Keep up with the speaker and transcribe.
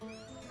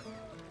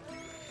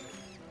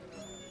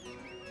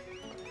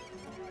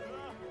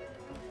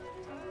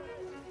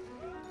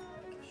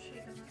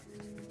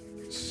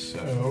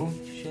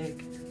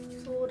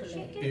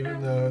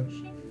even though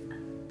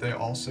they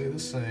all say the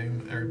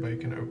same, everybody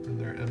can open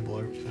their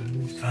envelope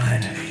things.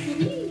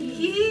 Finally.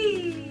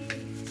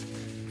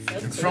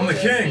 It's from the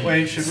king.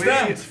 Wait, should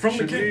from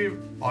the we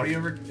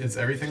audio? Is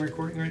everything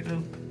recording right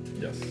now?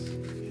 Yes.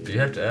 You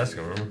have to ask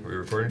him. Remember, we're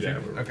recording. Yeah.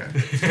 Okay.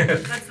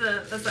 That's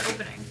the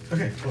opening.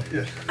 Okay. Well,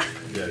 yeah.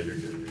 Yeah, you're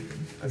good.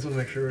 I just want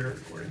to make sure we're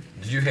recording.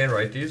 Did you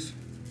handwrite these?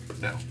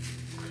 No.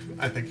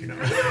 I think you know.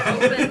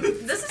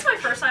 This is my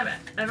first time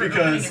ever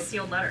opening a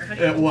sealed letter. How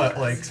do you At what,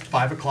 like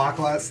 5 o'clock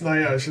last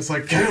night, I was just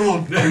like,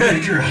 Caleb, I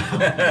need your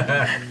help.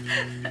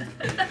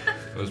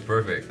 It was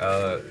perfect.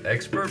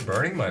 Expert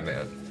burning, my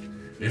man.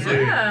 These look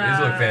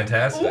Yeah.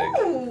 fantastic.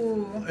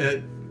 Ooh.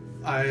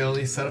 I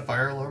only set a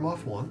fire alarm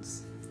off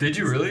once. Did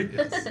you really?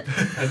 Yes.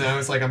 And then I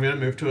was like, I'm going to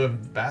move to a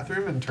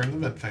bathroom and turn the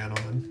vent fan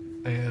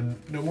on. And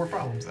no more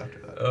problems after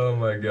that. Oh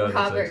my god. that's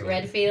Robert excellent.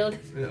 Redfield.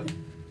 Yeah.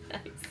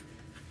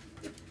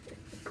 Nice.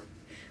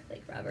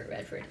 Like Robert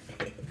Redford.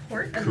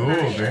 Cool,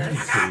 very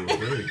cool,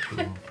 very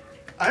cool.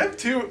 I have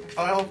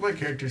all of my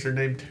characters are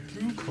named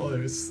too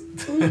close.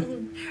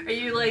 Are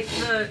you like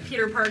the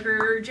Peter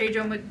Parker, J.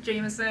 Jonah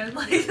Jameson?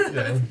 Like,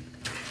 Yeah.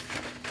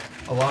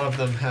 A lot of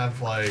them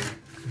have like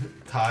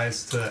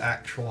ties to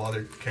actual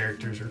other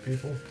characters or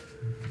people.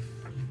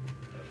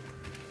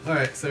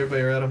 Alright, so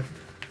everybody read them?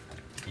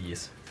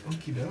 Yes.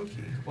 Okie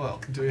dokie.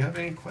 Well, do we have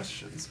any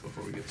questions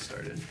before we get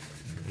started?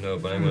 No,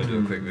 but I'm gonna do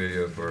a quick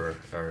video for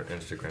our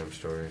Instagram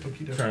story.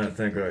 Okie I'm trying dokie. to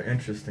think of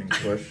interesting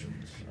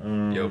questions.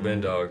 Yo,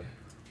 Ben Dog.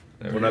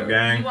 There What we up, go.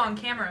 gang? you on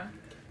camera.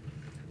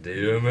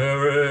 Damn,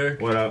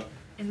 Eric. What up?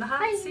 In the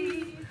hot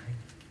seat.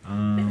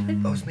 Oh,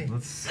 it's me.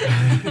 Let's see.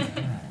 Interesting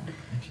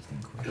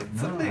question.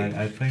 It's No, me.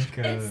 I think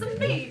It's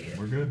me.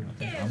 we're good.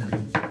 Yeah. I'm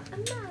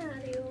good.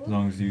 Mario. As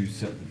long as you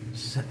set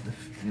the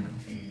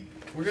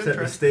We're gonna set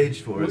try. the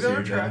stage for We're us gonna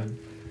here, try. Dad.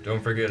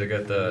 Don't forget to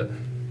get the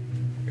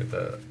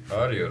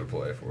audio to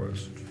play for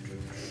us.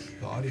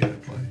 The audio to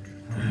play.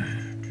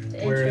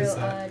 The Where intro is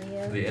that?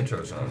 audio. The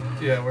intro song.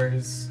 Yeah,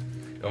 where's...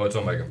 Oh, it's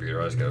on my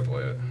computer. I just gotta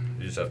play it.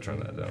 You just have to turn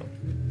that down.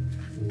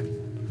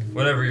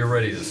 Whenever you're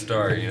ready to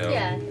start, you know.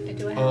 Yeah.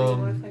 Do I have any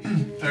more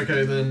questions?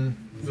 Okay, then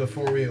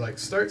before we like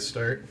start.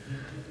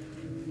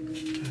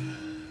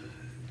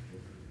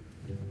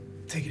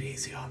 Take it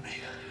easy on me.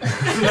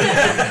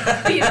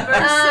 Be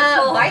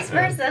merciful. Vice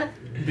versa.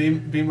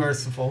 Be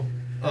merciful.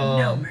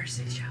 No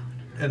mercy shown.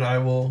 And I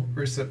will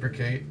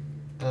reciprocate.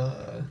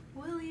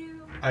 Will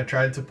you? I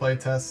tried to play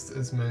test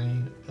as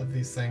many of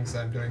these things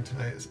I'm doing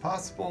tonight as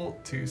possible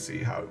to see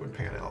how it would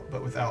pan out,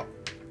 but without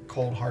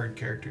cold hard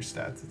character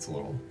stats, it's a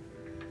little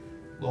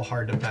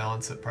hard to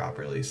balance it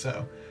properly.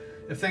 So,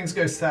 if things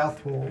go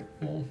south, we'll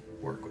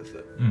work with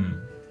it.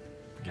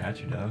 Got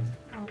you, Dad.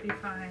 I'll be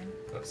fine.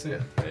 So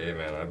yeah. Hey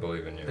man, I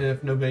believe in And you.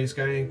 if nobody's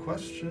got any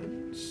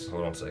questions,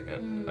 Hold on a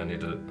second. I need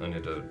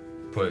to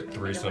put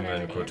threesome have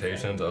in an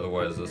quotations,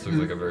 otherwise this looks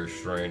like a very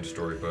strange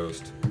story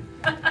post.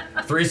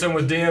 Threesome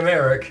with DM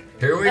Eric.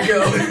 Here we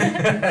go.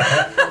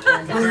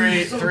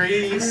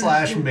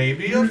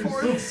 3/maybe a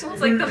fourth. It's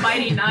like the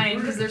Mighty Nine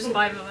because there's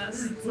 5 of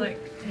us. It's like,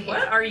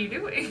 what are you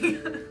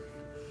doing?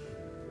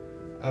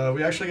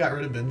 We actually got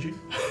rid of Benji.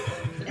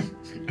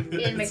 He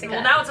didn't make the Well,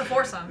 cut. now it's a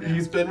foursome.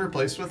 He's been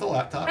replaced with a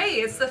laptop. Hey,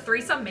 it's the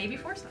threesome, maybe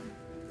foursome.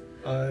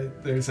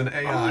 There's an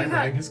AI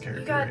running his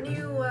character. You got right now.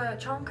 new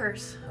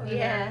chonkers.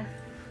 Yeah.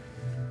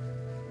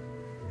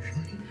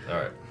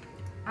 Alright.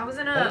 I was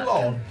in Oh, a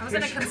Lord.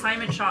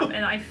 consignment shop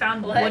and I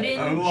found What? wooden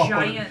Oh, Lord.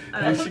 giant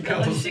Here she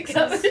comes.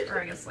 fixes, or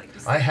I guess like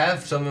just. I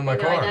have some in my I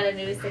know, I car. got a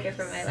new sticker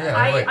for my Yeah.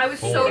 laptop. I was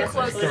Four, so I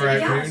close think. to The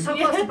raccoon? so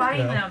close to buying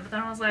Yeah. them, but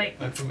then I was like,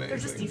 That's amazing. they're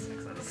just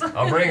D6s.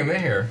 I'll bring them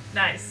in here.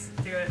 Nice,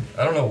 do it.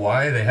 I don't know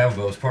why they have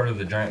those part of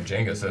the giant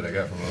Jenga set I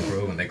got from Oak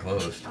Grove when they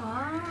closed.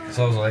 Oh.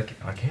 So I was like,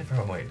 I can't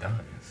throw away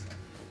dimes.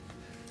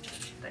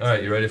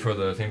 Alright, you ready for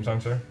the theme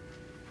song, sir?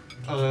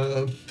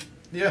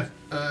 Yeah.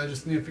 I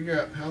just need to figure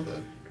out how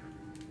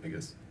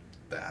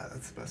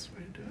that's the best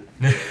way to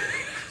do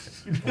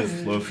it.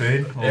 Slow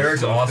fade.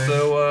 Eric's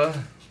also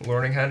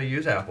learning how to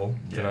use Apple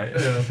tonight.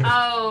 Yeah.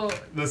 Oh.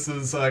 This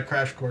is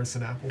Crash Course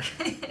in Apple.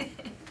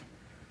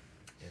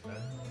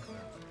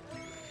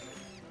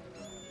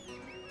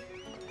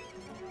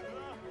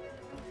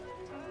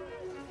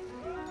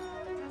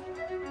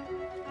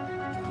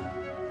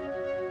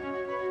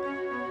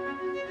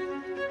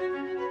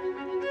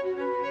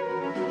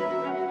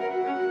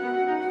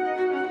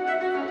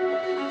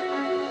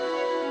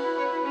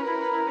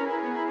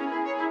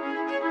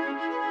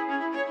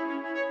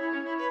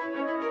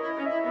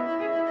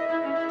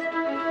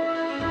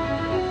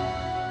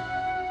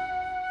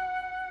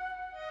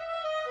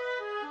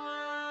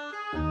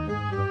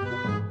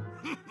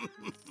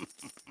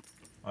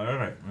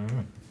 Alright.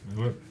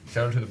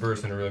 Shout out to the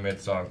person who really made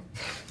the song.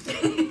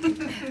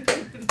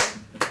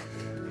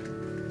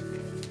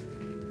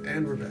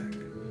 And we're back.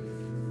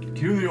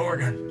 Cue the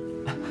organ.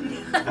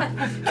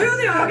 Do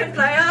the organ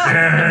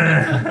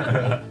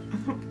player!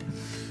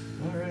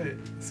 Alright,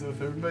 so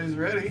if everybody's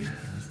ready,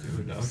 Let's do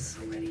it, dog.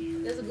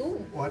 Let's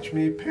go. watch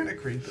me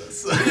panic read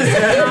this.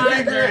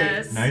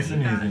 Nice Nice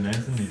and easy,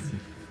 nice and easy.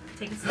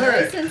 Take it slow.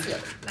 Alright. Nice and slow.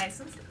 Nice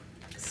and slow.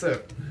 So,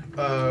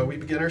 we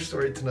begin our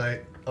story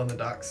tonight on the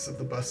docks of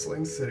the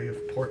bustling city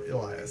of Port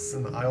Elias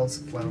in the Isles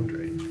of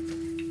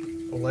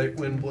Floundering. A light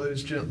wind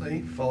blows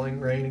gently, falling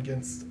rain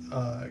against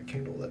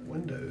candlelit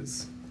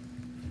windows.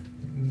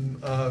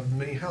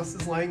 Many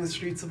houses lining the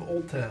streets of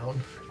Old Town.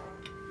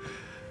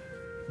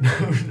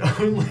 Known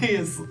only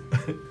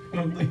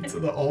to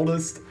the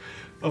oldest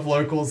of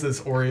locals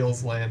as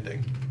Oriole's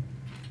Landing.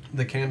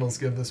 The candles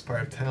give this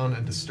part of town a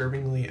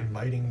disturbingly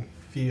inviting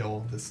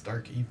feel this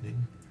dark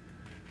evening.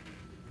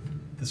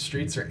 The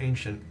streets are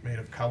ancient, made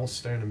of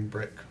cobblestone and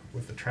brick,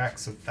 with the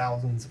tracks of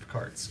thousands of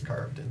carts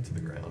carved into the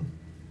ground.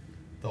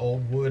 The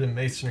old wood and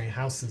masonry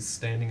houses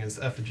standing as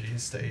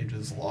effigies to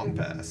ages long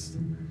past.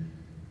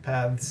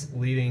 Paths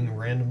leading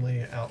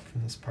randomly out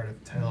from this part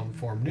of town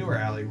form newer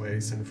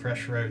alleyways and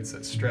fresh roads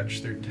that stretch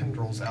through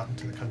tendrils out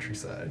into the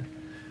countryside.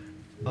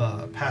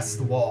 Past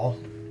the wall,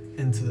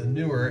 into the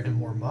newer and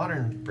more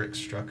modern brick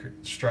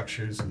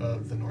structures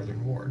of the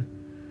northern ward.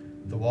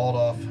 The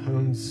walled-off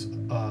homes.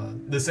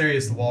 This area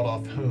is the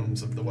walled-off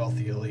homes of the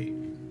wealthy elite.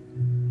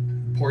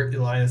 Port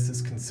Elias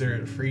is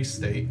considered a free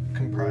state,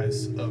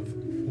 comprised of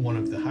one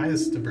of the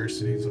highest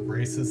diversities of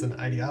races and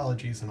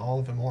ideologies in all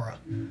of Amora.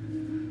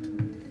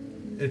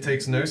 It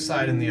takes no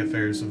side in the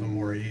affairs of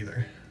Amora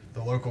either.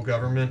 The local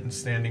government and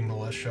standing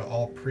militia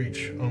all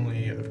preach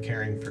only of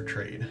caring for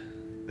trade.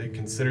 They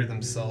consider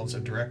themselves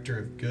a director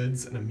of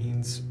goods and a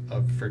means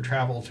for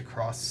travel to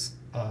cross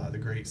the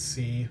Great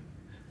Sea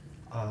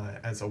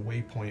as a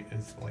waypoint,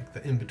 is like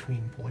the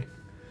in-between point.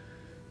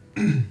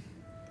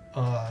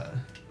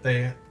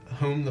 They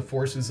home the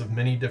forces of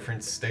many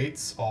different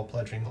states, all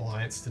pledging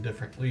alliance to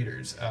different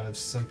leaders, out of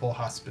simple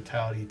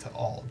hospitality to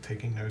all,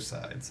 taking no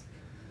sides.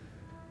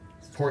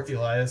 Port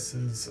Elias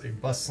is a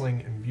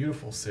bustling and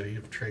beautiful city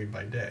of trade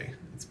by day.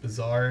 Its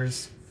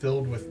bazaars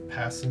filled with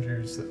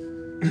passengers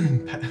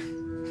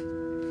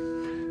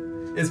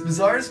Its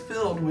bazaars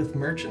filled with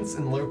merchants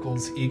and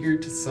locals eager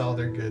to sell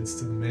their goods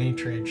to the many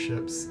trade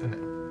ships and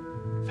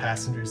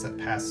passengers that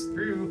pass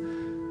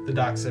through the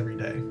docks every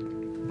day.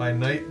 By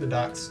night, the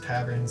docks,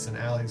 taverns, and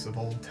alleys of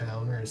Old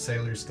Town are a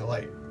sailor's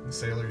delight. The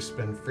sailors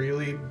spend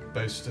freely,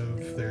 boast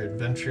of their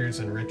adventures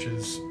and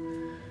riches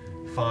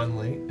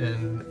fondly,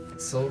 and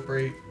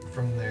celebrate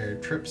from their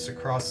trips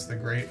across the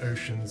great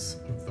oceans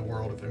of the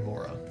world of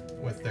Amora,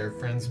 with their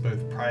friends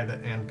both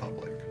private and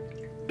public.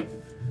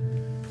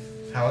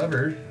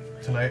 However,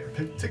 tonight, a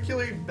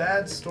particularly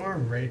bad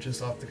storm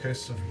rages off the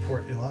coast of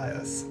Port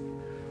Elias.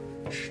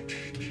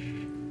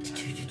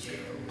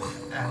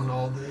 And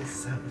all the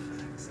sound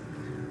effects.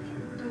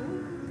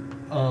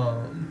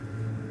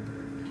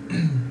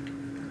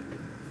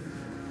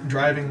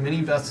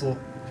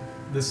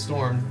 This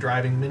storm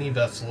driving many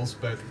vessels,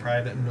 both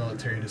private and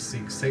military, to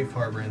seek safe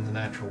harbor in the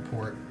natural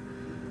port.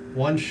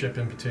 One ship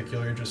in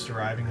particular just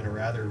arriving in a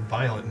rather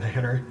violent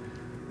manner.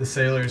 The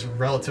sailors are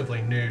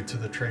relatively new to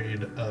the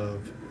trade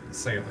of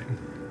sailing.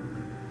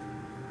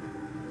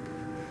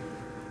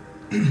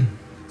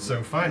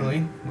 So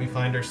finally, we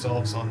find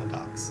ourselves on the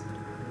docks.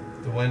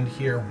 The wind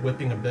here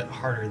whipping a bit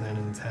harder than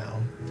in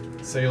town.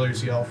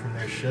 Sailors yell from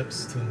their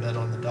ships to the men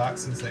on the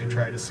docks as they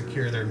try to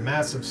secure their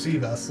massive sea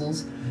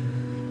vessels.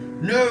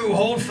 "No,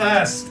 hold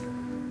fast!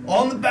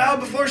 On the bow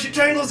before she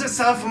tangles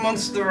herself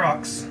amongst the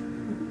rocks!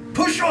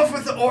 Push off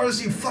with the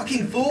oars, you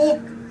fucking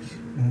fool!"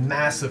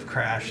 Massive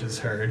crash is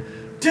heard.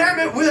 "Damn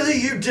it,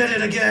 Willie, you did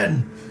it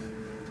again!"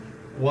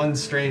 One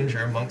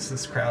stranger amongst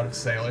this crowd of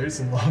sailors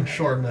and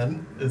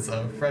longshoremen is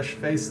a fresh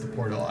face to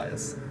Port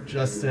Elias,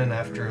 just in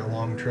after a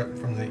long trip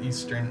from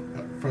eastern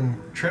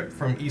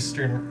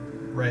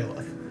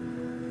Raylith.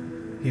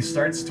 He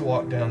starts to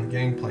walk down the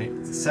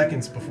gangplank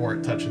seconds before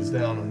it touches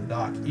down on the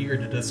dock, eager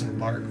to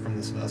disembark from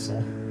this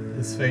vessel,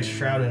 his face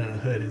shrouded in a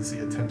hood as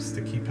he attempts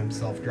to keep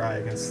himself dry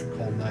against the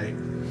cold night.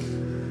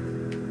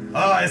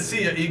 "I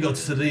see you're eager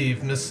to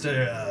leave,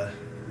 Mr.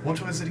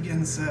 What was it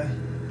again, sir?"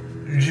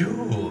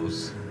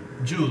 Jules.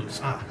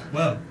 Jules.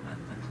 Well.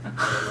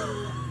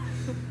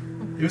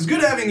 It was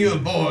good having you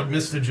aboard,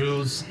 Mr.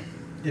 Jules.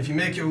 If you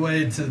make your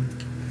way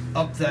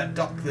up that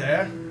dock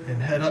there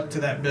and head up to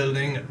that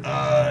building,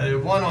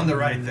 one on the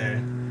right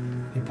there.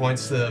 He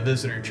points to the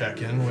visitor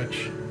check-in,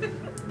 which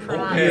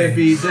may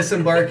be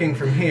disembarking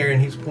from here,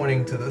 and he's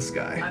pointing to this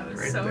guy. I was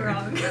right so there.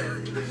 wrong.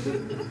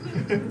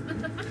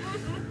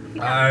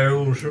 I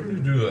will surely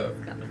do that.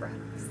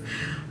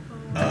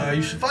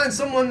 You should find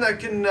someone that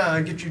can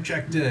get you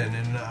checked in,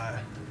 and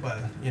well,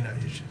 you know,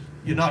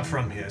 you're not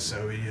from here,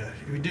 so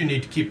we do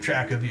need to keep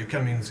track of your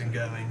comings and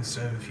goings.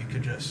 So if you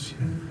could just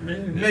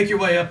make your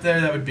way up there,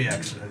 that would be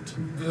excellent.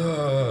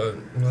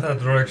 That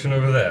direction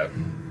over there.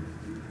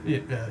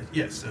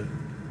 Yes,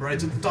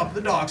 right at the top of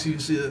the docks. You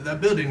see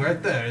that building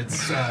right there.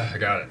 It's. I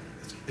got it.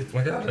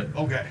 I got it.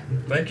 Okay.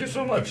 Thank you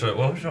so much.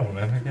 Well shown,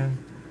 man. Again.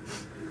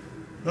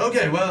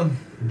 Okay. Well,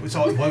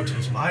 what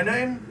is my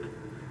name?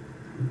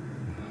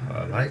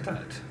 I like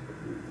that.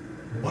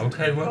 What?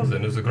 Okay, well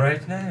then, it's a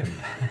great name.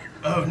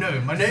 Oh no,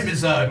 my name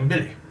is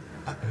Billy.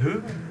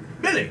 Who?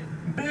 Billy.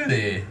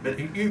 Billy.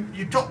 Billy.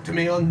 You talked to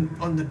me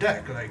on the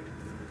deck like.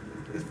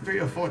 3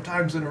 or 4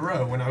 times in a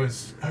row when I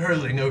was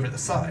hurling over the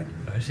side.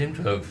 I seem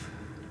to have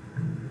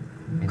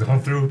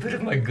gone through a bit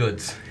of my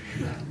goods.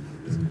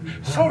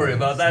 Sorry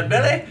about that,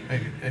 Billy.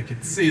 I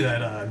could see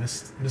that,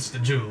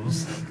 Mr.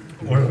 Jules.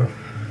 Well,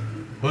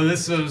 Well,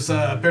 this was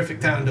a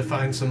perfect time to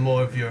find some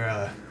more of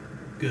your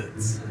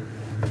goods.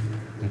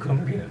 come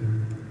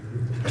again.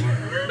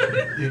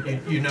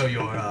 You know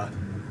your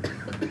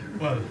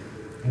well,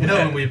 you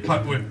know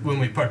when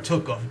we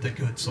partook of the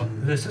goods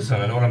on. This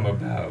isn't what I'm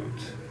about.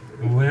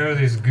 Where are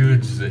these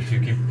goods that you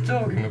keep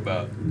talking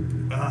about?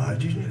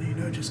 You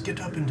know, just get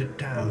up into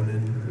town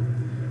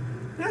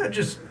and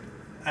just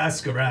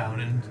ask around,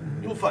 and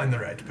you'll find the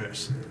right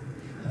person.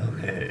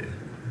 Okay.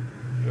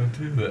 Don't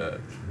do that.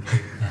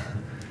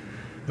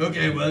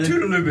 Okay, well,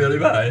 Toodaloo, Billy,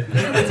 bye.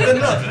 it's been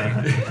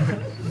lovely.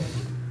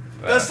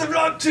 Best of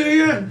luck to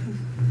you.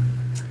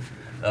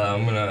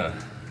 I'm gonna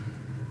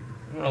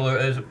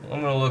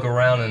look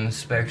around and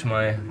inspect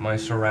my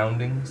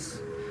surroundings.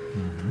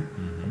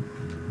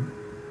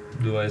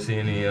 Do I see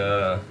any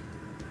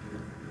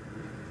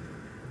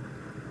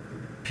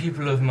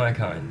people of my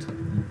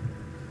kind?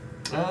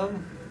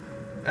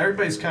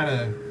 Everybody's kind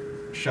of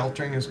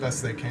sheltering as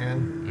best they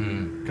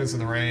can because of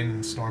the rain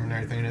and storm and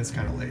everything. It's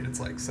kind of late. It's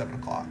like 7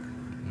 o'clock.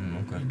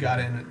 Okay. You got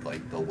in at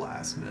like the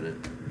last minute.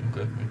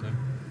 Okay.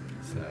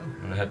 So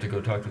I'm gonna have to go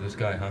talk to this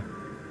guy, huh?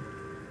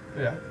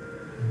 yeah.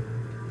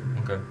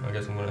 Okay. I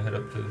guess I'm gonna head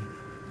up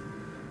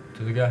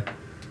to the guy.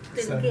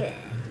 So, Yeah.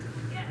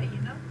 Yeah,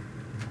 you know.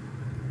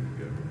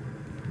 go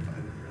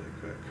find it really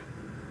quick.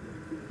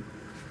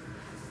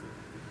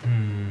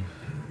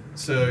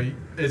 So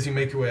as you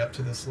make your way up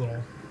to this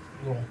little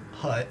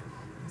hut,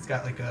 it's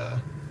got like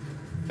a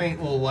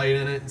faint little light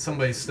in it, and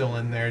somebody's still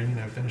in there,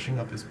 finishing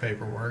up his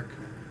paperwork.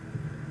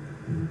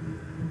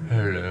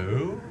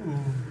 Hello.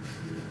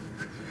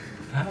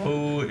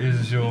 How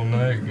is your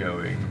night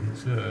going,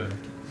 sir?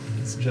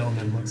 This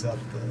gentleman looks out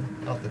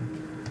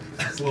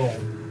this little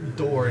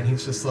door, and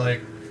he's just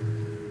like,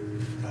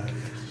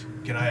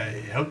 "Can I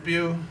help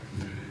you?"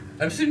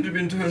 I seem to have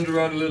been turned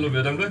around a little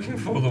bit. I'm looking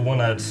for the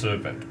one-eyed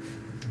serpent.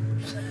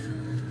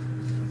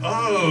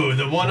 Oh,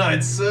 the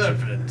one-eyed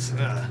serpent.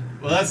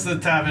 Well, that's the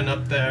tavern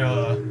up there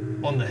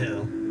on the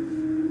hill.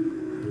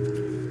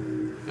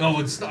 Oh,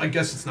 it's not, I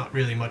guess it's not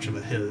really much of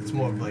a hill. It's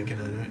more of like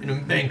an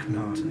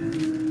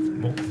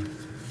embankment. Well,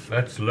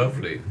 that's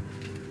lovely.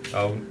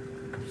 I'm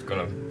just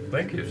gonna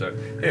thank you, sir.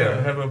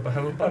 Here, have a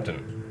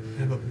button. I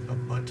have a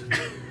button.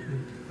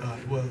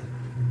 Well,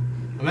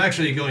 I'm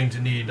actually going to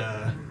need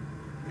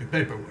your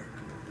paperwork.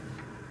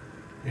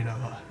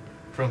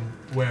 From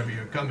wherever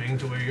you're coming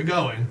to where you're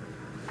going.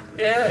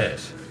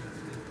 Yes.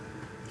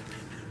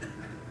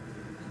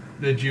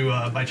 Did you,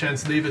 by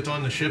chance, leave it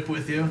on the ship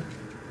with you?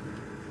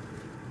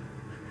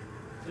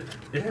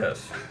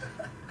 Yes.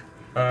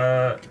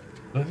 Let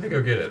me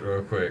go get it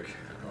real quick.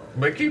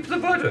 But keep the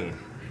button.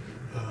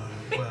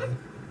 Well,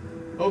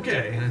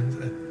 okay. And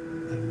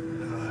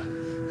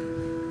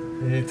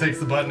he takes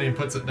the button and he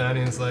puts it down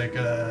and he's like,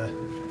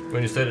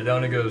 When you set it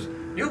down, it goes,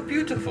 "You're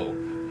beautiful."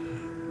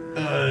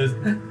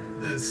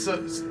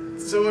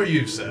 So are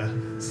you, sir.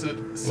 So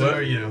What?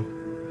 are you.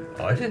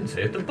 I didn't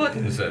say it. The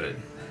button said it.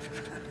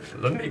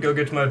 Let me go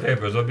get my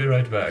papers. I'll be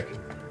right back.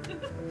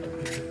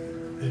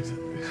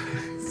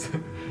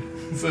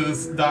 So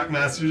this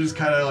dockmaster just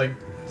kind of like,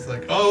 it's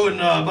like, oh, and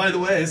by the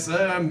way,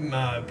 sir, I'm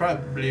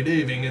probably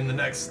leaving in the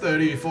next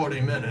 30,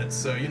 40 minutes,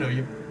 so,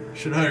 you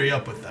should hurry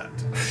up with that.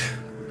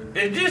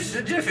 Just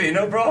a jiffy,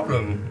 no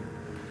problem.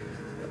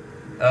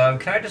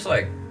 Can I just,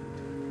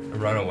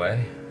 run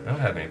away? I don't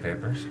have any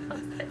papers.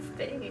 How's that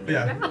staying in your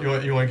Yeah, mouth?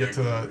 you want to get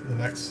to the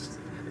next...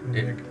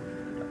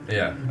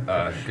 Yeah,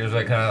 just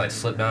kind of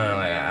slip down in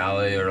an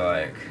alley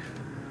or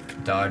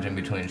dodge in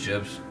between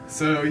ships.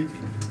 So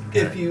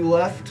if you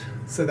left,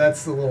 so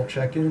that's the little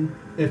check-in.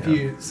 If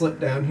you slip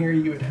down here,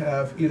 you would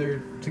have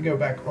either to go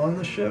back on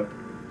the ship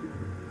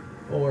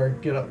or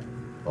get up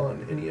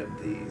on any of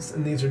these.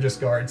 And these are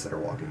just guards that are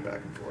walking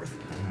back and forth.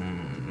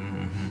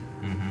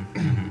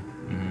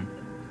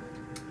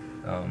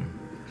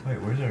 Wait,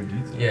 where's our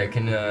dudes? Yeah,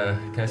 can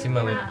I see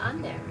my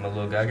On there.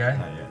 little guy?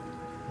 Not yet.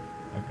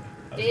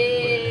 Okay.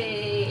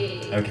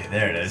 Yay! Okay,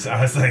 there it is.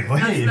 I was like,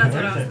 wait. That's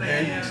what I was where's thinking,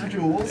 that? yeah.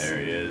 Jules. There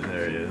he is.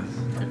 There he is.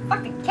 It's a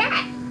fucking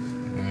cat!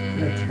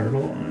 Got a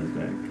turtle on his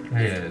back.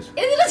 He is. Is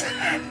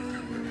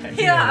it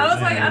a Yeah, I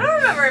was like, I don't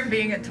remember him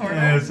being a turtle.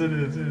 Yes, it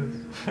is. It is.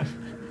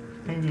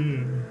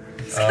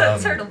 It's got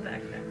a turtle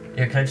back there.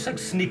 Yeah, can I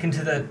just sneak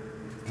into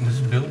this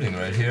building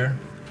right here?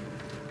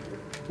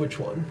 Which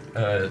one?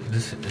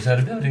 Is that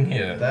a building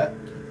here?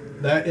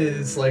 That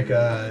is like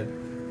a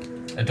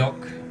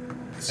dock?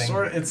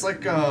 sort of. It's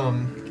like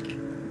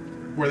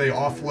where they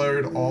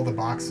offload all the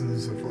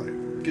boxes of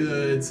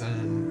goods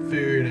and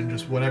food and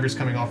just whatever's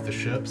coming off the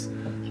ships.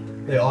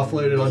 They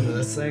offload it onto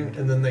this thing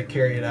and then they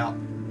carry it out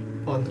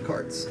on the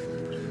carts.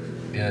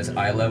 Yeah, it's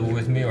eye level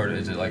with me, or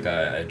is it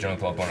I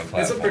jump up on a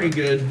platform? It's a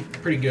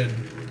pretty good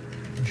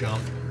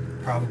jump,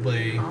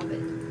 probably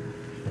Hobbit.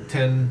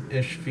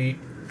 10-ish feet,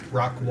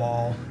 rock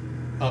wall,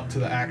 up to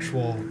the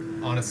actual,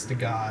 honest to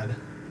God,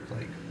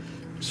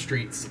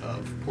 streets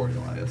of Port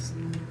Elias.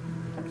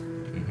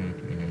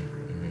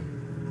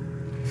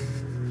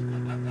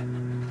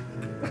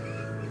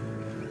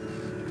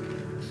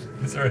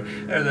 Is there,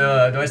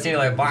 do I see any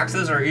like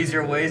boxes or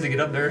easier ways to get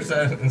up there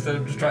instead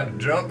of just trying to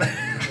jump?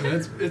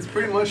 And it's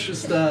pretty much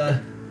just it's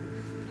a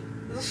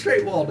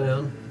straight wall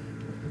down.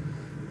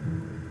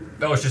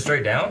 Oh, it's just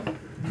straight down?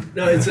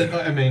 No,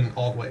 I mean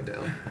all the way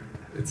down.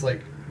 It's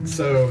like,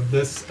 so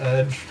this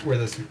edge where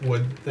this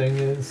wood thing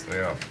is,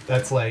 Yeah.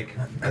 that's like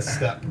a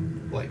step.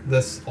 Like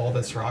this, all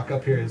this rock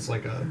up here is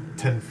like a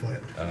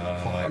 10-foot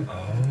climb.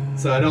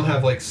 So I don't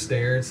have like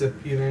stairs at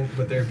either end,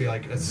 but there'd be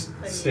like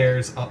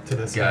stairs up to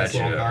this nice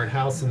little Gotcha.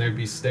 guardhouse, and there'd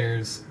be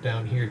stairs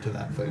down here to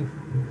that thing.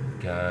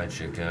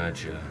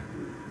 Gotcha.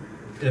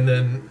 And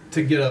then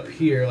to get up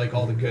here, like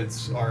all the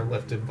goods are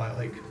lifted by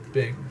like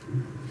big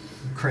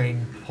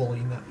crane pulley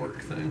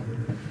network thing.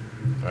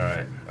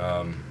 Alright,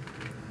 I'm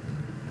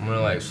gonna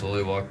like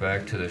slowly walk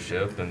back to the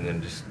ship and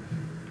then just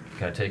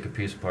kind of take a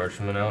piece of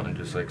parchment out and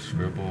just like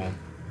scribble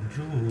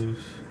Jules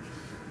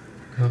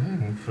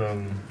coming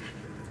from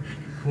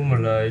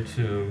Kumalai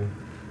to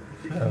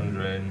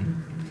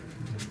Flandrin,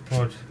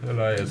 Port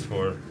Elias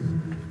for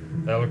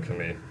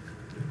alchemy.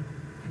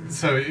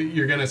 So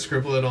you're gonna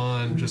scribble it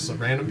on just a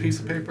random piece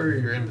of paper, or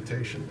your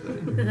invitation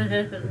thing?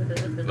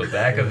 The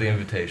back of the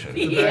invitation.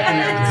 The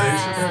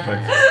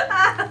back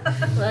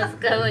Let's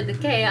go with the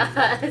chaos.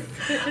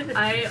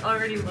 I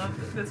already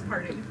love this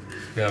party.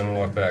 Yeah, I'm gonna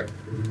walk back.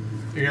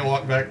 You're gonna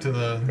walk back to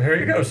the. Here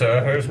you go,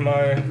 sir. Here's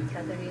my.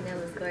 Katarina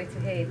was going to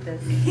hate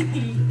this.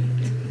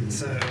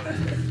 So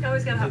You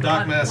always gotta the have dock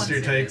one master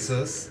serious. takes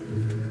us,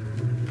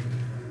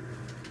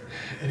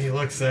 and he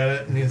looks at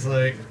it, and he's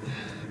like,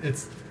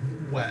 "It's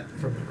wet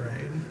from the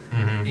rain.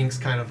 Mm-hmm. Ink's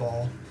kind of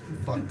all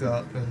fucked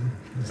up," and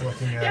he's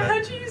looking at Yeah, it.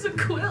 how'd you use a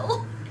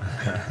quill?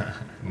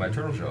 My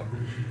turtle shell.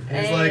 And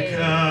he's Hey.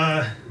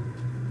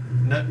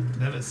 like,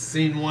 never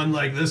seen one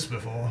like this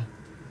before.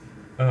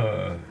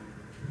 So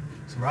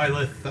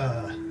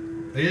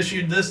Rylith, they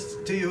issued this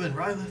to you in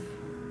Rylith?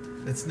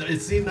 It's not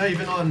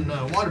even on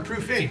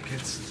waterproof ink.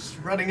 It's just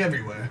running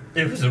everywhere.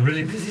 It was a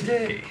really busy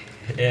day,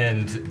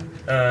 and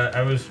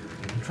I was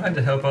trying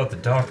to help out the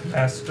dock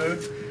master,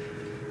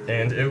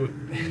 and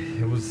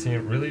it was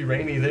really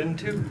rainy then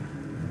too.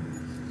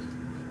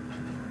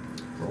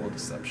 Roll a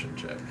deception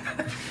check.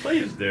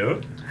 Please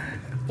do.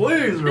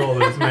 Please roll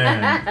this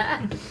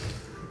man.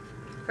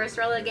 First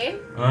roll of the game?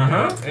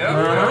 Uh-huh. Yeah.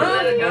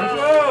 Let it go.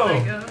 Let's Let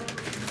it go. go.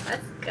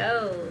 Let's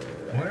go.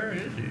 Where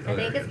is he? I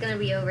think it's gonna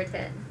be over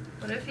 10.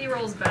 What if he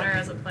rolls better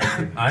as a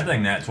player? I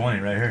think that 20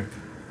 right here.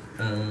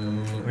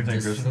 What do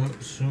you think, Chris?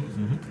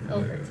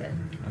 Over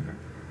 10. Okay.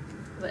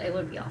 But it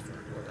would be awesome if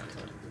it was over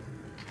 20.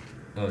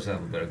 Oh, it's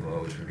alphabetical. I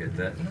always forget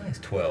that. Nice.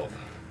 12.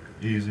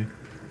 Easy.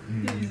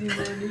 Easy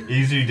money.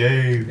 Easy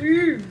day.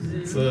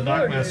 Easy. So the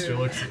dockmaster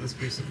looks at this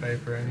piece of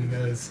paper and he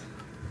goes,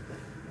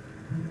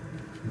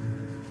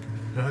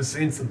 "I've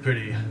seen some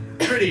pretty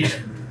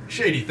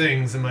shady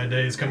things in my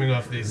days coming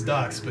off these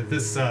docks, but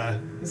this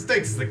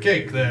takes the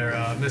cake there,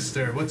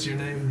 Mr. What's your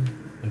name?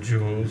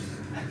 Jules.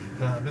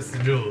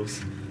 Mr.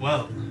 Jules.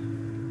 Well,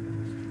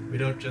 we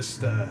don't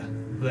just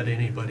let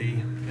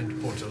anybody into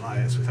Port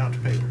Elias without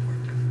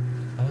paperwork."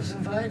 I was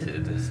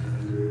invited.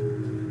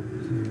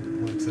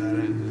 Looks at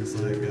it and is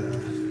like,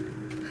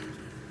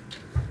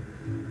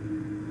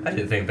 I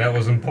didn't think that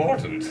was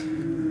important.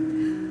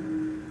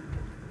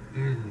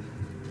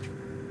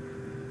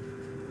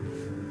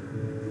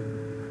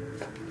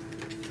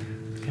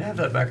 Can I have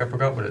that back? I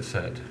forgot what it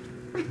said.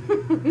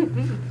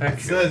 Thank It you.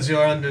 says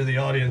you're under the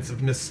audience of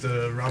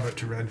Mr.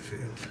 Robert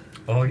Redfield.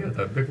 Oh yeah,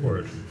 that big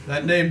word.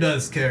 That name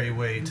does carry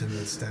weight in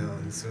this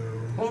town, so...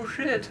 Oh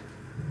shit.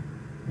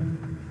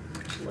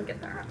 Look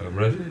at that. I'm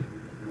ready.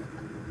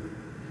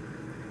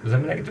 Does that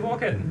mean I get to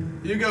walk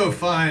in? You go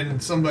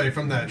find somebody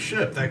from that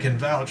ship that can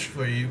vouch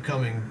for you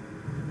coming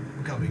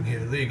here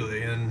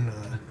legally, and You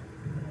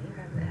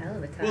have a hell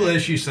of a time. we'll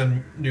issue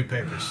some new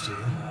papers to you.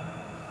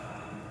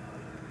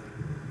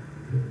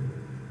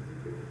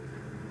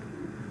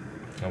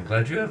 I'm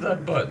glad you have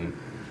that button.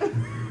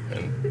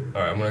 And,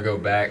 all right, I'm gonna go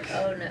back.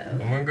 Oh I'm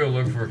no. gonna go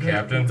look for a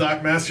captain.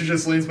 Doc Master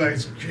just leans back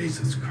and says,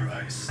 "Jesus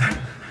Christ."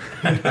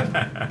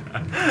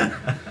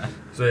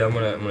 So yeah, I'm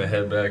gonna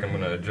head back. I'm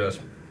gonna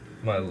adjust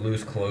my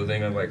loose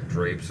clothing. I have like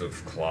drapes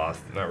of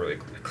cloth, not really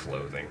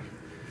clothing.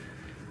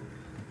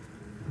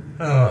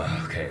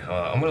 Oh, okay.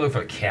 I'm gonna look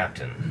for a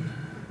captain.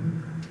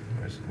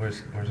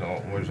 Where's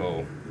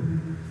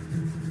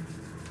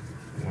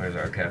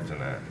our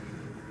captain at?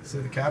 So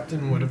the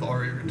captain would have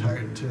already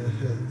retired to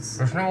his...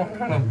 There's no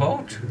one on a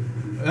boat.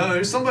 No,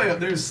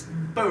 there's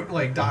boat,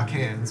 like, dock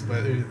hands,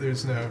 but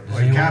there's no...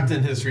 Like, Anyone?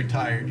 captain has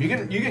retired. You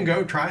can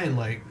go try and,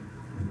 like,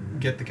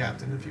 get the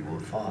captain if you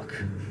want. Fuck.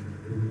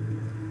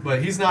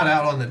 But he's not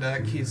out on the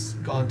deck. He's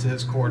gone to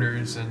his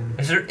quarters, and...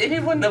 Is there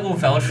anyone that will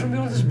vouch for me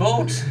on this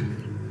boat?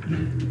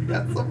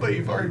 That's somebody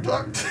you've already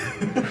talked to.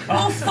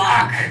 Oh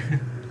fuck!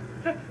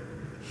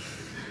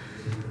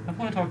 I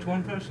want to talk to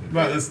one person.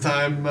 By this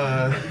time,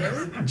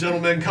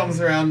 gentleman comes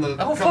around the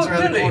Oh, fuck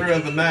corner Billy.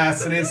 of the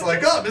mast, and he's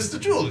like, "Oh, Mr.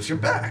 Jules, you're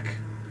back."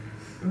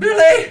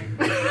 Billy!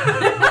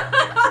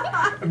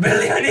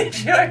 Billy, I need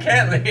you. I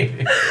can't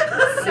leave.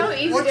 So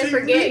easy What do to you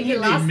forget mean you you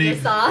lost need the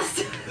me?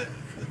 sauce.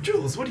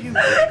 Jules, what do you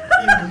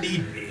you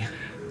need me?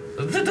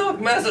 The Dark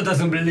Master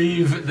doesn't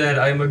believe that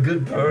I'm a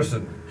good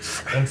person,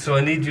 and so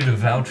I need you to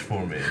vouch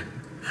for me.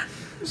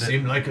 You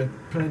seem like a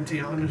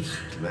pretty honest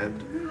man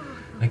to me.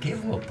 I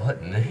gave him a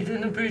button, and he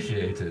didn't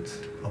appreciate it.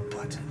 A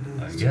button.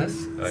 I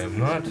guess I am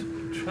not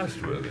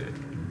trustworthy.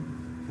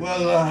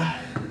 Well,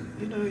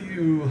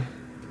 you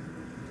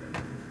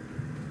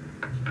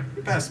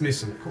passed me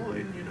some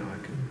coin,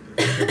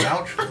 I can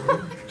vouch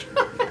for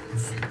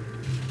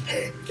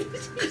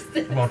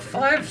it. About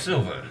 5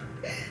 silver.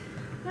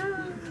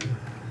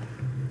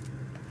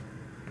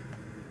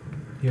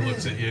 He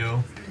looks at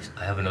you,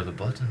 I have another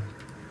button.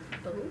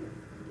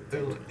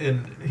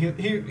 and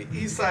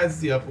he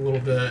sizes you up a little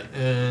bit,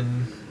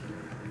 and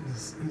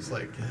he's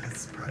like, yeah,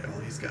 that's probably all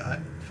he's got.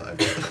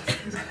 5.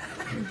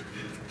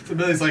 So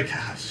Billy's like,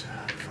 gosh,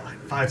 fine,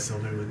 5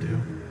 silver would do.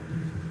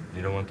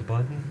 You don't want the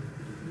button?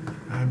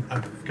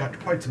 I've got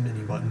quite a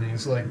mini button. And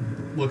he's like,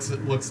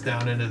 looks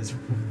down at his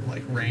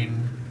like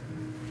rain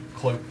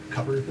cloak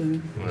cover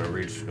thing. I'm gonna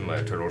reach in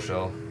my turtle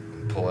shell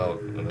and pull out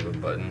another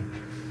button.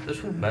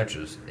 This one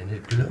matches, and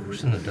it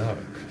glows in the dark.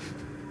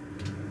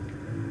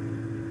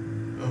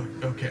 Oh,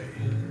 okay.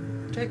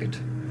 Take it.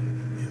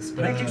 Yes,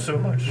 but Thank you so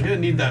much. You're gonna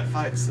need that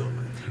 5 silver.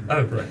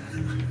 Oh, right.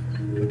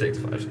 It takes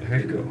 5. Here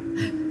you go.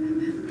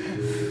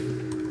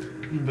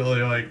 And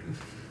Billy like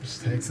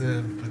just takes it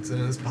and puts it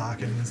in his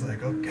pocket. And he's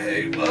like,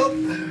 okay, well,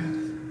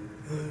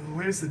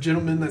 where's the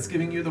gentleman that's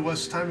giving you the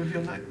worst time of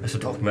your night? That's the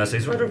Dark Master.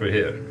 He's right over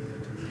here.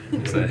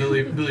 So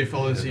Billy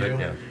follows you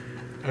Yeah.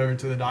 over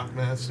to the dock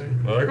master.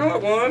 I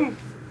got one.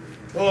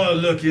 Oh,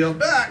 look, you're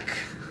back.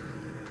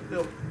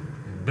 No,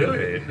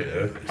 Billy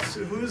here.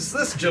 so who's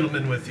this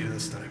gentleman with you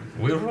this time?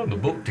 We were on the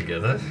boat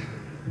together.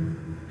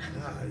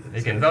 Ah,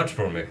 He can vouch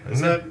for me.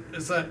 Is that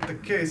the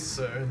case,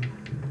 sir? And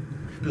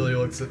Billy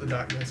looks at the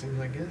dock master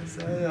and he's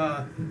like,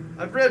 yes,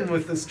 I've ridden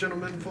with this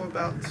gentleman for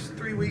about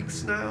 3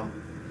 weeks now.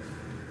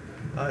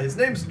 His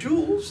name's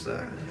Jules.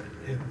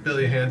 And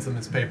Billy hands him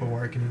his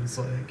paperwork and he's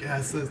like,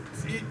 yes,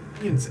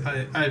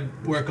 I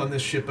work on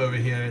this ship over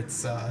here.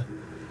 It's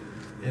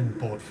in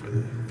port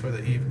for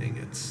the evening.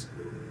 It's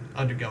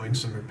undergoing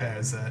some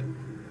repairs that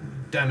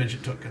damage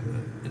it took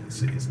in the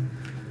seas.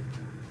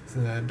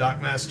 So the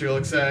dock master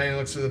looks at it,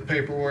 looks at the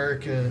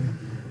paperwork and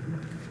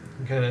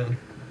kind of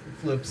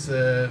flips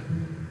it.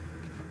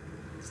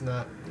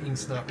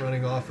 Ink's not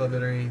running off of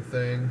it or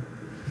anything.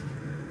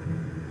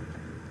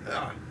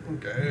 Ah,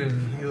 okay.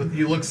 And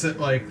he looks at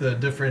like the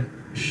different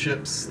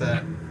ships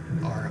that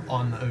are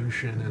on the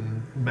ocean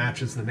and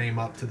matches the name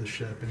up to the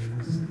ship.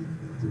 And he's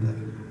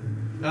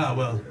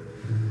well,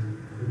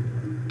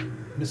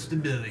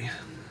 Mr. Billy.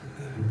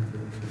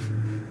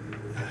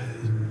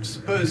 I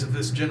suppose if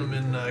this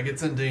gentleman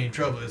gets into any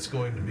trouble, it's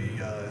going to be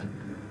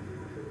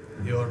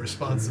your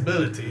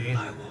responsibility,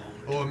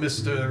 or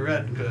Mr.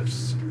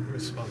 Radcliffe's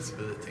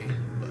responsibility.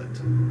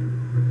 But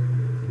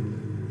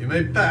you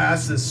may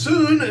pass as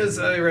soon as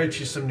I write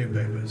you some new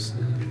papers.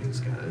 He's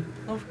gonna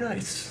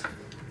nice.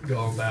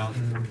 go about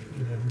and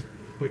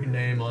put your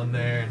name on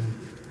there and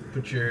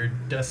put your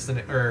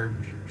destiny or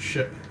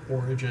ship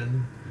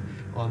origin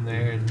on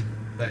there, and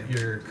that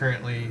you're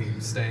currently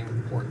staying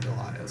in Port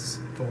Elias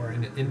for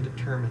an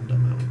indeterminate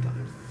amount of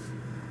time.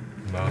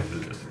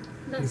 Marvelous.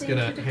 He's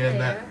gonna hand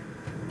that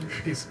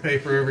piece of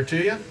paper over to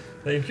you.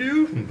 Thank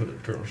you. And put it in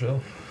the turtle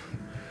shell.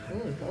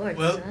 Oh, Lord,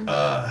 Well,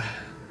 son.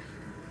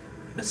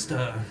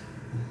 Mr.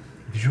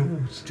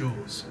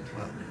 Jules.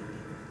 Well,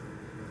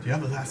 do you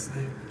have a last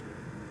name?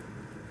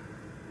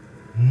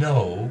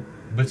 No,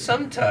 but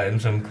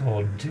sometimes I'm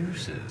called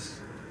Deuces.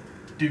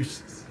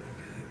 Deuces.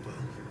 Okay,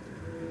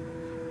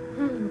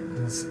 well.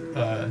 This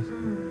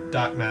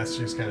dock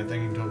master's kind of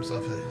thinking to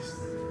himself,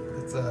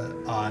 it's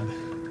an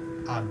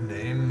odd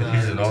name.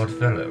 He's an odd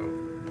fellow.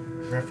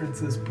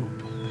 References poop.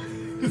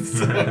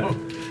 So,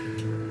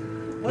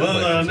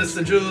 well,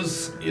 Mr.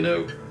 Jules, Why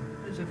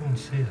does everyone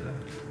say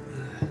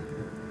that?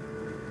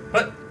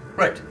 What?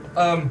 Right.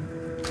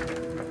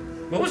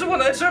 What was the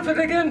one-eyed serpent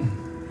again?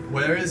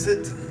 where is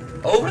it?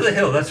 Over the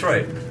hill, that's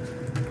right.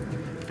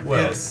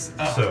 Well, Yes,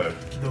 sir.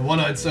 the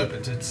one-eyed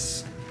serpent.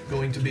 It's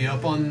going to be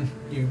up on.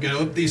 You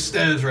go up these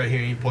stairs right here.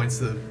 He points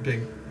to the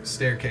big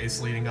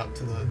staircase leading up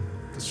to the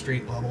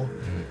street level.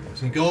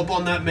 So you go up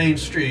on that main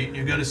street.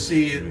 You're going to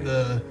see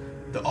the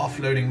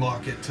offloading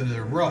market to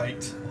the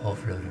right,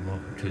 Off-roading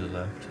marker to the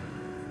left.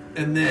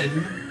 and then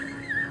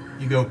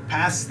you go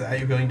past that.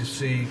 You're going to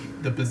see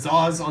the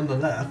bazaars on the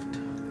left.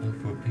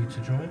 Look for a pizza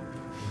joint.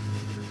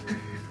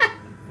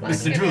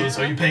 Mr. Jules,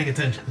 are you paying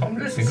attention? I'm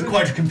listening. It's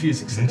quite a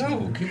confusing sentence.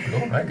 No, keep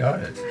going. I got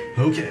it.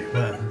 Okay,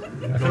 well, I you're feel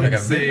going like to I've been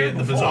see here the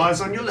before.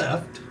 bazaars on your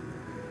left.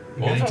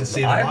 You're going to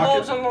see the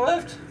eyeballs market. on the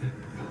left.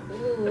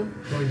 Ooh.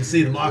 Going to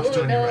see the market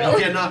Ooh, on your right. no.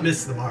 You cannot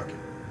miss the market.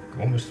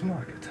 Go miss the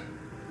market.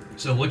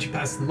 So once you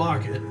pass the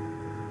market,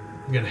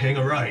 you're going to hang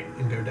a right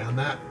and go down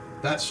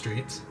that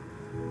street.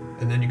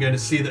 And then you're going to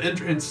see the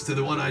entrance to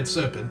the one-eyed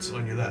serpent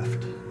on your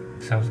left.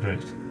 Sounds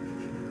great.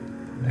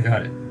 I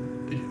got it.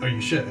 Are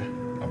you sure?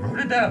 I wrote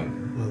it down.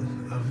 Well,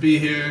 I'll be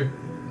here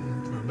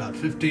for about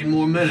 15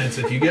 more minutes.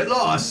 If you get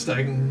lost,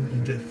 I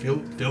can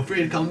feel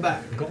free to come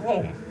back. Go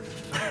home.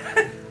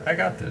 I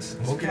got this.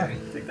 It's Okay. fine.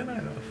 Take the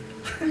night off.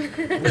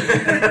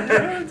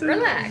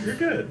 Relax. You're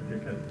good. You're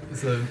good.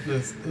 So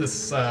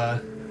this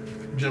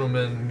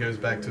gentleman goes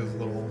back to his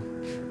little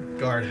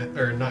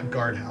not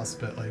guardhouse,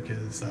 but like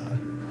his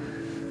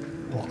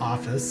little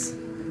office,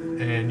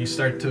 and you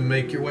start to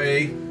make your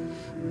way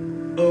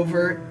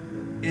over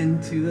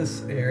into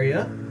this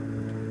area.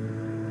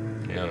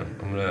 Yeah,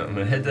 I'm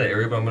gonna head to that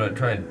area, but I'm gonna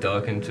try and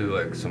duck into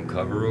like some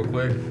cover real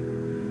quick.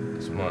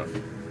 Cause my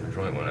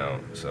joint went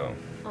out, so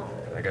Oh,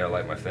 I gotta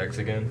light my facts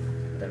again.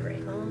 the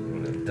ring.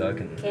 I'm gonna duck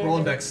and Can't Roll a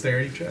do it.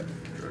 dexterity check.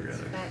 Drug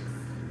addict. Facts.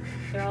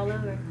 They're all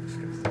over. It's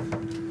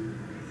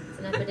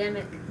an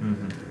epidemic.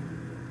 Mm-hmm.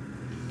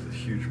 It's a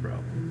huge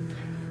problem.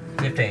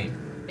 15.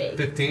 Big.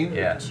 15.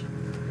 Yeah.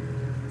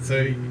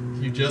 So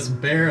you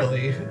just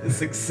barely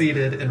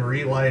succeeded in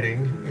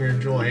relighting your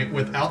joint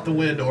without the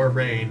wind or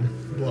rain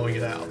blowing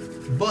it out.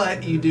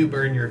 But you do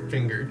burn your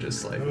finger just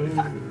slightly.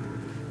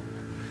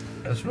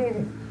 That's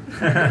normal.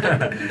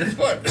 That's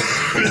fine.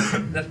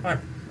 That's fine.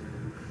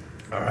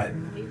 All right.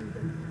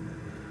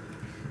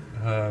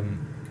 Can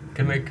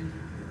I make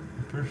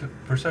a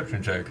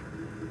perception check.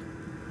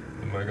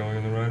 Am I going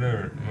in the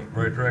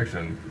right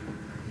direction?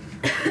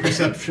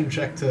 Perception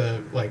check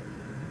to like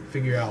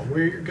figure out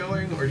where you're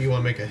going, or do you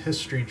want to make a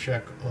history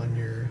check on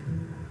your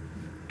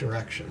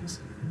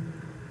directions?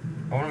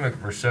 I want to make a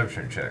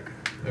perception check.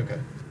 Okay.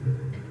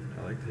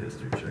 I like the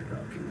history check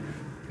option.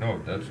 No,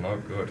 that's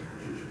not good.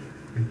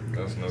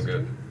 That's no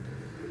good.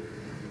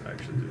 I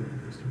actually do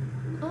like history.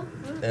 Oh,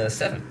 wow.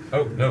 7.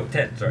 Oh, no,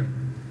 10. Sorry.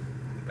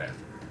 Bad.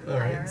 All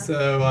right.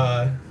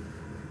 So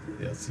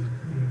yes,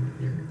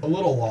 you're a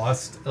little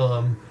lost.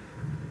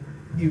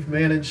 You've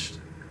managed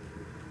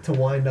to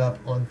wind up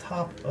on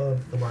top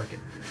of the market.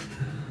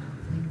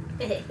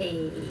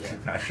 Hey.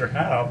 Not sure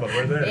how, but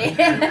we're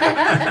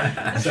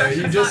there. So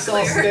you just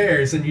saw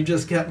stairs and you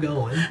just kept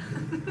going.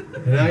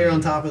 And now you're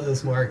on top of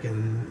this market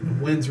and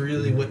the wind's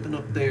really whipping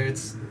up there.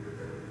 It's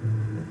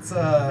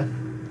a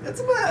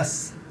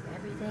mess.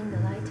 Everything the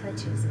light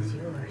touches is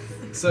yours.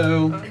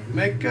 So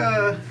make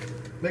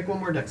one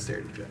more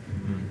dexterity check.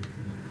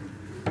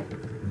 I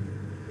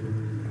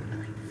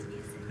like this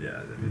music.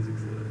 Yeah, the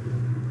music's lit.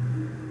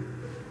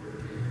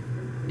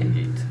 8.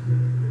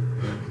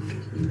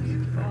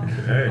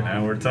 Okay,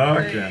 now we're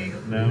talking.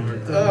 Now we're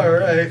talking. All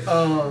right.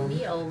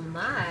 Me oh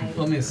my.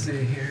 Let me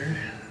see here.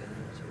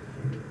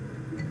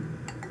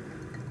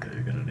 Yeah,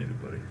 you're gonna need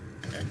it, buddy.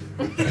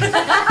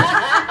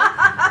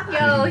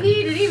 Yo,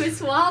 he didn't even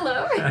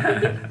swallow.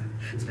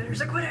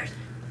 Spinners are quitters.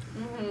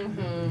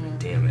 Mm-hmm.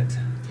 Damn it.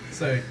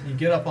 So you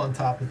get up on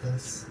top of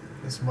this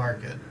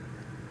market,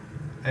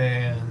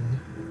 and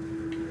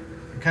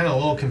you're kind of a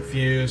little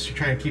confused. You're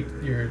trying to keep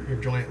your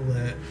joint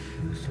lit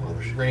while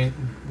the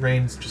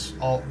rain's just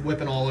all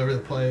whipping all over the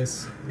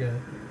place. You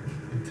gotta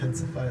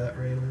intensify that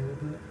rain a little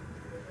bit.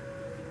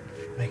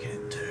 Make it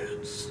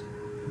intense.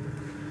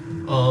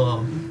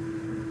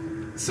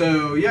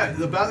 So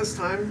yeah, about this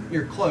time,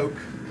 your cloak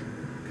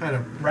kind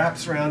of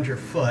wraps around your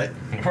foot,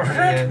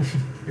 and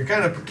you're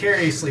kind of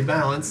precariously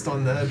balanced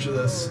on the edge of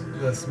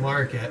this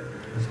market.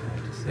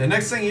 And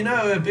next thing you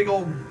know, a big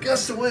old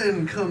gust of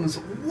wind comes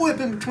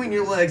whipping between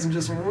your legs and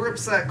just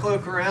rips that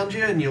cloak around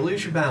you, and you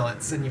lose your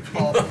balance and you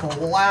fall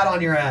flat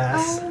on your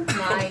ass. Oh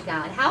my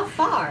god. How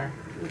far?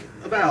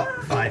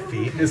 About 5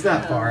 feet. It's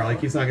not far. Like,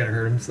 he's not gonna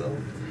hurt himself.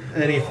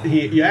 And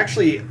you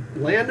actually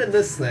land in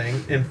this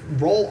thing and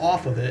roll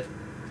off of it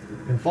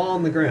and fall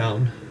on the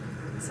ground.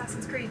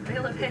 Assassin's Creed,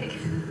 Bale of Hay.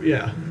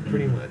 Yeah,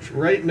 pretty much.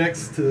 Right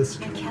next to this.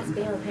 And cast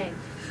Bale of Hay.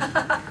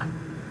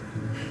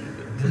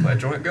 Did my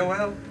joint go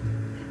out?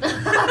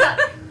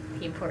 The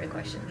important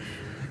question.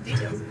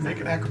 Details. Make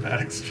an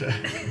acrobatics check.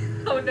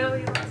 Oh no,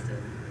 you lost it.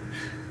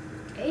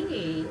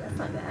 Hey, that's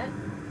not bad.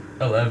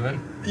 11.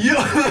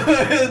 Yeah,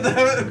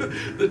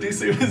 the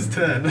DC was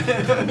 10.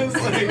 I was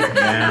like,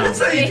 let's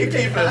say you can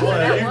keep it. That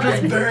What? You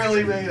just one.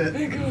 barely made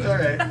it. All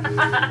right.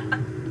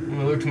 I'm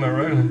gonna look to my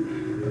right.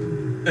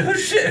 Oh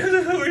shit! Who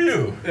the hell are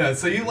you? Yeah,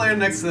 so you land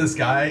next to this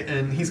guy,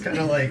 and he's kind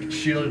of like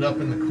shielded up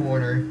in the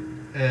corner,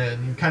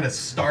 and he kind of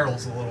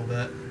startles a little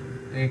bit.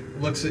 And he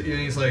looks at you,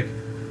 and he's like,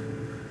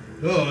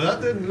 "Oh, that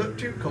didn't look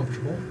too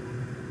comfortable."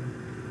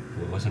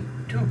 Well, it wasn't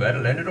too bad. I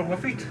landed on my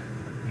feet.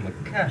 I'm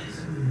like, gosh.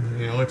 And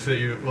he looks at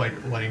you like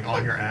laying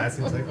on your ass,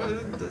 and he's like, "Well,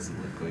 it doesn't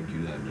look like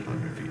you landed on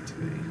your feet to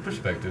me."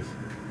 Perspective.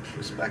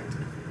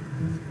 Perspective.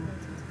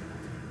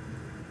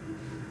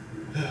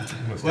 I'm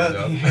gonna Well, stand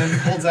up. he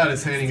holds out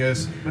his hand. And he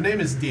goes, "My name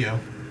is Dio.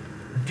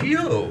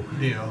 Dio.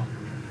 Dio."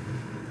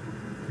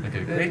 Like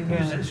a great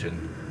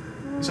musician.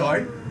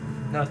 Sorry.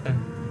 Nothing.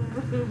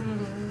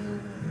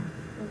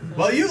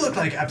 Well, you look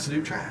like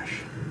absolute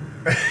trash.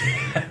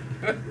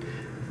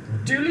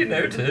 Duly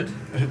noted.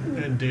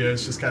 And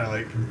Dio's just kind of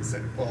like,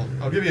 saying, well,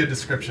 I'll give you a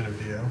description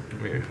of Dio.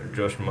 Let me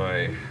adjust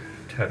my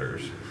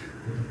tethers.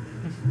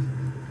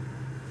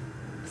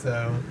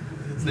 So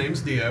His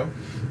name's Dio.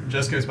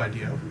 Just goes by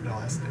Dio, no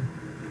last name.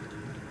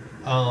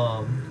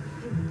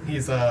 He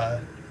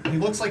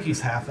looks like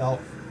he's half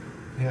elf.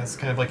 He has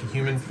kind of like a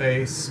human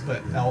face,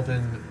 but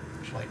elven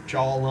like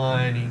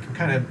jawline. You can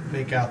kind of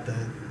make out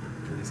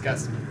he's got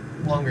some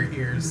longer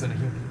ears than a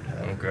human would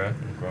have. Okay.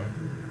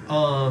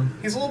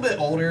 He's a little bit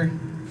older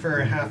for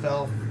a half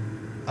elf.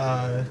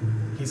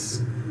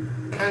 He's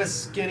kind of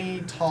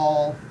skinny,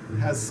 tall,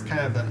 has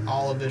kind of an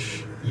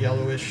olivish,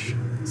 yellowish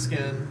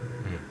skin.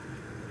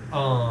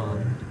 But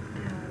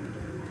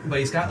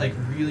he's got like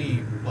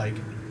really like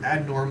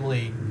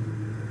abnormally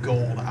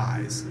gold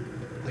eyes.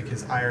 Like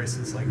his iris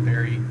is like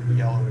very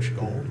yellowish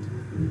gold.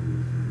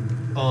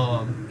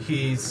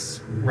 He's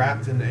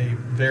wrapped in a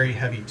very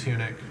heavy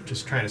tunic,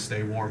 just trying to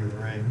stay warm in the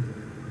rain.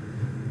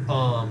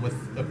 With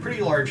a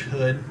pretty large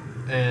hood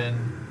and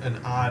an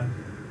odd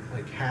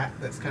like hat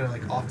that's kind of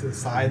like off to the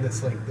side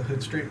that's like the hood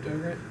draped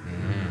over it.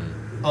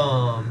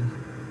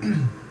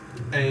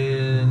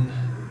 And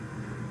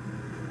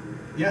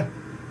yeah,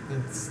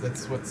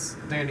 that's what's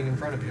standing in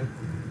front of you.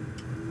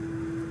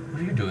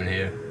 What are you doing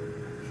here?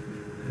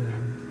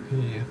 And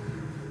he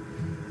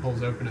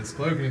pulls open his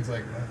cloak and he's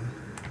like,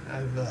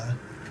 I've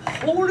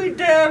Holy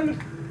damn!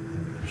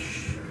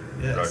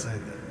 yes,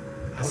 Right.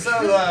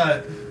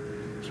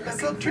 I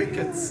sell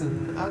trinkets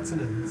and odds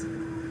and ends.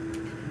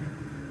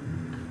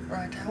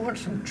 Right, I want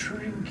some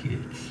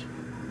trinkets.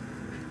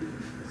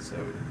 So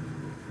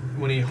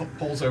when he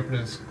pulls open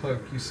his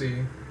cloak, you see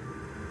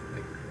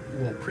like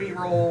little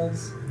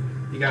pre-rolls.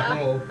 You got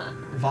little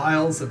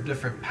vials of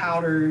different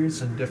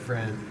powders and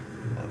different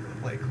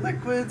like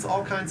liquids,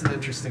 all kinds of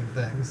interesting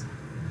things.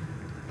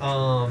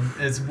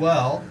 As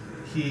well,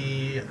 let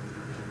me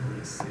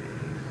see.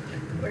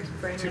 Where's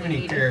Brandon? Too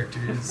many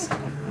characters.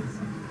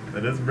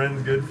 That is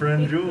Bren's good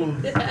friend,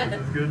 Jules. That's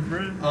his good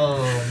friend.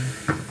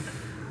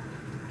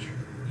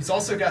 He's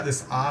also got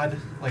this odd,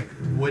 like,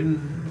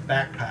 wooden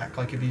backpack.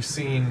 Like, if you've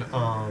seen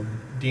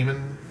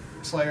Demon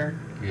Slayer,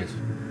 Yes.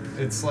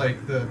 it's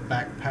like the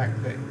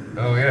backpack that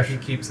Oh, yes. he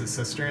keeps his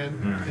sister in.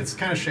 Mm. It's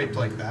kind of shaped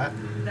like that.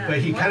 That But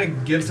he what? kind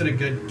of gives it a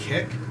good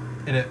kick,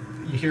 and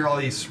you hear all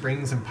these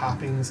springs and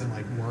poppings and,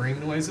 like, whirring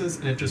noises,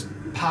 and it just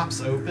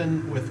pops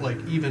open with, like,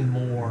 even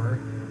more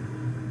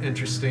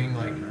interesting,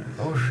 like,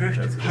 Oh shit.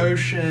 That's cool.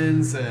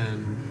 potions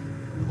and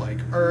like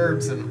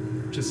herbs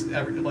and just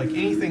like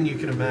anything you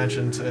can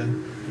imagine to,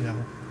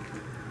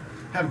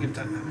 have a good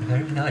time.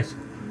 Very nice.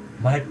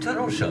 My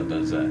turtle shell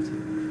does that.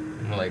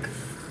 And like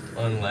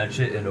unlatch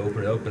it and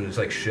open it up and it's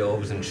like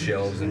shelves and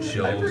shelves and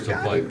shelves of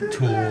forgot like it did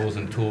tools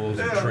and tools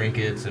and Yeah.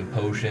 trinkets and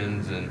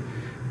potions and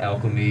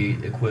alchemy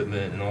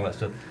equipment and all that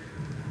stuff.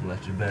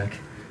 Latch it back.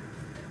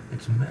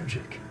 It's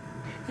magic.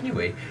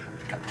 Anyway,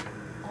 I got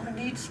all I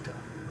need stuff.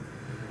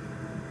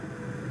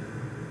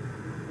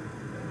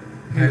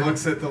 He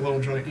looks at the little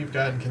joint you've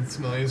got and can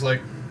smell. He's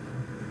like,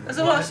 There's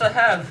a lot I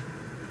have.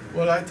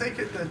 well, I take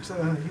it that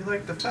you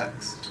like the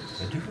facts.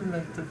 I do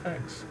like the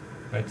facts.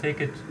 I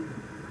take it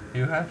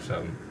you have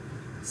some.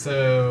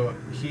 So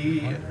he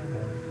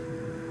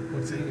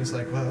looks at you and he's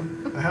like, well,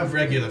 I have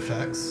regular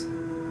facts.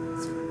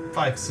 It's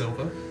 5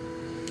 silver.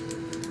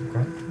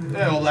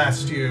 Okay. It'll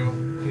last you,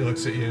 he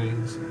looks at you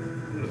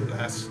and it'll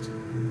last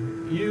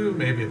you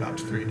maybe about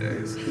 3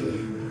 days.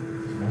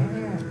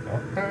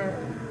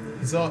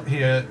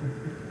 He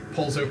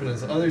pulls open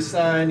his other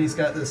side. He's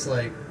got this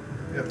like,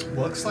 it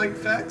looks like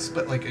Vex,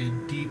 but like a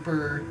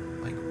deeper,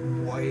 like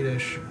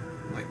whitish,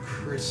 like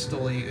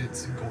crystally.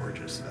 It's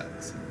gorgeous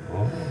Vex.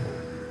 Oh.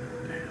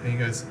 And he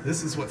goes,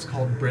 "This is what's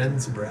called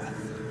Bren's breath,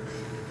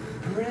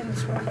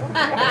 Prince.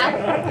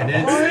 and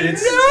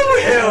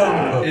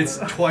it's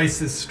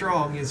twice as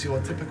strong as your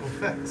typical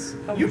Vex.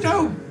 You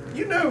know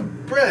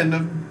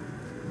Bren.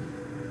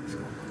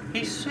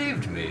 He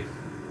saved me.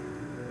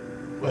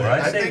 Well, Or I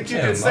I think saved you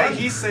him. could say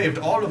he saved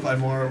all of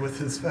Imora with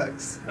his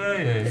Vex. Oh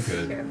yeah, you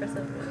could. Sure, for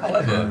something.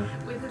 However,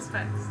 With his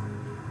specs.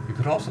 you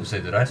could also say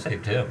that I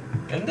saved him,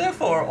 and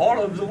therefore all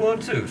of the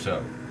world too.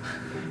 So,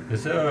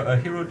 is there a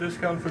hero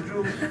discount for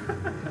Jules?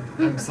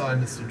 I'm sorry,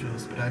 Mr.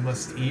 Jules, but I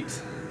must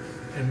eat.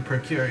 And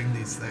procuring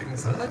these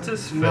things, Well, that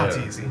is not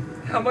fair. easy.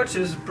 How much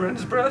is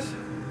Brent's breath?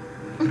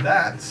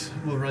 That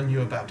will run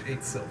you about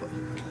 8 silver.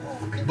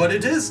 But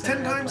it is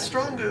 10 times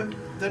stronger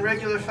than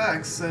regular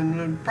Vex, and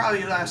would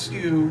probably last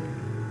you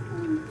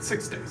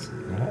 6 days.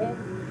 Oh,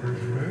 for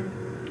sure.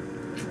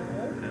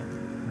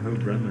 I hope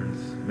Bren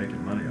learns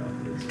making money off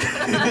this.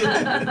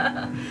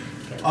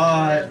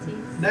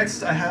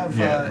 Next, I have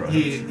Yeah,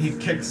 he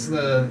kicks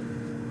the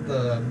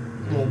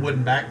little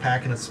wooden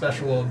backpack, and a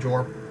special little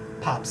drawer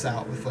pops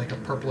out with like a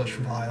purplish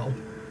vial.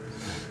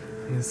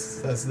 He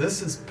says,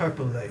 "This is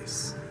purple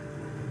lace.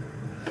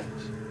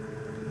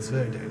 It's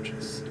very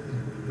dangerous.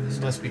 You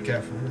must be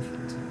careful with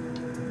it.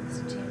 There's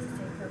a chance to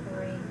say purple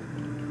rain.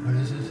 What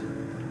is it?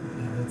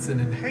 It's an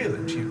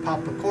inhalant. You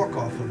pop a cork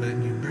off of it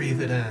and you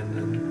breathe it in,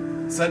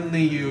 and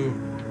suddenly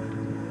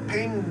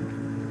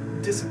pain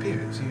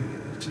disappears.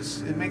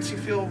 It makes you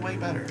feel way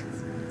better.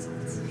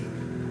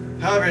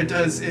 However,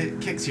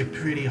 it kicks you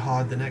pretty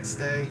hard the next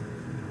day.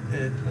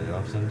 They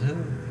often do.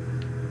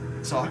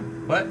 Sorry?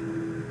 What?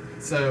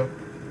 So,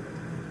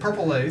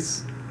 purple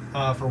lace,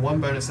 for 1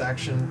 bonus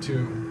action to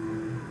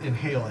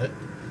inhale it.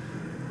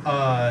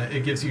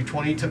 It gives you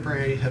 20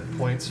 temporary hit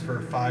points for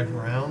 5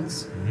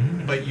 rounds,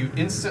 but you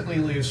instantly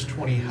lose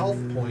 20 health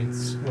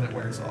points when it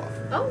wears off.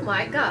 Oh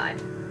my god.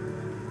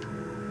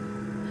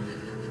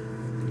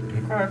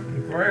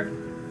 Okay.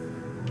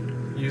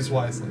 Use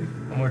wisely.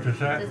 How much is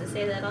that? Does it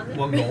say that on it?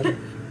 1 gold.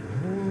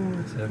 Ooh,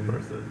 it's that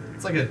worth it.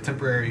 It's like a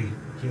temporary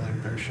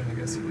healing potion, I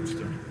guess you could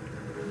do.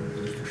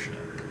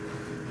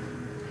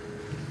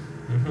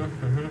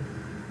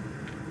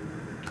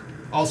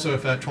 Also,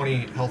 if that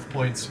 20 health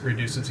points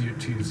reduces you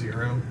to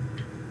 0,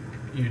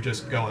 you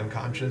just go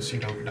unconscious. You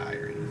don't die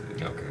or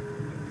anything. Okay.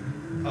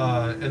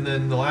 And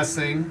then the last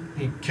thing,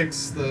 he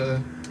kicks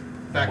the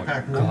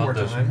backpack Oh my one God, more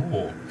there's time.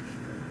 more.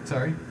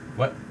 Sorry.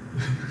 What?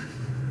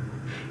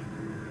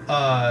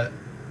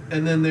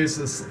 And then there's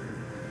this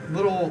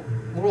little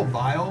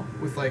vial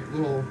with like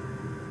little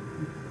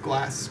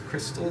glass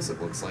crystals,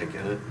 it looks like,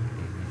 in it.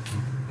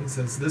 He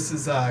says, "This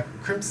is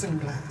crimson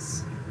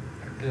glass,"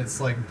 and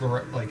it's like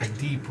a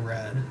deep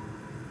red.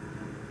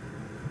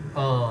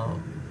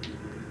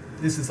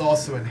 This is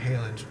also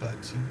inhalant, but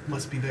you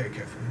must be very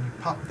careful. When you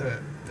pop the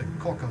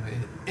cork on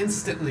it,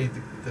 instantly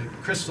the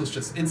crystals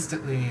just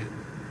instantly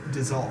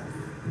dissolve.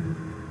 And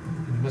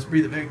you must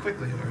breathe it very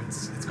quickly, or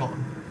it's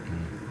gone.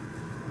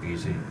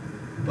 Easy.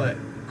 But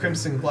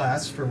Crimson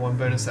Glass, for 1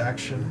 bonus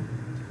action,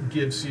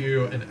 gives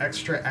you an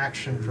extra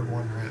action for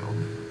 1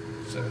 round.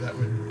 So that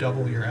would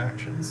double your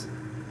actions.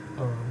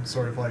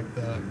 Sort of like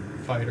the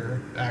fighter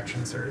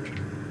action surge.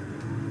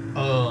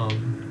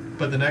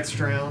 But the next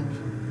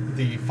round,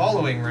 the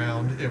following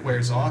round, it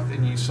wears off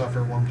and you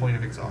suffer 1 point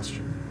of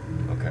exhaustion.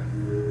 Okay.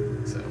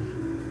 So,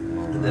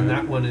 and then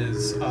that one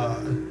is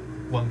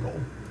 1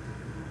 gold.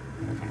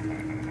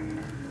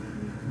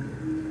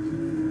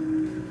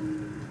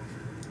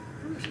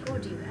 How much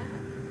gold do you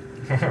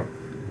have?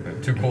 I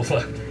have 2 gold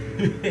left.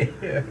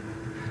 Yeah.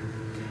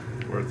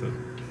 Worth it.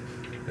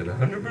 It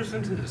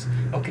 100% is.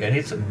 Okay, I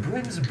need some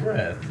Bryn's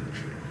breath.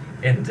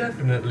 And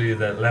definitely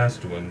that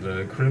last one,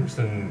 the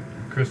crimson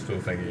crystal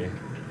thingy.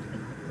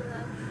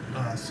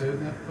 So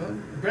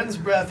that Bren's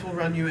Breath will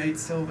run you 8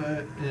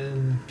 silver,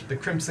 and the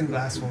Crimson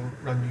Glass will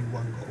run you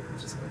 1 gold.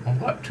 So I've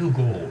got 2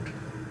 gold.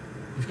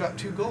 you've got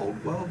 2 gold.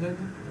 Well then,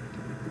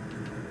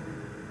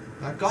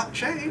 I've got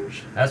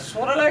change. That's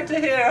what I like to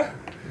hear.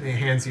 And he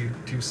hands you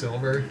 2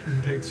 silver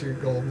and takes your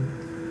gold.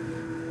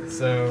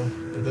 So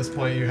at this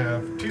point, you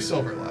have 2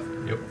 silver left.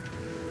 Yep.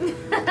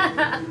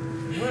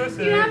 Worth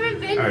You it. haven't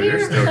been Oh, here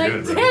you're for still like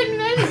good, 10 bro.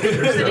 minutes. You're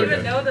Doesn't still even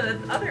good. know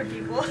the other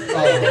people.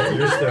 Oh.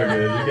 You're still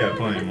good. You got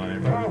plenty of money,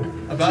 bro.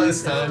 Oh. About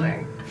this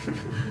time,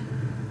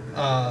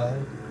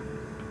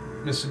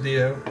 Mr.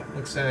 Dio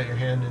looks down at your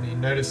hand and he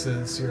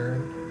notices your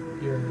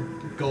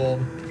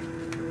gold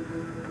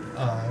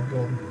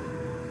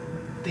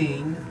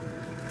thing.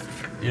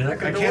 You're not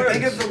I good can't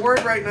think of the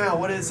word right now.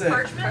 What is it?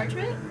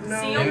 Parchment?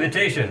 No. Seal?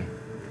 Invitation.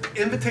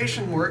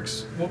 Invitation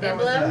works. We'll go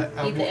with Envelope?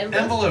 that. Need the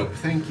envelope? Envelope.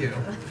 Thank you.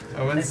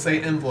 I wouldn't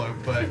say envelope,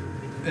 but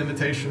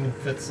invitation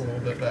fits a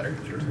little bit better.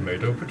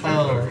 Tomato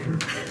potato.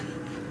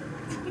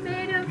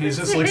 Tomato, He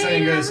just looks at you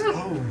and goes, tomato.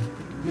 "Oh,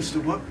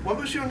 Mr. What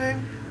was your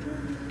name?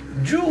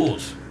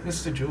 Jules.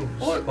 Mr. Jules.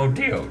 Oh,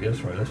 Dio.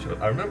 Yes, right. That's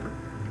what I remember.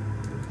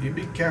 You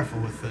be careful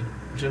with the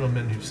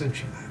gentleman who sent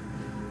you that.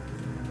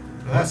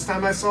 The last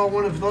time I saw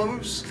one of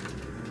those,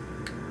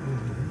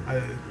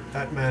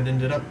 that man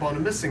ended up on a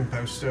missing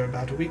poster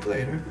about a week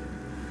later.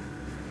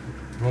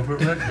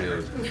 Robert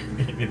Redfield.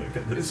 You look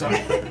at this.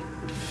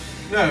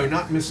 No,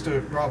 not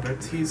Mr.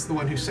 Robert. He's the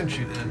one who sent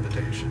you the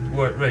invitation.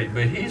 What? Right,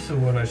 but he's the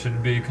one I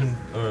should be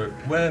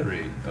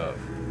wary of.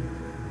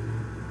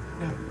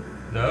 No.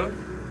 No?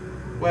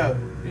 Well,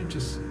 you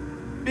just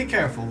be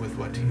careful with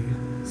what he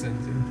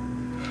sends you.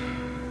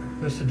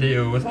 Mr.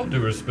 Dio, with all due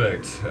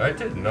respect, I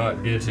did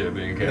not get here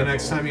being careful. The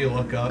next time you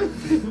look up,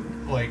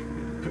 like,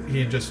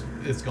 he just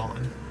is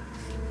gone.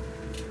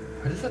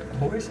 Why does that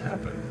always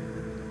happen?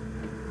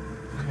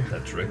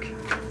 That trick.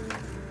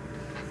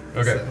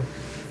 Okay. So,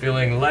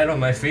 Feeling light on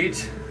my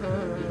feet,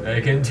 I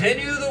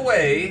continue the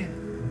way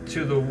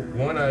to the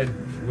one-eyed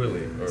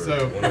Willie. Or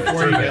so one-eyed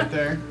before you Turban. get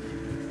there,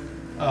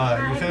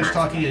 you finish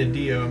talking to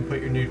Dio and put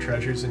your new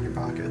treasures in your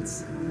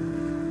pockets.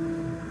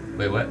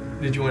 Wait, what?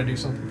 Did you want to do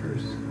something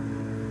first?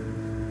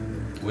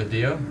 With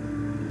Dio?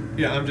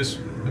 Yeah, I'm just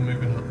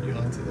moving you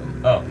on to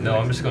the. Oh, no,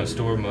 I'm just going to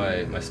store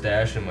my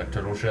stash in my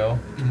turtle shell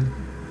Mhm.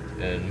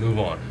 and move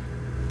on.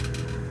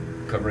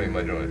 Covering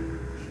my joint.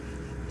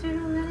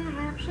 Turtle and a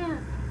half shell.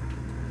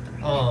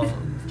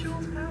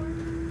 Jules power.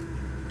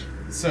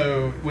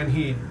 So when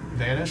he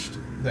vanished,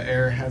 the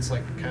air has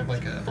like kind of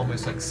like a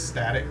almost like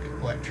static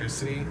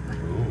electricity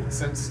Ooh.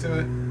 sense to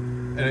it,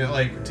 and it,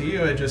 like to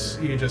you,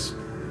 you just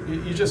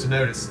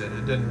noticed it.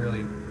 It didn't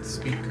really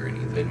speak or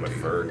anything. Made my to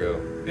you. fur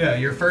go. Yeah,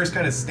 your fur's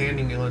kind of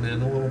standing on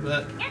end a little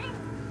bit,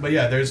 but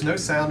yeah, there's no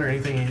sound or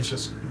anything. He's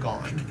just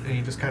gone, and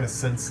you just kind of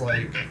sense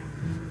like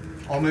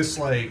almost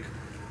like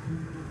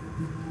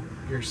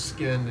your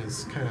skin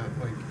is kind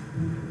of like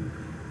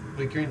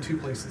you're in 2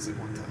 places at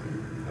one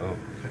time, Oh.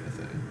 kind of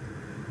thing.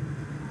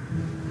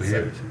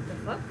 Weird. The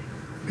fuck?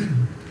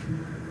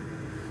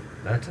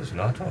 That does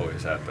not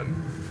always happen.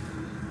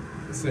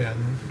 So yeah,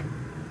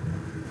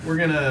 we're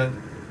gonna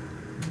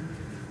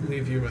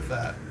leave you with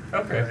that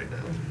Okay. right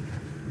now.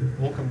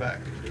 We'll come back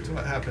to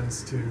what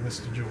happens to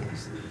Mr.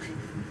 Jules.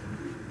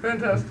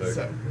 Fantastic.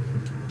 So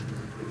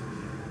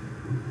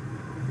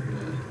we're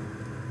gonna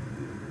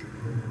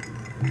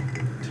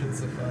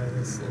intensify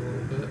this a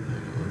little bit.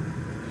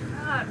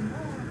 Hang God, more.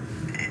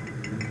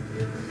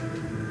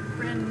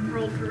 Bryn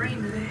rolled for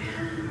rain today.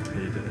 He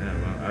did,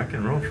 yeah, well, I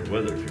can roll for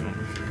weather if you want.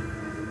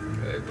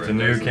 Okay, It's a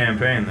new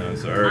campaign though,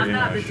 so I already I'm know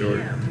not a the short.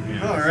 GM. You on.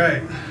 know, All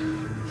right.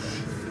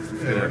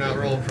 Yeah, we're not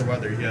rolling for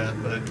weather yet,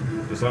 but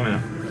Just let me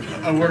know.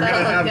 we're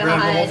gonna have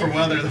Brent roll God. for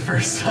weather the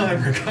first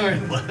time,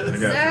 regardless. Okay.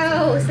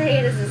 So, say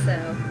it as a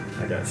so.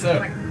 I got you.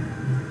 So,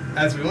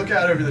 as we look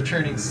out over the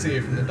churning sea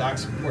from the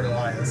docks of Port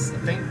Elias, a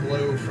faint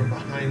glow from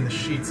behind the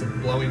sheets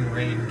of blowing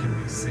rain can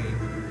be seen.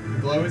 The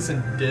glow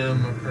isn't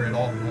dim or at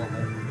all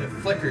normal. It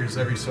flickers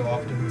every so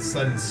often with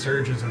sudden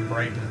surges of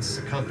brightness,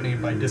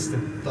 accompanied by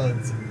distant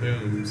thuds and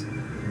booms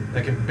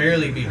that can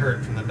barely be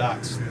heard from the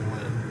docks through the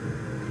wind.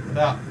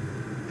 About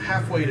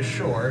halfway to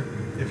shore,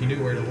 if you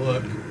knew where to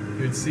look,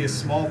 you would see a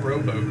small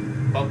rowboat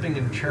bumping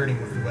and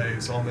churning with the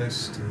waves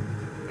amongst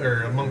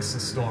the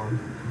storm.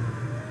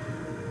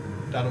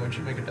 Donna, would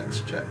you make a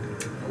dex check?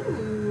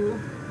 Ooh.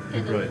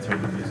 You probably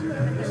turn the music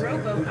down. The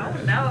rowboat. Oh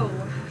no.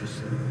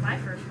 My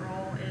first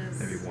roll is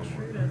Maybe one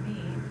more. true to me.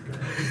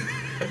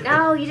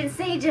 No, you didn't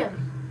sage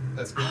him.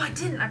 That's good. Oh, I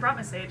didn't. I brought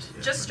my sage.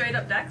 Just straight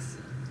up dex.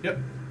 Yep,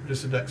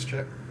 just a dex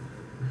check.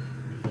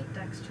 I hate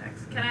dex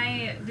checks. Can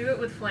I do it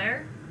with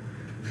flair?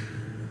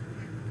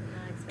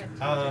 Not expect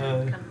you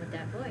Uh, to come with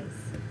that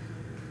voice.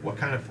 What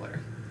kind of flare?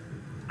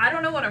 I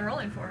don't know what I'm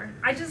rolling for.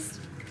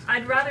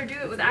 I'd rather do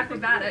it with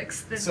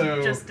acrobatics than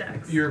So just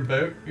dex. your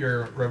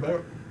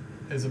rowboat,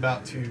 is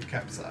about to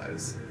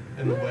capsize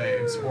in the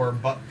waves or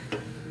buck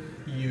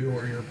you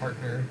or your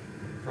partner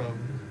from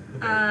the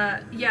boat.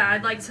 Yeah,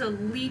 I'd like to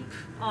leap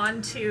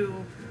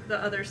onto the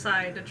other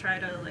side to try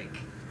to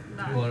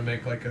not. You want to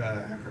make like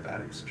a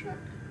acrobatics check?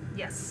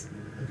 Yes.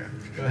 Okay,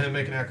 go ahead and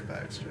make an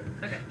acrobatics check.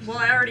 Okay. Well,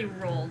 I already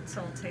rolled,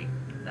 so I'll take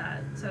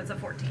that. So it's a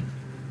 14.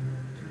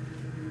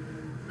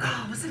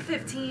 Oh, was it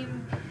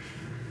 15?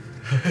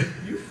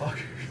 You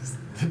fuckers.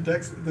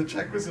 The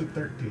check was a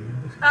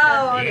 13.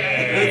 Oh,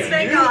 okay. It's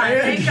Thank you God.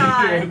 and Thank you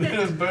God. that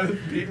have both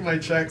beaten my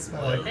checks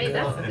by like Hey,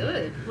 that's one.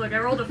 good. Look, I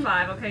rolled a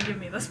 5. Okay, give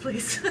me this,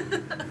 please.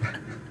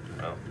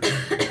 Oh.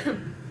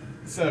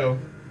 So,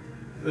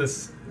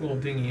 this little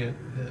dinghy,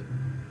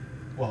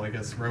 I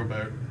guess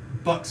rowboat,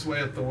 bucks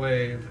way up the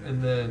wave,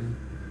 and then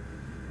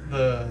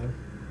the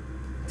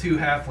two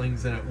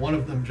halflings in it, one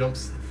of them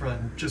jumps to the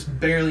front, just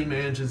barely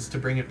manages to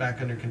bring it back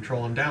under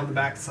control and down the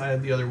backside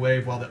of the other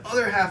wave, while the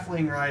other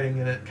halfling riding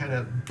in it kind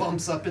of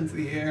bumps up into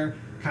the air,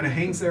 kind of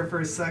hangs there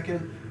for a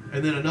second,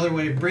 and then another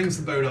wave brings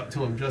the boat up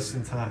to him just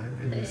in time,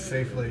 and you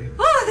safely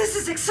Oh, this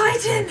is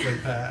exciting!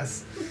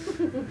 pass.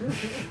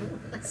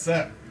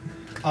 So,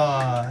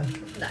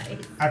 Nice.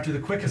 after the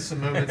quickest of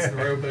moments, the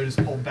rowboat is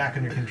pulled back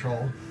under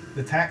control.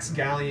 The tax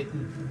galleon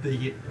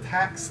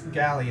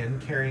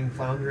carrying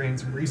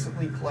Floundering's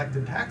recently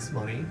collected tax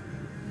money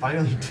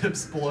finally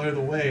dips below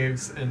the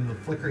waves, and the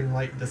flickering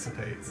light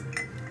dissipates.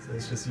 So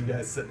it's just you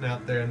guys sitting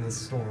out there in this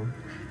storm.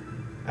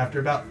 After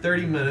about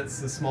 30 minutes,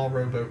 the small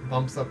rowboat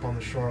bumps up on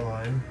the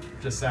shoreline,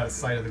 just out of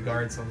sight of the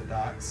guards on the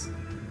docks,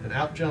 and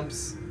out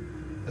jumps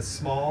a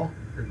small,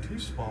 or two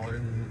smaller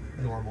than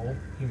normal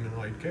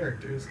humanoid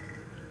characters.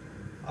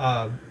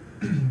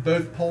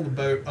 Both pull the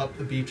boat up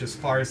the beach as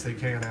far as they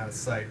can out of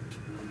sight.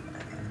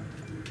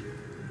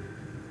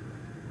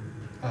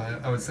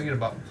 I was thinking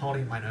about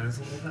holding my nose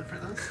a little bit for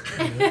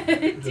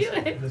this. Do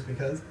it. Just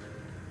because.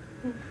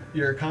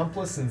 Your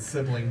accomplice and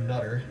sibling,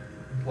 Nutter,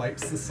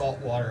 wipes the salt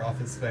water off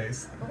his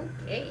face.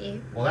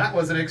 Okay. Well, that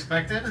wasn't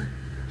expected.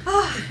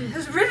 Oh, it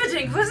was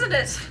riveting, wasn't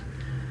it?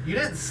 You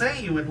didn't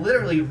say you would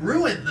literally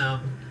ruin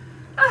them.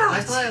 Oh,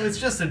 I thought it was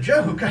just a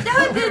joke. I no,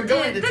 thought we were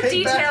going to the take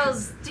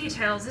details.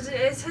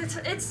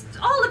 It's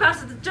all about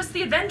just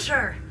the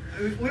adventure.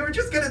 We were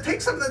just going to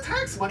take some of the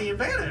tax money and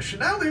vanish.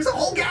 And now there's a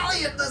whole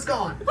galleon that's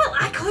gone. Well,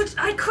 I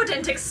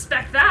couldn't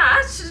expect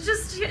that.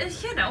 Just,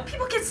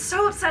 people get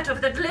so upset over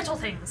the little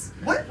things.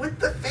 What would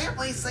the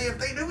family say if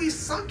they knew we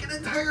sunk an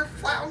entire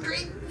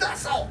floundering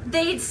vessel?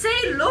 They'd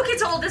say, look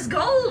at all this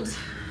gold.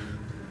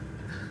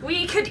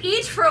 We could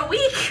eat for a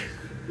week.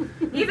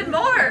 Even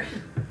more.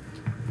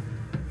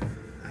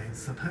 I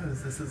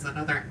suppose this is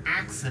another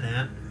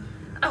accident.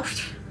 Oh,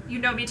 you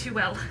know me too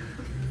well.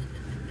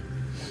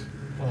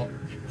 Well,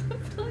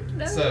 Fuck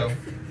no. so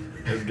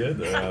It's good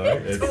though. I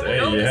like it. It's, Totally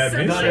hey, you had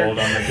me noticed. sold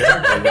on the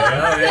character. But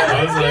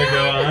I was like,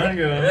 go on.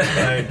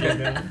 Like, keep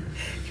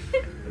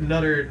going.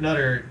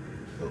 Nutter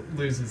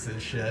loses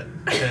his shit,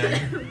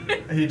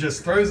 and he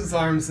just throws his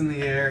arms in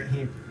the air.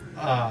 He,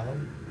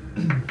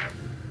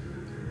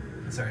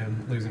 sorry,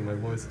 I'm losing my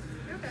voice.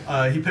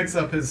 He picks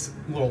up his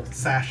little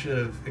sachet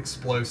of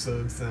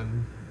explosives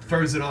and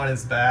throws it on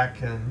his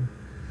back, and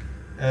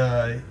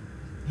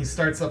he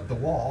starts up the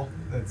wall.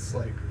 That's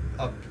like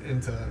up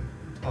into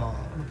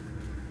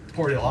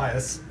Port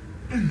Elias.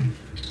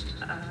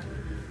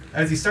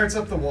 As he starts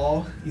up the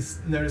wall, he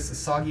notices a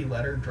soggy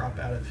letter drop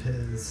out of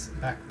his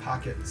back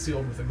pocket,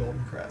 sealed with a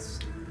golden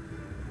crest.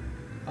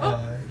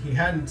 He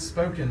hadn't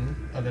spoken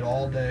of it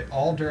all day,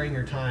 all during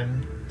your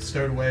time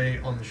stowed away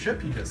on the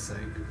ship you just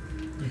sank.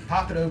 You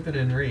pop it open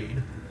and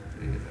read.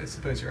 I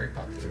suppose you already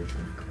popped it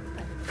open.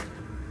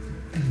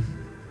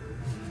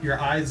 Your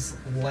eyes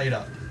light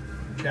up.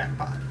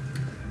 Jackpot.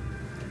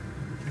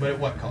 But at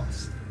what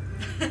cost?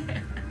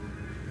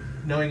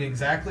 Knowing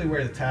exactly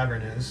where the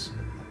tavern is,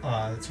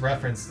 it's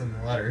referenced in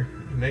the letter,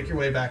 you make your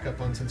way back up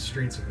onto the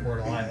streets of Port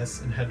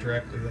Elias and head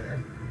directly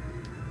there.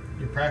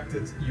 You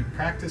practice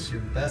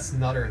your best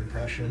Nutter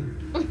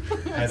impression,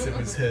 as it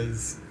was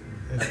his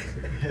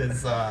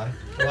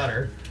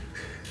letter.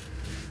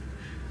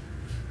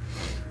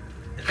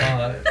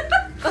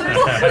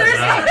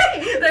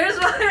 There's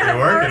one. You're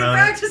working on it.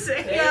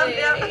 Practicing.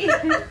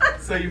 Yep.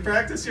 So you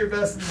practice your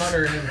best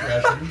Nutter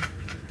impression,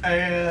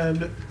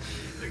 and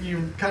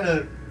you kind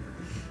of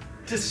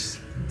just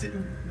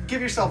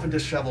give yourself a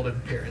disheveled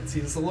appearance.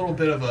 He's a little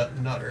bit of a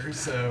nutter,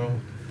 so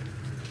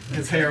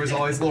his hair was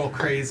always a little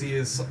crazy.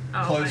 His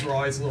clothes were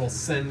always a little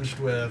singed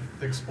with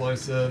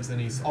explosives, and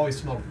he's always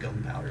smelled of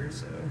gunpowder.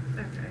 So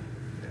yeah,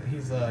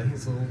 he's a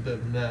little bit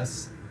of a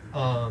mess.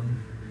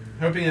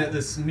 Hoping that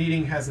this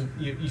meeting hasn't.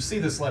 You see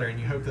this letter, and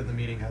you hope that the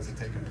meeting hasn't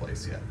taken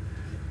place yet.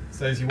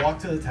 So as you walk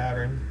to the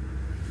tavern,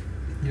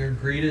 you're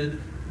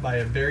greeted by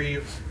a very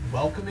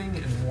welcoming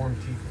and warm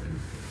tiefling.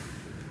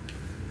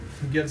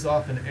 He gives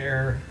off an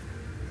air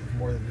of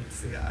more than meets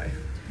the eye.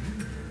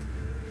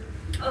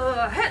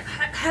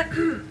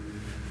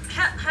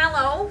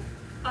 Hello.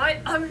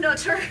 I'm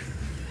Nutter.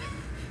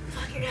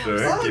 Fucking hell.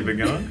 Sorry, keep it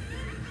going.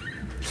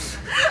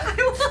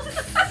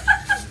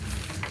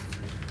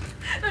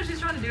 No, she's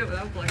trying to do it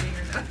without plugging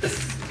her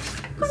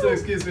nose. So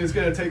excuse me, it's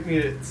going to take me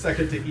a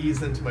second to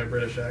ease into my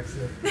British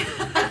accent.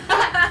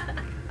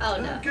 Oh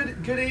no.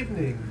 Good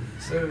evening.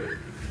 So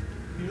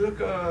you look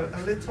a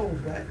little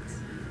wet.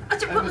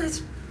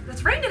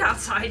 It's raining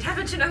outside.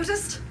 Haven't you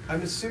noticed?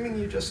 I'm assuming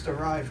you just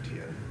arrived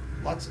here.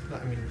 Lots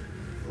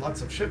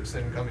of ships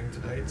incoming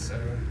tonight,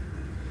 so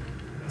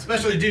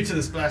especially due to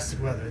this blasted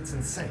weather, it's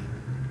insane.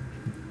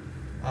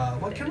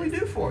 What can we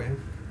do for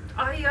you?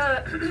 I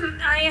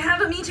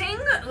have a meeting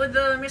with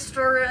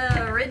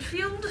Mr.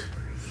 Redfield.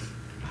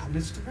 Oh,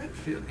 Mr.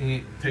 Redfield.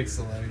 He takes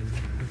the letter and he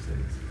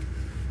says,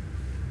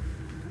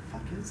 "What the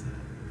fuck is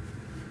that?"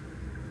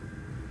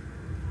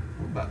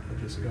 I'm about to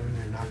just go in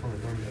there and knock on the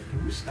door and be like, "Can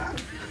you stop?"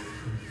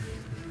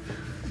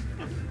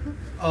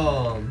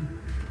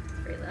 It's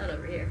pretty loud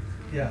over here.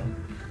 Yeah.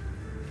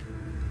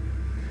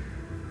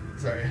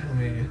 Sorry, let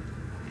me.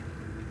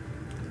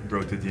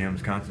 Broke the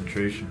DM's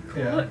concentration.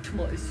 Yeah. Collect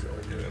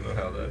myself. I don't know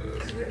how that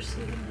is.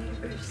 Cursing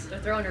neighbors. They're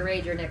throwing a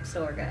rager next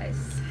door, guys.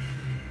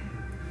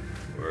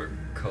 Or a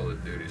Call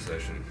of Duty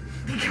session.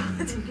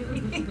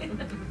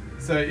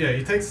 So yeah,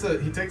 he takes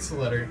the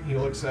letter. He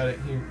looks at it.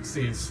 He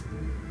sees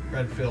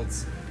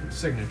Redfield's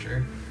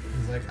signature.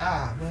 He's like,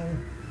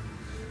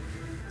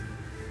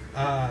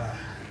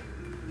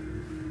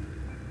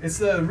 it's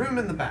the room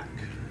in the back,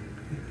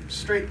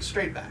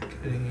 straight back.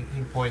 And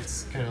he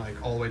points kind of like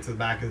all the way to the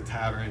back of the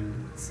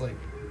tavern. It's like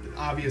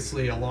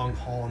obviously a long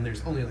hall, and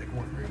there's only like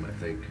one room, I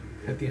think,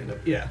 at the end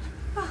of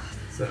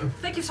So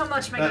Thank you so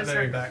much, my that good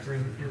very sir. back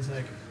room. He was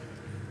like,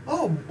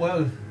 "Oh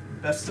well,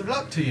 best of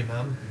luck to you,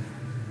 ma'am."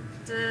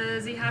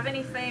 Does he have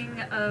anything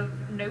of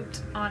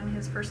note on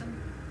his person?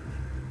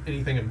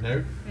 Anything of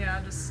note?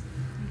 Yeah, just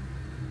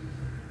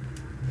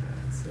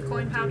So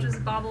coin pouches,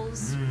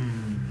 baubles.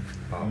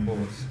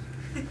 Baubles.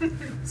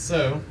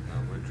 So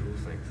Not what Jules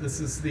thinks. this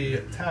is the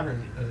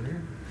tavern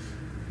owner.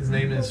 His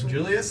name is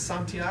Julius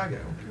Santiago.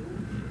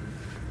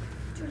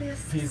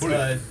 Julius. He's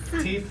a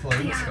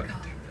tiefling.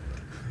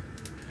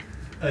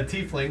 A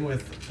tiefling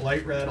with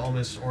light red,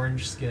 almost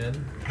orange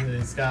skin.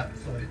 He's got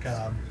like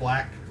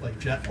black, like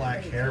jet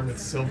black hair with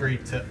silvery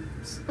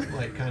tips,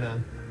 like kind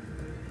of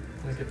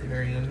like at the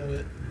very end of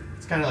it.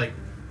 It's kind of like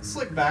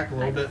slicked back a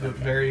little bit, but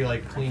very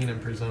like clean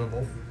and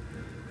presentable.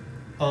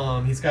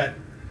 He's got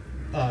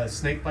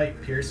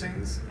snakebite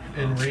piercings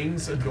and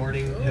rings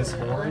adorning his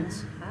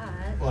horns,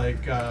 Hot.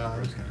 like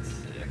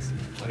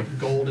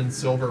gold and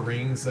silver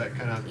rings that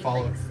kind of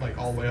follow like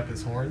all the way up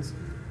his horns.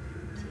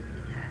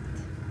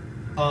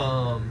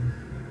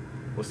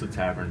 What's the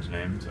tavern's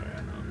name? Sorry,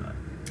 I know I'm not.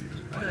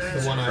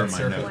 The One-Eyed For my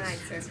Serpent. notes.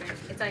 One-eyed serpent.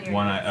 It's on your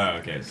One notes. eye. Oh,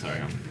 okay.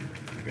 Sorry.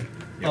 Okay.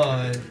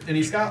 And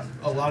he's got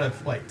a lot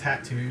of like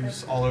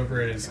tattoos all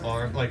over his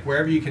arm, like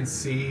wherever you can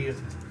see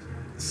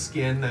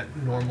skin that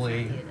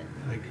normally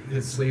like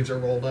his sleeves are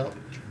rolled up,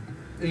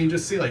 and you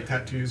just see like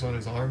tattoos on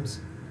his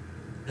arms,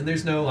 and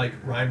there's no like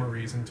rhyme or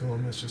reason to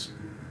them. It's just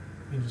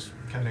he just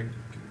kind of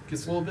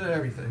gets a little bit of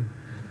everything.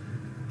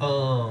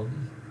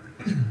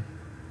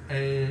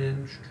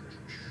 And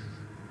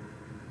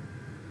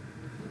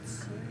let's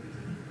see.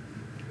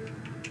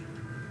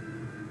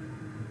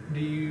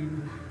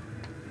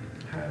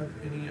 have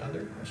any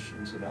other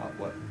questions about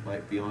what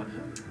might be on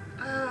him?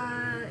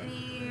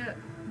 Any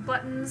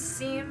buttons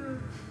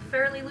seem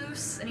fairly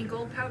loose? Any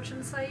gold pouch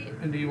in sight?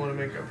 And do you want to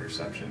make a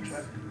perception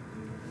check?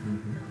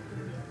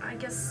 I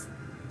guess.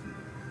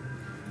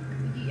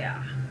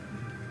 Yeah.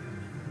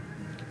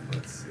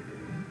 Let's see.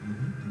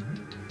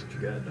 What you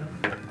got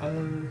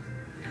done?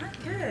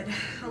 Not good.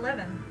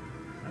 11.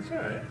 That's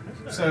alright.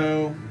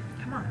 So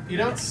Come on. you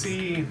don't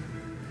see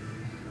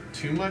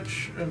too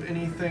much of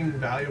anything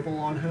valuable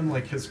on him.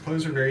 Like his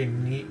clothes are very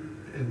neat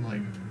and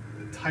like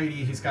tidy.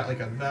 He's got like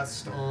a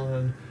vest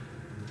on,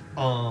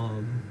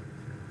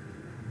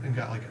 and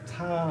got like a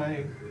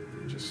tie.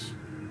 Just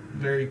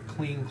very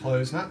clean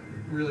clothes. Not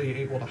really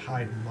able to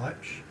hide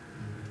much.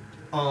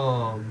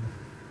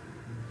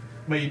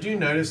 But you do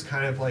notice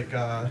kind of like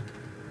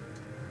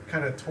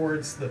kind of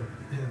towards the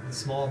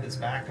small of his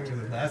back under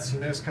the vest, you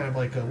notice kind of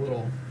like a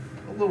little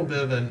bit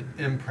of an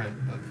imprint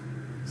of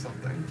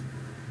something.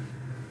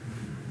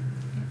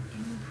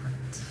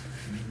 Imprint.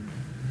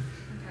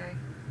 Okay.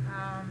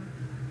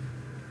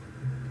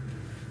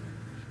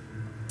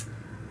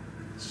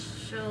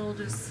 She'll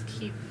just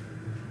keep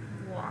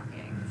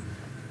walking.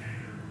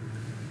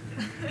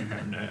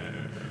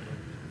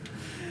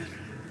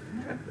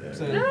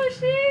 So, No,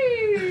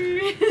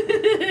 she.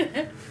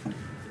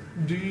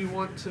 do you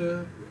want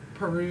to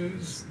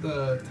peruse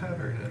the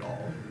tavern at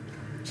all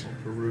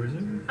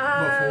Perusing?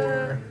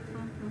 before?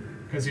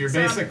 Because you're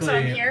So I'm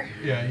basically here?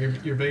 yeah,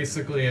 you're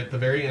basically at the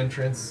very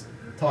entrance,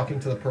 talking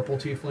to the purple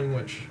tiefling,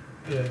 which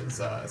is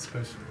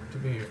supposed to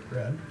be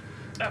red.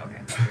 Oh,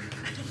 okay.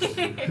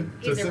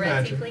 He's Just a red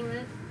imagine. tiefling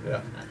then? Yeah,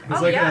 Okay. it's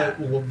Oh, like yeah.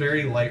 a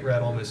very light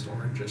red, almost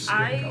orange skin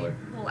I color.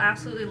 will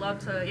absolutely love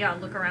to,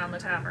 look around the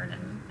tavern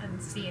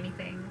and see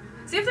anything.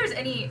 See if there's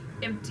any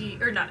empty,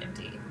 or not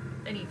empty,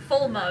 any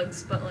full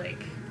mugs, but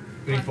like...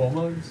 Any on- full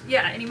mugs?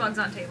 Yeah, any mugs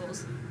on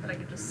tables that I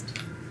could just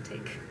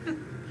take.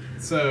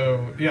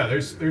 So yeah,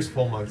 there's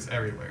full mugs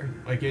everywhere.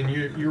 Like, and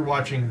you're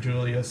watching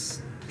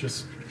Julius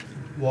just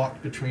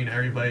walk between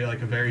everybody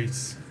like a very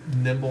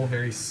nimble,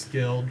 very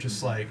skilled.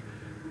 Just like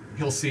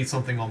he'll see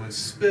something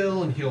almost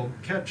spill and he'll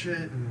catch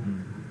it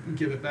and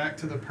give it back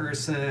to the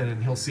person,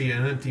 and he'll see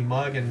an empty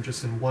mug and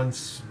just in one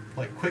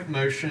like quick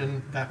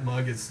motion, that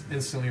mug is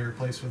instantly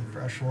replaced with a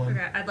fresh one.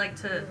 Okay, I'd like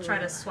to try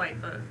to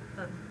swipe a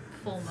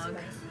full mug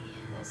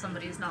while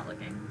somebody's not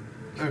looking.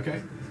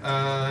 Okay.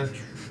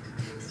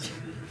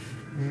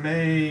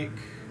 Make.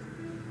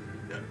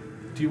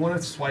 Do you want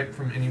to swipe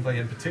from anybody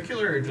in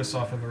particular, or just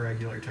off of a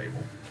regular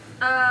table?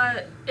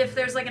 If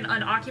there's like an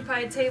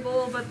unoccupied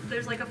table, but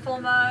there's like a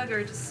full mug,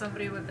 or just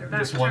somebody with their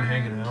back Just one turned.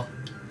 hanging out.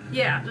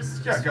 Yeah,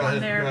 just Yeah, go one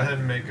ahead. there. Go ahead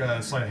and make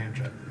a sleight of hand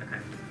check. Okay.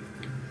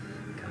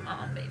 Come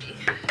on, baby.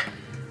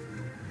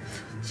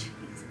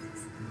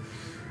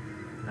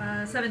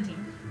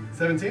 17.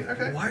 17.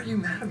 Okay. Why are you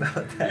mad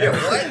about that? Yeah,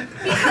 what?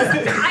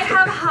 Because I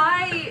have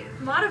high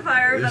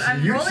modifier, but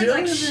I'm You rolling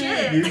killing like it.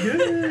 shit. You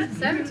good?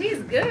 17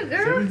 is good,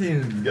 girl. 17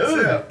 is So,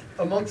 good. yeah,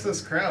 amongst this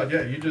crowd,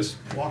 yeah, you just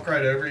walk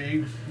right over.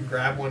 You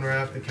grab one right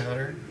off the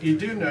counter. You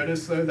do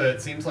notice though that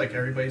it seems like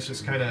everybody's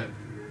just kind of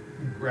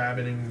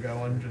grabbing and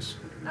going, just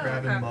Oh,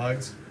 grabbing okay.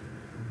 mugs.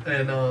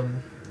 And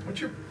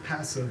what's your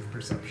passive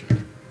perception?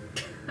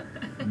 Good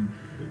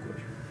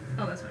question.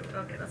 Oh, that's right.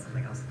 Okay, that's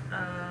something else.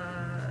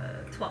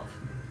 12.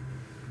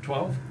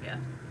 12. Yeah.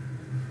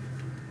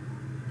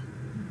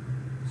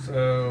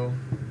 So,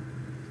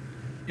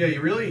 yeah,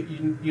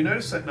 you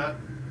notice that not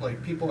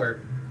like people are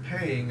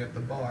paying at the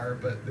bar,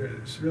 but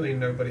there's really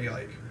nobody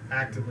like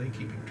actively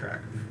keeping track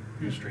of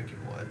who's drinking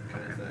what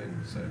kind of thing.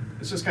 So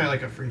it's just kind of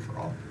like a free for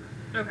all.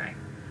 Okay.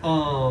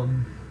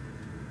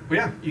 But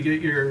yeah, you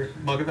get your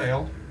mug of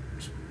ale.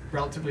 It's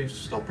relatively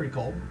still pretty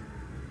cold.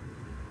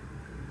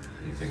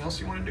 Anything else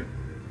you want to do?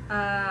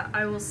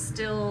 I will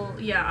still,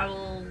 I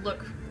will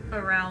look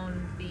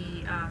around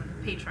the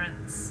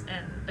patrons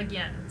and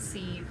again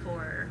see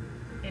for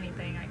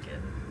anything I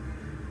could.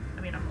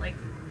 I mean, I'm like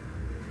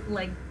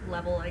leg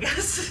level, I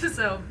guess.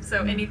 so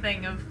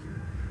anything of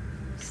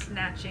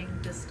snatching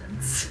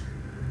distance,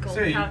 gold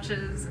So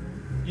pouches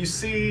and You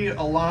see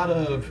a lot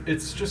of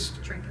it's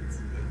just trinkets.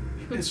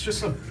 it's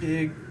just a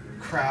big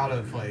crowd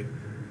of like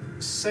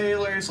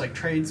sailors, like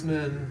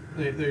tradesmen.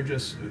 They're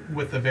just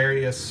with the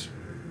various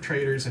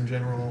traders and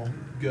general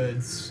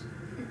goods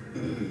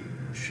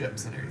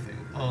ships and everything.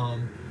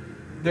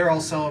 They're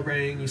all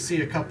celebrating. You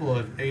see a couple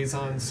of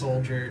Azon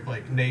soldier,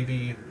 like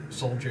Navy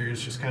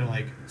soldiers, just kind of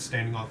like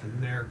standing off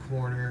in their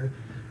corner,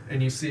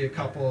 and you see a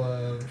couple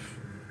of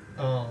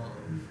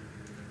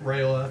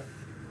Rayla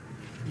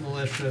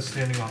militia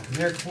standing off in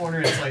their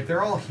corner. It's like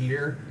they're all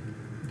here,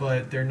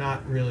 but they're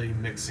not really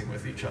mixing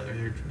with each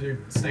other. They're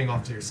staying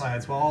off to their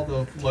sides, while all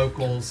the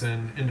locals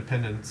and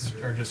independents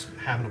are just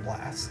having a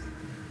blast.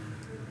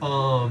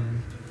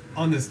 On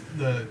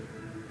the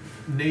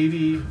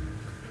Navy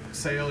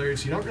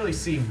sailors, you don't really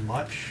see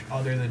much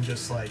other than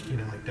just like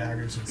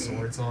daggers and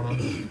swords on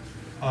them.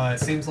 It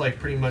seems like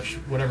pretty much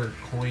whatever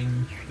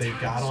coin they've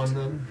got on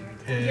them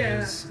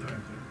is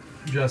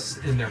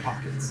just in their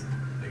pockets.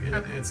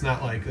 Like it's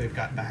not like they've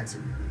got bags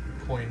of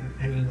coin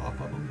hanging off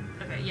of them.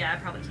 Okay, yeah, I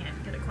probably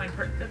can't get a coin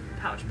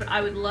pouch, but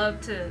I would love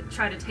to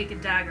try to take a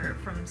dagger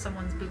from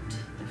someone's boot,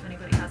 if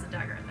anybody has a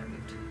dagger in their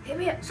boot. Hit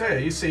me up. So yeah,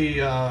 you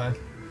see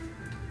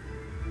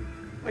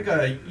like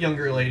a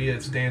younger lady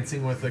that's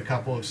dancing with a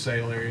couple of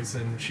sailors,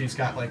 and she's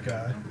got like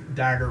a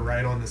dagger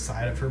right on the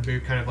side of her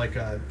boot, kind of like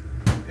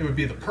it would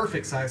be the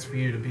perfect size for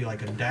you to be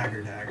like a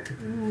dagger.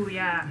 Ooh,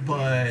 yeah.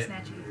 But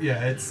Snatchy.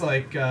 yeah, it's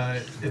like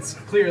it's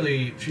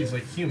clearly she's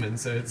like human,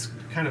 so it's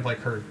kind of like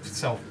her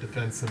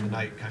self-defense in the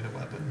night kind of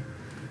weapon.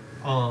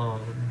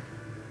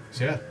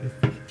 So yeah,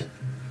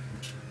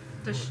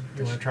 Does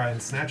you want to try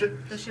and snatch it?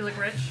 she look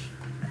rich?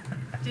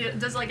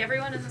 Does like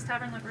everyone in this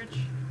tavern look rich?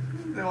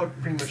 They look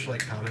pretty much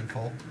like common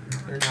folk.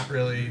 They're not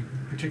really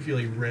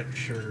particularly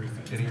rich or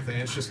anything.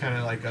 It's just kind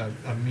of like a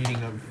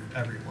meeting of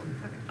everyone.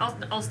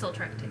 Okay, I'll still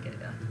try to take it.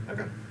 Yeah.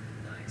 Okay.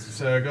 Nice.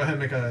 So go ahead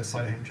and make a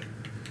sleight of hand check.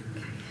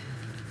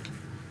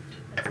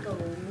 Let's go.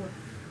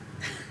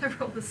 I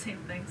rolled the same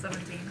thing,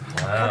 17.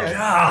 Wow. Okay.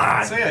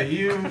 God. So yeah,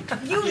 you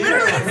Literally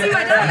didn't see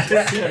my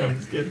dice. Yeah,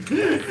 looks good.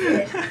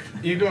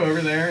 you go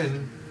over there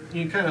and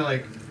you kind of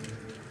like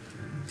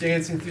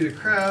dancing through the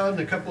crowd,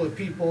 and a couple of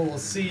people will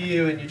see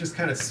you, and you just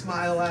kind of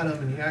smile at them,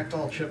 and you act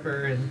all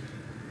chipper. And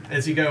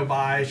as you go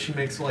by, she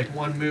makes like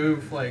one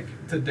move, like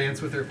to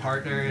dance with her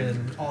partner,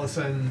 and all of a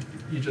sudden,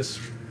 you just,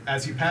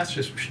 as you pass,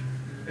 just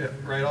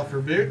right off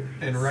her boot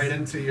and right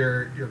into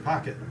your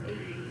pocket. Hey.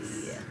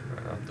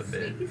 Right off the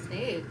bed. Sneaky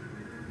snake.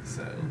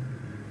 So, Alright,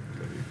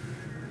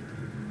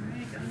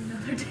 got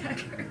another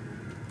dagger.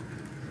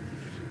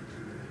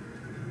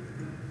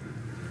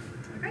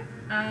 Okay.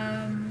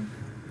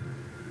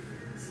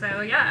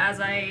 So yeah, as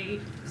I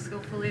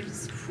skillfully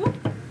just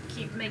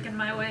keep making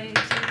my way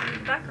to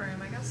the back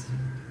room, I guess.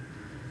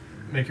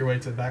 make your way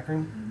to the back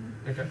room.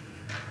 Okay.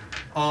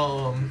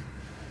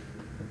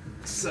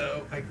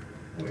 So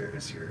where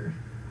is your?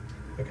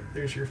 Okay,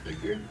 there's your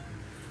figure.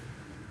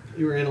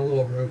 You were in a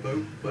little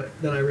rowboat, but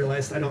then I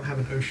realized I don't have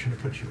an ocean to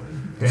put you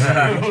in.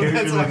 Yeah, So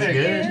that's looks why-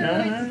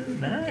 good. Cute.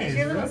 Nice. Is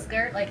your little bro.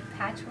 skirt like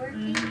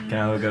patchworky? Can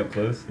I look up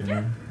close?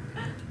 Yeah.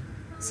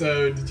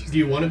 So do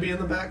you want to be in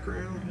the back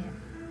room?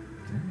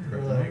 Or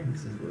like,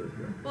 This is what it's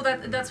for. Well,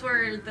 that's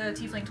where the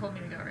tiefling told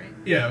me to go, right?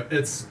 yeah,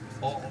 it's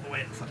all the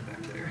way in front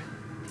back there,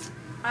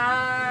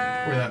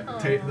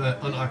 where that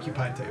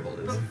unoccupied table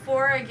is.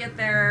 Before I get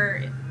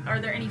there,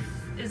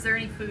 is there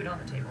any food on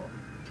the table?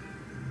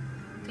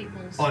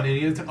 Tables. On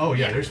any of the oh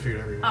yeah, Yeah. there's food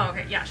everywhere. Oh,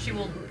 okay. Yeah, she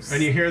will.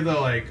 And you hear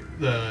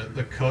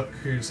the cook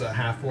who's a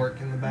half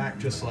orc in the back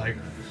just like,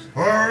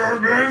 oh,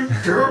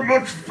 there's too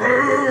much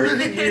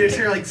food. And you just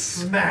hear like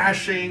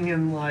smashing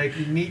and like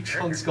meat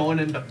chunks going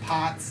into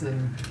pots,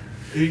 and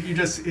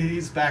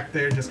he's back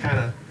there just kind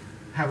of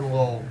having a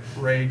little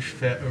rage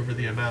fit over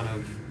the amount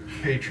of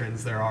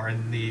patrons there are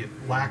and the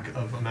lack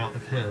of amount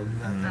of him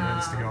that there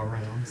is to go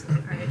around. So.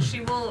 Alright,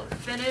 she will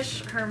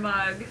finish her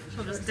mug.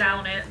 She'll just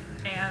down it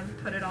and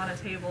put it on a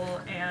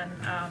table, and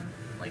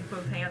like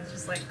both hands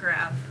just like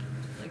grab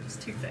like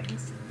just two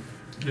things.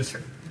 Just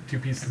two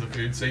pieces of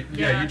food. So yeah,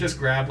 Yeah. you just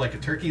grab like a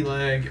turkey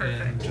leg and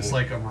Perfect. just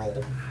like a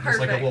roll. Just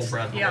like a little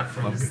bread roll Yeah,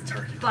 from just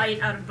turkey.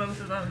 bite out of both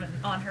of them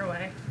and on her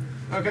way.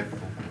 Okay.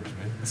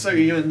 So are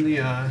you in the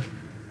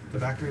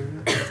back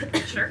room?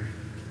 Sure.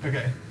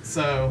 Okay.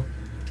 So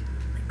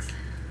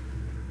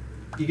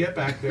you get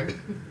back there,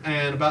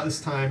 and about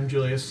this time,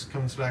 Julius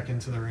comes back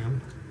into the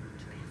room,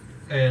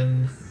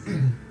 and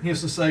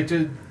he's just like,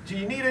 "Do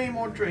you need any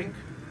more drink,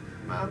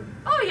 ma'am?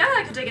 Oh yeah,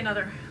 I could take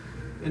another.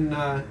 And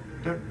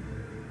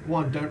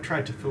don't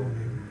try to fool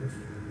me with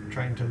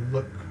trying to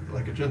look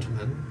like a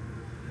gentleman.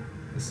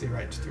 I see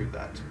right through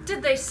that.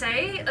 Did they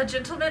say a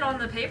gentleman on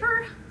the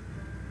paper?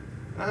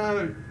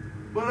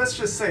 Well, let's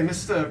just say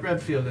Mr.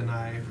 Redfield and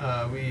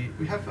I, we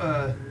have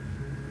an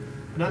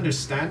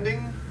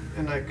understanding,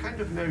 and I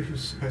kind of know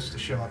who's supposed to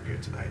show up here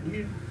tonight.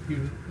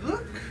 You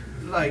look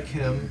like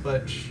him,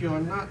 but you're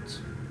not.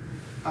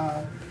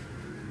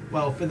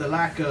 Well, for the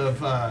lack of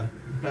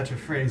better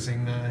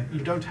phrasing, you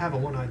don't have a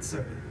one-eyed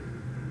serpent.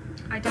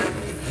 I don't.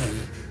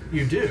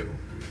 You do.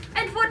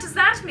 And what does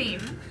that mean?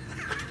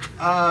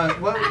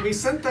 Well, we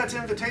sent that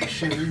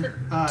invitation To a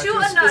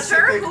a nutter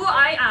specific who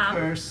I am.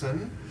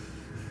 person,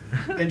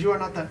 and you are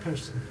not that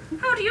person.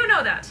 How do you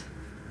know that?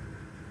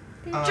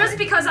 Just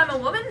because I'm a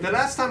woman? The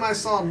last time I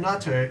saw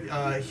Nutter,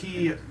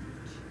 he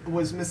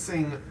was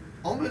missing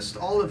almost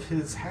all of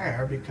his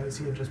hair because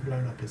he had just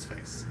blown up his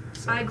face.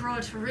 So, I grow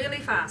it really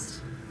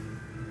fast.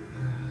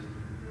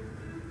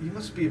 you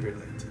must be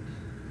related.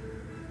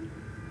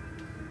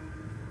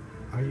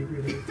 Are you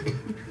related?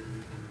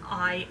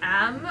 I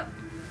am.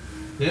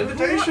 The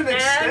invitation Who am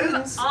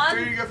extends on-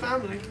 through your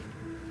family.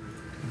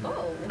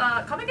 Oh.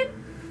 Come again?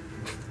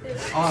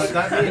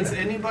 That means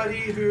anybody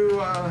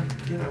who,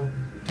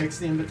 takes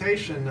the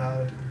invitation,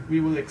 we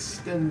will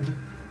extend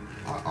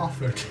our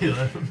offer to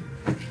them.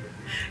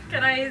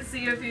 Can I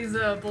see if he's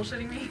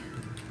bullshitting me?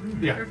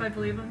 Or Yeah. if I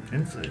believe him?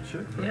 Inside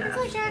check. Yeah.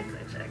 Inside check.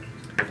 Inside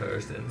check.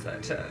 First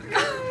inside check.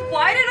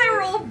 Why did I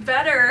roll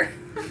better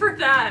for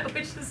that?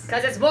 Which is.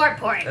 Because it's more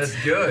important. That's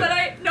good. But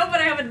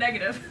I have a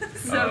negative.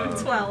 So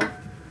Oh. 12.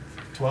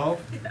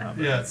 12? Yeah.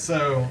 Yeah,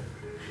 so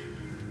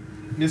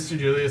Mr.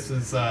 Julius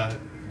is,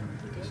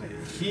 You did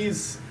it.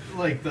 he's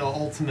like the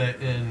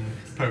ultimate in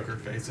poker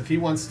face. If he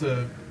wants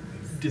to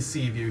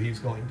deceive you, he's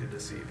going to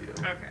deceive you.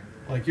 Okay.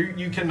 Like,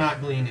 you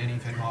cannot glean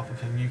anything off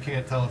of him. You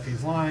can't tell if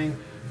he's lying.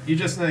 You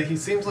just know he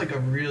seems like a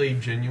really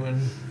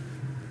genuine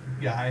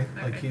guy.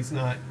 Like, Okay.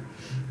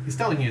 he's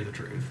telling you the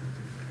truth.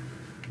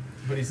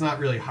 But he's not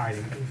really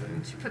hiding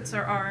anything. She puts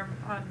her arm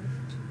on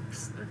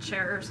a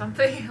chair or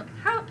something.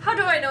 How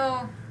do I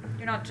know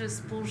you're not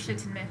just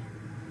bullshitting me?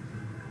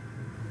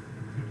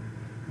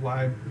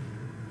 Why?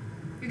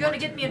 You're going to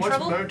get me in what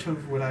trouble?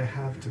 motive would I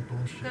have to You're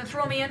bullshit? going to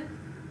throw me in?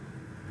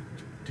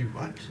 Do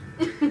what?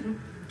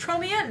 Throw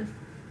me in!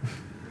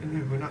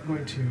 No, we're not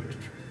going to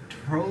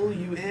troll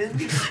you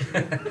in.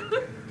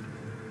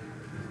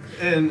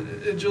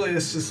 And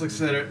Julius just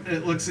looks at her.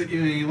 It looks at you,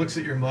 and he looks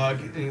at your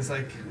mug, and he's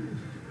like,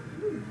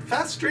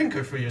 "Fast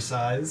drinker for your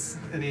size."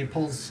 And he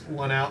pulls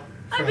one out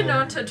I've been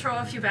known from to throw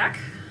a few back.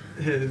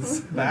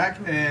 his back,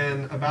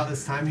 and about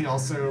this time, he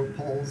also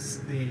pulls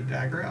the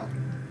dagger out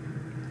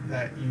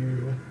that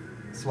you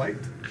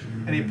swiped,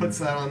 and he puts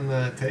that on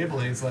the table,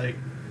 and he's like,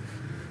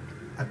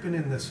 "I've been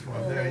in this for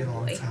a very Oh,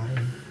 long boy.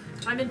 time.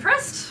 I'm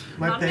impressed.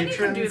 My Not many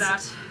can do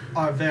patrons that.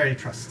 are very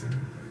trusting.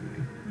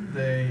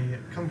 They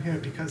come here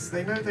because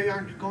they know they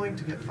aren't going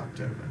to get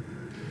fucked over.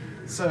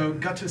 So,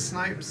 gutter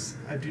snipes,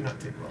 I do not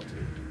take well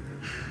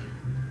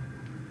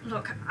to.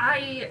 Look,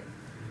 I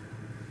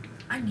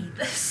need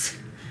this.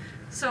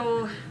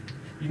 So,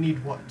 You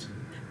need what?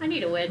 I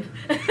need a win.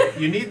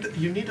 You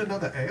need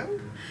another ale?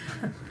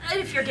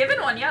 if you're given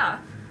one, yeah.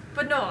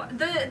 But no,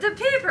 the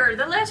paper,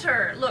 the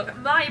letter. Look,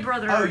 my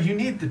brother. Oh, you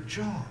need the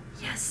job.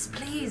 Yes,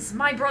 please.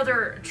 My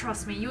brother,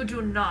 trust me, you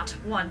do not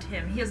want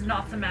him. He is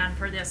not the man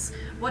for this.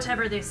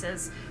 Whatever this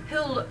is.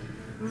 He'll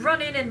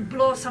run in and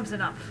blow something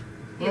up.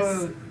 He is-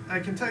 Well, I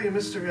can tell you,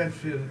 Mr.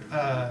 Redfield,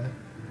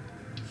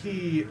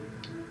 he...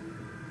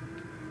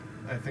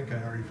 I think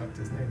I already fucked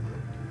his name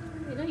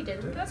up. No, you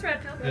didn't. That's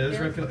Redfield. It is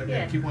Redfield? Okay,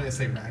 Yeah. I keep wanting to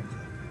say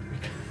Radcliffe.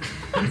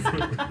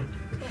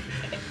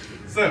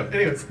 So,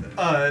 anyways,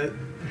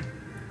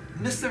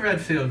 Mr.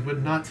 Redfield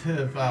would not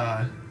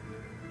have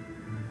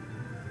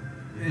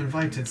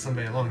invited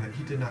somebody along that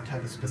he did not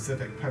have a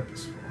specific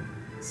purpose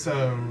for.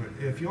 So,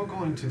 if you're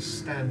going to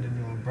stand in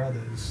your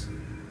brother's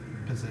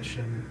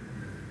position,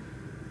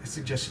 I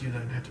suggest you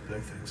learn how to blow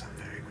things up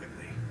very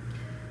quickly.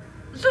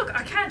 Look,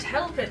 I can't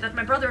help it that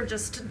my brother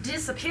just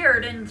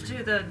disappeared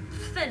into the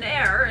thin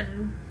air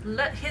and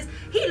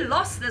he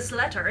lost this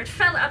letter. It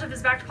fell out of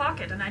his back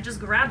pocket and I just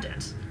grabbed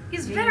it.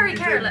 He's very You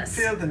careless.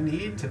 didn't feel the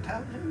need to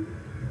tell him?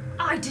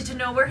 I didn't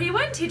know where he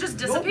went. He just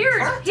You're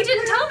disappeared. He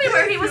didn't tell me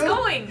where he was You're-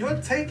 going.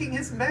 You're taking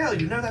his mail.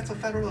 You know that's a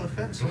federal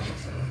offense.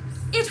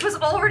 It was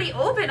already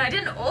open. I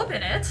didn't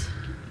open it.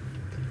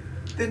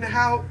 Then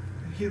how...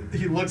 He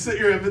looks at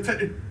your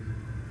invitation.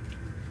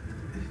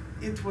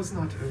 It was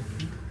not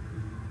open.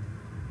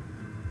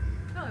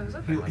 No, it was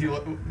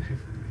open.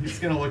 He's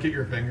gonna look at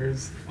your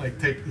fingers, like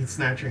he'd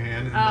snatch your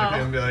hand and look at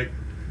it and be like,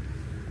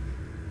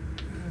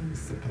 I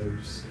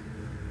suppose.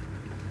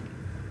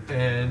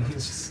 And he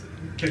just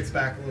kicks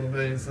back a little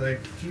bit. He's like,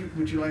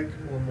 would you like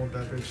one more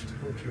beverage to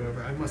hold you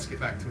over? I must get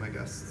back to my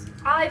guests.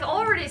 I've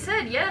already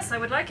said yes. I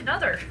would like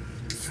another.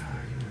 Ah,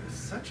 you're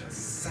such a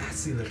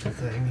sassy little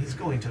thing. He's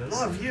going to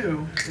love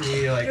you. And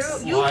he like You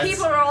slides-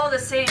 people are all the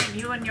same.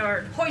 You and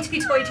your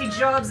hoity-toity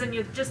jobs, and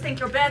you just think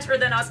you're better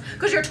than us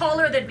because you're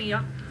taller than me.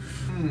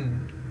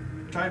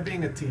 Try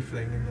being a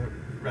tiefling in the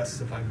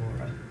rest of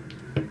Imora.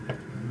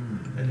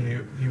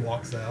 And he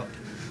walks out.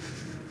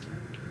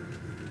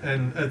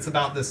 And it's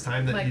about this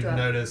time that Mic you've drop.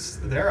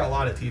 noticed there are a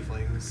lot to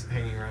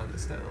hanging around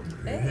this town.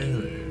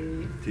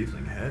 Hey.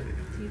 Tiefling heavy.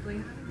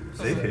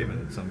 Safe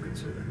haven, in some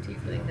consider.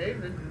 Tiefling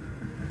haven.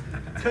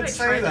 Could I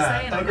say tried to say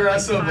that and I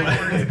got, like,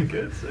 5 aggressively.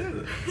 Good say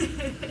that.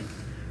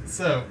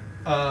 So,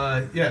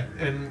 yeah,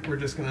 and we're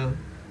just gonna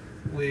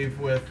leave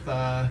with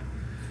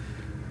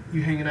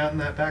you hanging out in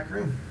that back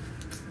room.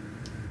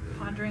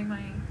 Pondering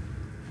my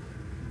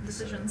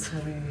decisions.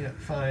 Let me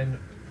find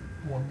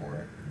one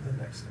more, the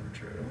next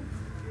intro.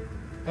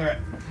 Alright.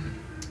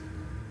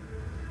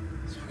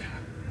 So we're gonna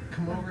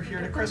come over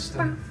here to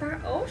Kristen.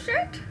 Oh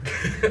shit.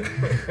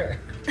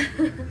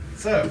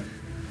 So,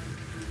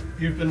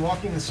 you've been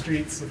walking the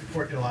streets of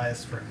Port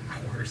Elias for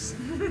hours.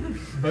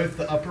 Both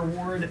the Upper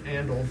Ward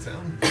and Old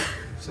Town.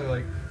 So,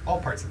 like, all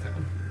parts of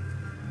town.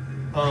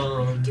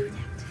 Do that.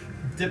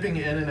 Dipping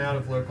in and out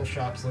of local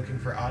shops looking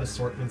for odd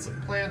assortments of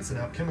plants and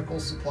alchemical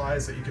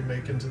supplies that you can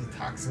make into the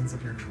toxins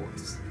of your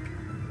choice.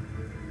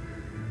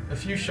 A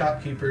few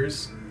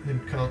shopkeepers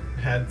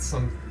had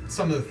some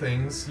of the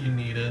things you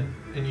needed,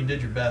 and you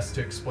did your best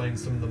to explain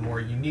some of the more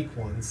unique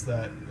ones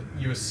that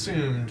you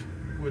assumed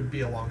would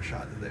be a long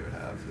shot that they would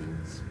have.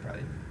 It's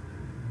probably,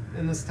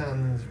 in this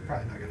town, it's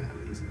probably not going to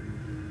have these.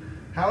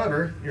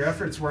 However, your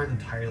efforts weren't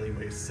entirely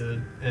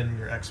wasted in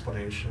your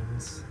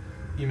explanations.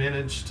 You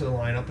managed to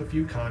line up a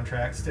few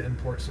contracts to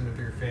import some of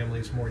your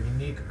family's more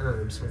unique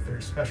herbs with their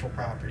special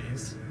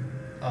properties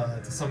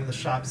to some of the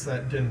shops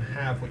that didn't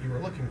have what you were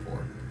looking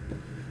for.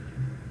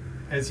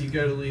 as you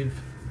go to leave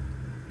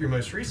your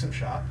most recent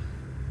shop,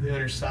 the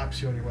owner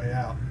stops you on your way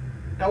out.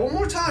 Now, one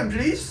more time,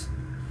 please.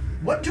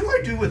 What do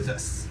I do with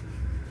this?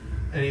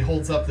 And he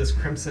holds up this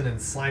crimson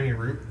and slimy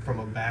root from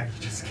a bag he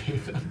just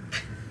gave him.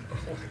 Oh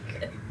my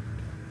god.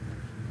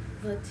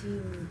 What do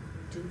you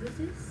do with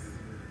this?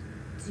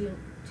 Do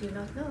you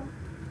not know?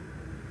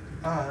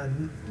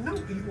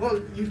 No,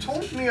 well, you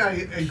told me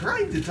I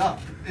grind it up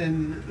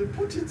and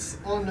put it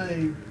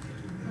on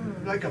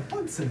like a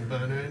Bunsen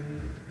burner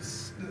and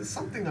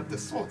something of the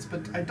sorts,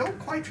 but I don't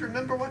quite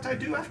remember what I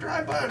do after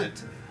I burn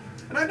it.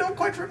 And I don't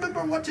quite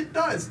remember what it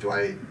does.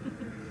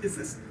 Is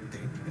this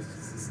dangerous?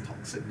 Is this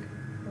toxic?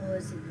 Oh,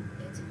 it's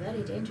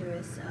very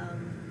dangerous.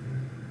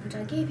 But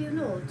I gave you a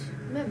note.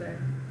 Remember,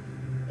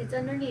 it's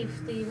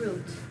underneath the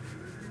root.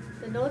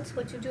 The note's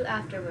what you do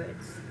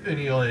afterwards. And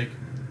he like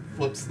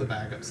flips the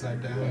bag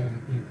upside down Yeah.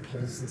 and he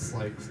pulls this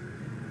like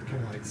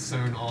kind of like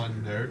sewn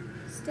on note.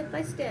 Step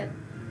by step.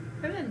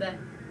 Remember.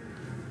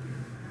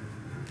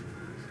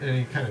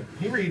 And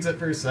he reads it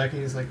for a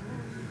second. He's like,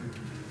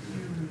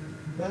 you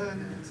burn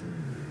it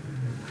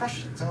and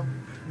crush it up,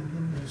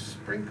 and then you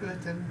sprinkle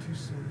it into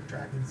some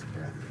dragon's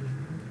breath.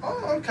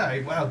 Oh,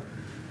 okay. Well,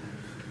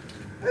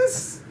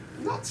 it's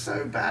not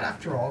so bad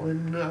after all,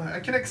 and I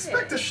can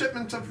expect a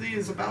shipment of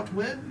these about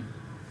when?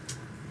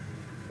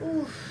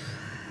 Ooh.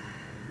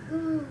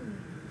 Ooh.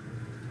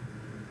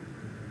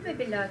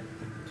 Maybe like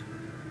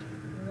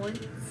once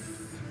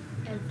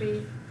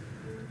every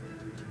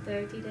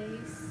 30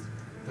 days,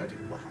 30.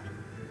 Wow,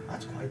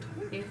 that's quite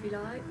quick. if you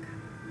like.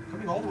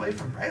 Coming all the way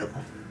from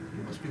Rayla.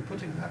 You must be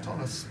putting that on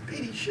a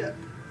speedy ship.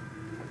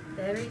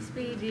 Very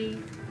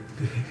speedy.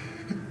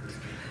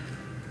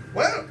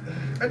 Well,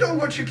 I don't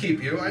want to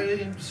keep you.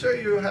 I'm sure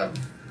you have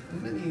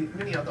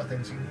many other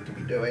things you need to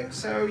be doing.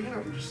 So,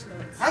 just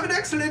have an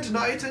excellent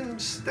night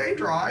and stay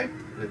dry.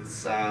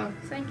 It's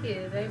Thank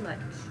you very much.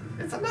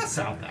 it's a mess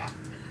out there.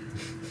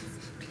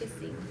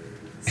 Pissing.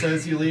 So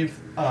as you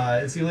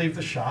leave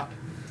the shop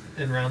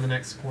and round the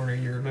next corner,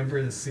 you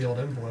remember the sealed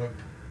envelope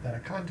that a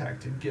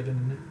contact had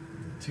given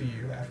to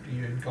you after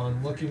you had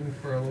gone looking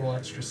for a little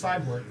extra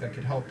side work that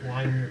could help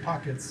line your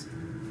pockets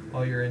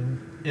while you're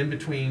in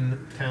between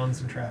towns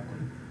and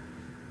traveling.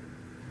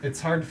 It's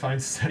hard to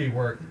find steady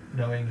work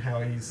knowing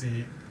how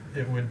easy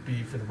it would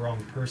be for the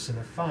wrong person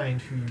to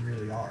find who you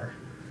really are,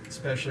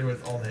 especially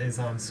with all the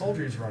Azon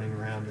soldiers running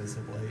around as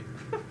of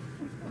late.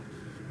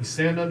 You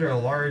stand under a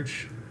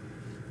large...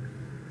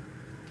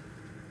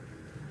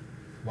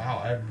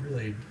 Wow, I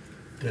really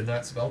did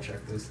not spell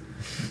check this.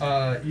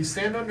 You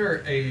stand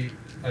under a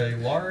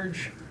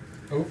large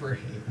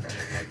overhang.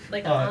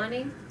 Like a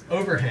awning?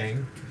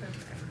 Overhang.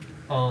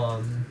 Okay.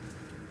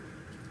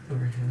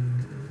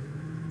 Overhang.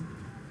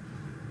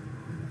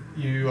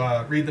 You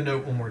read the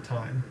note one more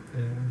time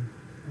and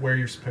where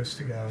you're supposed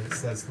to go. It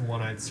says the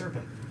One-Eyed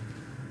Serpent.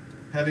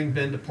 Having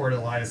been to Port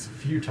Elias a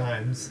few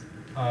times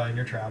in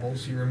your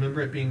travels, you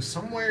remember it being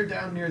somewhere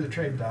down near the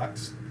trade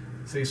docks.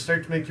 So you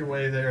start to make your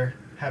way there,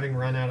 having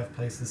run out of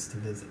places to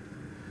visit.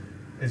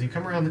 As you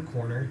come around the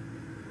corner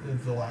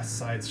of the last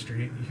side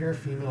street, you hear a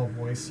female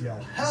voice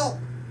yell, "Help!"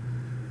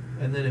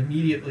 And then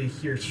immediately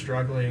hear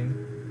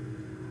struggling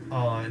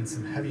and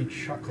some heavy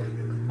chuckling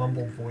and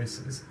mumbled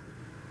voices.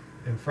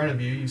 In front of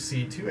you, you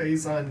see two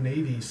Azon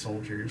Navy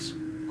soldiers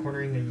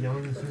cornering a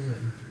young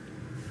human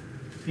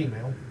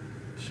female.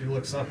 She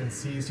looks up and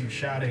sees you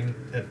shouting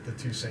at the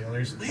two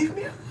sailors, "Leave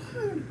me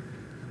alone!"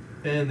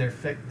 And they're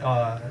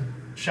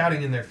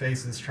shouting in their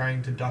faces,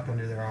 trying to duck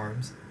under their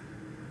arms.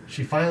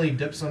 She finally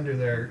dips under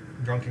their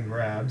drunken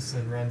grabs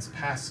and runs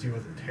past you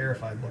with a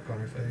terrified look on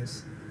her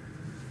face.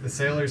 The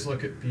sailors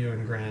look at you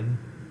and grin.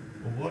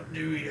 "What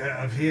do we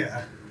have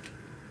here?"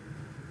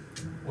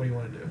 What do you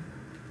want to do?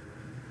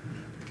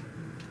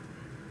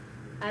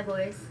 Hi,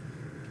 boys.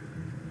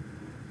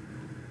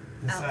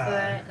 It's, Out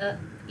for an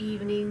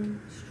evening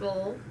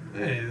stroll.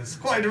 It's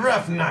quite a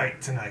rough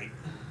night tonight.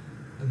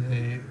 And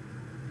they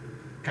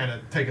kind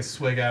of take a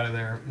swig out of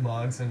their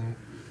mugs and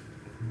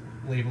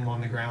leave them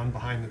on the ground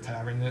behind the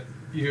tavern. That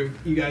you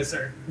guys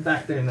are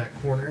back there in that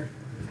corner.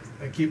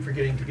 I keep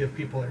forgetting to give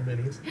people their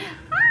minis.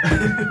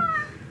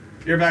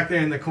 You're back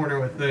there in the corner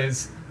with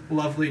those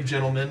lovely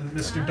gentlemen,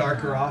 Mr.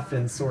 Darkeroff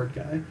and Sword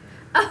Guy.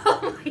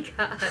 Oh my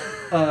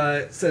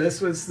god. So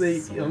this was the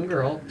young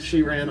girl.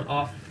 She ran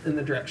off in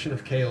the direction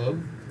of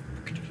Caleb.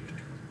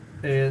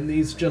 And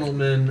these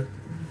gentlemen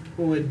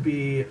would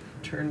be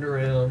turned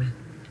around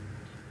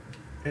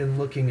and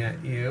looking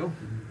at you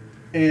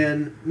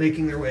and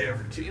making their way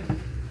over to you.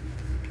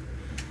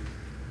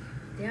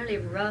 The only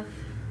rough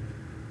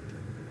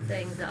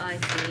things that I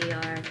see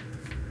are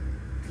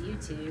you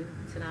two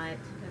tonight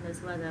in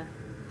this weather.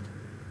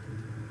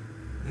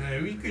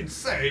 We could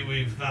say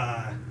we've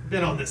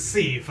been on the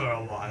sea for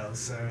a while,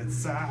 so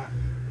it's I'm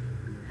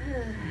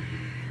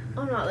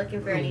not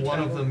looking for any one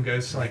trouble. of them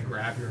goes to like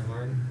grab your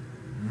arm.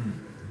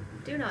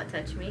 Do not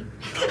touch me.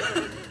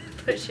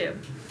 Push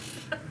him.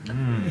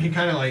 He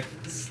kind of like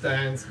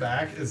stands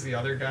back as the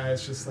other guy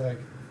is just like,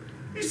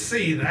 "You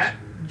see that,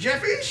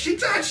 Jeffy? She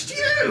touched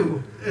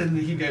you!" And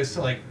he goes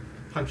to like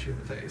punch you in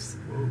the face.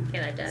 Whoa.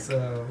 Can I duck?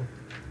 So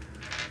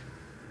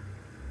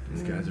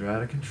These guys are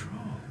out of control.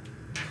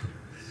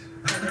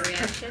 As a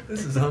reaction?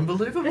 This is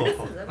unbelievable. This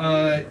is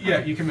a- yeah,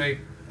 you can make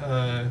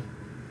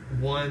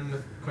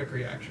one quick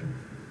reaction.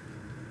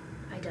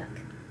 I duck.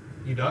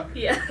 You duck?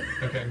 Yeah.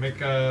 Okay,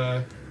 make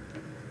a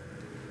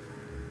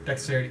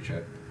dexterity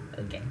check.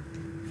 Okay.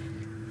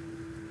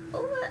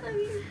 Oh, I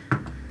mean,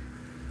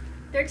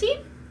 13?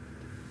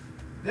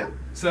 Yeah.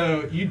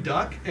 So you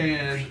duck,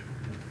 and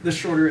the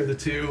shorter of the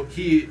two,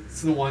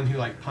 he's the one who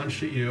like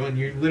punched at you, and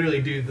you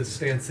literally do the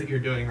stance that you're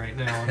doing right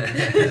now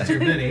with your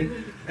mini,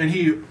 and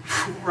he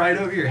right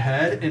over your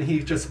head, and he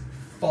just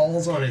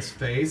falls on his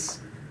face,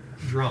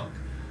 drunk.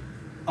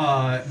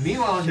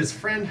 Meanwhile, his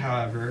friend,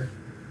 however,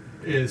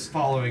 is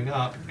following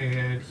up,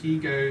 and he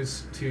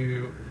goes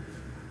to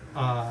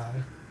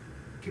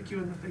kick you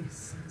in the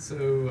face.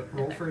 So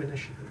roll for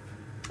initiative.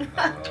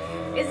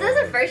 Is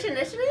this a first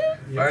initiative?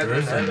 Alright,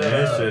 First then,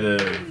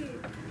 initiative.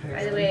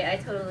 By the way, I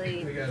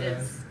totally We gotta-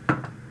 just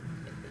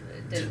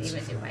didn't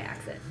even do my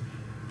accent.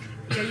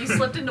 Yeah, you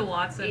slipped into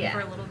Watson Yeah,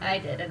 for a little bit. I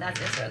did, and that's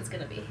just what it's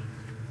gonna be.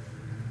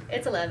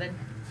 It's 11.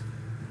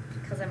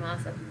 Because I'm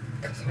awesome.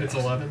 It's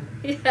 11.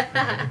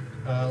 Yeah.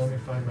 Let me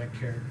find my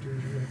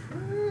characters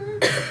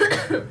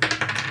real quick.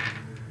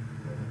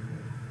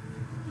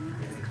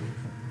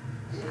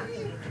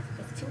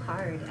 It's too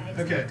hard. I just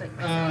Okay. looked like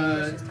myself.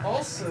 It's just hard.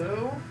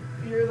 Also,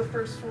 you're the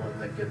first one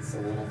that gets a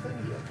little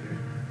thingy up here.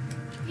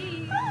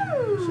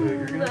 Ooh. So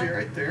you're gonna be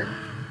right there.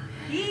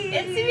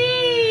 It's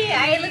me!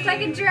 I look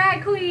like a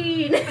drag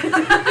queen!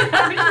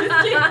 I'm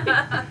just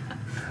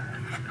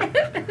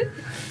kidding.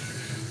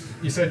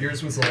 You said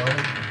yours was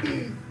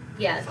 11.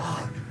 Yes.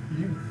 Fuck.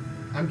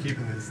 I'm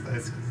keeping this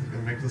dice because it's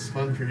gonna make this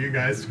fun for you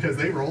guys because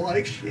they roll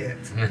like shit.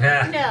 No.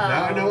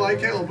 Now I know why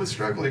Caleb was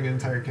struggling the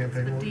entire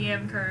campaign. The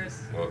DM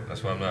curse. Well,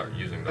 that's why I'm not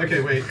using those.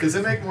 Okay, wait. Does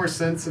it make more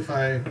sense if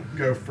I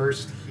go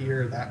first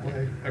here that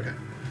way? Okay.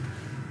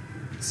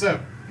 So,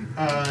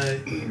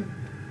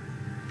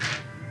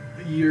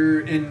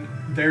 you're in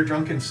their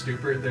drunken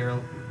stupor.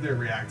 They're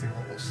reacting a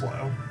little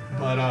slow,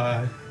 but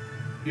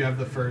you have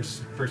the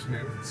first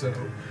move. So,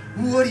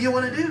 what do you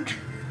want to do?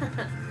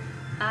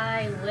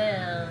 I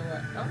will.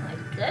 Oh my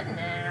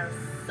goodness.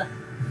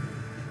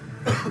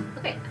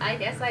 Okay, I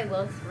guess I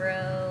will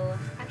throw.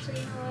 Actually,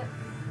 you know what?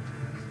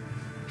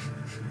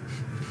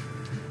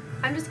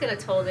 I'm just gonna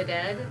toll the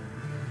dead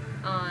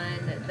on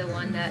the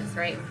one that's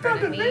right in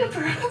front of me.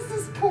 How's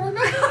this poor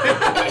man?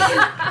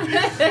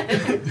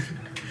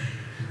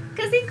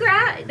 Because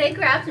they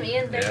grabbed me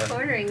and they're Yeah.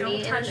 cornering Don't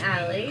me in touch an me.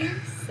 alley.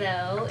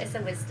 So it's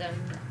a wisdom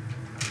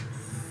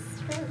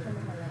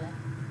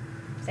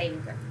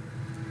saving throw.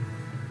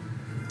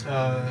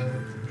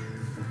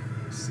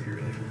 Let's see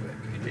really quick.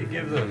 You did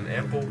give them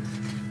ample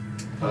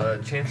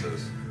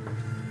chances.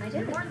 I You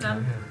did. warned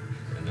them.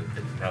 And then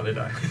now they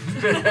die.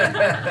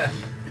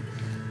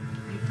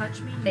 You touch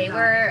me. you They die.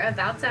 were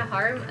about to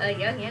harm a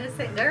young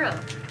innocent girl.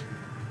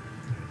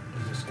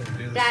 I'm just gonna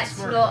do this. That's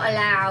smart. not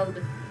allowed.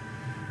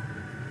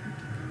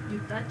 You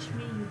touch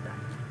me, you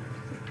die.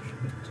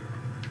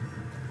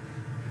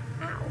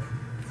 Ow.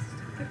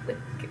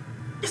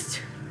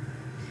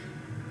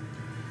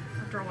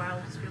 After a while,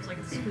 it just feels like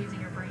it's squeezing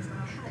your brains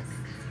out. Yes,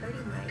 it's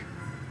hurting my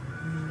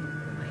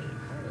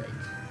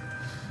cartilage.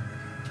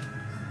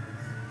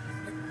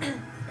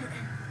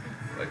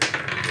 Like,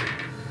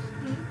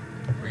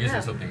 we're using Yeah.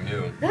 something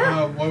new.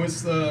 What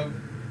was the?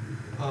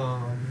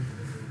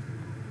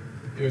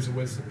 It was a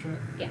wisdom check.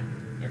 Yeah.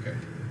 Okay.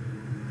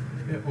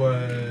 It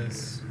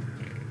was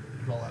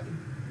 11.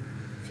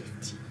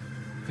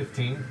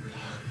 15.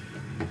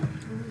 Ooh,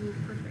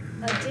 perfect.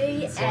 A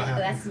day That's what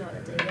that's not a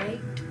day,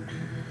 right?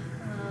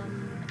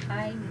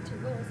 I need to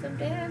roll some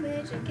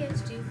damage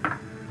against you.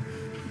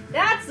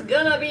 That's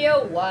gonna be a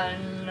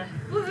 1.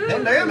 Woohoo!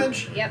 1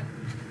 damage. Yep.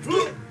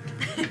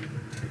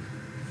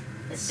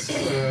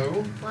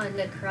 So 1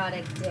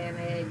 necrotic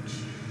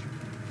damage.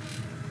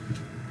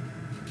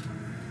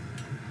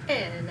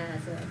 And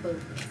as a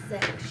bonus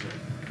action.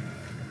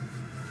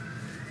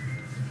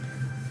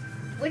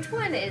 Which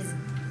one is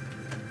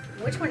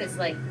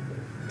like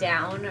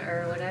down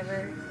or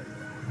whatever?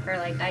 Or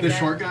like I the guess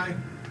short guy.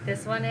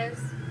 this one is?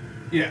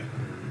 Yeah.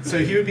 So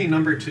he would be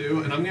number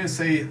 2, and I'm gonna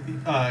say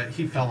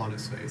he fell on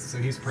his face, so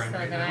he's prone So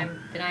right then now.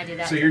 then I do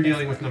that. So to you're this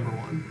dealing with one. number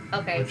 1.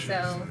 Okay, which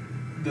so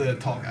is the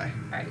tall guy.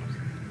 alright.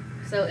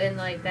 So in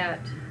like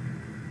that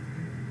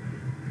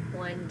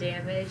 1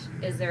 damage,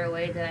 is there a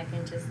way that I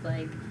can just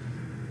like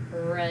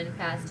run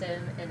past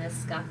him and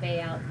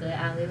escape out the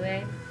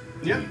alleyway?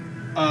 Yeah.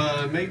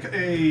 Make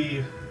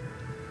a.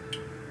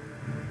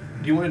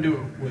 Do you want to do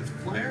it with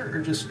flair or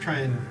just try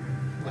and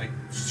like?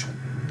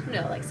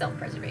 No, like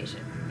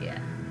self-preservation. Yeah.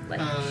 Like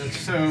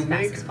So as fast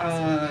make as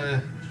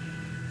possible.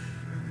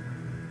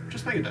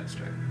 just make a dex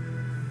check.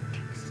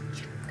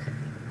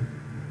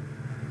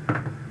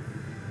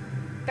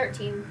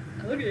 13.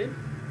 Okay.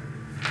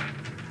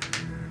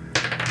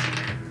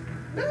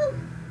 No.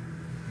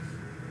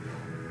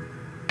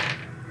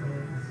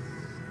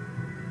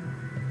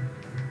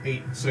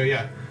 8. So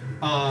yeah.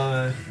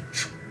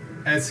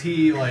 as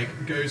he like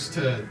goes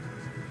to,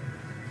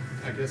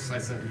 I guess I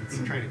said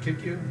he's trying to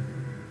kick you.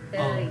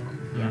 Yeah,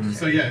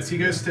 So yeah, as he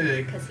goes to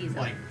Because he's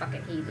like a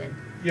fucking heathen.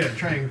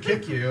 try and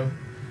kick you,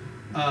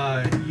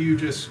 you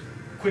just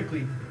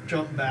quickly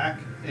jump back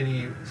and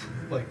he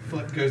like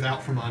foot goes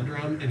out from under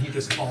him and he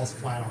just falls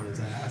flat on his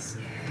ass.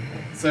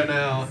 So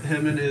now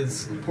him and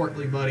his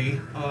portly buddy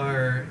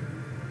are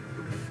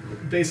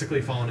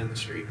basically falling in the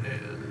street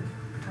and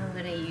I'm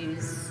gonna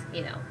use,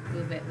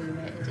 movement,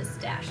 and just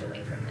dash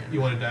away from them. you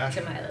want to dash?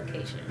 To my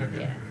location.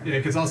 Okay. Yeah. Yeah,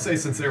 because I'll say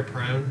since they're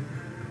prone,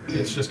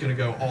 it's just going to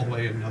go all the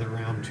way another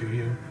round to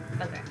you.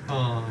 Okay.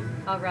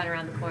 I'll run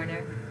around the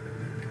corner.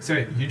 So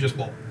you just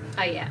bolt.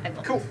 Oh yeah, I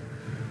bolt. Cool.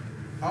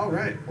 All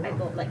right. I Well,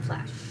 bolt like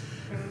Flash.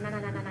 we're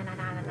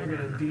going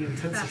to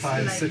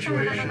de-intensify the Fast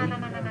situation.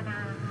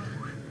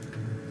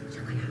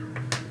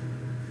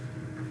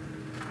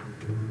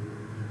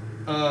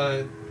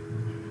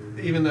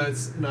 Even though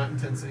it's not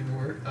intense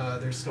anymore,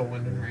 there's still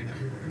wind and rain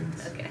everywhere.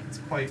 Okay. It's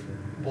quite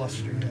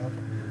blustery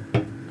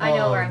out. I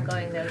know where I'm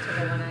going though, to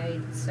the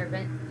one-eyed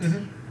serpent.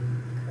 Mhm.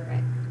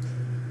 Correct.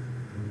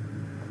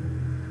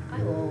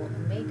 I will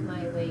make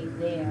my way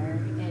there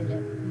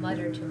and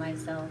mutter to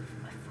myself,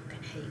 I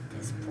fucking hate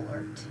this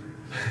port.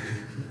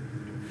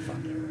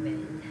 Fucking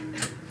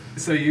wind.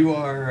 So you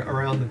are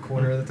around the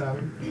corner of the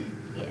tavern?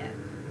 Yeah.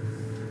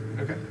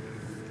 Okay.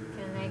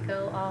 Can I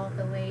go all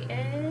the way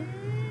in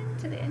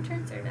to the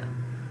entrance or no?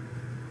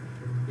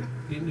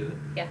 You can do it.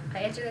 Yeah, I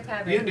enter the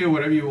tavern. You can do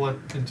whatever you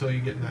want until you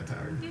get in that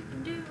tavern. You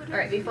can do whatever. All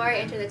right, before I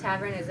enter the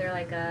tavern, is there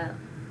like a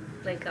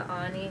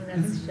awning that's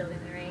Mhm. shielding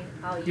the rain?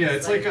 I'll use Yeah,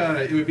 it's like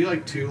it would be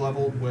like two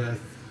leveled with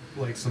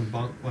like some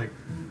bunk like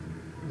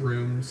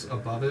rooms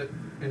above it,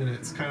 and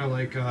it's kind of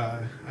like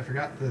I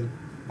forgot the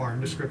barn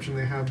description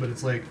they have, but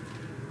it's like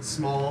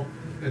small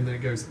and then it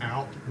goes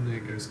out and then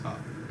it goes up.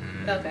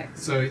 Okay.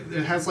 So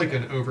it has like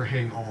an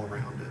overhang all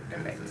around it.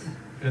 kind of Perfect. thing.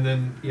 And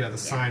then the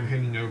sign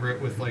hanging over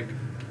it with like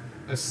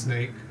a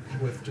snake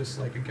with just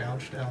like a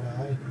gouged out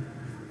eye,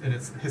 and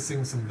it's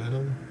hissing some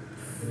venom.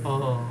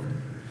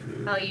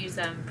 I'll use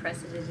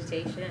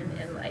prestidigitation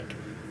and like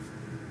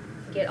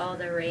get all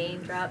the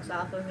raindrops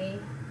off of me.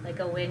 Like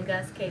a wind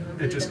gust came and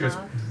blew It just them goes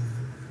off.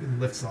 and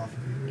lifts off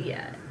of you.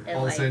 Yeah, and All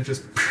of a like sudden, it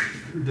just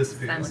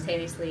disappears.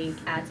 simultaneously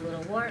adds a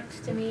little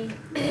warmth to me,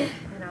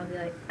 and I'll be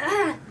like,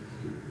 ah.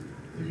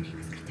 My name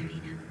is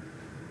Katarina.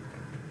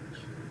 You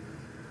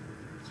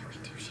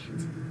can do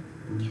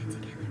shit. Get it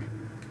together.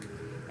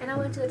 And I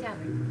went to the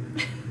tavern.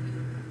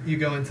 You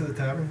go into the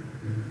tavern.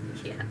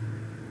 Yeah.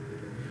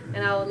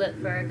 And I will look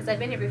for, because I've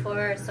been here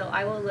before, so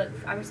I will look,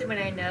 I'm assuming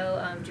I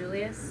know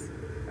Julius,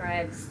 or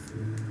I've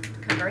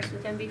conversed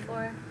with him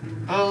before.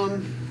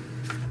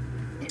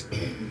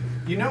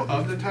 You know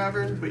of the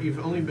tavern, but you've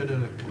only been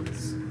in it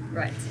once.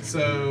 Right.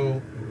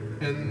 So,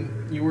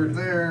 and you were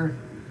there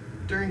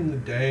during the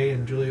day,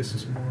 and Julius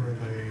is more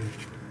of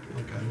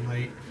a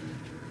night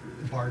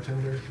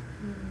bartender.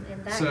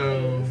 In that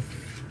So,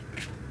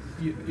 case,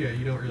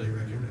 you don't really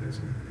recognize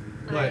him.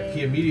 But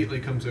he immediately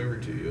comes over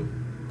to you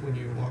when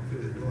you walk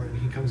through the door, and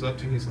he comes up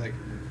to you, he's like,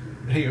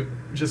 and he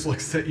just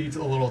looks at you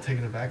a little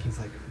taken aback. He's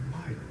like,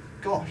 my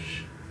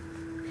gosh,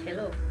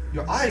 hello.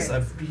 your eyes are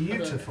Yes.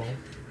 beautiful.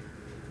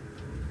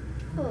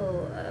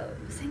 Oh,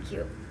 thank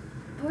you.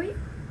 Who are you?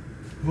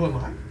 Who am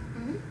I?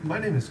 Mm-hmm. My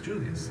name is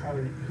Julius.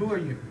 Who are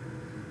you?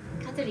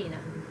 Katarina.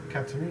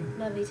 Katarina.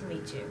 Lovely to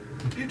meet you.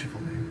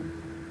 Beautiful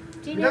name.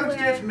 Do you We know don't where?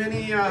 get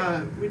many.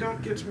 We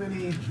don't get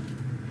many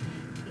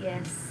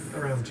Yes.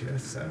 around here,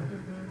 so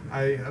Mm-hmm.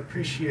 I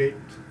appreciate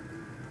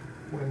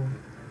when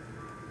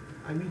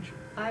I meet you.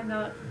 I'm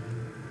not,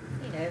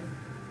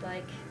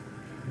 like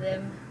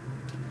them.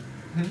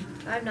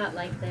 Hmm? I'm not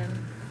like them.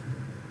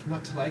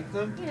 Not to like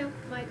them?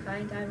 My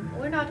kind.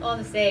 We're not all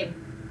the same.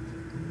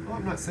 Oh,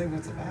 I'm not saying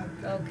that's a bad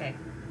thing. Okay.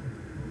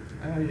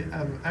 I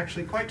am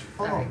actually quite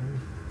fond.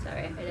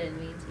 Sorry, I didn't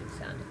mean to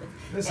sound a bit.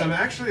 Listen,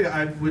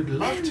 I would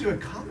love to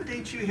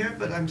accommodate you here,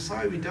 but I'm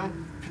sorry we don't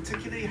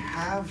particularly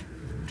have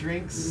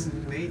drinks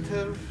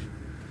native.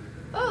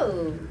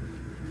 Oh,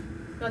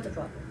 not a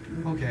problem.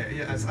 Okay,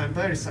 yes, I'm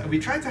very sorry. We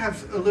try to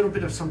have a little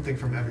bit of something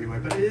from everywhere,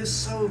 but it is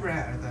so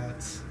rare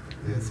that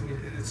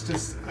it's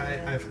just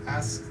I've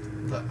asked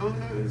the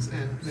owners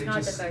and It's they not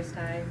just the first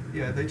time.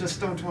 yeah, they just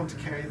don't want to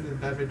carry the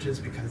beverages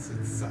because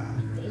it's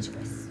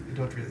Dangerous. they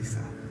don't really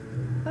sell.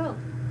 Oh,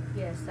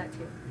 yes, that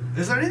too.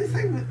 Is there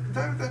anything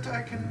though that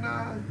I can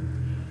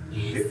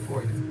do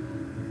for you?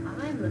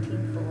 I'm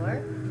looking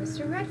for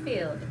Mr.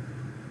 Redfield.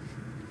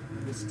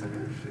 Mr.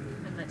 Redfield.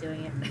 I'm not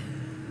doing it.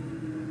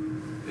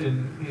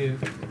 And he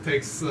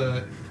takes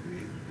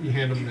you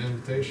hand him the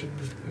invitation.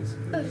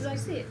 Oh, did I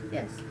see it?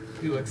 Yes.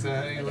 He looks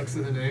at it, he looks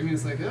at the name,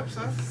 he's like, yep, so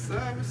that's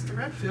Mr.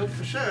 Redfield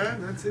for sure,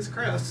 that's his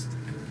crest.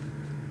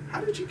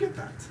 How did you get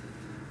that?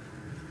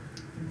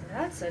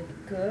 That's a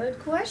good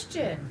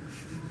question.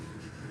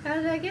 How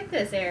did I get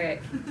this,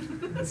 Eric?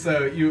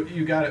 So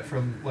you got it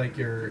from like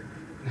you're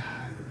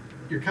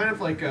kind of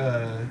like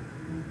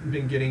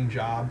been getting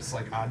jobs,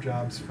 like odd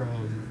jobs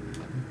from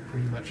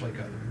pretty much like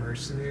a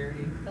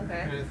mercenary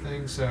Okay. kind of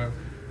thing. So,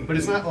 but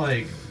it's not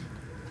like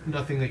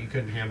nothing that you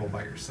couldn't handle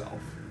by yourself.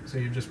 So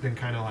you've just been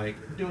kind of like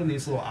doing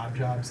these little odd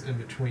jobs in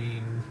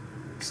between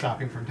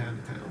stopping from town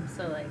to town.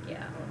 So like,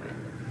 yeah. all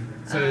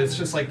right. So it's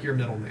just like your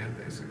middleman,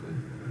 basically.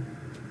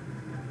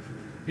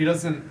 He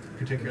doesn't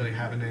particularly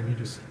have a name. You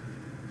just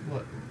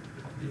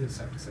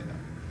have to say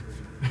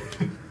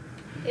that.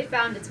 It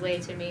found its way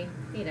to me,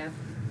 you know.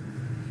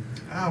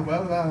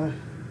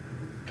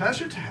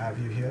 Pleasure to have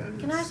you here.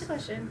 Can I ask a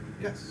question?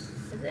 Yes.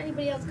 Does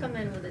anybody else come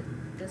in with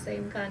the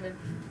same kind of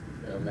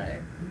little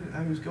letter?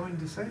 I was going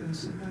to say there's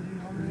somebody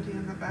already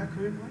in the back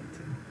room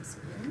waiting.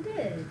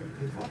 Splendid.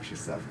 And watch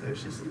yourself there.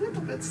 She's a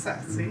little bit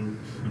sassy.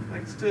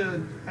 Likes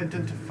to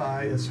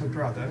identify as her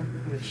brother,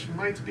 which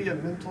might be a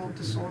mental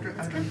disorder.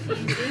 That's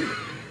confusing.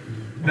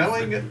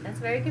 Knowing That's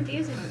very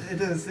confusing. it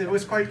is, it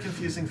was quite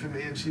confusing for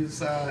me. And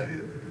she's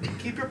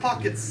keep your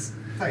pockets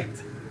tight.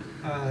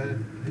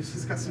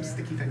 She's got some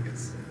sticky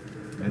fingers,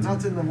 and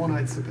not in the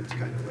one-eyed sippet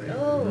kind of way.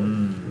 Oh,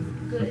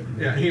 good.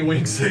 Yeah, he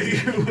winks at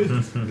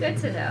you. Good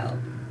to know.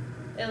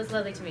 It was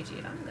lovely to meet you.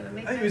 I'm gonna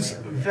make. It was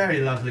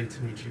very lovely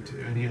to meet you too.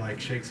 And he like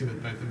shakes you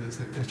with both of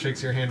his,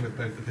 shakes your hand with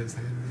both of his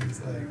hands. And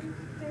he's like,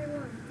 Very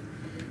warm.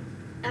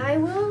 I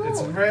will.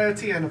 it's a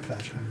rarity and a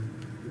pleasure.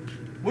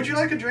 Would you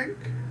like a drink?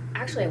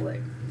 Actually, I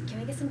would. Can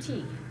I get some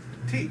tea?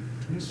 Tea.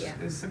 Just Yeah.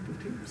 simple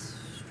teas.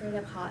 Straight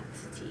up hot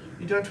tea.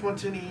 You don't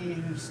want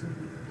any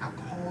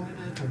alcohol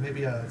in it, or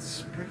maybe a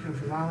sprig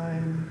of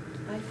lime?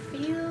 I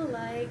feel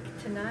like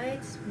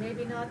tonight,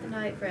 maybe not the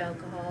night for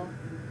alcohol.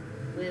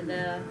 With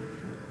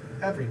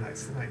Every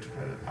night's the night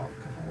for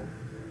alcohol.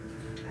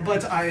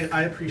 But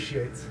I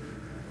appreciate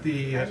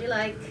the as you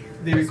like.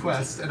 the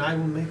request, and I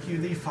will make you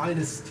the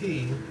finest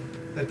tea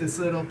that this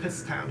little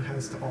piss town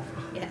has to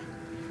offer. Yeah.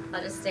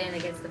 I'll just stand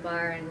against the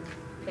bar and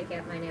pick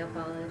out my nail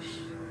polish,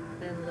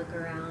 then look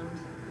around.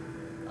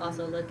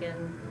 Also look in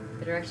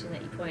the direction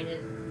that you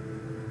pointed.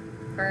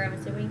 Her, I'm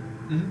assuming.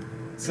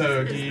 Mm-hmm.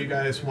 So, do you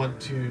guys want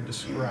to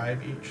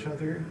describe each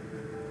other?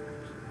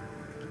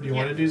 Do you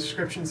want to do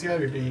descriptions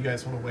yet, or do you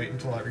guys want to wait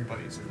until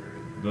everybody's in the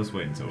room? Let's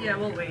wait until. Yeah,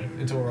 we'll wait.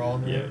 Until we're all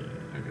in the Yeah, room?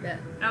 Okay. Yeah.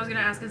 I was gonna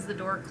ask, is the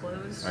door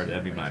closed? Or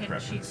that'd be my Like, can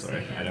she preference.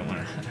 Sorry, see I don't in?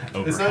 want to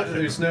over. It's not.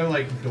 There's no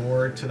like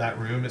door to that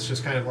room. It's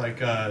just kind of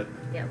like a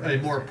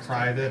more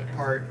private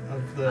part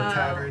of the Oh,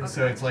 tavern.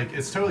 So okay. it's like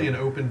it's totally an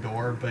open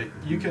door, but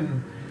you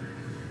can.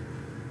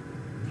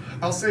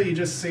 I'll say you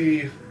just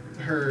see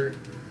her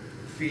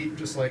feet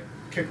just like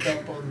kicked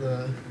up on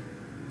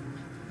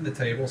the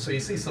table. So you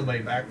see somebody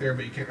back there,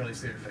 but you can't really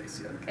see her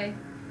face yet. Okay.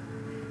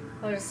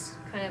 I'll just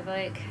kind of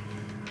like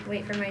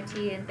wait for my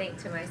tea and think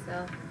to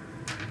myself.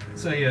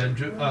 So yeah,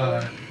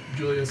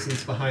 Julius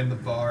is behind the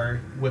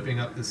bar, whipping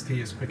up this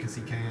tea as quick as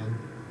he can.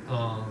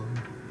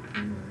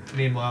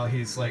 Meanwhile,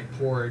 he's like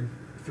poured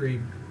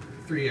three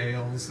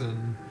ales,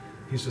 and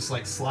he's just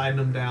like sliding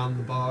them down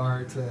the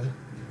bar to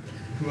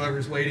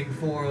whoever's waiting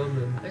for him.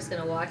 And I'm just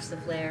gonna watch the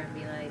flare and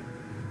be like,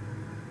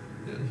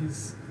 yeah,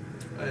 he's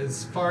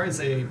as far as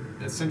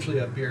essentially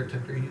a beer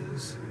tender. He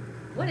is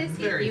what is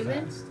he? very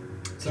Human? fast.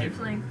 Sorry?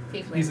 Tiefling.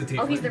 Tiefling. He's a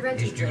Oh, he's tiefling. the red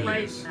He's tiefling.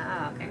 Julius.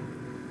 Ah, okay.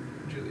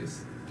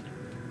 Julius.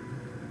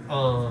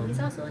 He's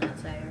also an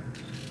outsider.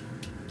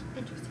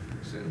 Interesting.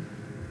 So,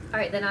 All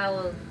right, then I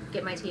will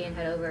get my tea and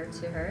head over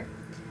to her.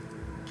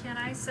 Can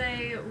I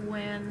say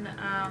when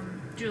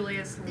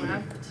Julius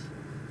left,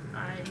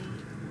 I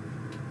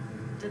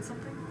did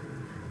something?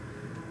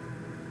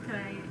 Can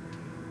I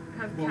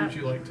have what would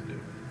you like to do?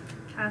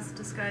 cast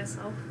disguise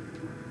self?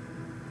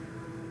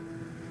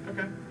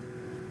 Okay.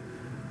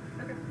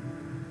 Okay.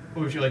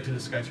 What would you like to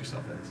disguise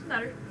yourself as?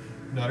 Nutter.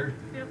 Nutter?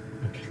 Yep.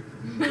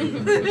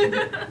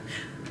 Okay.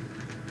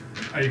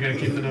 Are you gonna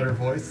keep the Nutter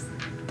voice?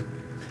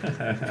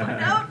 Find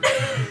out.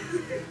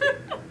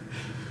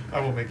 I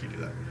will make you do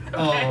that.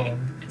 Okay.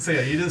 So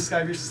yeah, you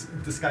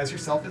disguise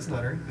yourself as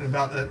Nutter, and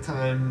about that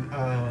time,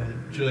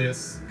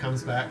 Julius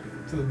comes back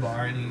to the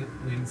bar and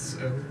he leans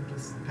over and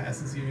just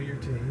passes you your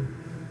tea.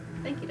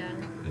 Thank you,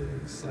 darling.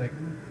 And it's like,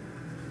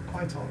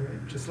 quite all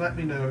right. Just let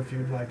me know if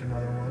you'd like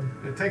another one.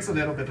 It takes a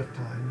little bit of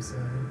time, so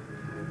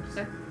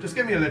Sure. just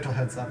give me a little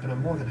heads up, and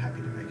I'm more than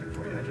happy to make it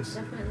for you. I just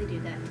Definitely do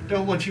that.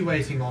 don't want you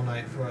waiting all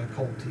night for a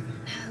cold tea.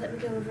 Let me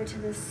go over to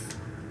this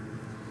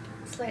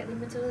slightly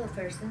mentally ill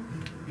person.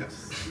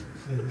 Yes,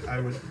 I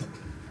would.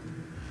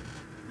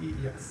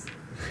 Yes.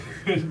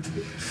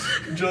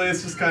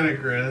 Julius just kind of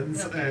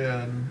grins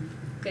and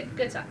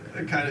Good talk.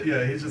 kind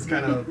of he's just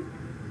kind of.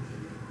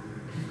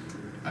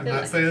 I'm Good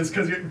not luck. saying this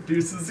because you're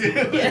deuces you.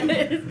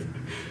 Yeah.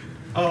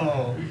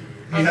 Oh,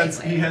 he I'll heads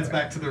make my he heads way.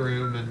 back to the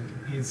room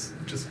and he's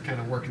just kind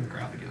of working the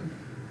crowd again.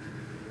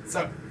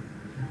 So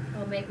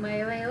I'll make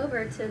my way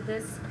over to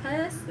this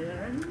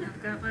person.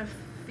 I've got my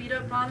feet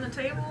up on the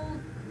table,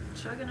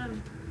 chugging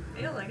an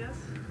ale, I guess.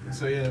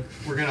 so yeah,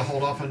 we're gonna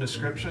hold off on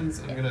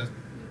descriptions. I'm gonna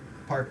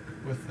park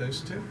with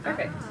those two.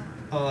 Perfect.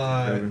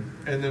 And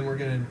then we're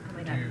gonna Oh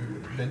my God.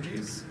 do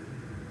Benji's.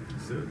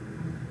 Let's do it.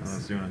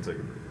 Unless you want to take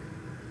a break.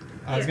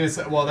 I was Yeah. gonna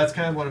say, well, that's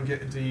kind of what I'm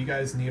getting. Do you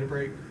guys need a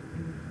break?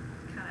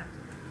 Kind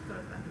of. Go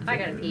with that. I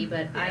gotta pee,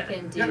 but I Yeah.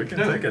 can do. Yeah, we can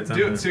no, take it, 10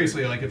 do it minutes.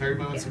 seriously. Like, if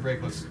everybody wants Yeah. to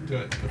break, let's do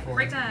it before.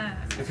 Break time.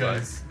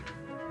 Because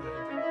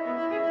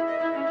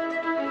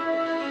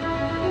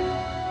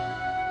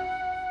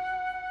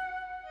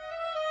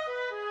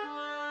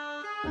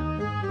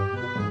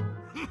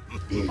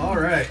All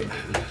right.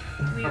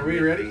 Are we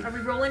ready? Are we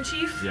rolling,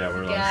 Chief? Yeah,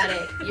 we're Got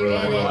live. it. We're You're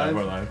live. in We're it. live.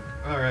 We're live.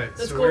 All right.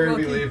 Let's so go, where did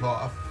we Rocky. leave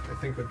off? I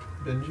think with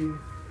Benji.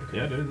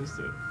 Yeah, dude, let's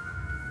do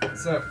it.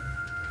 So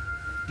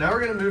now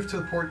we're gonna move to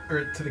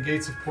the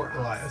gates of Port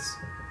Elias.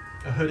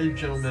 A hooded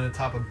gentleman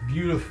atop a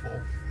beautiful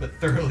but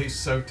thoroughly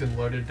soaked and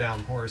loaded down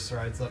horse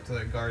rides up to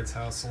the guard's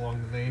house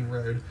along the main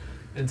road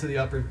into the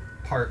upper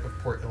part of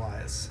Port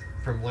Elias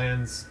from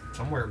lands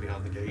somewhere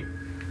beyond the gate.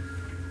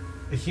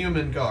 A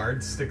human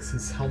guard sticks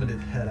his helmeted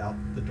head out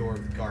the door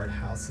of the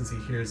guardhouse as he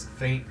hears a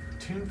faint,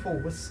 tuneful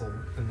whistle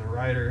in the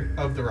rider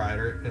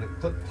and a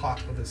clip-clop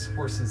of his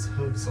horse's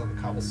hooves on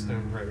the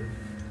cobblestone road.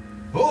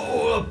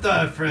 "Oh, up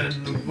there,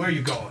 friend! Where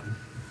you going?"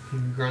 He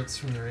grunts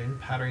from the rain,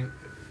 pattering.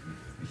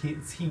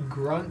 He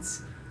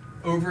grunts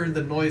over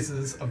the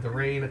noises of the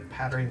rain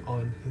pattering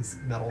on his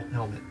metal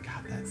helmet.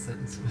 God, that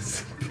sentence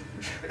was.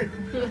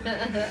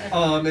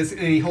 And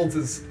he holds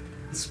his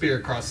spear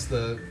across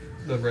the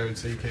road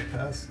so you can't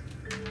pass.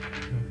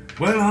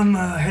 Well, I'm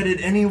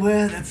headed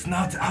anywhere that's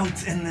not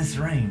out in this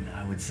rain,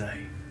 I would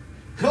say.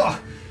 Oh,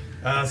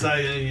 so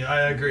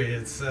I agree.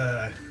 It's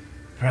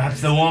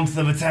Perhaps the warmth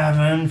of a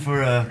tavern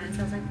for a That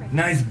sounds like right.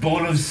 nice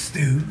bowl of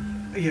stew.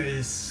 yeah,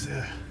 it's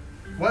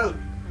well,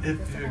 if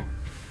you're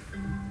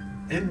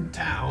in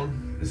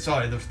town.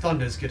 Sorry, the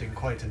thunder's getting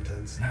quite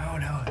intense.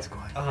 No, it's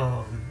quite.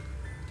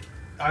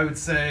 I would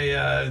say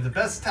the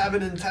best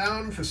tavern in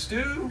town for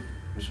stew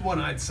is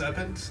One-Eyed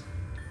Serpent.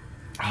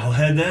 I'll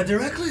head there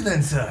directly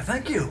then, sir.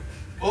 Thank you.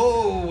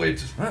 Oh, wait.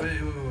 What?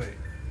 Wait.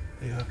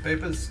 You have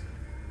papers?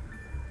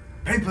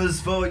 Papers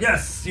for,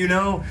 yes, you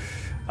know.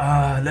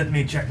 Let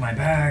me check my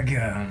bag.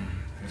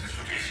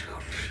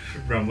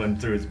 Rumbling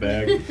through his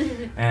bag.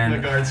 And The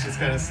guard's just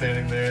kind of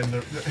standing there,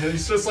 and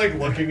he's just like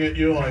looking at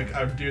you like,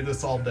 I do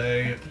this all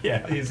day.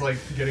 Yeah. He's like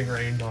getting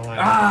rained on.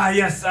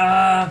 yes,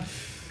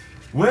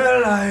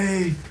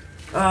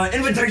 well,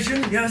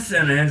 invitation, yes,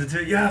 and hands it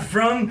to you. Yeah,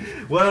 from,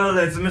 well,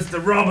 it's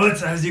Mr.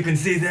 Roberts, as you can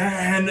see there,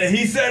 and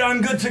he said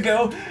I'm good to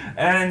go,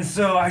 and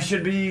so I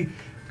should be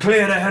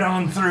clear to head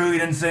on through. He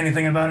didn't say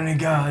anything about any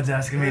guards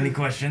asking me any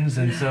questions,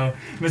 and so,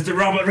 Mr.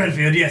 Robert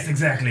Redfield, yes,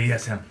 exactly,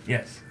 yes, him,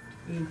 yes.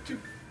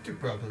 Two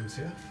problems,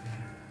 yeah?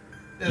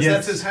 Yes, Yes.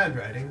 that's his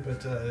handwriting,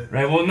 but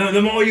Right, well, no,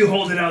 the more you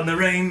hold it out in the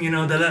rain, you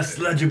know, the less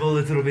legible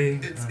it'll be.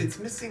 it's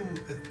missing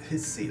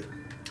his seal.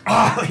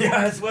 Oh,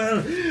 yes, well,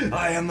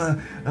 I am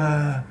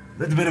a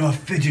little bit of a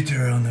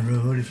fidgeter on the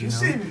road, if you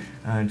know.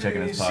 I'm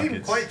checking his You seem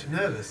pockets. quite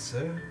nervous,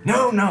 sir.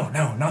 No,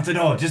 not at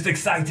all. Just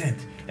excited.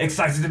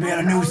 Excited to be in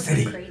a new That was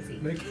city. Crazy.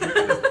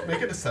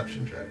 Make a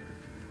deception check.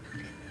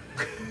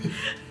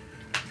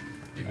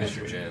 You missed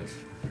your chance.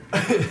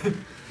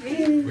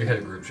 We had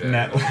a group chat.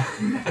 Nat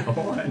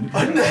one.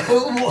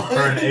 No, For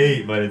an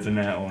 8, but it's a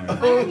nat 1.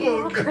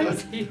 Oh, God.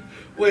 Crazy.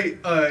 Wait,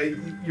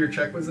 your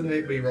check was an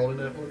 8, but you rolled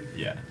a nat 1?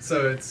 Yeah.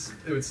 So it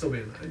would still be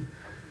a 9.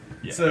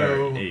 Yeah.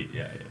 So- or 8,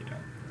 yeah.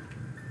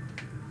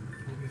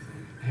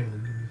 Hang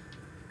on.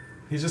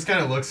 He just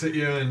kind of looks at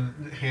you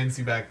and hands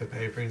you back the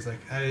paper. He's like,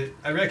 I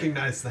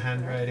recognize the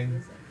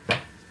handwriting.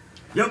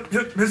 Yep,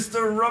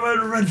 Mr.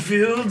 Robert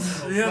Redfield.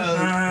 Yep,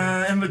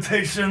 Well-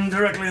 invitation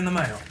directly in the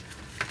mail.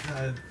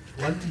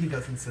 One, he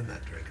doesn't send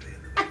that directly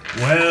in the mail.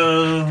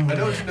 Well, I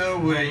don't know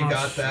where you I'm not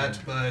got sure. that,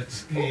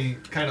 but he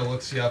kind of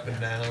looks you up and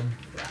down.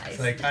 It's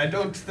like, I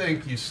don't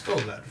think you stole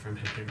that from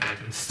him.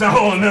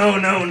 Stole? No,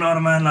 not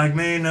a man like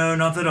me. No,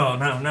 not at all.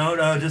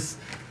 No, just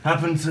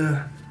happened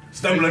to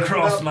stumble Like,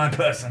 across about- my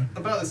person.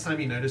 About this time,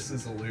 he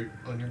notices a loot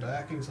on your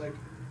back, and he's like,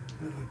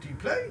 do you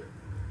play?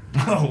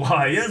 Oh,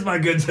 why, yes, my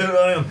good sir,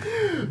 I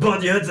am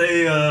but yet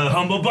a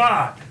humble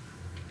bard.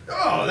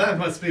 Oh, that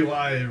must be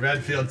why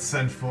Redfield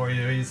sent for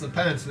you. He's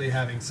apparently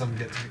having some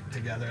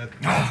get-together at the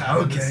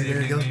tavern this okay, there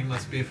you evening. go. He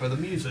must be for the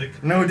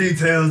music. No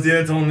details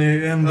yet,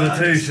 only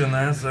invitation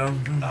there, so.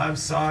 I'm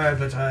sorry,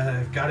 but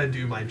I've got to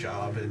do my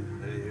job, and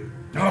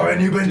Oh,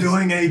 and you've been just-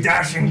 doing a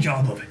dashing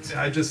job of it.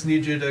 I just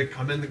need you to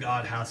come in the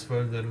guardhouse for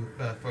a little,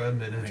 for a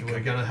minute. Okay. We're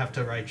gonna have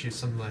to write you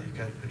some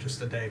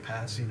just a day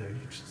pass. You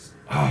just.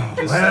 Oh,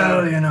 Just,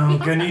 well, you know,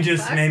 can you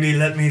just maybe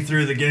let me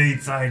through the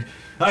gates? I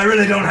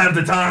really don't have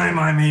the time.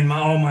 I mean,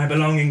 all my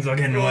belongings are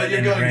getting Well, wet you're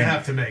in the going to rain.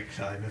 have to make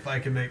time. If I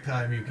can make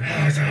time, you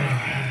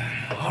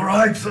can. All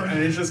right, And sir.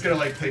 he's just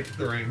gonna take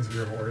the reins of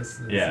your horse.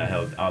 And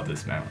Yeah, I'll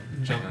dismount.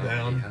 jump He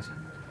down. hasn't.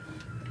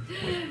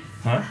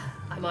 Huh?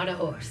 I'm on a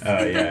horse.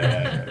 Oh,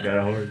 yeah. Got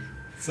a horse.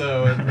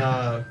 So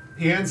and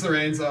he hands the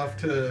reins off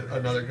to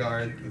another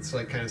guard that's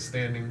like kind of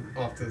standing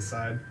off to the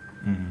side.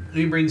 Mm-hmm.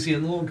 He brings you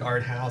in the little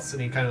guardhouse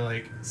and he kind of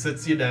like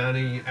sits you down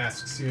and he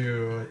asks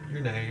you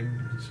your name.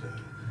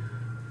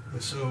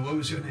 So what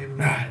was your name?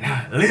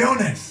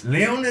 Leonis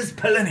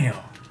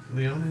Pelenio.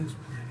 Leonis?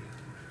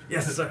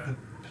 Yes, sir.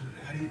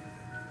 How do you?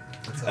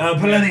 What's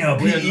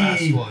Pelenio. Weird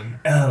last one.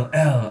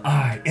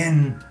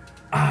 Pelenio.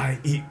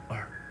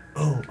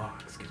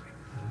 Excuse me.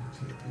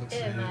 Looks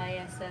at you.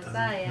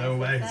 M-I-S-S-I-S-S-I-T. Know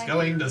where he's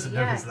going, doesn't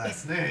know his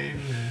last name.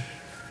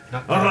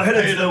 Not Oh,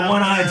 headed paid to the enough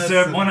one-eyed for this,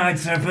 serpent. and One-eyed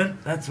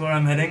serpent. That's where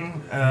I'm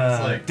heading.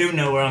 like- Do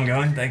know where I'm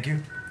going. Thank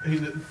you.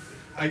 he-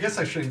 I guess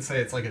I shouldn't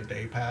say it's like a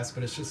day pass,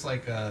 but it's just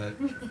like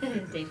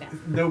Day pass.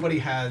 nobody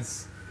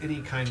has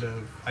any kind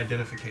of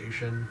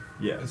identification,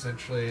 Yeah.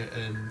 essentially,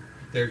 and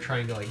they're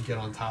trying to like get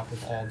on top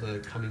of all the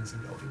comings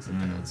and goings in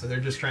town. So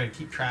they're just trying to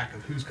keep track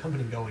of who's coming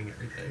and going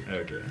every day.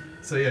 Okay.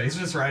 So yeah, he's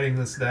just writing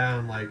this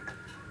down, like,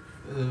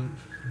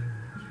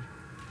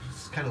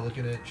 just kind of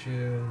looking at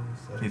you.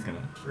 So He's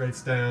gonna.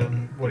 writes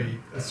down what he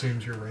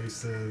assumes your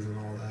race is and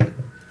all that.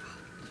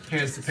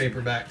 Hands the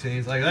paper back to you.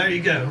 He's like, there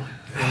you go.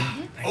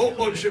 And,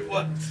 oh shit,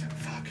 what?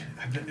 Fuck.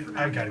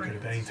 I gotta go to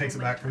bed. He takes it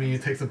back from you. He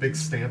takes a big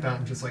stamp out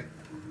and just like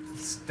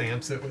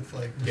stamps it with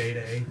like gate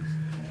A.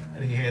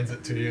 And he hands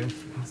it to you.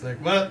 He's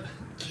like, well,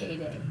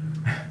 K-Day.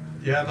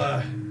 you have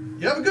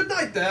a good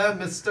night there,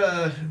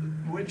 Mr.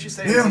 What did you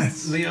say?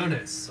 Leonis.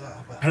 Leonis.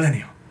 Oh, well.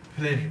 Helenio.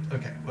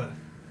 Okay, well,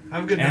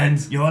 have a good And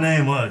night. your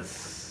name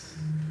was?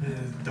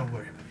 Don't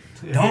worry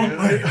about it. Don't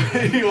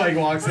worry. He like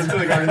walks into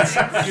the garden.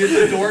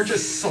 The door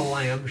just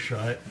slams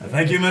shut.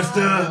 Thank you, I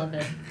love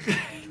Mr.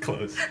 it.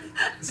 Close.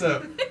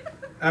 So,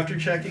 after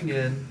checking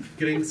in,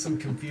 getting some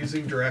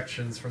confusing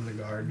directions from the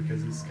guard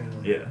because he's kind of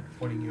like Yeah.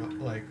 pointing you out,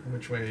 like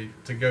which way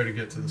to go to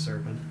get to the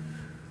serpent.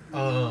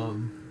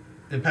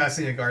 And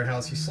passing a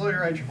guardhouse, you slowly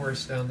ride your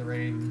horse down the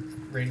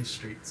rainy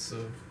streets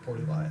of Port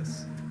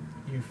Elias.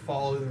 You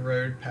follow the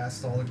road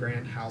past all the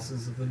grand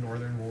houses of the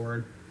northern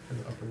ward and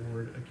the upper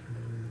ward. I can't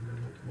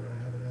remember what I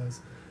have it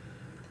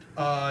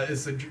as.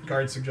 As the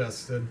guard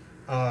suggested,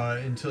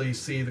 until you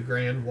see the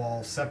grand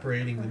wall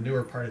separating the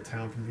newer part of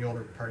town from the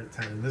older part of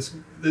town.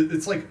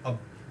 It's like a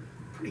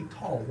pretty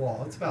tall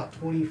wall. It's about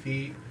 20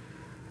 feet.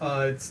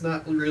 It's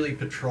not really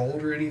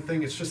patrolled or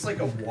anything. It's just like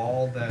a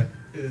wall that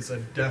is a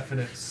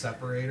definite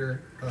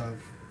separator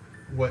of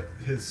what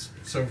has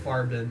so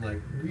far been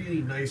like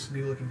really nice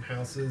new looking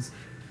houses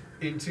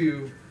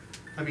into,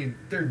 I mean,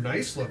 they're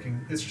nice looking.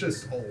 It's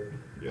just old.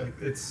 Yeah. Like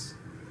it's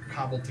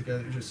cobbled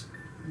together, just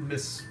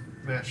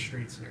mismatched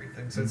streets and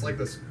everything. So it's like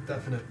this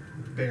definite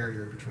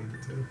barrier between the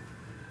two.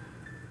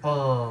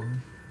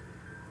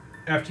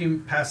 After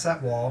you pass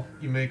that wall,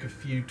 you make a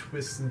few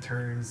twists and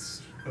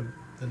turns of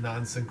the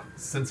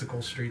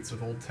nonsensical streets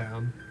of Old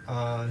Town,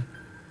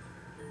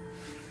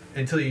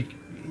 until you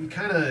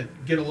kind of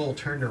get a little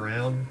turned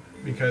around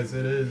because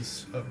it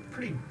is a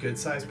pretty good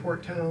sized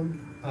port town,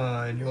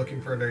 and you're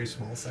looking for a very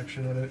small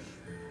section of it.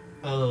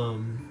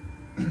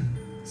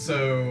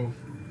 So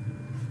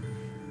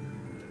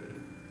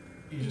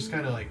you just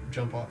kind of like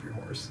jump off your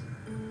horse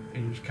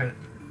and you're just kind of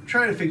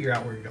trying to figure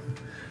out where you're going.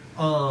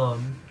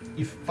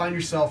 You find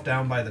yourself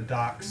down by the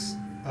docks,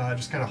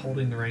 just kind of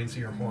holding the reins of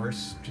your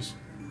horse, just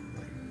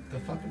like, the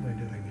fuck am I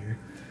doing here?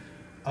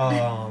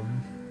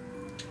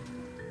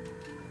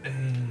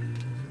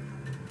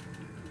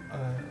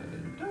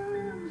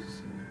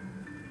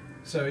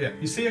 So yeah,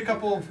 you see a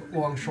couple of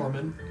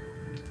longshoremen,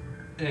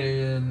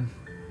 and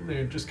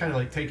they're just kind of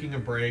like taking a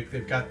break.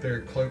 They've got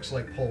their cloaks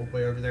like pulled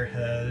way over their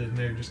head, and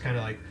they're just kind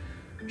of like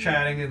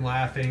chatting and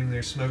laughing.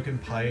 They're smoking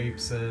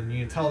pipes, and you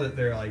can tell that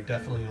they're like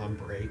definitely on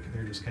break.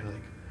 They're just kind of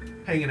like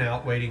hanging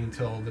out, waiting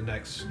until the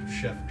next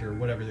shift or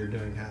whatever they're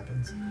doing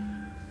happens.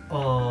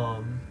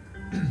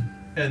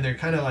 And they're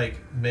kind of like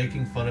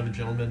making fun of a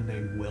gentleman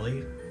named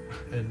Willie,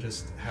 and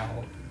just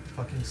how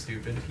fucking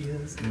stupid he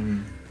is.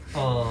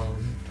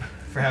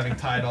 For having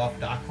tied off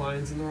dock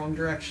lines in the wrong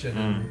direction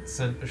and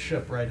sent a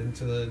ship right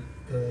into the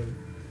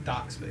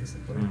docks,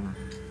 basically.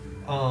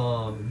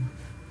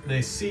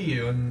 They see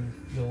you and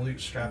the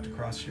loot strapped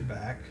across your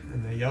back,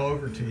 and they yell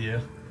over to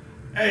you,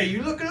 "Hey,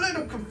 you look a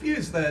little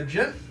confused there,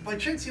 gent. By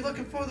chance you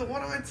looking for the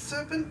one-eyed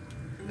serpent?"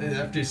 And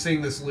after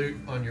seeing this loot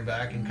on your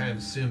back and kind of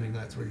assuming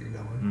that's where you're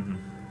going.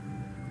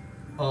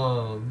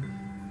 Well,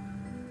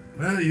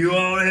 you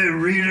are a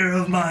reader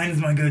of minds,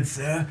 my good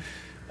sir.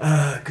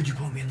 Could you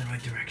point me in the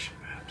right direction,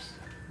 perhaps?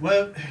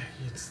 Well,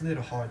 it's a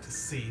little hard to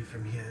see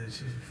from here.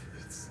 It's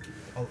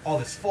all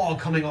this fog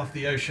coming off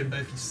the ocean, but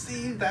if you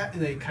see that,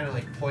 and they kind of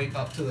like point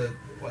up to the,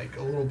 like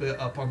a little bit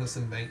up on this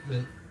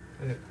embankment,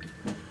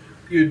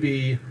 you'd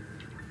be.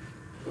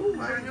 Oh,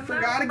 I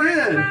forgot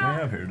again.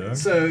 Yeah, up here, Doug.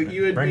 So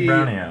you would Bring be.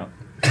 Brownie out.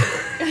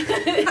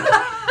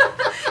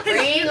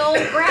 Bring old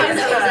brown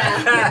nose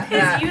out.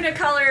 His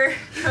unicolor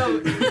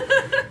coat.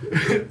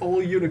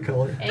 Old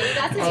unicolor. And he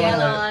got some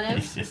yellow on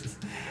him.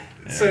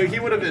 So he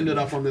would have ended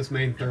up on this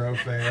main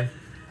thoroughfare,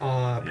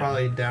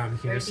 probably down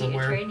here Where's he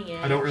somewhere. training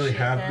at? I don't really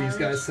have these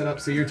guys set up,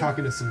 so you're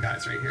talking to some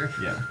guys right here.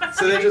 Yeah.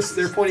 So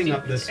they're pointing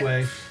up this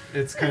way.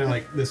 It's kind of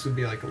like this would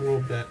be like a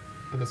little bit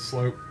of a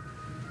slope.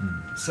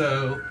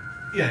 So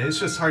yeah, it's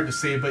just hard to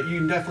see, but you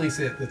can definitely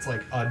see it. It's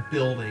like a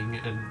building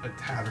and a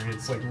tavern.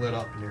 It's like lit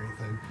up and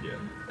everything. Yeah.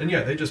 And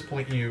yeah, they just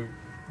point you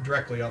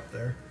directly up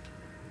there.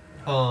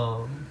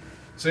 So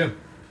yeah.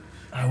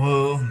 I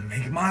will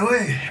make my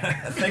way.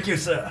 Thank you,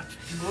 sir.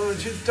 Oh,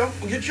 just don't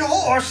forget your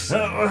horse.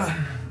 Come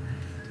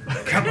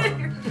on.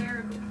 You're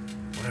terrible.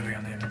 Whatever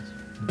your name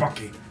is.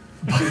 Bucky.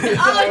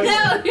 Oh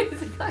no,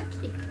 it's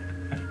Bucky.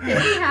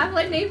 Did he have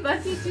one named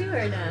Bucky too,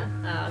 or no?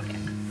 Oh,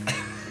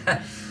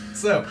 okay.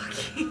 So,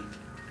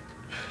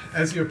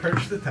 as you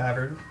approach the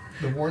tavern,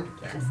 The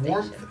Gas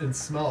warmth station. and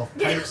smell of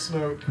pipe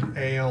smoke,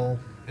 ale,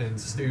 and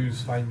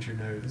stews find your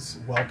nose,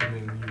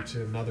 welcoming you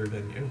to another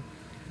venue.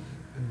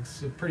 And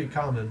it's a pretty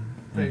common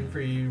thing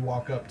for you to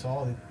walk up to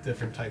all the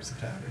different types of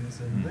taverns,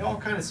 and they all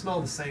kind of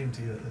smell the same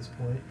to you at this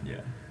point.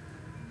 Yeah.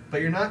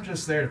 But you're not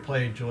just there to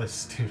play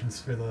joyous tunes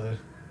for the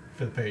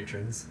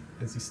patrons.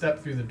 As you step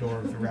through the door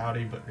of the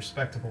rowdy but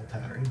respectable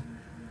tavern,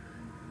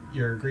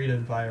 you're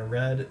greeted by a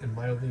red and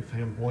mildly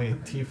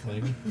flamboyant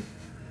tiefling.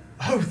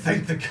 Oh,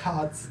 thank the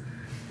gods!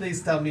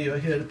 Please tell me you're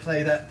here to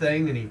play that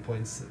thing. And he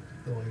points at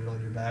the load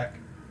on your back.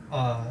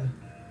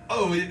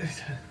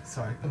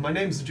 Sorry. My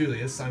name's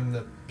Julius. I'm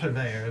the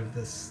purveyor of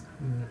this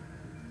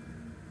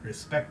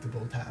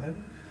respectable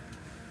tavern.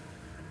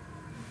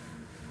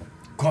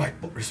 Quite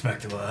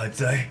respectable, I'd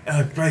say.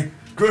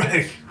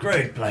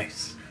 Great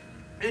place.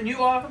 And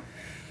you are?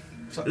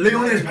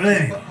 Leones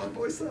Pelenio. What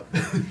voice up?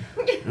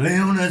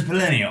 Leones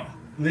Pelenio.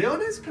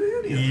 Leones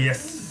Plinio.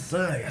 Yes,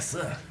 sir. Yes,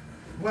 sir.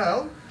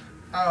 Well,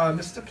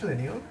 Mr.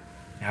 Plinio.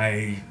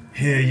 I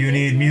hear you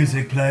need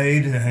music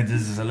played.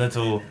 This is a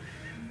little.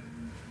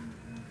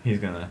 He's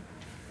gonna.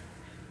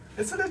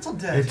 It's a little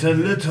dead. It's a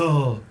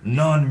little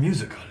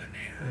non-musical in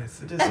here.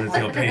 Yes, it is. With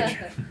your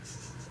patron.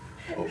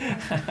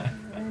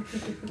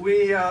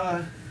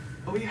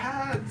 We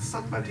had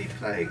somebody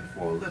playing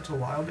for a little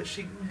while, but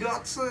she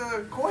got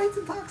quite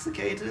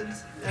intoxicated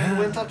and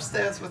went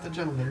upstairs with a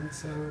gentleman.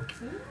 So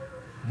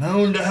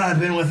Known to have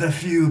been with a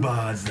few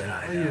bards that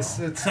I know. yes,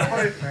 it's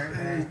quite.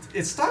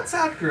 It starts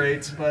out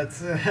great, but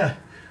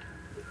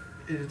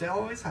it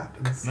always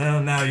happens.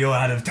 Well, now you're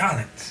out of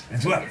talent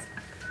as well.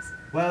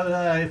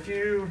 Well, if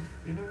you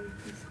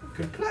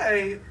could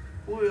play,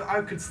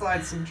 I could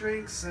slide some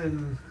drinks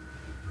and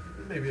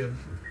maybe a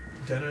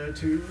dinner or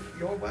two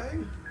your way.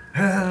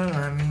 Well,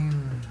 I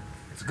mean,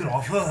 it's a good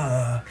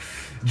offer.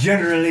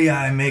 Generally,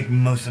 I make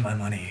most of my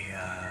money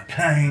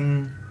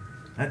playing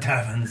at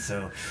taverns,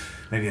 so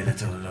maybe a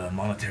little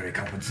monetary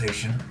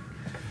compensation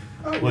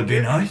would be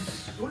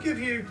nice. We'll give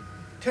you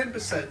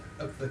 10%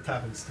 of the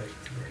tavern's take.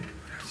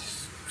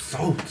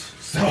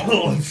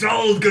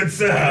 Sold, good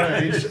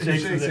sir. He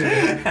shakes his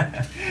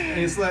head. And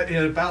he's like,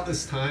 about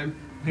this time,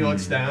 he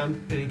looks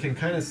down and he can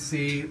kind of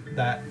see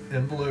that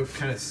envelope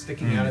kind of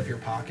sticking out of your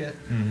pocket.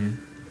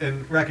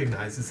 And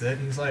recognizes it.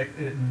 He's like,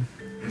 and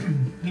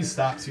he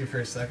stops you for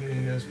a second and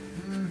he goes,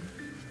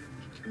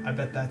 I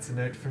bet that's a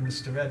note from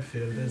Mr.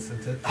 Redfield,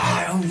 isn't it?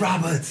 Oh,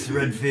 Roberts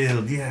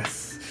Redfield,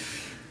 yes.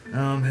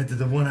 Head to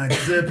the one-eyed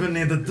zipper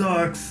near the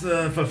docks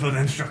for further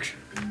instruction.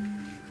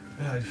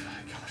 Gosh,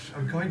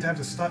 I'm going to have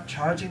to start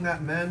charging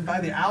that man by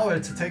the hour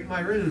to take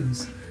my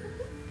rooms.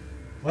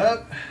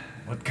 Well,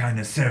 What kind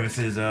of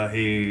services are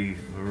he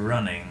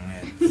running?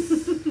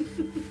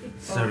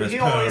 Service he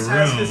per always room.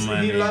 has his.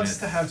 I He mean, loves it's-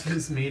 to have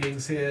his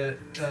meetings here.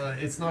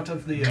 It's not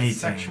of the Meetings.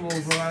 sexual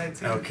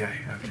variety. Okay.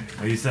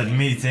 Well, you said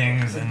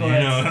meetings, and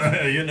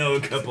you know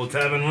a couple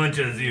tavern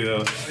wenches.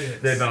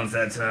 They bounce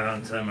that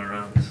time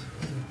around.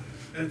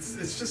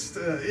 It's just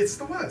it's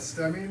the West.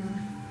 I mean,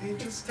 he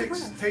just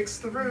takes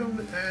the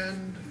room,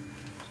 and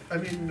I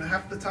mean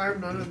half the time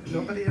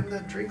nobody in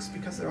there drinks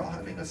because they're all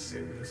having a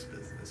serious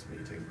business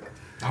meeting. But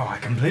Oh, I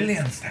completely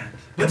understand.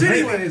 But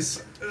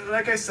anyways,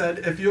 like I said,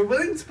 if you're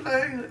willing to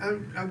play,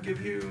 I'll give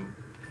you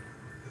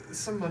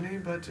some money.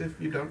 But if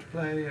you don't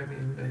play, I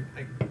mean,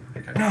 I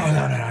kind of... No,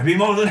 I'd be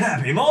more than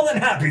happy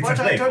to But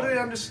play. I totally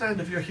understand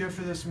if you're here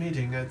for this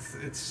meeting.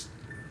 It's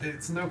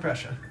no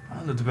pressure.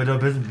 A little bit of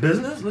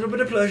business, a little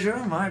bit of pleasure.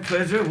 My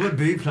pleasure would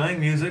be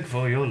playing music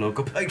for your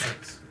local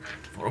patrons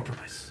for a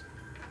price.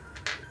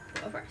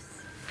 Of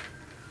course.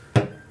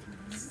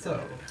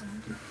 So,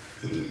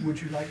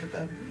 would you like a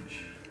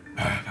beverage?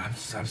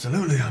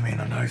 Absolutely. I mean,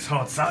 a nice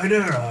hot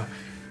cider.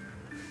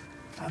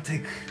 I'll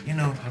take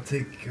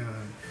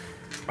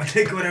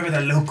whatever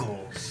the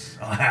locals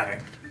are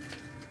having.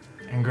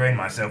 Ingrain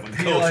myself with the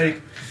He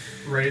culture.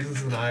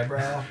 raises an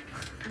eyebrow.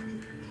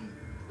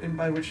 And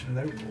by which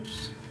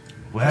locals?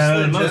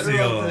 Well, most of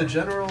the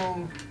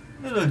general.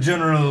 the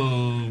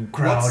general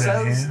crowd What in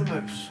sells here.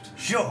 the most?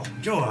 Sure,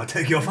 I'll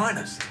take your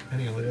finest. And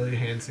he literally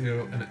hands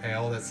you an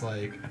ale that's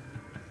like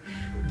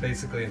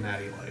basically a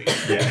natty light.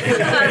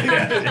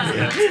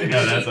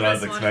 No, that's what I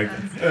was This one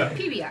expecting. has-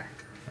 PBR.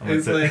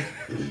 It's like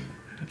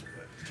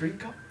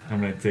drink up.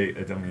 I'm gonna take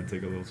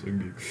a little swing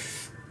view.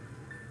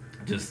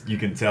 Just you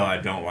can tell I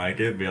don't like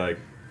it. Be like,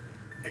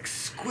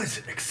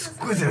 exquisite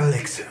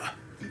elixir.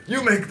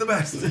 You make the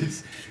best.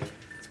 It's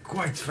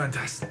quite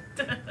fantastic.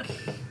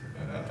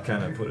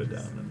 Kind of put it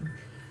down and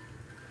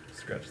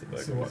scratch the back.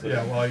 So of his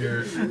yeah, head.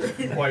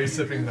 while you're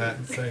sipping that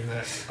and saying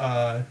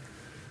that,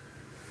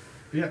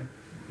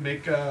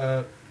 make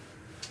a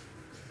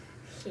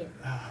Shit.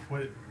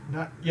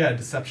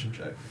 deception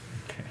check.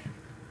 Okay.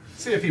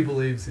 See if he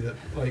believes you,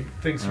 like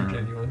thinks you're Uh-huh.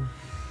 genuine.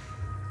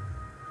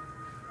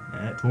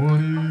 At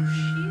 20.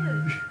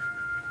 Shit.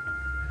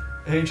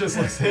 And he just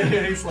looks at you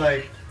and he's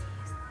like,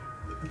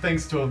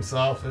 thinks to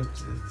himself,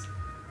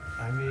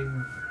 I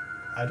mean,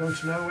 I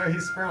don't know where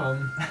he's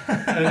from.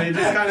 And he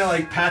just kind of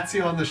like pats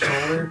you on the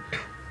shoulder,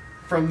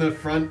 from the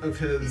front of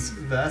his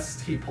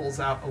vest, he pulls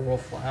out a little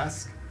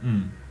flask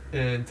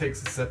and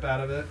takes a sip out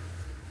of it.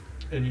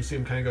 And you see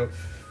him kind of go,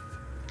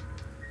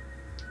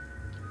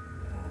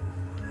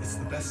 it's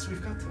the best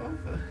we've got to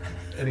offer.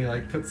 And he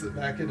like puts it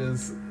back in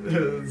his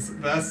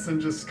vest and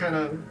just kind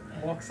of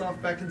walks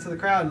off back into the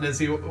crowd. And as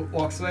he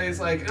walks away, he's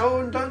like,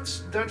 "Oh, and don't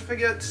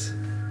forget,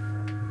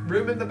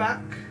 room in the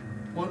back.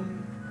 One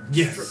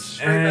Yes,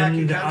 straight back. You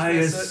and can't I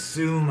miss it.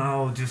 assume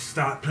I'll just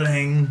start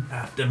playing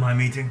after my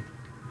meeting.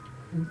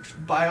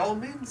 By all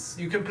means,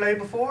 you can play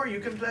before, you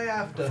can play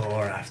after."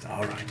 Before or after,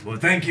 all right. Well,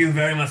 thank you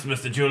very much,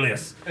 Mr.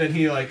 Julius. And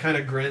he like kind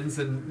of grins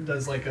and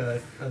does like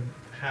a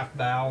half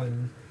bow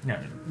and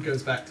Yeah,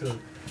 goes back to about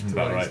what he's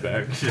right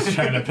doing. back. Just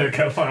trying to pick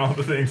up on all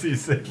the things he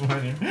said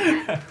when he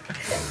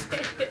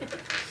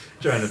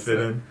trying to fit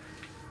in.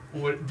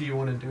 What do you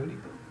want to do?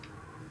 Anything?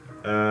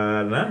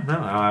 No.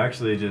 I'll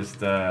actually just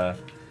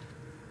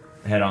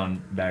head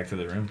on back to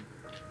the room.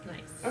 Nice.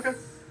 Okay.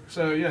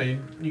 So yeah,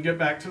 you get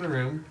back to the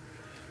room.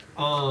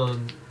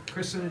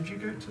 Kristen, did you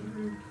go to the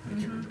room?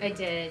 I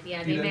did. Yeah,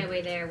 I You made did? my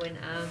way there when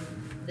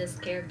this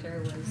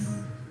character was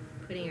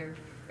putting her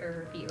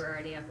feet were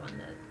already up on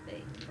the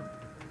thing.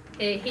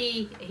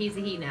 He's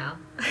a he now.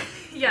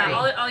 Yeah,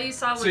 Right. all you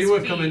saw was So you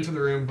would feet. come into the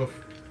room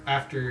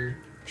after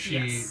she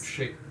Yes.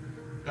 disguised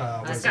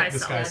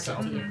Disguised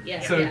self. self. Mhm.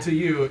 Yeah. So yeah. to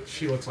you,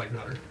 she looks like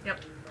Nutter.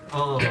 Yep.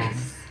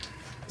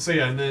 So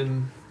yeah, and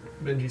then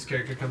Benji's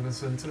character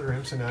comes into the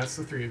room. So now it's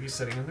the three of you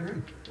sitting in the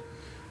room.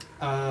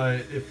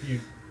 If you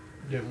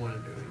didn't want to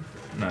do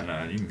anything.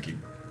 No, you can keep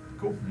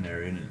Cool.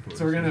 narrating it. For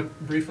So we're us. gonna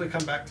briefly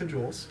come back to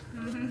Jules.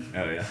 Mm-hmm.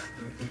 Oh yeah.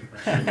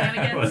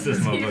 Shenanigans. What's this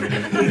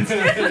motherfucker doing?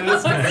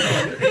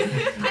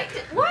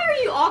 Why are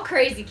you all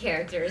crazy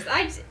characters?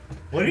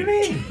 What do you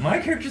mean? My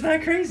character's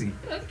not crazy.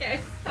 Okay.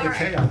 The All right.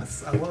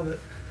 chaos. I love it.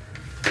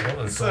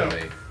 Well, it's So-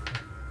 funny.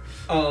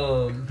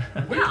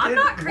 Yeah, I'm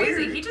not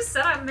crazy. He just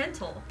said I'm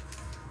mental.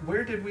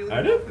 Where did we leave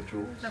I did? off with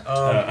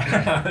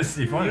Jules?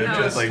 See, funny. No.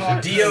 Just like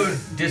Talk- Dio Dio.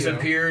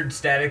 disappeared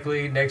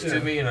statically next Yeah.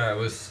 to me, and I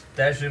was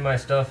stashing my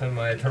stuff in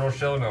my turtle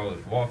shell, and I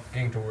was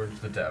walking towards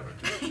the tavern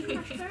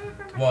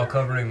while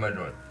covering my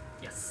joint.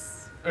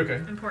 Yes. Okay.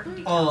 Important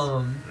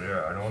details.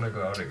 Yeah, I don't want to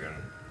go out again.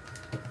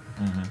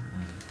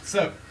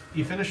 So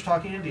you finish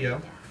talking to Dio,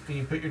 and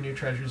you put your new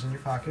treasures in your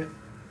pocket,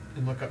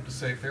 and look up to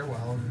say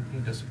farewell, and he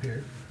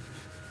disappeared.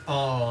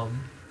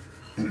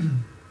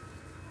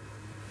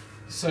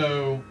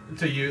 So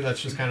to you, that's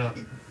just kind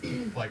of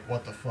like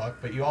what the fuck.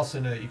 But you also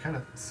know that you kind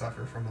of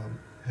suffer from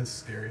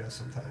hysteria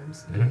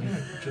sometimes. And you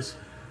just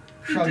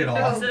shrug it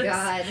off. Oh,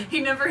 God.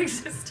 He never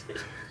existed.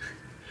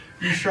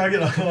 You shrug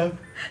it off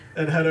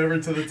and head over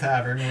to the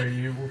tavern where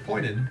you were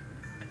pointed.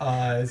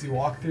 As you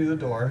walk through the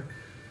door,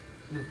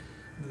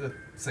 the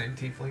same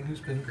tiefling who's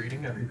been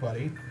greeting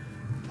everybody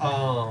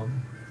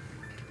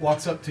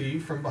walks up to you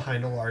from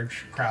behind a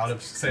large crowd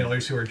of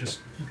sailors who are just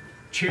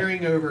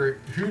cheering over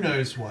who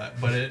knows what,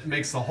 but it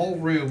makes the whole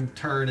room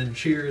turn and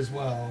cheer as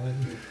well.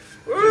 And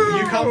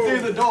you come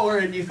through the door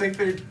and you think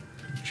they're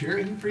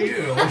cheering for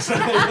you. So,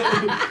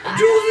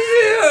 Jules is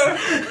here!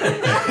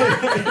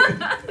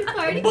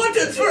 Party.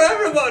 Buttons for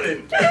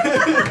everybody!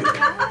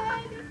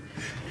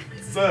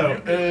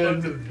 so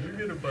and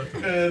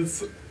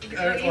as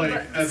get like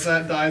buttons. as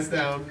that dies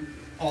down,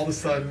 all of a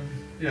sudden,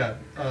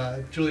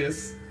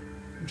 Julius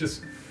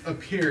just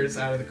appears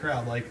out of the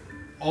crowd, like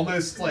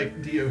almost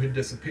like Dio had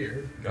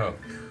disappeared. Oh.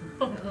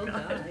 Oh,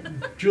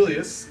 God.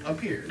 Julius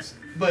appears,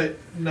 but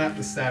not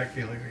the static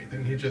feeling or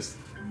anything.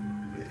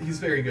 He's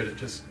very good at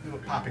just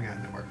popping out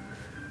of nowhere.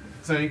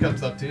 So he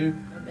comes up to you.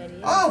 I bet he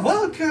is. Oh,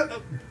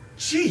 welcome.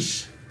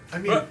 Sheesh. I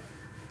mean, What?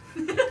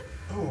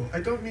 oh, I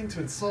don't mean to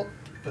insult,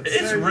 but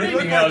It's sir, you raining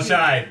look like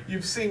outside.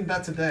 You've seen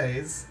better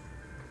days.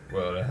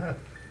 Well,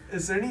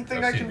 Is there anything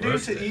I've I can seen do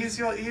worse to days. ease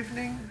your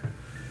evening?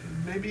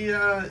 Maybe, you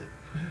have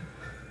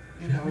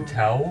a know,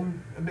 towel?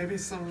 maybe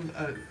some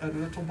a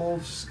little bowl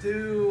of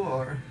stew,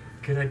 or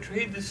Can I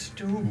trade the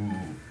stew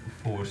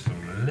for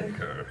some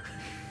liquor?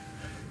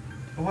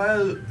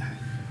 well,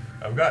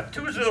 I've got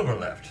 2 silver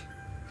left.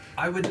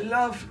 I would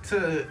love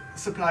to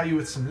supply you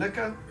with some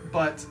liquor,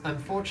 but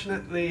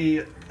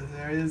unfortunately,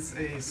 there is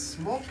a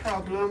small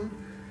problem.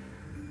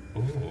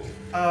 Ooh,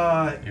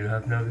 Uh, you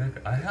have no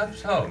liquor? I have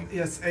some.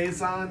 yes,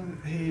 Azan,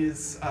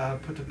 he's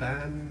put a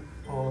ban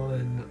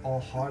on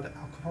all hard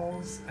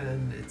alcohols,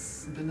 and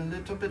it's been a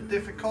little bit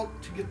difficult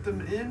to get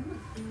them in.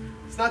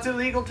 It's not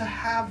illegal to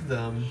have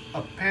them.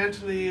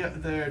 Apparently,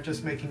 they're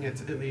just making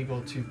it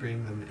illegal to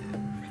bring them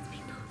in.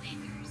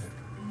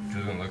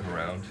 Doesn't look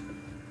around.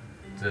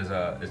 Says,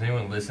 is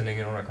anyone listening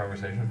in on our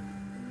conversation?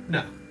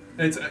 No,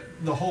 it's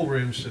the whole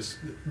room's just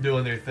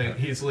doing their thing.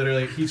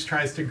 He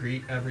tries to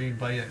greet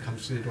everybody that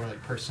comes through the door,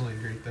 like personally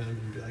greet them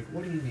and be like,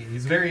 "What do you need?"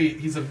 He's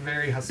a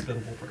very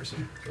hospitable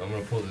person. So I'm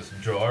gonna pull this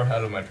jar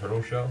out of my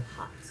turtle shell.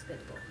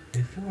 Hospitable.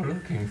 If you're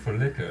looking for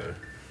liquor,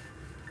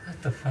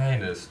 not the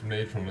finest,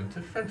 made from a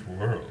different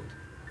world,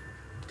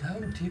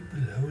 down deep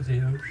below the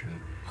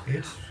ocean,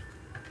 it's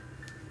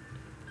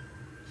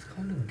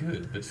kind of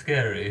good but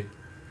scary.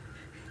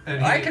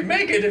 And I can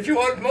make it if you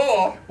want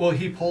more. Well,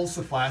 he pulls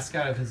the flask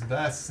out of his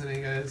vest and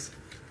he goes,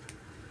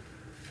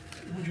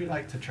 "Would you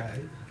like to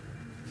trade?"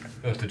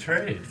 You want to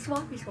trade?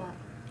 Swappy swap.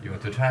 You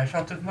want to try a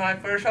shot of mine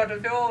for a shot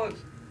of yours?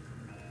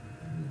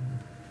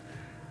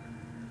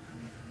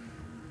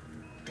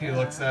 He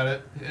looks at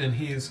it and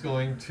he's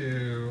going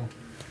to.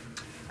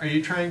 Are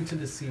you trying to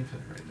deceive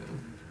him right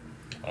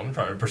now? I'm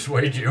trying to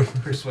persuade you.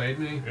 Persuade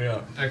me?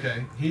 Yeah.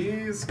 Okay.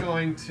 He's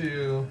going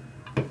to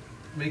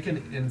make an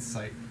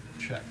insight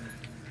check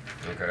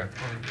Okay. on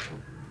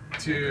you.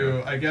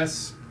 To, I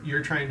guess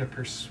you're trying to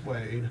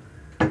persuade.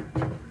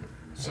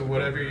 So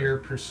whatever your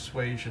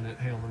persuasion at.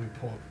 Hang on, let me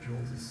pull up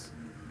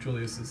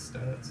Julius's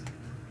stats.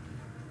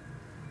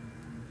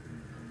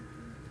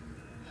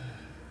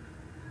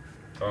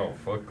 Oh,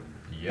 fuck.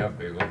 Yeah,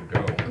 big old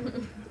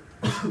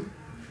go.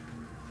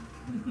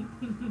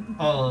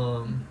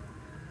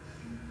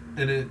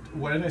 And it.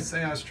 What did I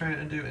say I was trying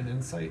to do? An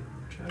insight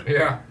check?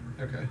 Yeah.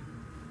 Okay.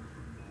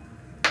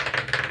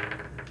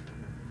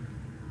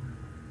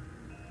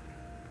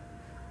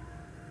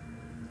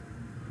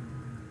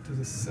 Does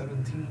a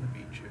 17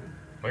 beat you?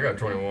 I got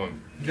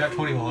 21. You got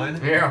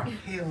 21? Yeah.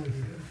 Hell yeah.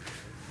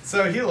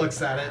 So he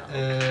looks at it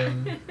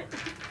and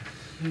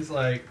he's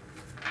like,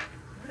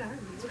 What are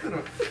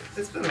you?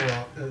 it's been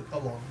a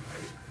long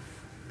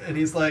night. And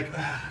he's like,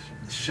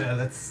 shit,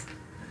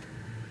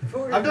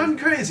 I've done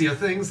crazier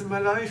things in my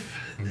life.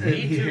 Me And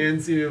he too.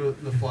 hands you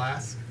the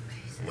flask.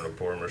 I'm gonna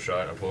pour him a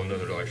shot. I pull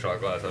another like shot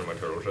glass out of my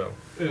turtle shell.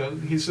 Yeah,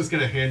 he's just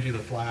gonna hand you the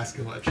flask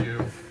and let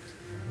you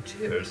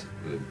Cheers.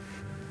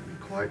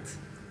 quite.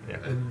 Yeah.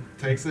 And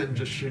takes it and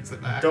just shoots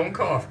it back. Don't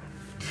cough.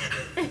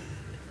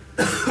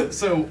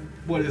 So,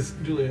 what is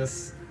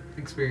Julius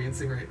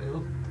experiencing right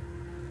now?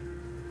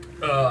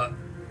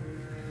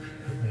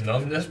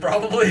 Numbness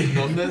probably.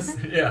 Numbness?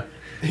 Yeah.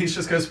 He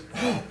just goes,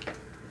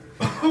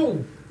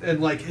 oh, and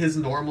like his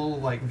normal,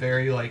 like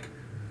very like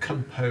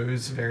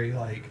composed, very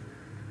like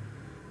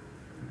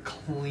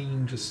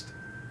clean, just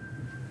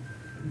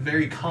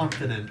very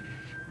confident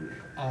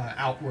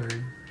outward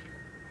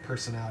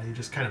personality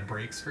just kind of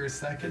breaks for a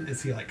second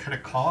as he like kind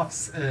of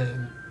coughs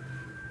and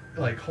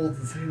like holds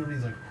his hand and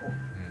he's like, oh.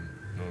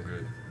 No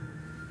good.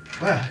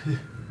 Well,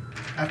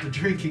 after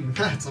drinking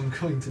that, I'm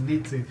going to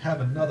need to have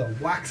another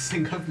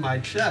waxing of my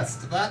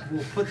chest. That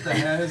will put the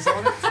hairs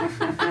on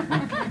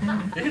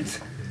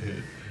it.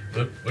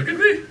 Look at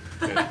me.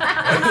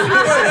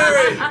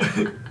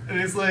 And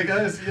he's like,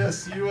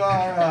 yes, you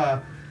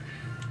are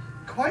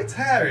quite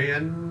hairy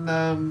and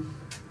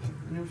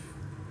you've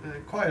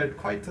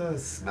quite a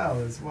smell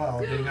as well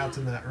being out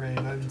in that rain.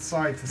 I'm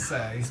sorry to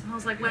say.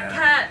 Smells like wet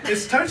cat.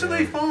 It's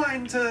totally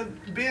fine to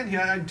be in here.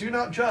 I do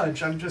not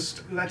judge. I'm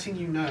just letting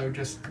you know,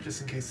 just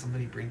in case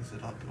somebody brings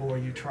it up, or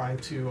you try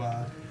to,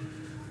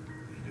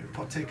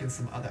 partake in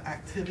some other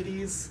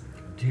activities.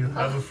 Do you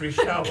have a free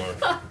shower?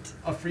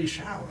 A free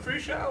shower. Free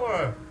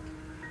shower.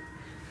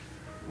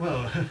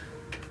 Well,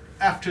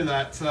 after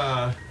that,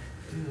 I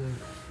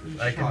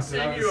can shot that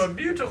sing I you a was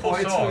beautiful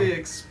quite song. the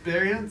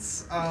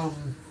experience.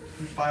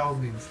 By all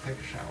means, take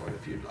a shower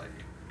if you'd like.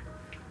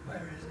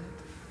 Where is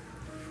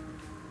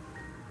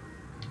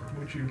it?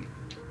 Would you?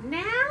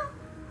 Now?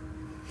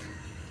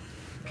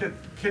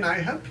 Can I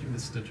help you,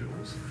 Mr.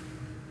 Jules?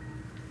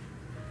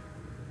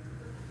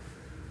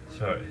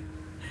 Sorry.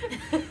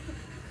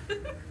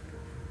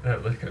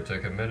 That liquor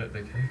took a minute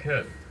to kick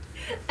in.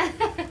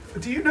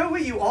 Do you know where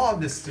you are,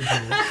 Mr.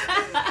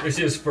 Jules? You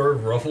see his fur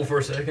ruffle for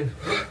a second?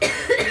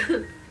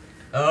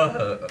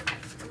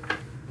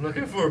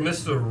 Looking for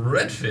Mr.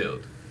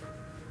 Redfield.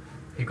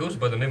 He goes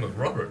by the name of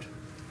Robert.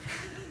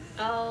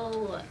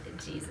 Oh,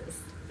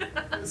 Jesus.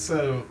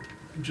 So,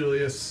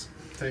 Julius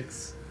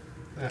takes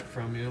that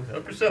from you.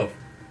 Help yourself.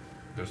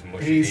 There's some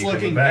mushy He's ink on the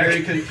looking back.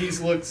 he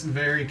looks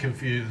very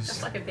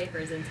confused. Fucking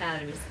papers and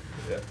tatters.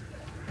 Yeah.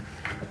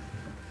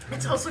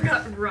 It's also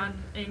got run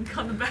ink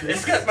on the back.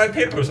 It's got my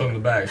papers on the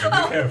back, so be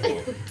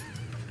careful.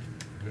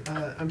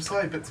 I'm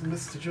sorry, but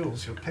Mr.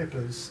 Jules, your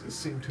papers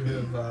seem to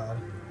have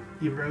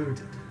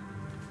eroded.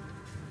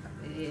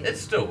 It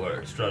still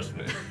works, trust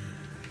me.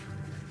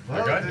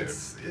 Well, Like I do.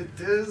 it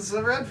is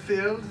a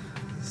Redfield,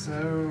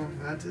 so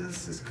that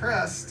is his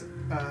crest.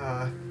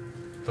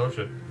 Told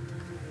you.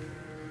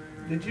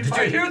 Did you Did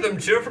you hear them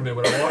cheer for me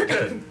when I walked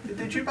in?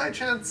 Did you by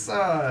chance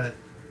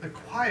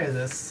acquire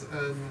this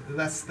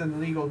less than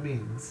legal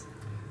means?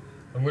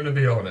 I'm gonna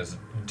be honest.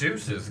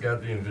 Deuces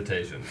got the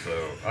invitation,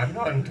 so I'm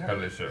not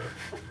entirely sure.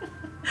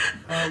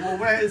 Well,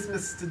 where is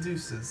Mr.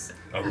 Deuces?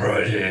 I'm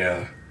right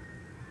here.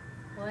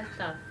 What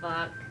the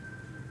fuck?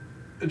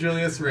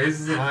 Julius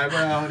raises an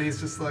eyebrow and he's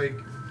just like,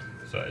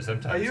 Sorry,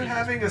 sometimes are you he just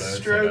having a blurts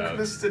it stroke, out.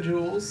 Mr.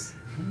 Jules?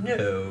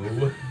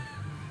 No.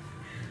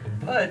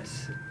 But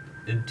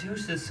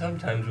Deuces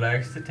sometimes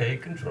likes to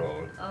take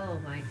control. Oh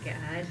my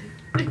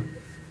god.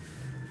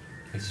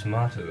 He's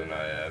smarter than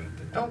I am.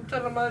 But don't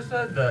tell him I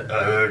said that.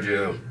 I heard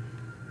you.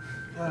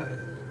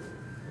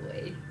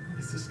 Wait.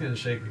 He's just gonna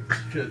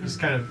just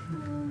kind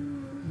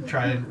of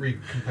try and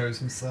recompose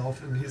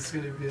himself, and he's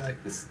gonna be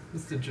like,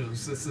 Mr.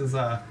 Jules, this is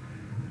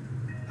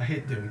I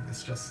hate doing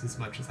this just as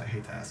much as I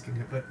hate asking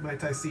it, but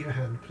might I see your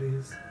hand,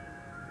 please?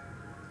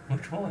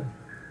 Which one?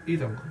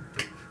 Either one.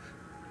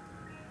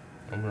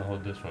 I'm gonna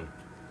hold this one.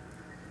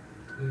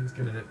 And he's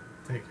gonna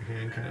take your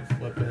hand, kind of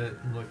flip it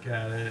and look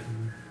at it,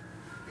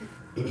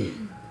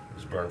 and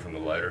It's burned from the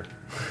lighter.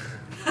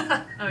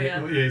 Oh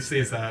yeah. he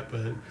sees that,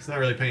 but he's not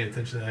really paying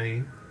attention to that.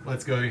 He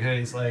lets go of your hand.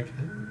 He's like,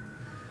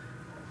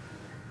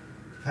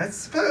 I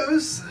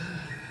suppose.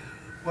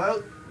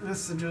 Well,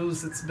 Mr.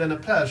 Jules, it's been a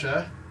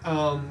pleasure.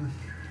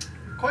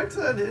 Quite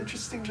an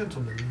interesting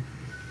gentleman.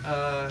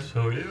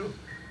 So are you?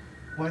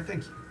 Why,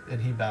 thank you.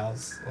 And he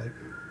bows, like,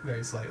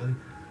 very slightly.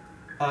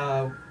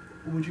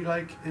 Would you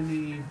like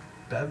any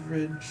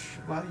beverage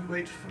while you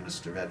wait for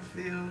Mr.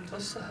 Redfield?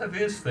 What's the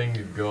heaviest thing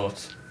you've got?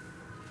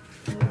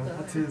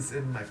 What is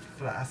in my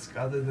flask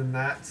other than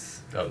that?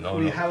 Oh, no,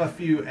 We no. have a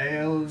few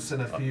ales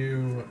and a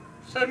few...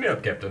 Sign me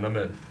up, Captain. I'm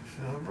in.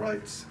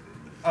 Right.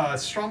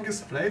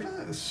 Strongest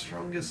flavor? The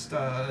strongest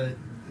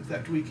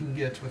that we can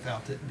get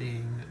without it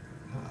being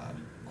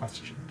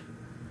questioned.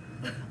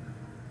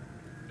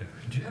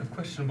 Do you have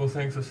questionable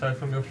things aside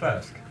from your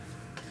flask?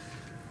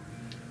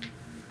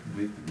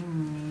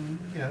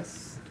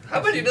 Yes. How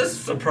about you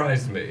just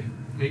surprise me?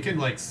 You can,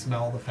 like,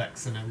 smell the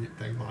effects and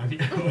everything on you.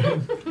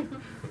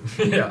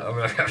 Yeah, I'm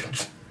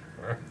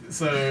gonna.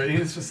 So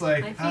he's just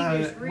like, My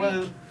fingers reek.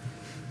 well,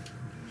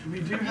 we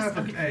do have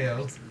an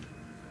ale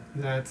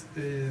that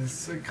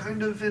is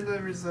kind of in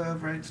a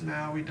reserve right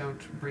now. We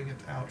don't bring it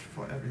out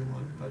for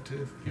everyone, but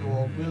if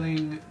you're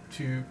willing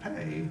to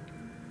pay,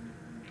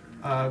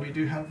 we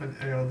do have an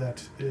ale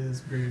that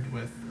is brewed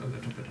with a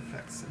little bit of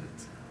effects in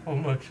it. How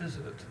much is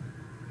it?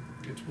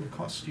 It will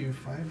cost you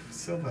 5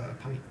 silver a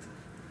pint.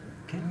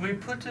 Can we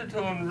put it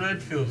on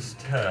Redfield's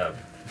tab?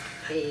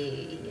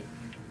 Hey.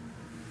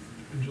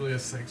 And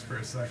Julius thinks for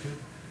a second,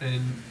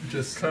 and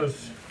just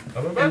Because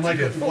I'm And about like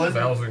to get a one-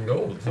 4,000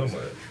 gold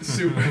somewhere.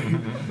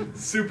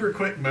 super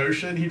quick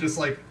motion, he just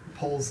like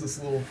pulls this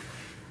little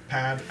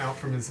pad out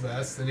from his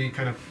vest and he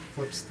kind of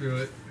flips through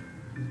it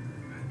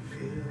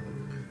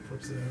and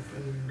flips it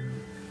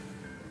open,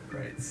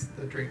 writes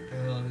the drink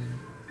down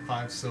and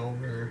 5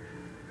 silver,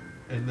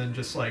 and then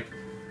just like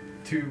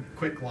 2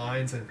 quick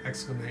lines and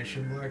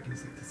exclamation mark.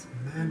 He's like, this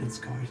man is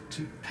going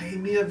to pay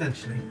me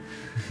eventually.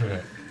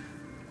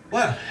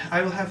 Well,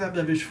 I will have that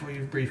beverage for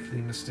you briefly,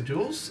 Mr.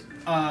 Jules.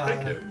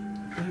 Thank you.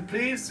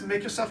 Please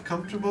make yourself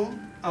comfortable.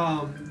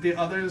 The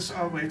others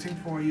are waiting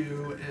for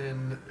you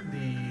in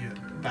the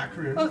back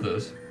room.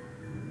 Others?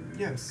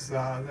 Yes, there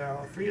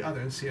are 3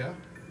 others here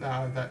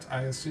that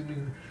I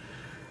assuming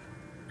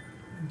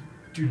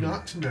do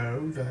not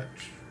know that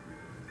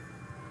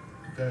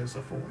there's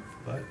a 4th,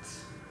 but...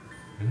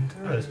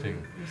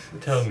 Interesting.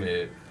 It's Tell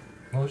me,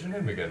 what was your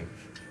name again?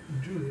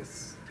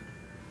 Julius.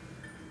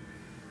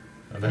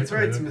 I That's like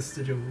right, it.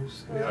 Mr.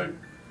 Jules. We are- Alright.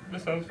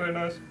 That sounds very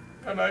nice.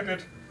 I like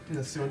it.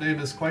 Yes, your name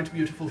is quite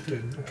beautiful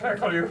too. Can I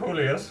call you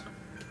Julius?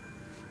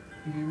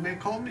 You may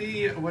call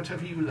me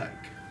whatever you like.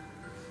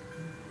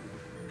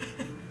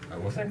 I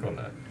will think on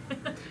that.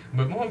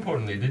 But more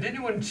importantly, did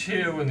anyone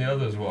cheer when the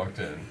others walked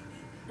in?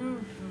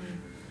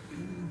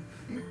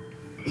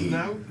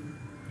 No?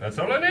 That's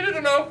all I needed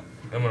to know.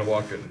 I'm gonna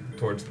walk in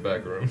towards the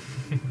back room.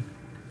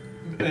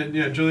 And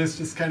yeah, Julius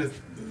just kind of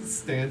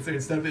stands there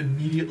instead of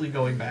immediately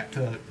going back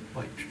to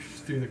like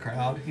through the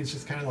crowd. He's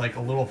just kind of like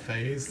a little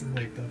phased and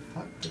like, the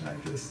fuck did I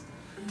just?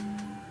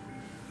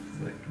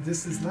 He's like,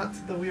 this is not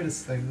the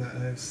weirdest thing that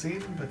I've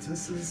seen, but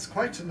this is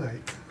quite a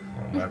night.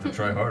 I'm gonna have to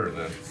try harder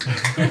then.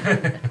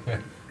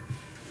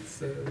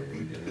 So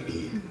we're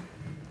gonna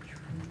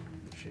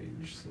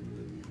change some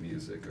of the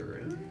music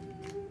around.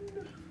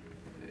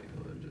 Hang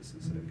on just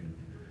a second.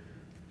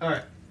 All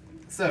right,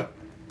 so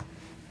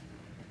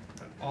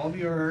all of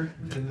you are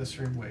in this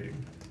room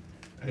waiting,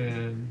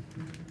 and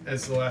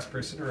as the last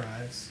person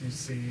arrives, you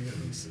see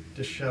this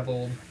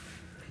disheveled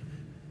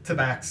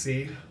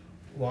tabaxi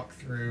walk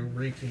through,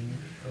 reeking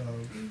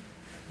of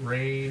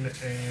rain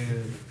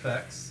and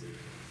effects.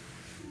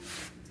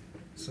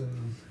 So,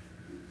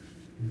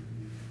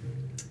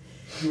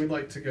 who would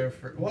like to go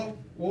first? Well,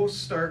 we'll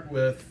start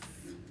with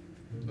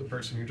the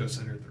person who just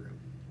entered the room.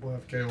 We'll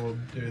have Caleb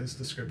do his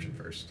description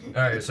first.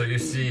 Alright, so you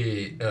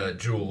see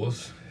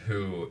Jules,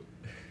 who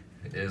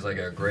is like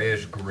a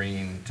grayish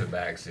green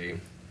tabaxi.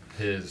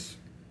 His...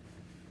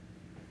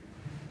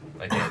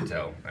 I can't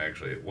tell,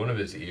 actually. One of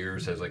his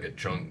ears has like a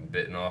chunk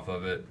bitten off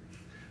of it.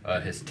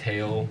 His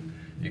tail,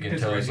 you can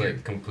His tell right it's ear.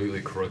 like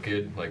completely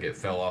crooked, like it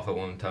fell off at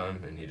one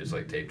time, and he just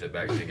like taped it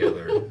back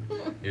together.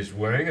 He's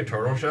wearing a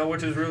turtle shell,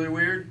 which is really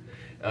weird.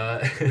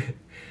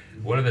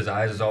 One of his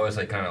eyes is always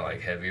like kind of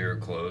like heavier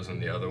closed than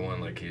the other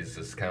one. Like he's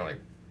just kind of like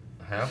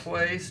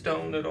halfway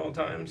stoned at all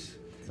times.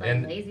 It's like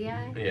And- lazy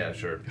eye. Yeah,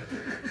 sure.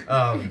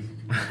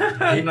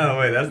 No,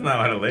 wait, that's not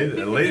what a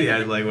lady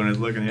eye's like when it's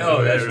looking the Oh,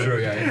 other way, that's right?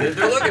 true. Yeah,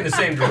 they're looking the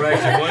same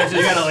direction. One's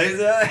You just, got a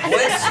lazy eye? one's,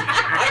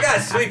 I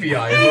got sleepy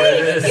eye. Is what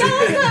it is. You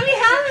almost let me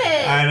have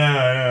it. I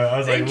know. I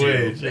was Thank like, you.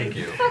 wait. Thank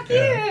you. Fuck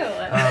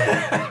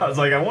I was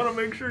like, I want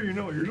to make sure you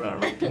know what you're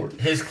signing up for.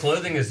 His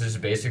clothing is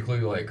just basically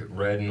like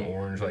red and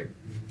orange, like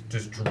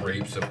just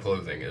drapes of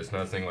clothing. It's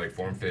nothing like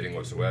form-fitting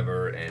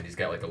whatsoever, and he's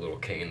got like a little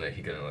cane that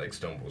he kind of like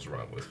stumbles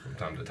around with from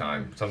time to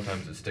time.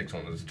 Sometimes it sticks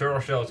on his turtle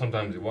shell,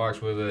 sometimes he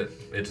walks with it.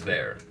 It's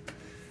there.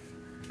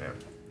 Yeah,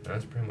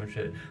 that's pretty much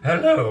it.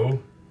 Hello!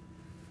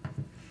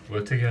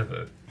 We're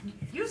together.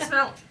 You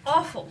smell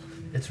awful.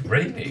 It's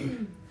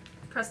raining.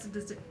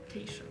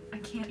 Prestidigitation. I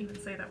can't even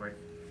say that word.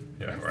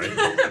 Yeah,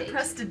 right?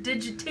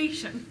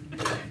 Prestidigitation.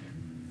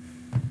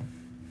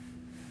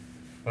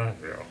 Well,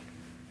 yeah.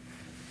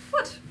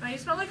 What? Now you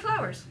smell like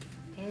flowers.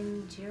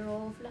 And you're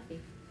all fluffy.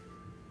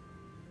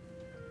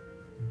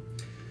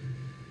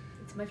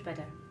 It's much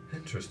better.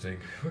 Interesting.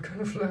 What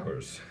kind of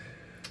flowers?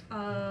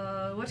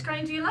 What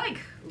kind do you like?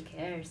 Who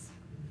cares?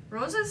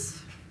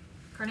 Roses?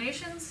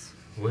 Carnations?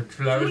 What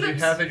flowers do you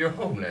Tulips. have at your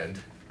homeland,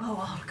 Oh,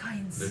 all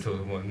kinds. little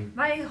one?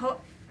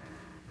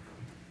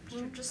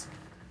 You just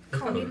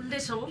call me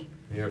little.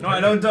 You're No, I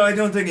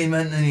don't think he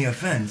meant any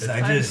offense.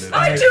 I just.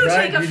 I do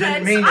right? take You didn't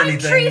offense. mean I'm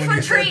anything tree when for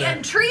you said tree that.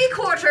 and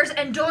 3/4,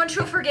 and don't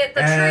you forget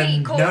the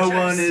And 3/4. no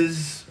one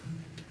is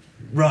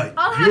right.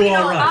 I'll have you you are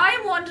know, right.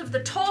 I'm one of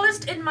the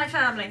tallest in my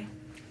family.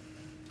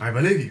 I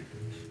believe you,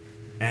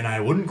 and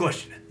I wouldn't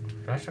question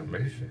it. That's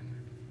amazing.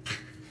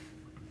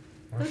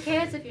 Who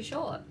cares if you're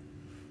short?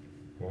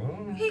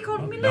 Well, He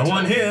called me No little.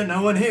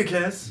 one here,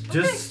 Cass.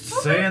 Just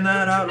okay. saying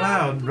that out Good to know,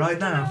 loud good right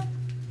to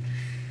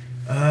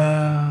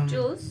now.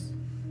 Jules?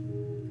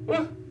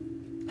 what?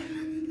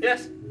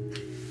 Yes.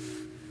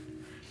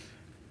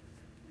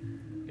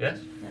 Yes.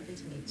 Lovely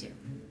to meet you.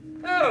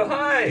 Oh,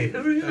 hi. Who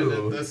are And at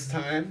you? this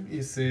time,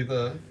 you see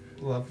the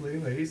lovely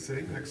lady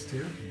sitting next to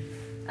you.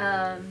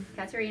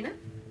 Katerina?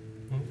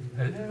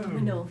 Hello.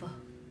 Manova.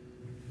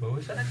 What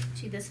was that?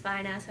 She this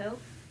fine asshole?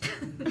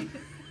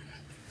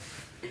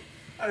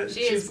 She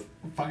She's is-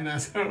 fine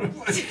ass or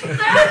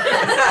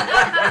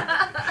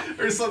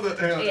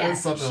something. Yeah,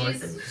 Something like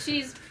that.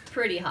 she's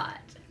pretty hot,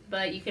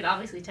 but you can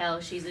obviously tell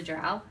she's a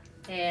drow,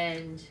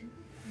 and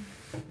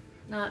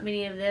not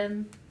many of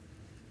them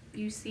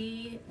you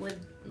see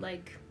with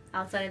like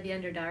outside of the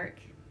Underdark.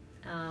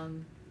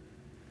 And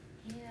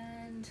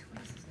what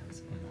else is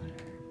noticeable about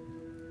her?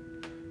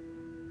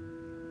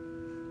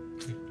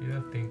 You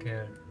have pink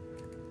hair.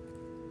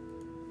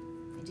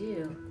 I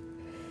do.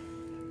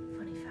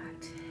 Funny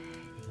fact,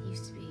 it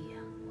used to be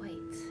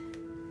white.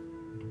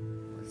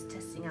 I was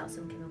testing out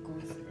some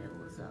chemicals and it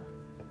was a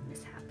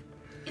mishap.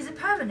 Is it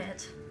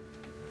permanent?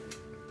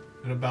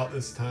 And about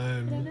this I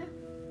don't time, know.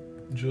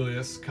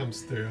 Julius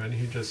comes through and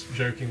he just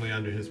jokingly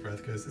under his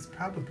breath goes, "It's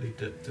probably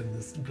dipped in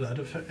this blood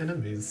of her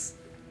enemies."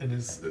 And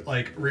is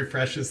like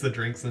refreshes the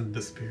drinks and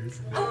disappears.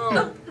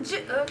 Oh,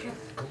 okay.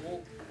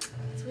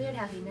 It's weird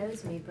how he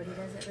knows me, but he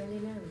doesn't really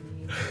know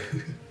me.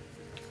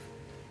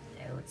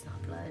 No, it's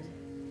not blood.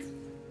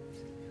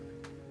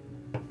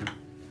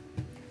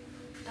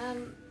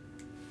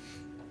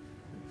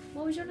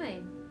 What was your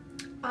name?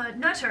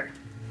 Nutter.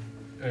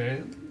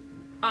 And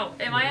Oh,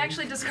 am I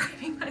actually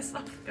describing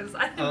myself? Because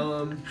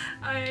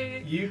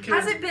I. you can.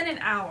 Has it been an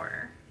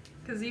hour?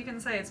 Because you can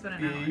say it's been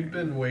an hour. You've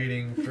been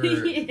waiting for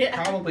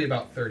Yeah. probably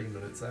about 30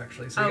 minutes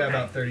actually. So you got Okay.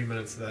 about 30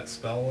 minutes of that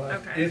spell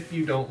left. Okay. If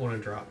you don't want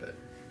to drop it.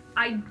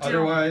 I don't.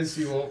 Otherwise,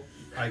 you will.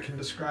 I can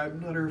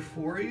describe Nutter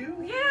for you.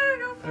 Yeah,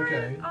 go for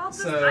Okay, it. I'll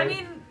just. so- I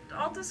mean,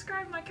 I'll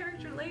describe my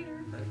character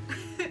later, but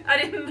I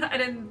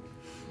didn't.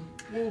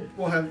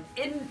 We'll have.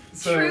 In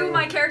So- true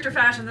my character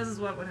fashion, this is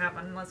what would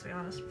happen. Let's be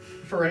honest.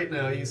 For right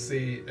now, you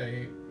see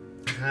a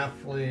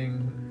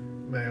halfling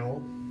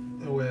male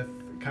with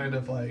kind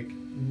of like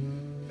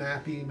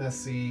nappy,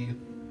 messy,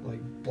 like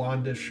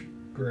blondish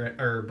gray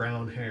or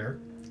brown hair.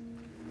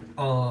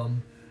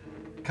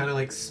 Kind of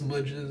like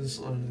smudges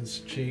on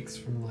his cheeks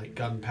from like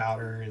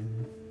gunpowder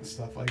and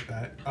stuff like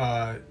that.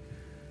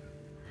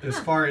 As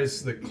far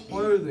as the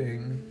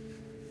clothing,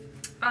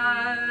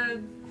 I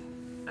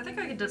think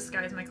I could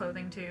disguise my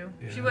clothing too.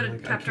 yeah, She would have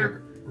like, kept I her.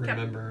 can't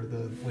remember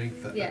the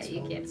length that Yeah, that you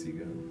spell can. lets you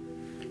go.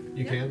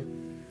 You Yeah.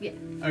 can. Yeah.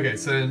 Okay,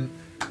 so then.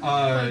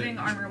 Clothing,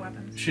 armor,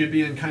 weapons. She'd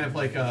be in kind of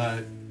like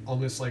a,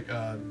 almost like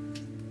a,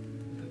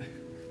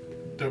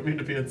 don't mean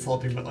to be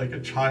insulting, but like a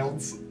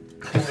child's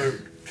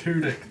cloak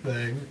tunic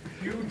thing.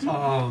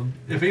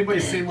 If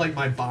anybody's seen like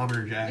my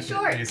bomber jacket,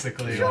 Sure,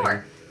 basically,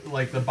 sure.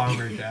 like the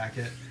bomber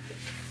jacket.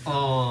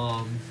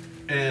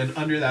 And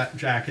under that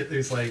jacket,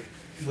 there's like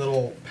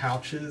little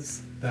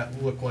pouches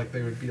that look like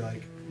they would be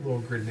like little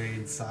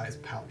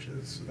grenade-sized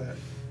pouches that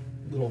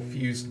little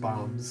fused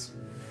bombs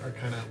are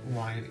kind of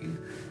lining.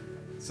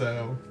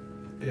 So,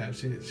 yeah,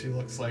 she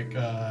looks like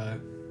a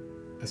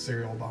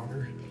serial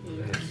bomber,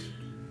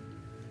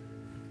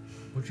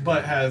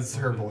 but has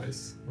her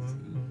voice.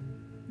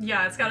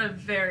 Yeah, it's got a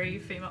very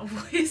female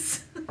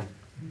voice.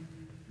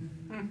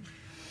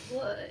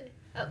 What?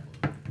 Oh,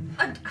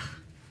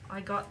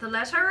 I got the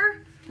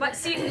letter. My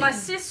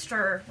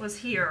sister was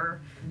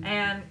here,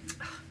 and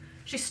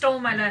she stole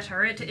my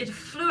letter. It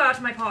flew out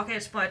of my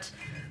pocket, but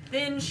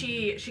then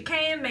she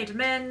came, made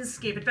amends,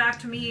 gave it back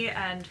to me,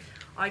 and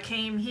I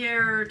came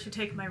here to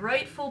take my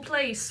rightful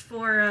place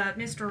for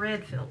Mr.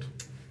 Redfield.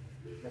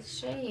 that's a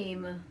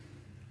shame.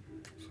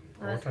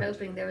 I was Perfect.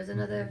 hoping there was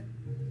another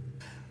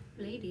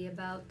lady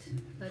about,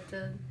 but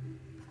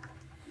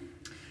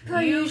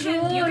You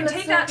can let's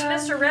take that to not,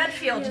 Mr.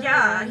 Redfield.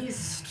 Yeah, he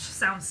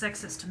sounds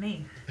sexist to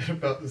me.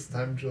 About this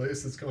time,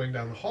 Julius is going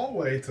down the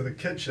hallway to the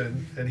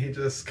kitchen, and he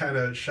just kind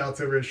of shouts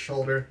over his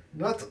shoulder,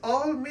 "Not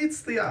all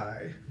meets the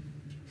eye,"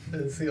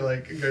 as he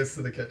goes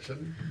to the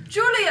kitchen.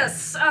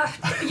 Julius,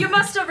 you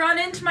must have run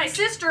into my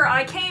sister.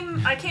 I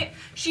came.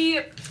 She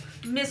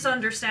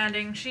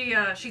misunderstanding. She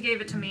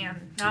gave it to me,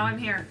 and now I'm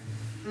here.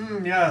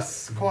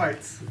 Yes,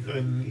 quite.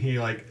 And he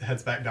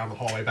heads back down the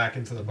hallway, back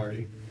into the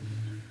party.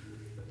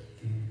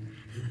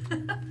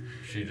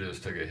 She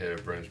just took a hit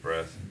of Brent's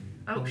breath.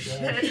 Oh, Oh,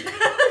 shit.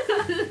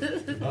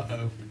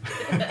 Uh-oh.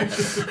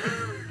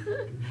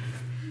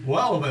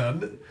 Well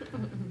then,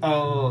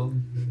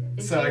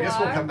 so I guess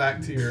we'll come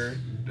back to your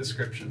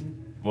description.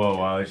 Well,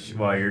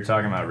 while you're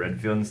talking about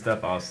Redfield and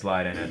stuff, I'll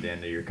slide in at the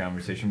end of your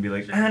conversation and be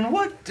like, and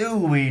what do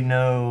we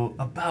know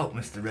about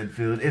Mr.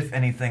 Redfield, if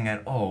anything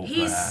at all?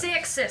 He's perhaps?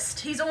 sexist.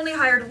 He's only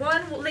hired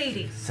one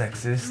lady.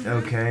 Sexist?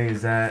 Okay,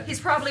 is that... He's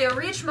probably a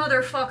rich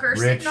motherfucker Rich.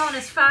 sitting on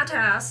his fat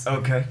ass.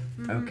 Okay,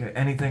 okay.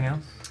 Anything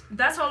else?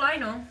 That's all I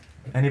know.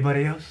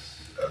 Anybody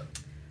else?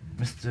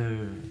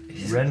 Mr.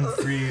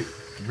 Renfree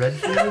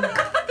Redfield?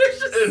 There's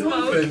just An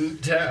smoke. open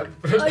tap.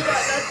 I got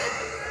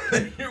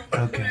nothing.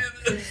 Okay.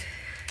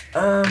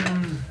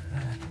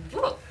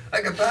 Ooh, I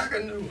can pack a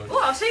new one. ooh,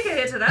 I'll take a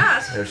hit of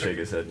that. He'll shake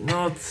his head.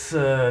 Not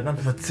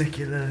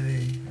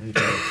particularly. You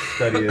can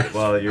study it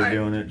while you're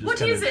doing it. Just What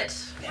kinda- is it?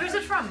 Where's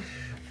it from?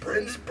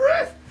 Brent's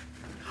breath.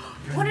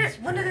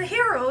 One of the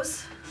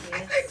heroes. I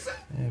think so.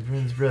 Yeah,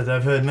 Bryn's Breath.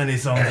 I've heard many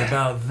songs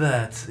about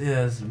that.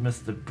 Yes,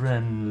 Mr.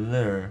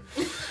 Brenler.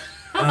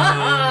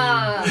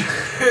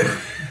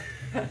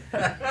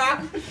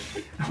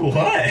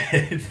 What?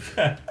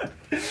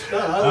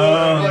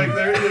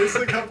 There's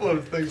a couple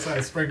of things I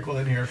sprinkle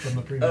in here from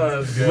the previous.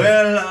 That's good.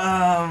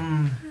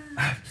 Well,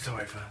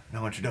 sorry for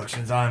no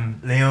introductions.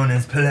 I'm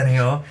Leonis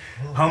Pelennial,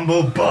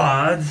 humble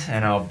bard,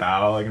 and I'll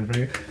bow in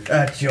front of you.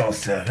 At your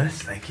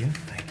service. Thank you.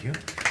 Thank you.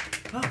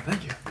 Oh,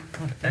 thank you.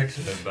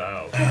 Excellent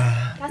bow.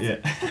 Yeah.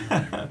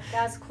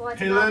 That's quite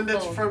He a learned it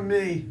mouthful. from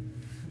me.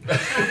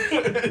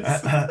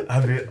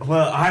 I've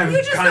You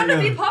just kind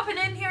gonna be of, popping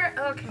in here?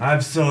 Okay.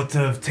 I've sort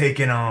of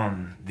taken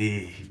on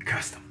the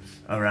customs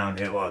around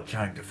here while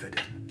trying to fit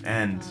in,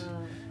 and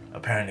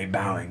apparently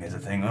bowing is a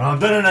thing. Well, I've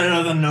done it at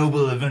other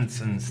noble events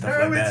and stuff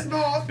No, like it's that.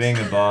 not. Being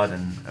a bard,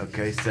 and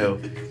okay, so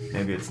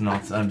maybe it's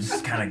not. I'm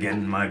just kind of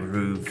getting my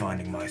groove,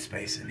 finding my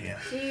space in here.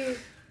 Do you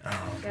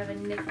have a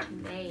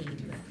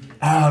nickname?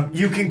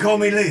 You can call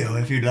me Leo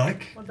if you'd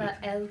like. What about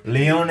LP?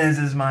 Leones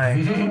is my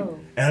Oh.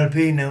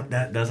 LP. No,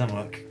 that doesn't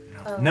work.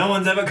 No. Oh. No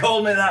one's ever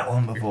called me that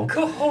one before.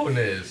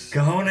 Cojones.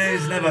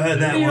 Cojones, never heard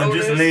that one.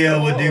 Just Leones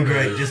Leo would do cojones.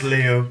 great. Just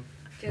Leo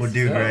would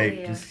do Just great.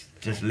 Leo.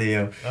 Just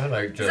Leo. I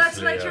like just That's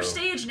like Leo. your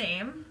stage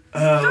name.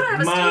 don't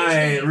have a My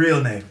stage name.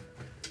 real name,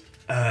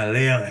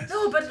 Leones.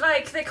 No, but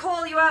they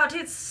call you out.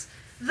 It's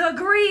the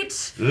great,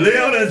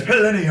 Leones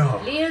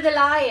Pelennial. Leo the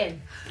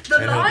Lion.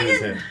 the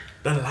lion.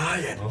 The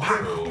lion.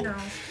 Wow. You know.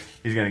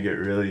 He's gonna get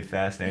really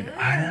fascinated.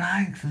 I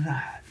like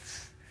that.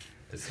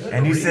 Is that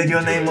And you a said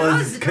your name It was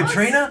does, it does.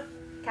 Katrina?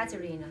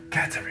 Katerina.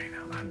 Katerina.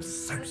 I'm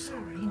so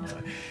sorry.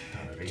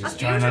 Just A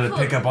trying not to beautiful-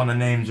 pick up on the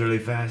names really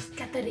fast.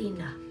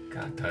 Katerina.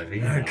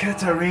 Katarina.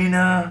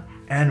 Katerina,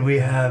 and we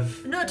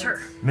have Nutter.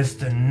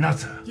 Mr.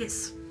 Nutter.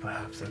 Yes.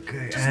 Perhaps,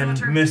 okay. Just and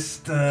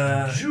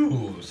Nutter.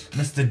 Jules.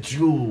 Mr.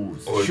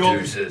 Jules. Or Short-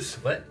 deuces.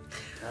 What?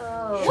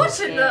 Oh. What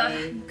in the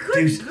okay. good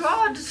Deuce.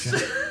 God?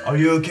 Are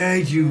you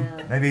okay? Do you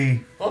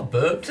maybe What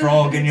burped?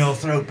 frog in your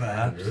throat,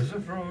 perhaps? There's a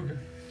frog.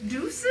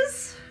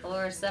 Deuces?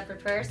 Or a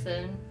separate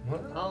person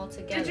What? all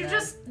together. Did you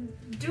just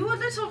do a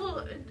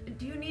little?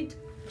 Do you need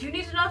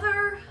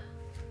another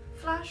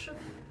flash of?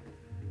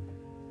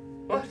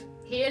 What?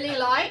 Healy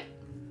light?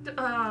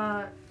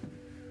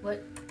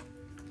 What?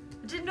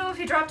 Didn't know if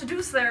you dropped a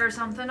deuce there or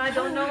something. I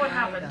don't know what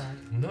happened.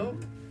 No.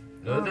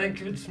 No, thank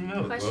you. It's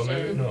milk. Well,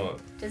 maybe Question. not.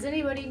 Does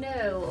anybody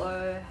know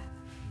or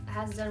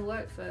has done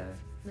work for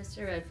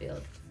Mr.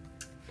 Redfield?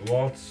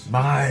 What's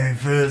My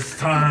first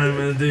time,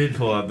 indeed.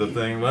 Pull out the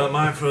thing. Well,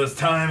 my first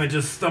time, it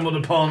just stumbled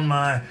upon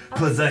my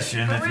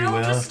possession, Are if we you all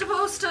will. just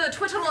supposed to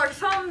twiddle our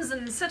thumbs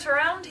and sit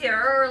around here,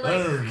 or like?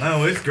 Oh,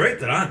 no, it's great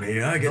that I'm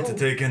here. I get to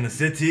take in the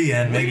city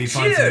and maybe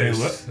find some new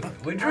cheers?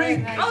 work. We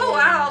drink. Oh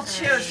wow!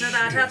 Cheers to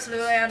that.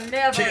 Absolutely, I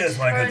never Cheers,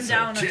 my good turn sir.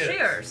 down Cheers. a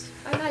cheers.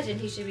 I imagine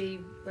he should be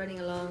running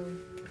along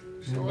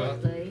Well,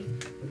 shortly.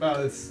 About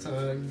this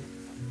time,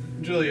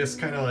 Julius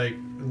kind of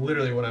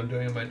literally what I'm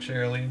doing in my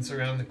chair leans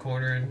around the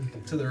corner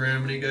and to the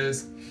room, and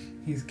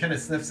he kind of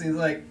sniffs and he's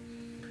like,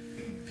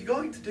 "If you're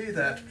going to do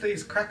that,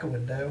 please crack a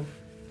window."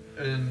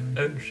 And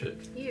Oh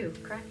shit. You,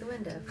 crack the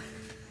window.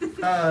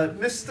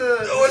 Mr.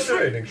 Oh, it's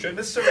raining. Shit.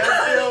 Mr.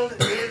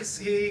 Redfield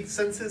he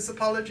sends his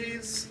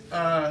apologies.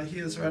 He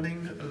is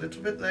running a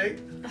little bit late.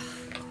 He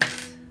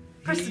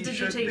should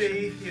Prestidigitation.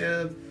 be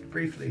here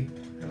briefly.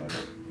 however.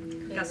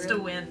 Gust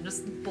of wind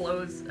just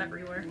blows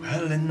everywhere.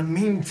 Well, in the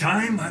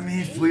meantime, I mean,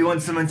 if we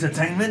want some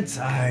entertainment,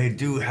 I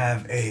do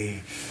have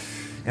a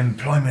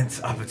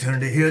employment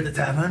opportunity here at the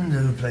tavern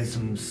to play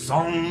some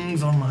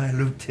songs on my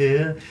lute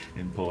here,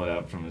 and pull it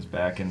out from his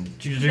back and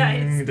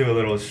Nice. do a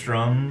little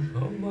strum.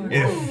 Oh my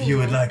If you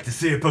would like to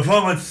see a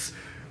performance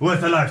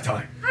worth a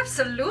lifetime.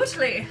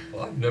 Absolutely.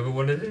 I've never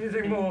wanted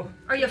anything more.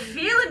 Are you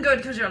feeling good?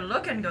 Because you're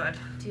looking good.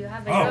 Do you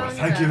have a Oh,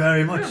 thank you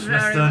very much, You're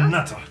very Mr. welcome.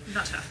 Nutter.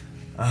 Nutter.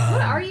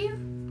 What are you?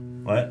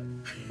 What?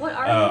 What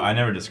are Oh, you? I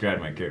never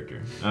described my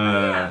character.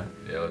 Yeah.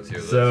 Yeah, let's hear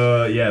this.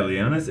 So, yeah,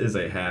 Leonis is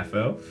a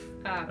half-elf.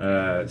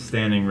 Oh.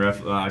 Standing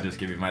roughly, I'll just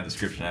give you my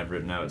description I've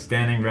written out.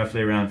 Standing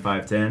roughly around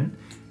 5'10".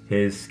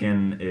 His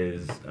skin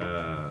is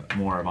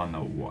more on the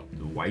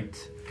white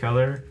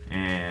color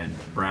and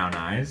brown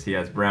eyes. He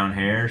has brown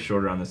hair,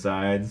 shorter on the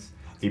sides.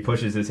 He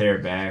pushes his hair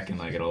back and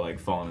like it'll like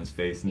fall on his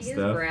face and He is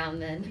stuff. brown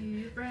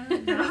then.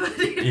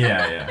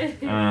 Yeah.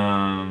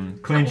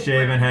 Clean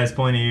shaven, has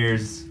pointy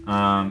ears.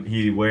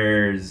 He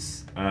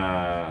wears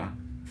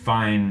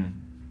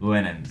fine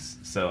linens,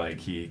 so like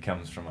he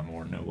comes from a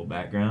more noble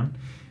background.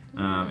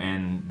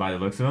 And by the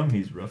looks of him,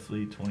 he's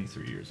roughly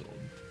 23 years old.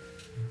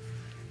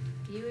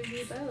 You and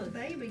me both.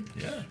 Baby.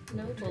 Yeah.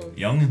 Nobles.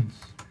 Youngins.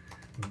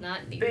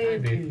 Not me.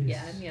 Babies.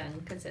 Yeah, I'm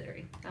young,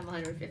 considering. I'm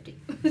 150.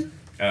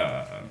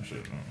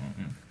 Shit.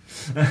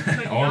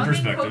 But All in young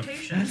perspective.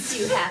 quotations.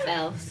 You half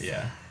elves.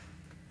 Yeah.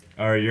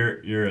 Or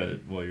you're a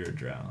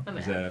drow. I'm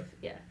Is an that? elf.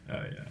 Yeah.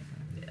 Oh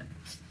yeah.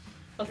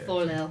 A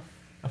full elf.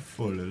 A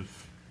full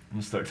elf. I'm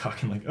gonna start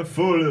talking like a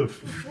full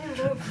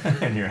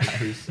elf. In your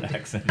Irish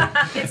accent.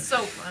 It's so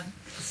fun.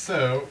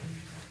 So,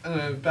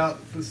 about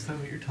this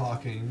time that you're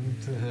talking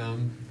to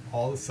him,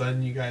 all of a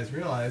sudden you guys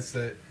realize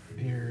that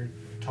you're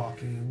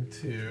talking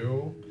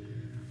to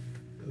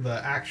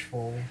the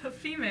actual A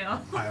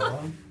female.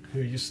 Isla, who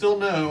you still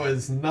know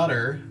as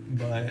Nutter,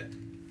 but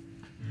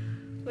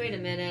Wait a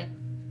minute.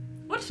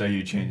 So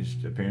you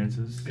changed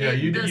appearances? yeah,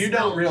 you The you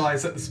spell- don't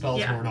realize that the spells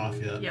Yeah. weren't off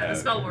yet. Yeah, the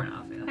spell worn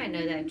off. Yeah. I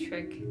know that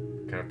trick.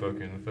 Can I poke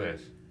you in the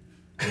face?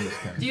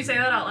 Do you say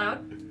that out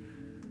loud?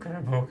 Can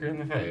I poke you in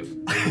the face?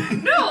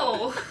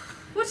 No!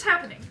 What's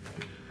happening?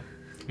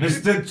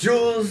 Mr.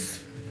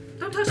 Jules,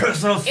 Don't touch me.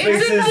 personal It's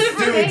spaces in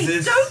the do face.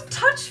 exist. Don't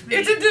touch me.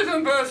 It's a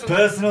different person.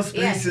 Personal Yes,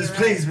 spaces, you're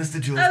please, right.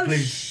 Mr. Jules, Oh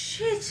please.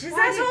 shit! Is Why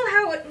that did- all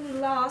how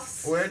it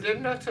lasts? Where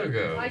did Nutter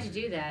go? Why'd you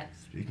do that?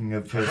 Speaking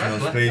of personal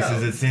Blacked spaces,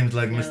 out. it seems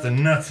like Mr.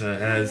 Nutter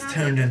has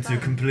turned into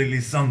completely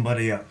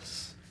somebody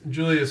else.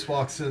 Julius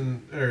walks in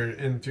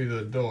through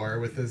the door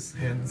with his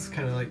hands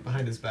kind of like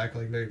behind his back,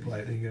 like very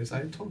politely. He goes,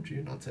 "I told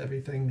you not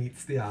everything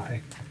meets the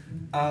eye."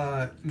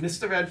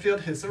 Mr.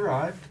 Redfield has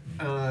arrived.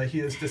 He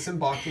is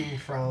disembarking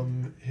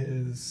from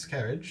his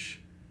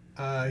carriage.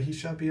 He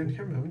shall be in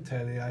here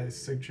momentarily. I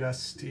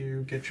suggest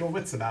you get your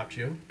wits about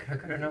you. Can I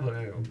get another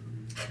ale?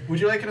 Would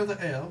you like another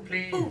ale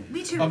Please. Oh,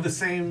 me too. of the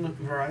same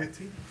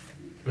variety?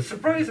 But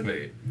surprise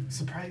me.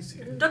 Surprise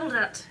you. Double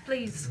that,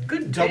 please.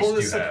 Good Double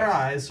the taste you have.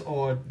 surprise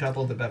or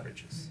double the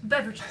beverages.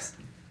 Beverages.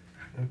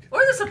 Okay.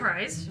 Or the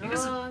surprise.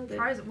 Because Oh, I'm good.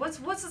 surprise.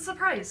 What's the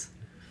surprise?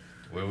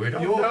 Well, we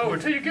don't You're- know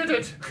until you get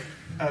it.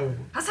 Oh,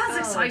 That sounds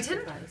exciting.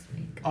 surprised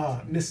me.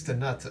 Mr.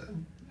 Nutter,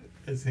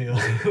 as he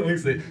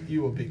looks at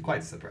you, will be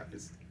quite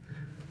surprised.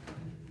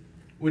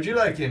 Would you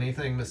like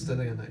anything, Mr.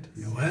 Leonidas?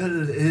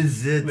 Well,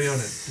 is it...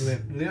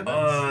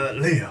 Leonidas?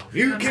 Leo.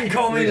 You can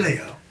call me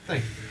Leo.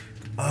 Thank you.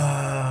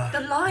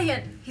 The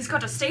lion. He's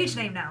got a stage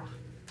name now.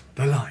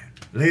 The lion.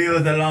 Leo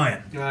the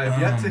lion. I've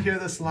yet to hear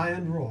this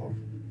lion roar.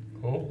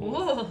 Oh.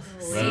 Oh,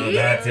 see? Well,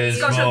 that is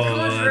He's got a good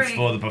that's ring.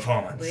 for the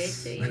performance. Wait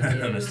till you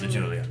do. Mr.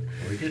 Julian.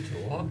 We get to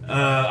walk.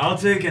 I'll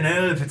take an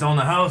ale if it's on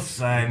the house.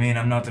 I mean,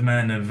 I'm not a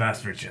man of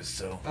vast riches,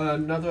 so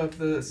Another of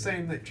the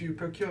same that you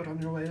procured on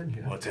your way in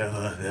here.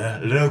 whatever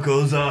the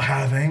locals are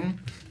having.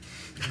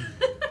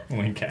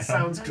 Wink at him.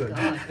 Sounds Oh, good.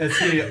 God. As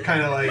he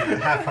kind of like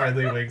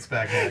half-heartedly winks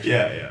back at you.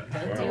 Yeah.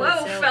 Don't do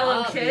Hello, it so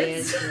fellow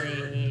kids.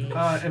 obviously.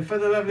 And for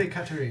the lovely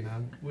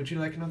Katerina, would you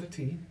like another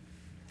tea?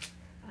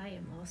 I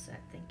am all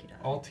set, thank you,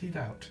 darling. All teed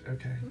out.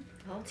 Okay.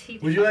 All tea.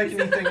 Would you like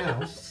anything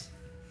else?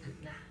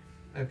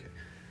 Nah. Okay.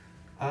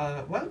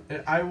 Well,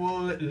 I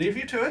will leave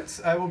you to it.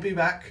 I will be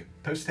back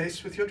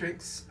post-haste with your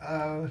drinks.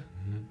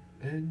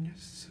 And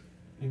yes,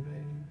 you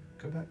may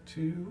go back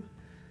to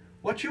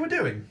what you were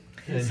doing.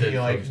 And said he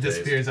like post-haste.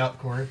 disappears out the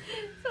corner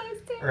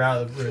or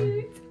out of the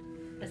room.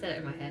 I said it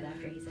in my head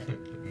after he said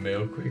it.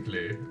 Mail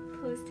quickly.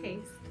 Post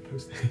haste.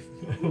 Post-haste.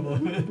 I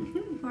love it.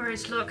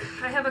 Alright, look,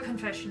 I have a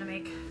confession to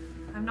make.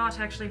 I'm not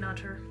actually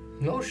Nutter.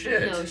 No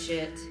shit. No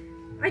shit.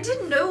 I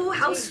didn't know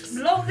how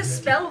long this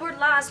spell would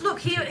last. Look,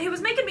 he was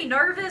making me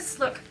nervous.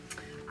 Look,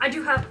 I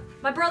do have...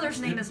 My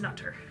brother's name is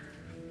Nutter.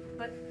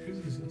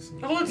 Who's this?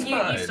 Oh, it's You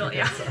fine. still,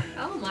 yeah.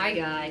 Oh my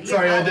god.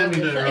 Sorry, you're I all didn't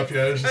mean over to the interrupt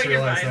you. I just Oh, you're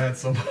realized I fine. had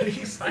somebody.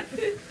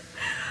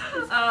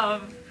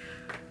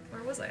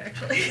 Where was I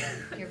actually? place.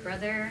 Your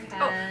brother Oh,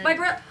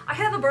 had... I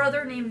have a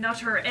brother named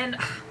Nutter, and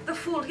the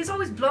fool, he's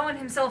always blowing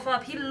himself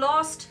up. He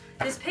lost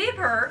this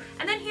paper,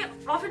 and then he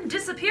often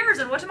disappears,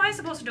 and what am I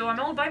supposed to do? I'm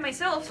all by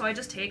myself, so I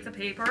just take the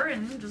paper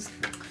and just,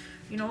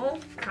 you know,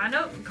 kind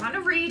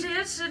of read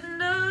it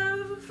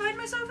and find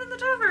myself in the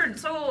tavern.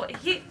 So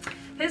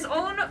his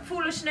own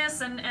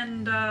foolishness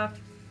and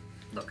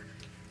look,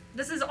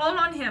 this is all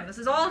on him. This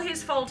is all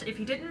his fault if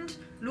he didn't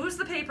lose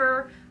the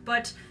paper.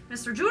 But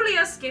Mr.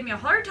 Julius gave me a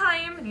hard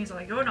time, and he's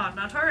like, "You're not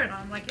her," and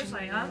I'm like, "Yes,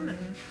 I am."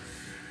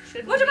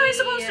 And what am I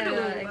supposed to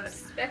do? But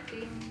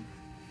Expecting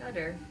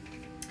Nutter.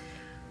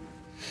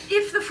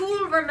 if the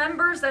fool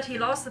remembers that he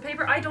lost the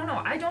paper, I don't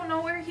know. I don't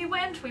know where he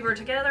went. We were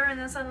together, and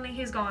then suddenly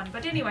he's gone.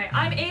 But anyway,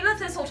 I'm Ayla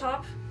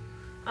Thistletop.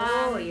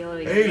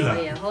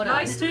 Ayla. Hold on.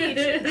 Nice to meet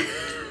you.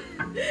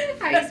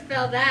 How do you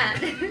spell that?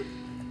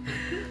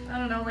 I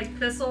don't know, like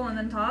thistle and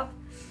then top.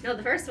 No,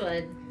 the first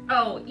one.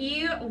 Oh,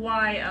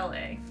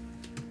 Eyla.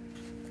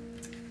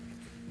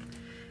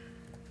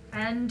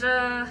 And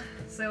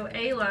so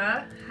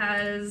Ayla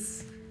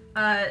has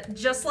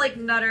just like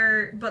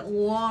Nutter, but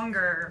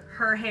longer.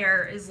 Her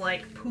hair is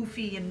like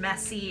poofy and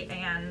messy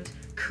and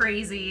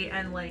crazy,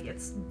 and like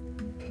it's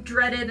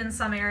dreaded in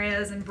some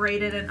areas and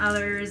braided in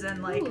others,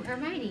 and like Ooh,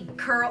 Hermione.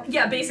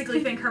 yeah,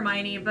 basically think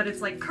Hermione, but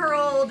it's like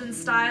curled and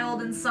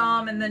styled in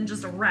some, and then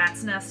just a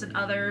rat's nest in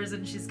others.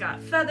 And she's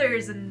got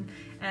feathers and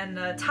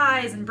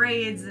ties and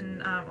braids and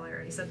well, I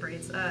already said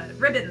braids.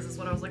 Ribbons is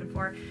what I was looking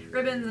for.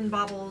 Ribbons and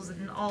baubles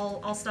and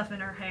all stuff in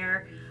her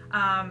hair.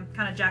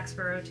 Kind of Jack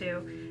Sparrow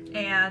too.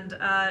 And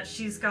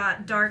she's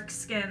got dark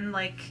skin,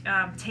 like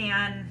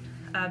tan,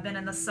 been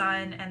in the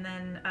sun, and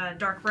then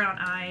dark brown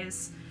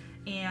eyes.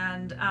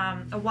 And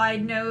a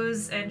wide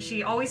nose, and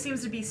she always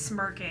seems to be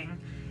smirking.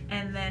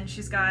 And then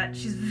she's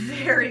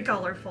very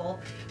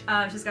colorful.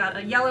 She's got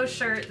a yellow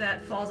shirt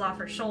that falls off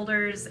her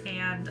shoulders,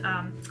 and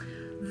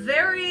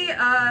very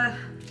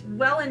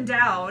well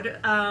endowed.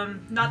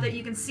 Not that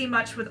you can see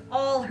much with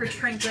all her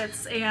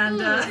trinkets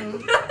and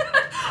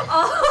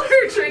all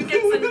her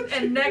trinkets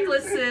and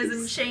necklaces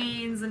and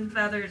chains and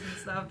feathers and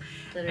stuff.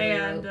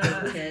 And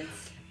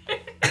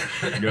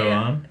Go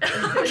on.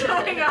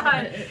 Going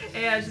on.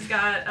 And she's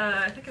got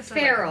I think I said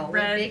Feral like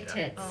red, with big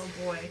tits. Oh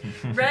boy.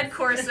 Red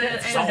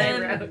corset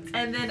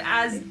and then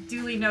as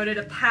duly noted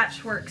a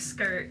patchwork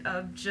skirt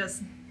of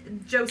just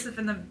Joseph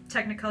in the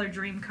Technicolor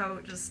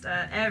Dreamcoat, just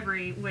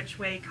every which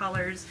way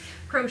colors,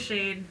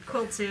 crocheted,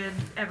 quilted,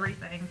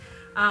 everything.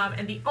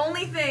 And the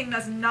only thing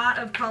that's not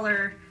of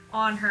color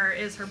on her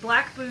is her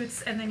black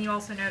boots, and then you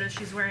also notice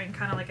she's wearing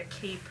kind of like a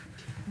cape,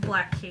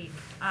 black cape.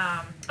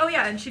 Oh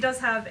yeah, and she does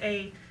have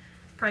a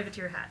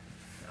privateer hat.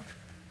 So.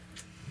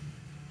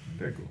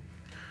 Very cool.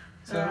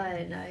 So,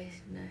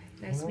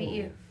 nice to meet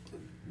you.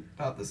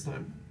 about this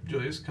time,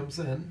 Julius comes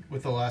in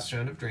with the last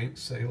round of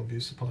drinks that he'll be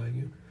supplying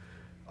you.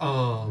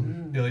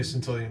 At least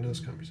until the end of this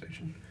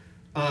conversation.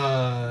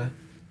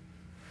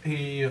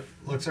 He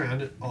looks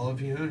around at all of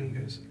you and he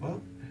goes,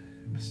 "Well,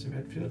 Mr.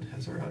 Redfield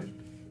has arrived.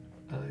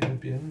 He'll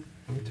be in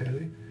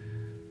momentarily.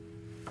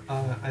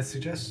 I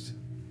suggest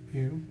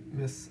you,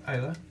 Miss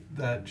Ayla,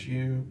 that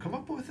you come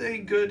up with a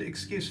good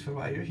excuse for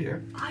why you're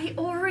here." I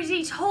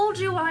already told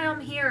you why I'm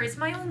here. It's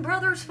my own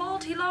brother's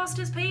fault. He lost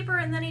his paper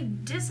and then he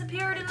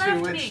disappeared and To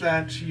left which me.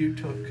 that you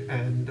took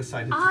and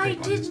decided to I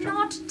take on his did job.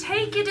 not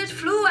take it. It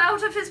flew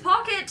out of his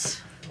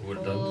pocket. I would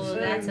have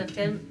done the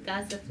same.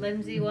 That's a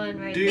flimsy one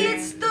right Do you- there.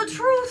 It's the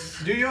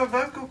truth. Do your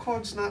vocal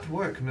cords not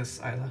work, Miss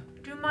Ayla?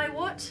 Do my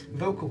what?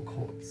 Vocal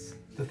cords.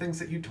 The things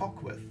that you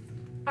talk with.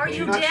 Are Did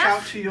you not shout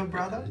deaf? to your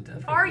brother?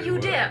 Are you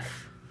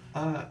deaf?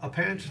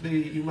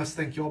 Apparently you must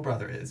think your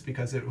brother is,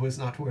 because it was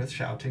not worth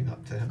shouting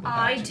up to him about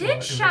I your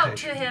did shout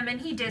to invitation. him and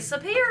he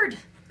disappeared.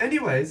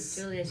 Anyways,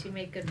 Julius, you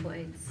make good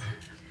points.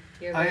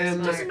 You're I very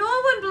am- Does smart. no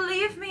one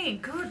believe me?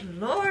 Good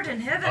Lord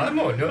in heaven. I'm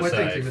on your well,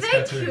 thank side. you, Miss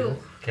Thank Katerina. you.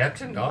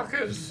 Captain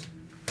Knockers.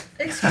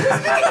 Excuse me.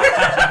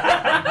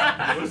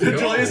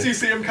 Julius, you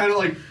see him kind of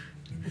like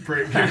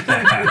break for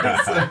a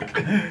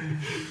sec.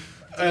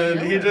 And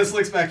he just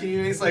looks back at you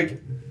and he's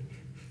like,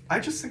 "I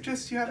just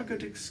suggest you have a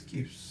good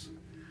excuse.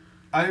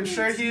 I am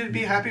sure he'd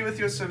be happy with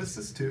your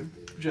services too.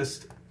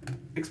 Just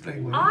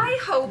explain why." I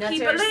hope he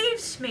Nutters.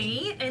 believes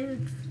me,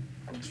 and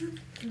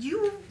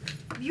you,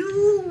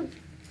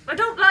 I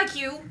don't like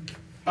you.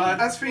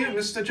 As for you,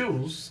 Mr.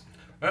 Jules,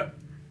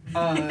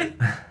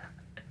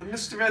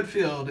 Mr.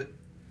 Redfield,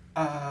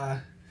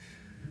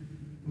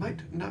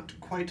 might not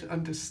quite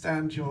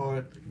understand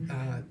your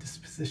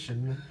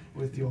disposition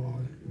with your.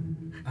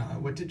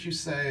 What did you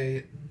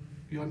say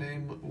your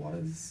name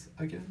was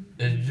again?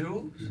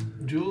 Jules?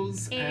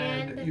 Jules,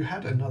 and And- you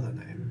had another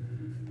name.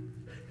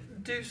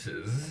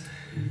 Deuces.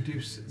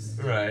 Deuces.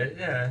 Right,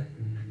 yeah.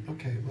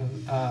 Okay,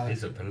 well,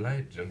 He's a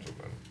polite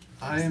gentleman.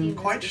 I seen am this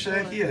quite sure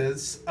before. he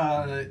is.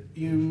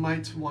 You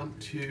might want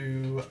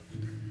to.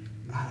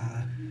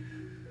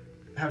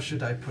 How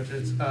should I put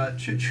it?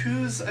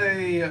 Choose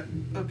a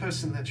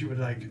person that you would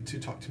like to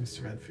talk to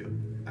Mr. Redfield,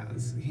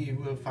 as he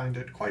will find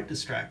it quite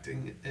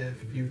distracting if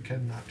you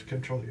cannot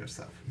control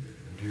yourself.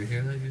 Do you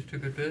hear that, you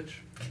stupid bitch?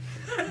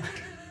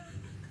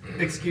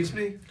 Excuse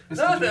me, Mr.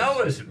 No, that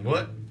Jules? was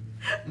what?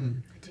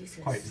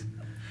 Deuces. Quite.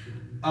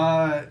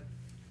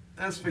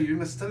 As for you,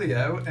 Mr.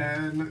 Leo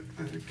and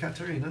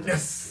Katerina.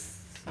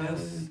 Yes.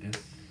 Yes.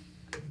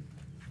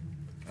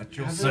 At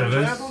your Have an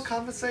service. enjoyable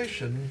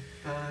conversation.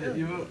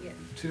 You Yeah.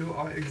 two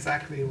are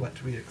exactly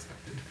what we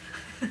expected.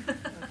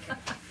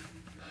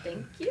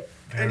 Thank you.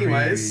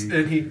 anyways,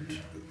 and he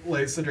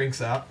lays the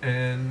drinks out,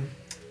 and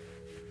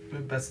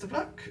best of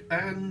luck.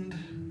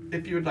 And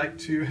if you would like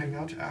to hang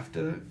out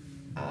after,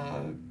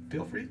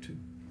 feel free to.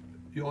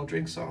 Your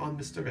drinks are on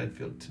Mr.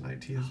 Redfield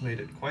tonight. He has made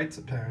it quite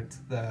apparent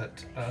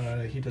that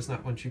he does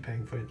not want you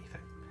paying for anything.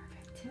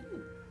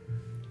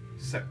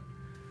 So,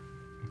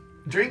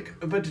 drink,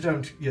 but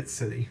don't get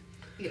silly.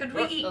 Could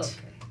we eat? Okay.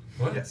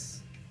 What? Yes.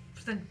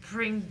 Then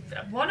bring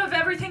one of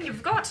everything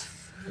you've got.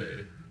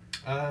 Hey.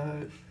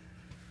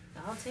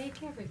 I'll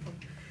take everything.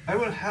 I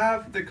will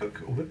have the cook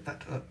whip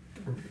that up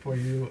for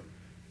you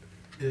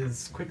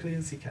as quickly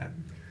as he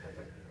can.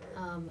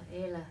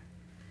 Ayla,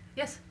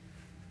 Yes.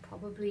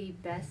 probably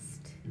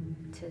best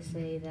to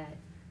say that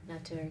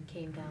Nutter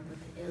came down with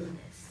an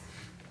illness.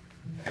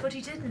 But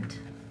he didn't.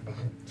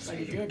 But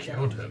he You did,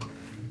 killed though. him.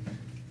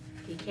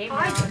 He came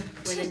I down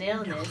with an did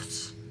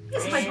illness.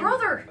 He's my And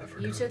brother.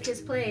 You took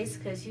his place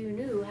because you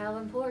knew how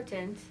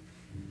important.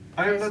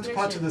 I am his not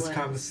part of mission this was.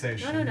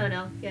 conversation.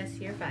 No. Yes,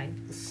 you're fine.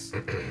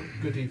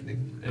 Good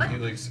evening. And he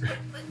leaves.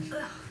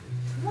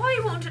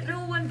 Why won't no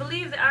one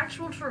believe the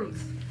actual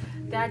truth?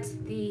 That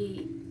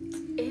the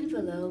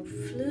envelope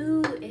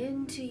flew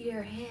into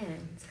your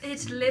hands.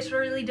 It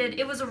literally did.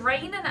 It was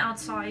raining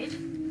outside.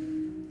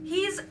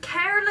 He's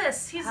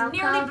careless. He's How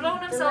nearly come blown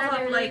the himself up.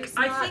 Like, letter's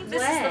I not think this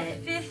wet?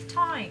 is the 5th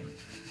time.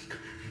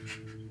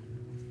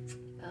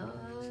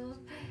 Oh,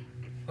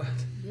 What?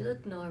 you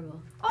look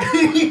normal.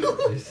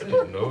 This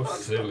ain't no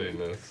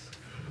silliness.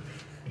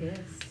 Yes.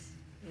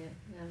 Yeah.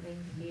 I mean,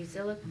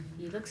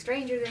 you look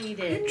stranger than you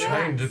did.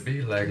 Trying to Relax.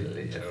 be like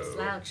Leo.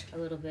 Slouch a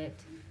little bit.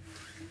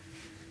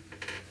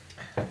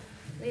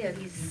 Leo,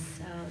 he's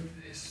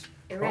He's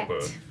erect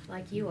proper.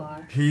 like you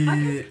are.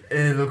 He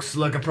looks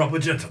like a proper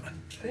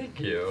gentleman. Thank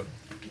you.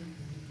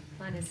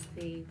 Minus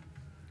the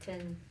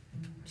 10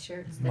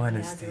 shirts that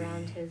Minus he has the-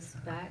 around his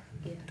back.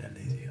 Yeah. That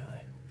lazy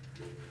eye.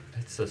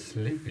 It's a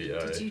sleepy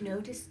eye. Did you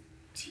notice?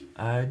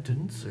 I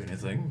didn't say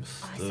anything.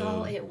 I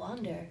saw it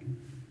wander.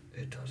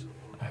 It doesn't.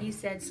 You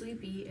said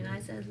sleepy and I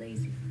said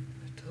lazy.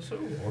 It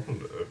doesn't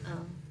wander.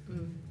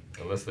 Mm.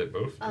 Unless they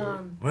both do.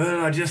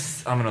 Well,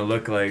 I'm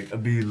gonna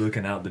be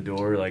looking out the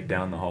door, like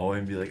down the hallway,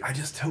 and be like, I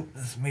just hope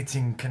this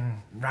meeting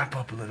can wrap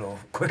up a little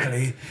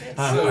quickly.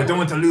 I don't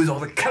want to lose all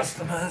the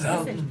customers.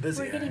 I'm Listen,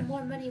 busy. we're getting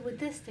more money with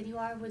this than you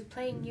are with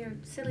playing your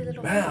silly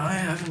little Well, I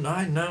haven't.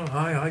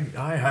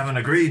 I haven't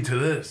agreed to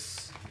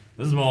this.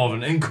 This is more of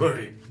an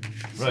inquiry,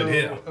 right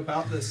here.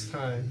 About this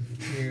time,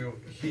 you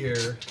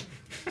hear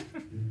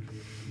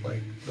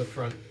like the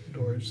front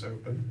doors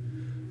open.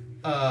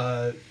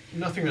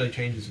 Nothing really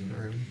changes in the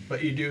room,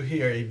 but you do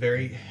hear a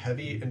very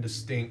heavy and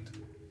distinct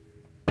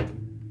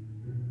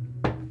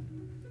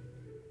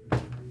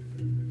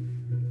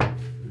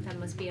That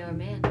must be our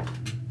man.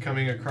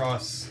 coming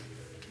across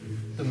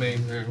the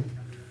main room.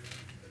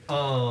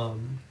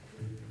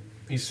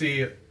 You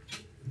see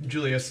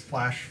Julius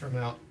flash from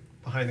out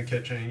behind the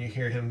kitchen, and you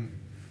hear him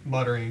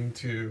muttering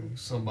to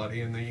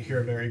somebody, and then you hear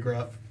a very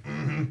gruff,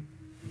 and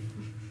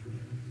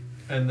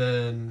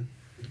then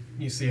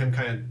you see him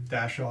kind of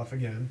dash off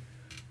again.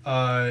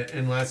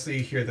 And lastly,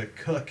 you hear the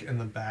cook in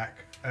the back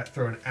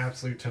throw an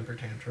absolute temper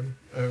tantrum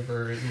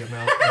over the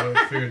amount of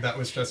food that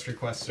was just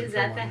requested. Is for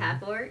that one the meal.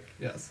 half orc?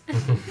 Yes.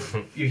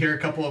 You hear a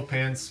couple of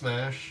pans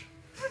smash,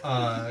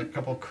 a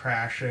couple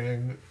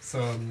crashing,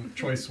 some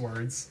choice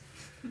words,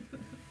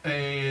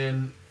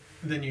 and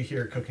then you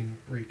hear cooking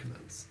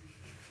recommence.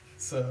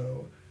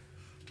 So,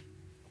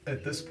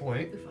 at this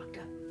point, We fucked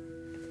up.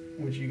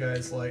 would you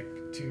guys like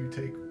to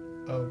take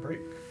a break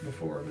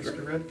before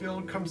Mr.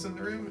 Redfield comes in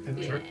the room? And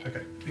Yeah.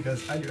 Okay,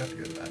 because I do have to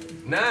go to the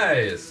bathroom.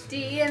 Nice.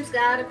 DM's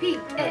gotta pee.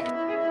 Eh.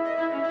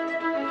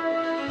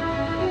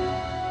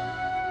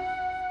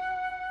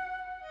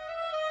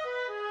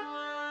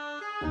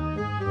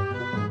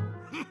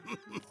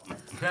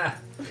 Ha,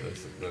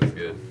 that's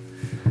good.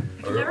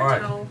 You never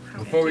Alright, tell how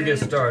before we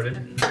get entertaining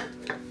started, it's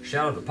gonna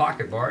shout out to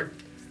Pocket Bard.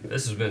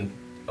 This has been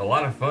a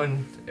lot of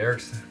fun.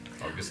 Eric's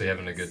obviously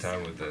having a good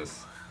time with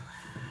this.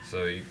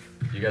 So you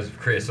guys have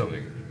created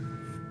something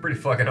pretty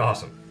fucking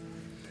awesome.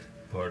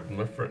 Pardon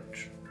my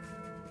French.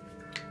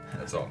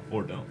 That's all.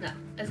 Or don't. No,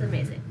 that's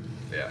amazing.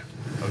 Yeah.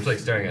 I'm just like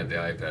staring at the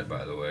iPad,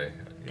 by the way.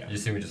 Yeah. You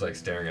see me just like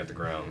staring at the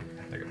ground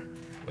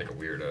like a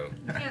weirdo.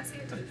 be. Can't see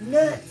it.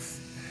 Nuts.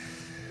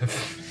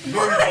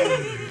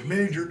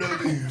 Major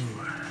W.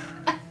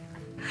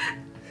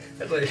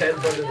 It's like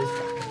headbutted this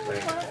fucking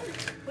thing.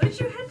 What did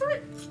you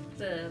headbutt?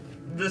 The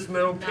This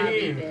metal knobby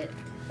peen. bit.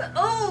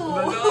 Oh!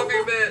 The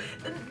knobby bit.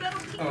 The metal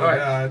key. Oh Alright.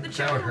 god, The that would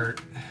channel.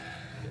 hurt.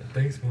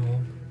 Thanks,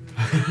 Mom.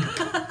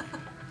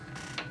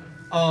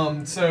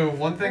 So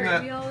one thing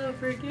Hurt me that all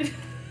over again.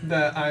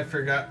 I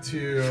forgot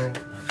to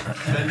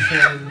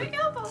mention My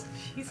elbow.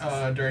 Jesus.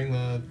 during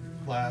the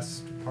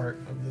last part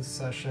of this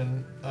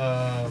session.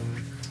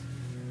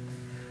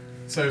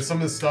 So some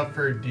of the stuff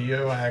for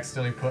Dio I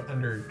accidentally put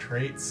under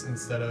traits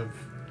instead of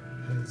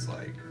his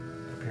like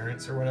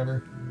appearance or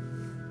whatever.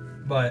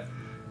 But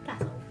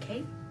That's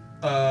okay.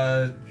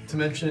 to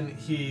mention,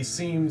 he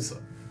seems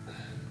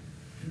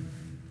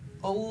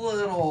a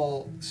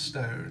little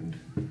stoned.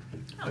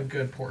 a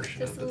good portion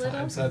Just of a the time.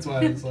 little? So that's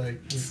why I was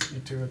like, you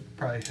two would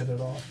probably hit it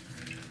off.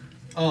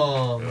 I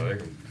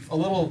like 'em. A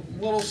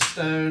little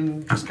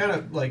stoned, just kind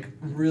of like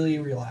really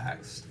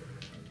relaxed.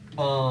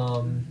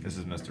 This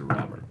is Mr.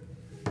 Robert.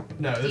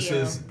 No, this Dio.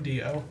 is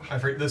Dio.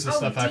 This is Oh,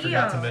 stuff I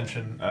forgot to Dio.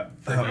 mention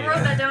for oh, I Dio.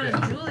 wrote that down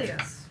as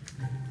Julius.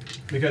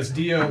 Because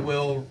Dio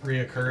will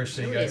reoccur,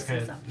 so you guys Julius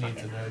kind is a of need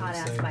to fucking know hot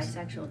these ass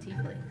things. bisexual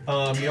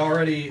tiefling.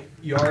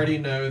 You already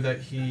know that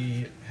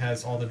he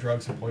has all the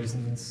drugs and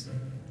poisons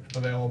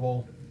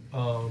available,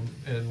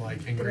 and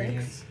like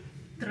ingredients,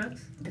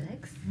 Drugs?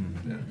 Dex?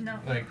 yeah. No.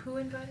 Like- Who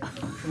invited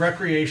me?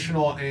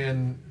 recreational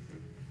and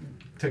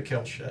to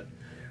kill shit.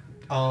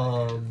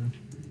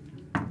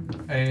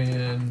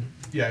 And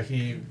yeah,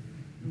 he,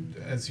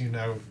 as you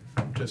know,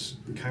 just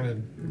kind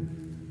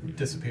of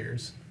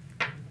disappears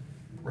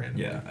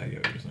randomly. Yeah, I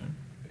get what you're saying.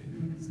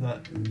 It's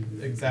not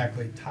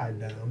exactly tied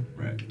down.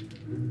 Right.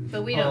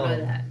 But we don't know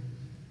Um, that.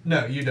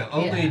 No, you don't.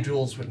 Only Yeah.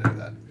 Jules would know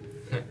that.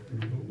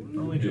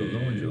 Only Jules,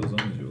 only Jules,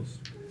 only Jules.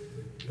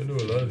 I know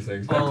a lot of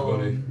things. That's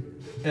funny.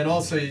 And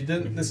also,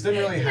 this didn't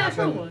really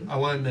Natural happen. one. I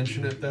want to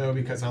mention it though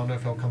because I don't know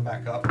if he'll come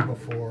back up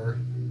before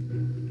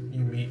you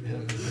meet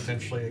him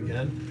potentially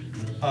again.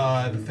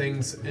 The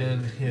things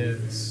in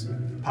his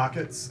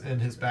pockets and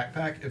his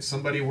backpack. If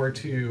somebody were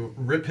to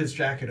rip his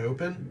jacket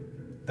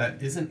open,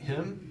 that isn't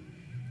him.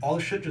 All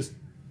the shit just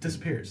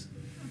disappears.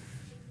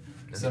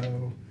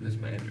 So This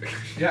magic.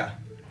 yeah,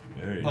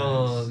 Very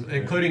nice.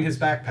 including his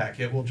backpack,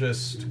 it will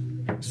just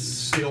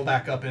seal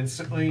back up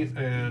instantly,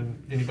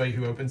 and anybody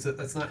who opens it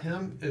that's not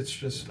him, it's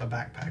just a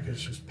backpack.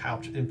 It's just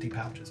empty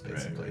pouches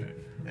basically. Right.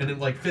 And it,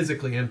 like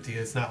physically empty.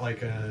 It's not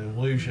like an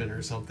illusion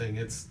or something.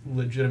 It's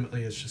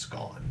legitimately it's just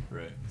gone.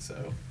 Right.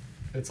 So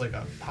it's like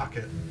a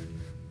pocket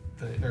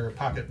thing, or a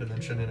pocket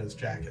dimension in his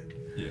jacket.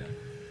 Yeah.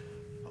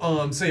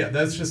 So yeah,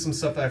 that's just some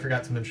stuff that I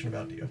forgot to mention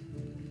about Dio.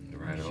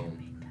 Right on.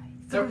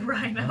 The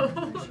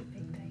rhino.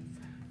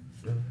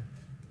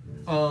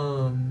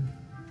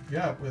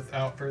 Yeah,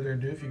 without further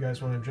ado, if you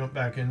guys want to jump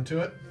back into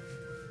it.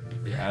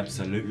 Yeah,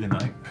 absolutely,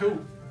 Mike. Cool.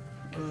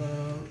 I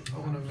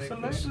want to make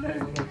this a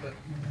little bit more.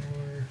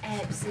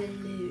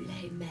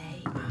 Absolutely,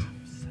 mate.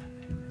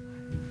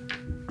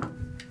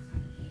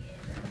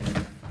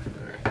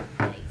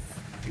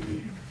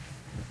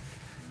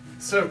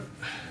 So,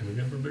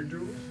 Looking for big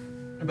jewels?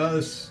 about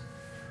this,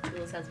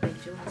 Jules has big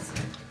jewels.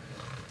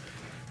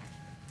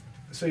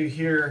 so you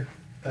hear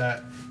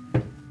that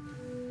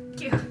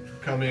Yeah.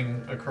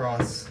 coming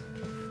across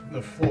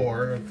the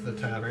floor of the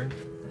tavern.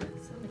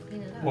 Something to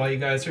clean it up. While you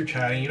guys are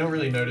chatting, you don't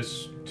really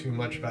notice too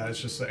much about it.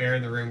 It's just the air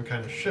in the room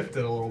kind of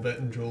shifted a little bit,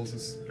 and Jules,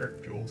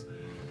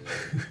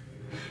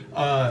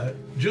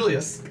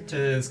 Julius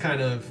is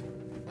kind of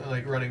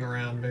like running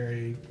around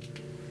very,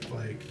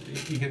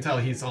 like, you can tell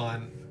he's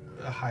on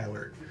a high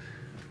alert.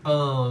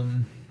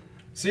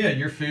 So yeah,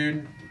 your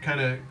food kind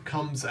of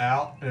comes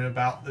out, and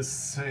about the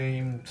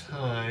same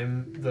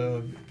time,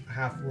 the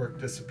half-orc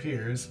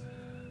disappears.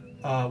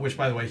 Which,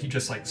 by the way, he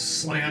just like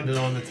slammed it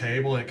on the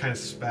table, and it kind of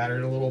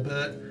spattered a little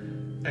bit,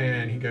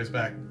 and he goes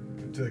back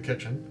to the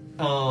kitchen.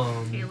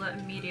 Kayla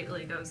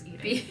immediately goes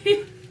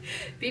eating.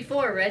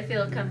 Before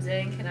Redfield comes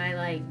in, can I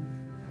like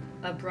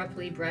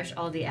abruptly brush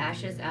all the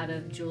ashes out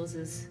of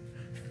Jules's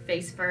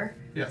face fur?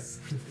 Yes,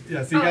 you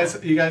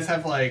Oh. guys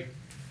have like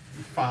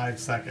 5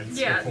 seconds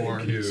Yeah. before.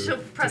 Thank you. She'll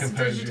press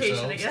compose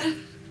digitation yourselves. again.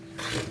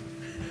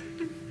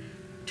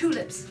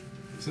 Tulips.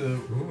 So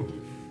Ooh.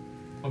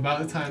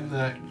 about the time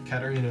that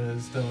Katarina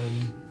is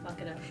done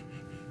Fuck it up.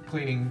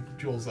 cleaning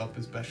Jules up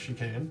as best she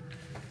can,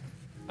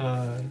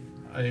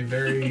 a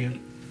very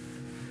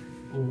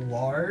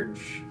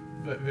large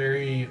but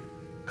very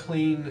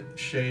clean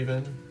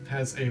shaven,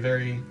 has a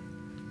very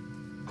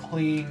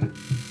clean,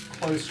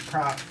 close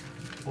cropped,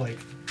 like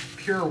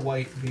pure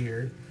white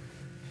beard,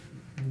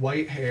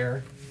 white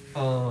hair,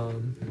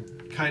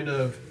 kind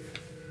of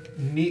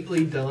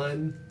neatly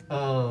done.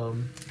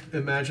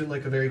 Imagine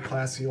like a very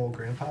classy old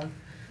grandpa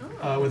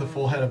with a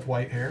full head of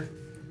white hair.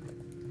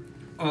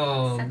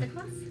 Santa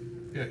Claus?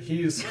 Yeah,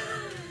 he's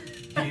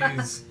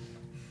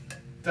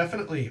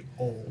definitely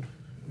old,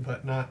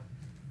 but not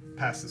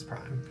past his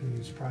prime.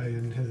 He's probably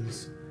in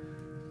his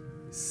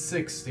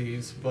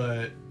 60s,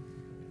 but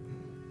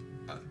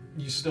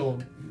you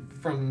still,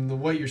 from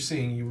what you're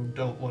seeing, you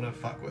don't want to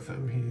fuck with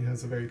him. He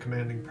has a very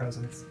commanding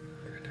presence.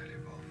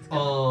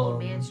 Old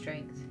man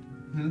strength.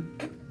 Hmm?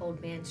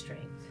 Old man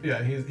strength.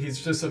 Yeah,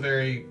 he's just a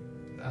very,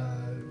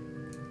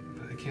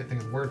 I can't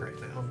think of the word right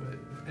now, but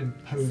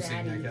imposing,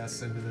 I Zaddy.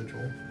 guess,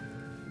 individual.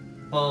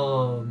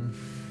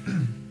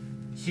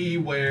 He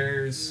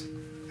wears,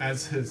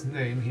 as his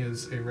name, he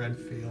is a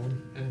Redfield,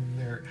 and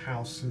their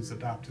house has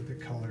adopted the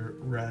color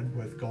red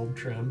with gold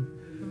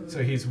trim.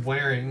 So he's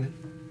wearing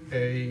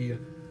a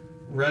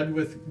red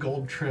with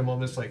gold trim,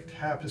 almost like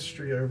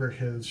tapestry over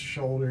his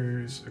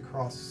shoulders,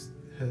 across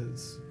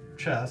his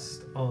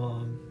chest.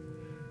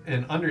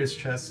 And under his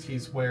chest,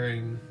 he's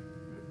wearing,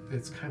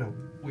 it's kind of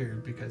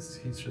weird because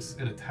he's just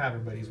in a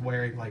tavern, but he's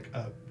wearing like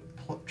a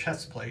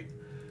chest plate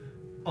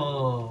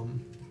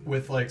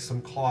with like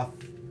some cloth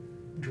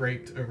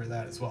draped over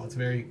that as well. It's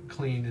very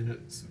clean, and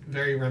it's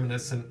very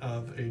reminiscent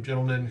of a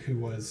gentleman who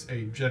was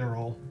a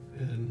general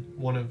in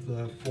one of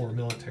the 4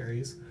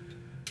 militaries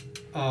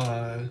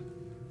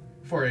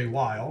for a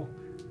while,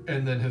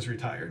 and then has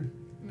retired,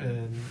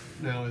 and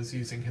now is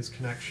using his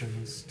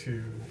connections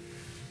to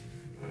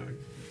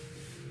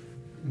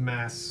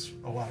mass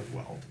a lot of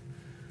wealth.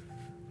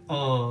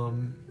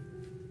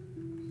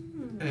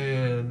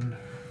 And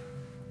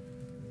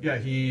yeah,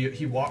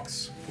 he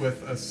walks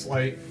with a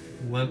slight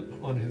limp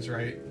on his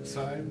right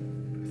side,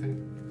 I think.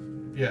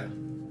 Yeah,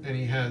 and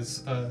he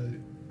has a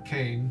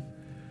cane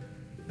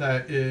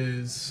that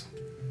is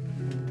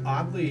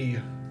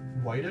oddly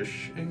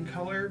whitish in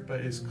color,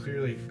 but is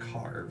clearly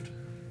carved.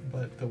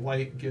 But the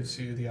white gives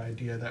you the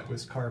idea that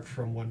was carved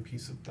from one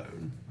piece of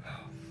bone.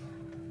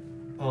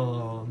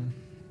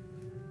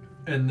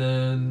 And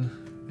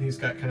then he's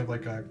got kind of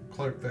like a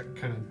cloak that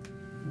kind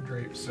of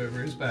drapes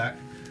over his back.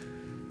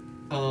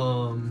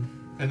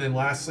 And then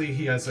lastly,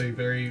 he has a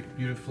very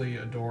beautifully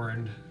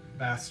adorned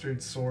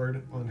bastard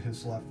sword on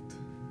his left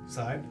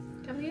side.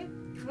 Come here.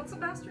 What's a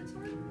bastard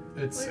sword?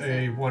 It's What is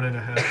a it?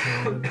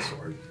 1.5-handed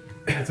sword.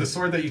 It's a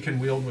sword that you can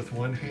wield with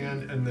one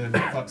hand and then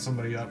fuck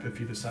somebody up if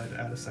you decide to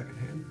add a second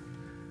hand.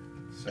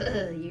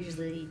 So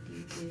Usually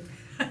you do.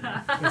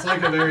 it's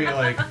like a very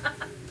like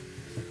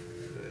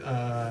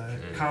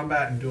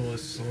combat and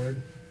duelist sword.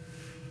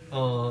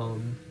 So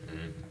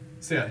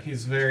yeah,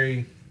 he's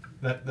very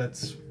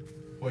that's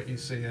what you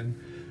see, and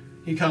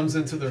he comes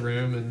into the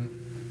room and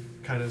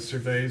kind of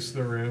surveys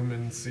the room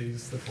and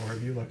sees the 4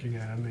 of you looking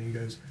at him, and he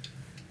goes,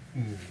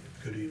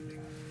 "Good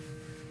evening,"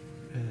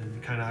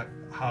 and kind of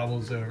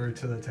hobbles over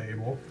to the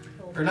table,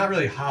 or not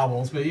really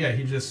hobbles, but yeah,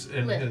 he just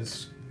in Limp.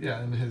 his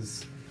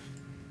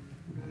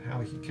how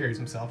he carries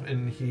himself,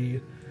 and he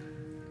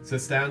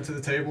sits down to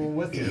the table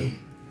with you,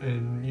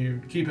 and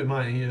you keep in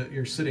mind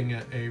you're sitting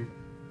at a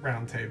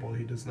round table.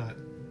 He does not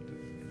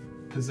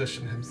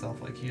position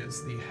himself like he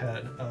is the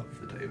head of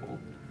the table.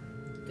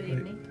 Good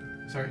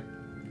evening. Sorry.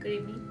 Good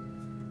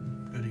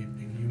evening. Good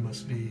evening. You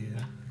must be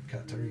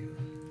Katarina.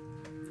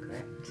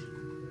 Correct.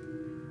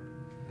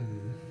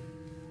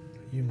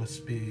 You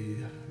must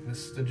be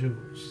Mr.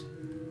 Jules.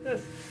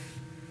 Yes.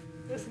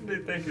 Yes,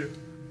 indeed. Thank you.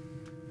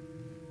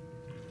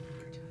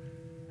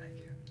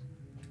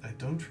 I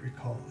don't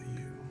recall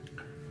you.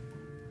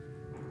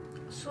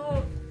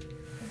 So,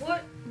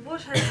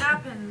 what has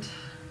happened?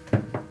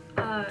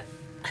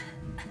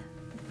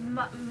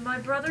 My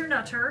brother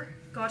Nutter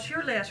got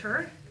your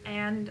letter,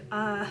 and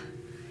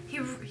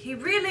he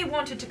really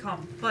wanted to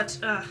come, but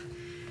the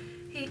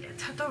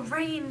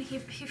rain. He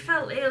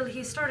fell ill.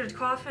 He started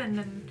coughing,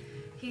 and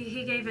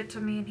he gave it to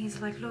me, and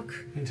he's like, "Look."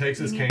 He takes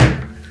his you cane.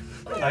 need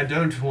to-" I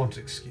don't want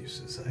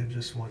excuses. I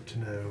just want to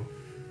know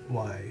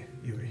why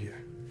you are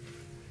here.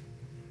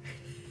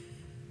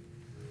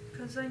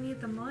 Because I need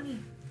the money.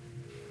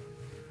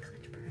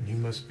 And you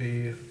must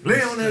be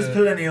Leonis Mr.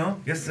 Pelenio.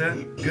 Yes, sir.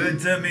 Good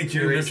to meet He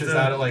you, reaches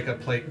out at Mr. like a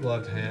plate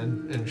gloved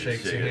hand and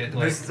shakes your hand.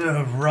 Like,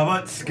 Mr.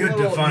 Roberts. Good to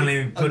little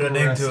finally put a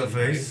name to a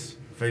aggressively. face.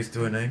 Face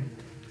to a name.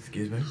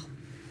 Excuse me.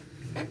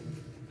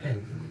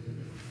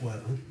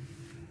 well,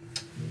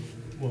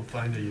 we'll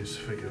find a use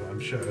for you, I'm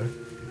sure.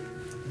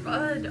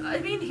 I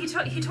mean, he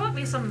taught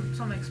me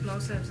some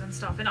explosives and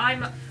stuff, and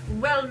I'm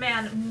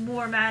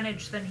more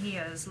managed than he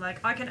is. Like,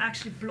 I can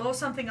actually blow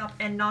something up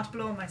and not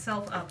blow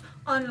myself up,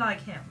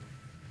 unlike him.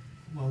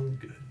 Well,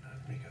 good,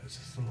 because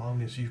as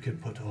long as you can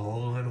put a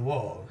hole in a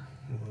wall,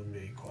 it will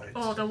be quite...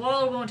 Oh, the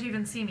wall won't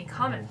even see me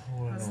coming.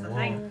 hole in That's a the wall.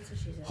 thing. That's what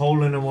she said.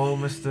 Hole in the wall,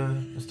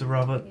 Mr.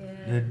 Robert.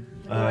 Yeah.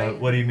 Right.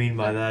 What do you mean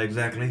by that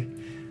exactly?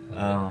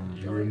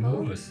 You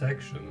remove a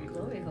section.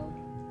 Glory hole.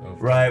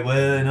 Of Right.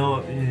 Well,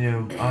 no,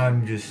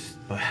 I'm just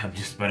but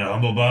a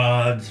humble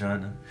bard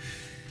trying to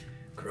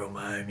grow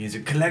my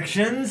music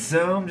collection,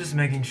 so I'm just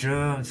making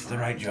sure it's the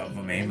right job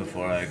for me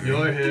before I agree.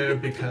 You're here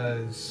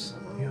because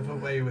you have a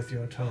way with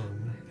your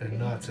tongue, and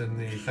not in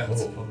the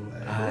fanciful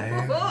way.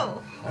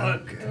 Oh,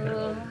 Okay.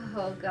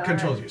 Oh God.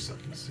 Control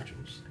yourself, Mr.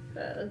 Jules.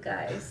 Oh,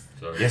 guys.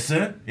 Sorry. Yes,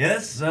 sir.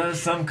 Yes,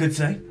 some could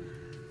say.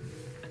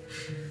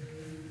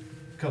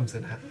 Comes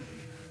in handy.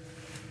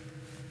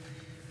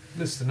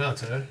 Mr.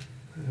 Nutter.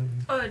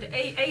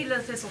 Ayla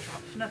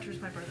Thistletop.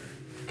 Nutter's my brother.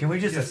 Can we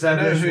just Yes, I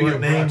know establish who your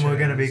what name brother we're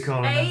going to be is.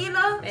 calling him?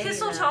 Ayla Ayla.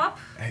 Thistletop.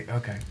 Hey,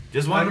 okay.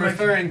 Just I'm wanted to make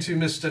referring to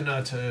Mr.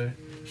 Nutter,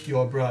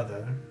 your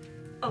brother,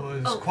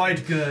 was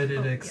quite good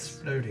at yes.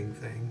 exploding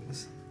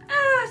things.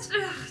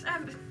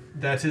 Um,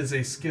 That is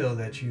a skill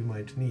that you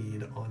might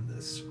need on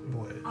this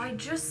voyage. I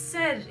just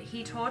said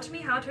he taught me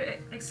how to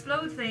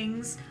explode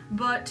things,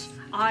 but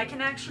I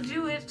can actually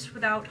do it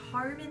without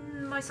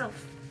harming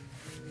myself.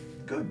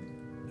 Good.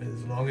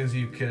 As long as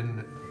you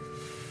can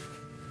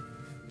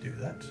do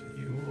that,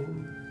 you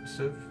will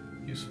serve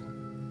useful.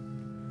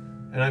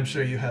 And I'm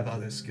sure you have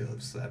other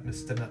skills that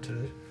Mr.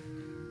 Nutter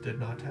did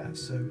not have,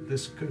 so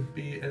this could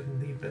be in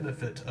the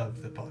benefit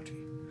of the party.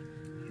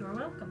 You're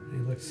welcome. He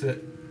looks at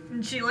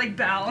And she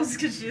bows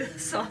because she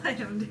saw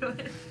him do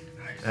it.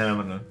 And I'm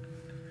gonna.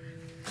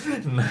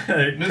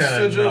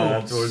 Mr.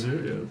 Jules. Towards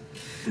you,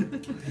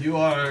 You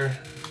are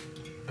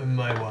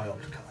my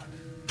wild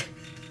card.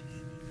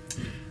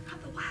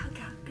 Got the wild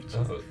card,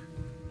 bitches. Oh.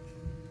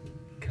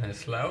 Can I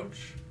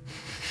slouch?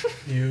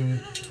 You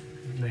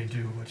may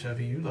do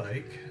whatever you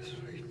like,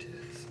 Sweet.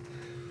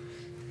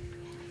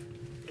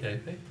 Okay.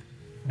 Thank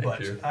but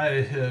you. I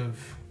have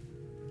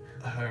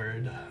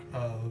heard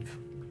of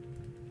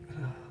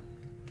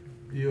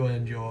you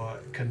and your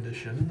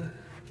condition,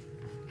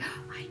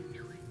 I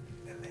knew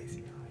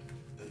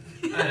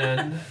it.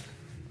 and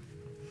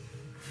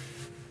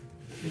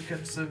it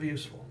can serve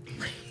useful.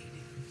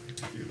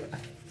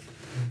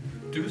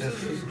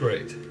 Deuces is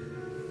great.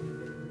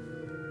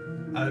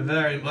 I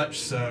very much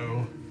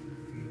so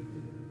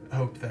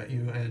hope that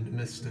you and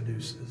Mr.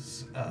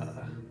 Deuces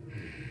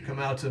come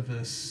out of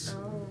this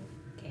Oh,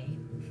 okay.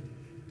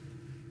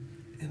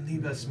 in the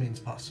best means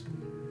possible.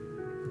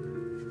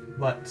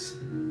 But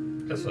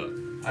That's up.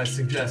 I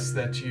suggest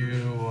that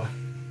you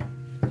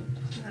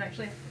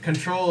Actually,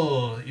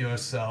 control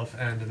yourself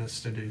and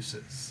Mr.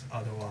 Deuces.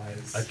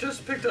 Otherwise, I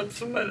just picked up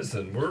some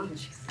medicine.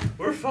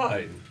 We're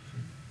fine.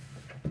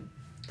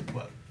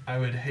 well, I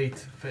would hate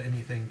for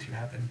anything to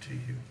happen to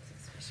you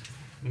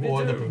Me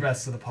or the too.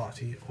 rest of the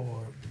party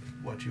or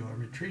what you are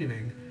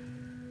retrieving.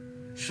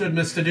 Should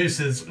Mr.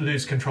 Deuces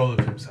lose control of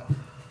himself?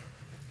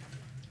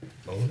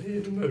 Only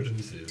in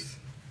emergencies.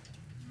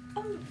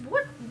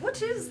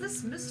 what is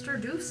this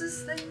Mr.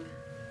 Deuces thing?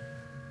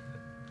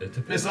 It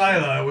depends. Miss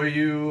Isla, were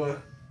you?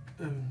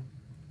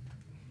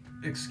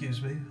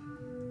 Excuse me.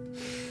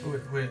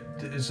 Wait,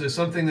 is there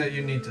something that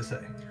you need to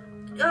say?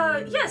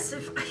 Yes,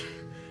 if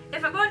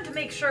I'm going to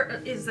make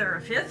sure, is there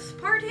a fifth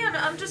party?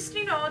 I'm just,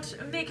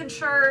 making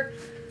sure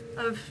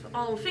of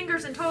all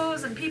fingers and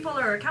toes and people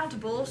are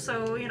accountable.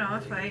 So,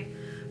 if I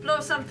blow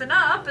something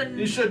up and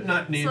You should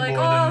not need it's like,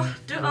 more oh,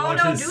 than oh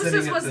what no, is sitting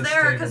Deuces at was this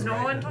there table because no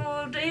right one now.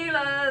 told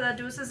Ayla that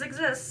Deuces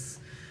exists.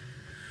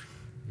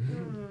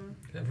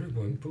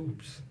 Everyone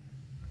poops.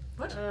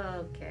 What?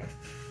 Okay.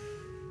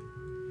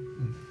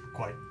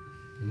 Quite.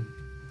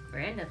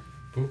 Random.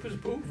 Poop is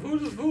poop.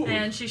 Food is food.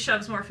 And she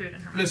shoves more food in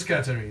her mouth. Miss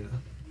Katerina,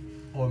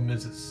 or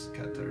Mrs.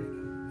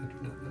 Katerina, I do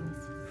not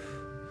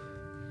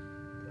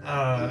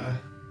know.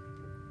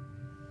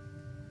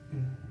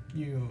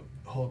 You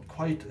hold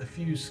quite a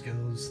few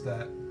skills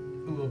that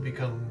will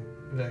become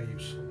very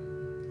useful.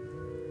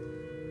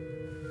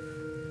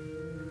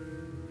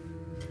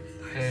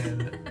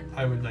 And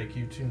I would like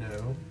you to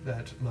know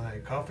that my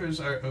coffers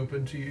are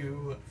open to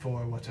you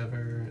for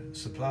whatever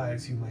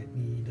supplies you might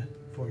need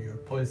for your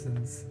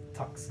poisons,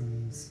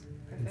 toxins,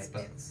 and Perfect.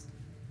 spells.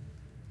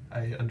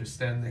 I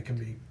understand they can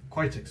be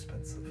quite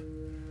expensive.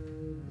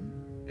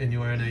 And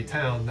you are in a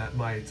town that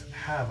might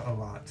have a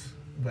lot,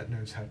 but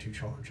knows how to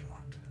charge a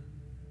lot.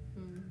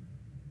 Mm,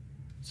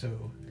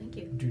 So thank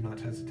you. do not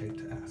hesitate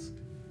to ask.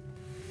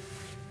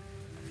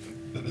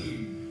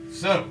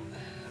 So,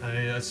 I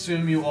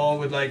assume you all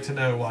would like to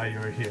know why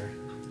you're here.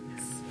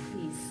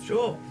 Please.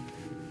 Sure.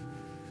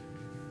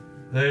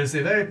 There is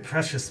a very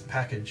precious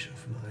package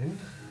of mine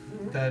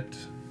that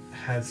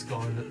has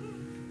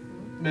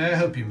gone. May I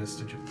help you,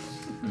 Mr. Jules?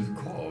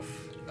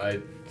 Cough. I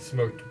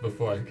smoked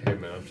before I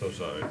came in. I'm so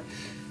sorry.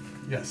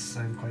 Yes,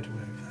 I'm quite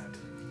aware of that.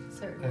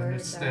 Certain I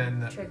words understand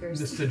are that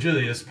triggers. Mr.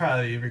 Julius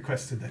probably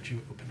requested that you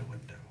open a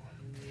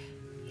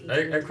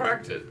window. I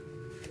cracked it.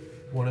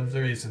 One of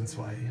the reasons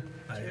why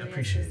I Julius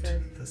appreciate is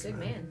a this good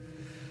man.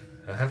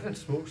 I haven't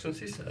smoked since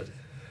he said.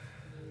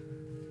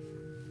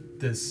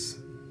 This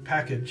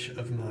package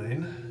of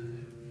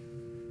mine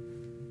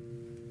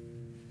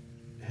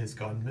has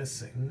gone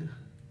missing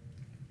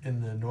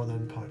in the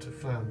northern part of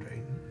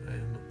Floundering. I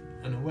am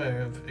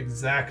unaware of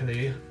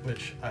exactly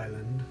which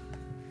island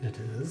it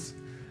is,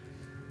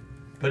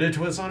 but it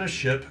was on a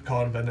ship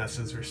called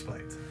Vanessa's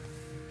Respite.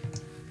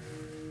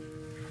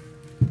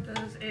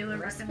 Does Ayla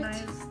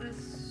recognize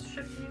this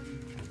ship name?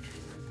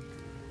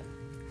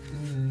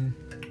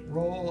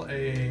 Roll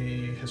a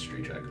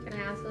history check. Can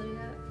I also do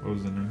that? What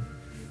was the name?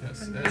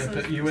 Yes. Vanessa's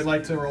If you would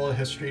like to roll a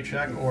history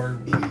check or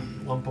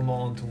lump them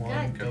all into one,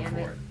 God go damn for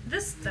it. it.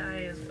 This die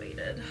is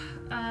weighted.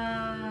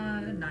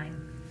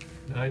 9.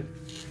 9.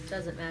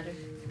 Doesn't matter.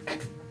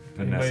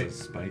 Vanessa's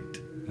spite.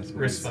 That's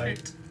what it is.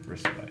 Respite.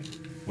 Respite.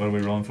 What are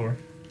we rolling for?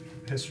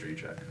 History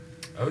check.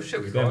 Oh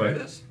shit, we Stand got by.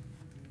 this?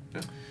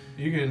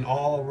 You can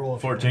all roll a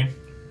 14.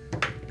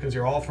 because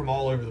you're all from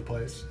all over the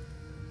place.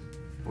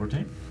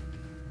 14?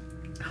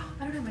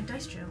 I don't have my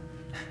dice jail.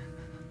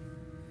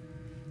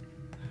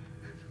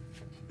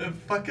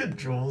 Fucking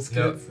Jules.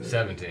 No, kids.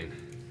 17.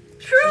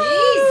 Jesus!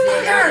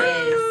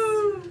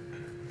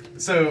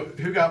 So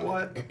who got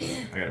what?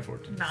 I got a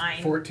 14.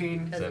 9.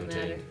 14, Doesn't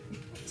 17. matter.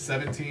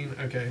 17.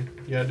 Okay,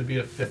 you had to be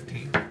at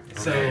 15. Okay.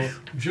 So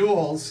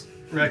Jules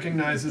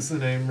recognizes the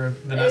name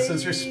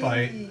Vanessa's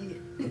Respite.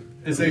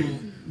 Is a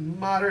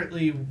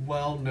moderately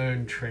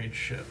well-known trade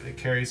ship. It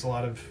carries a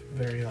lot of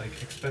very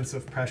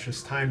expensive,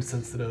 precious,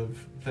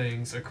 time-sensitive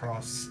things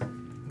across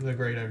the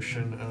great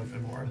ocean of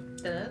Emora.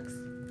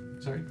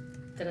 Drugs? Sorry,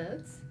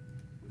 Drugs?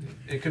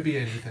 it could be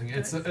anything.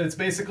 It's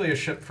basically a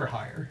ship for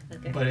hire,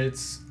 Okay. but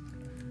it's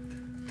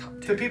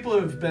To people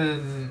who've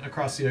been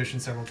across the ocean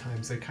several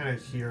times, they kind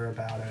of hear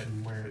about it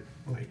and where it,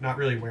 like, not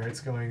really where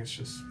it's going. It's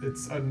just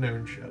it's a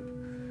known ship.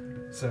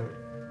 So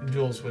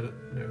Jules would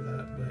know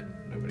that,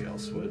 but nobody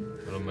else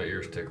would. But my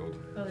ears tickled.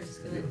 I was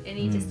just gonna.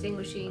 Any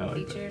distinguishing I like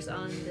that. features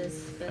on this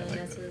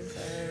Vanessa's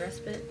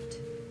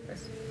respite?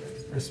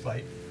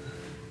 Respite.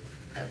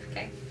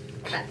 Okay.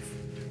 That's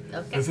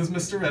okay. This is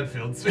Mr.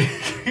 Redfield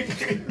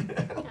speaking.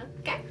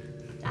 Okay.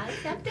 I'll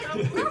accept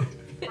it.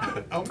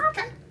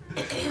 Okay.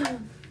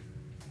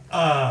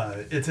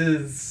 It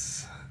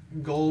is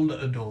gold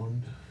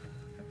adorned.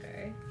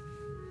 Okay.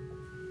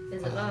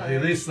 Is it large?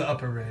 At least the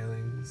upper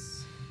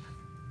railings.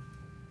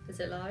 Is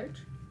it large?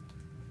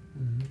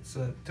 It's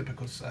a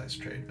typical size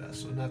trade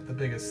vessel, not the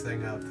biggest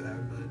thing out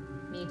there,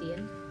 but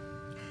Medium.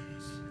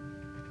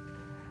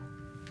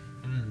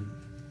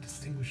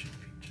 distinguishing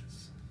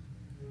features.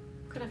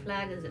 What kind of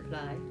flag does it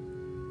fly?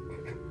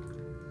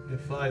 It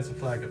flies a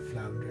flag of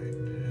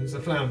floundering. It's a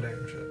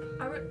floundering ship.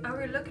 Are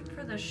we looking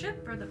for the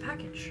ship or the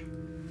package?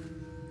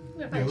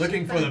 You're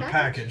looking for the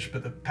package,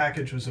 but the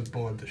package was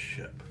aboard the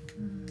ship.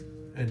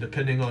 And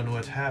depending on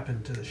what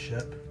happened to the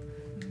ship,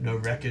 no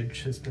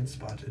wreckage has been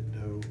spotted,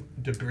 no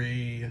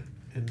debris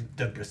and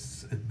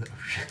debris in the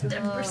ocean.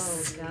 Debris.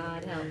 Oh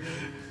God, help me.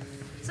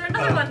 Is there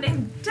another one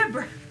named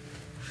Deborah?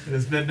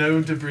 There's been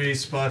no debris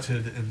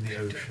spotted in the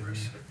ocean.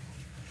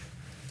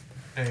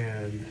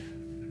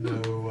 And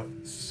no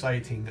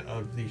sighting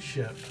of the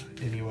ship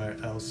anywhere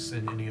else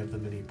in any of the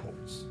many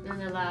ports.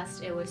 And the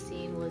last it was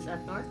seen was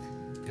up north?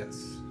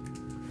 Yes.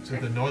 So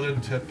the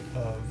northern tip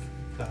of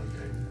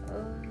Floundering.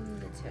 Oh,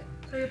 that's right.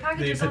 So your package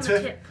The is on the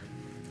Pacific- tip.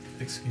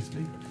 Excuse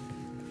me?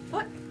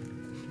 What?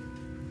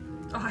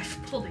 Oh, I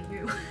pulled a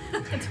U.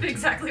 That's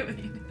exactly what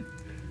you did.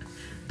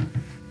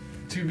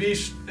 To be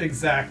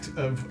exact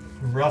of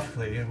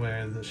roughly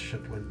where the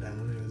ship went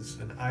down, it was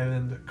an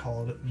island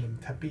called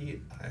Montepi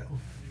Isle.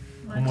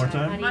 One more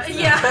time? How do you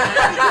Yeah, spell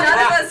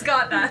that? none of us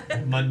got that.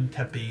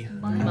 Montepi.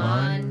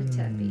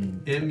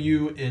 Montepi.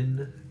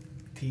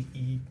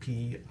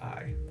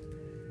 Muntepi.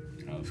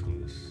 Oh, that's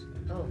close.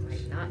 Oh,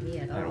 not me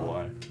at I don't know all.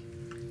 why.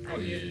 I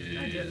do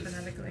it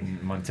phonetically.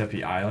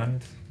 Montepi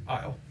Island.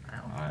 Isle.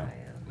 Isle.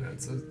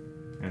 That's And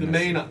the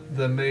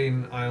that's-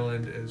 main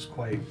island is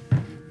quite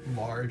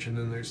large, and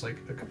then there's like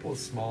a couple of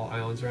small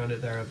islands around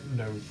it. There are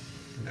no,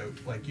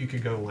 like you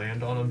could go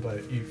land on them,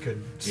 but you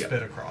could Yeah.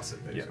 spit across it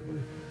Yeah. basically.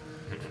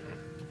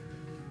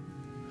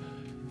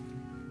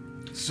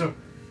 So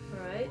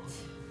Alright.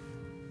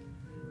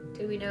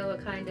 Do we know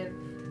what kind of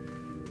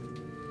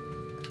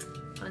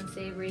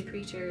unsavory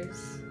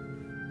creatures?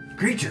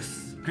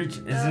 Creatures.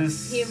 Is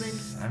this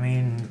humans. I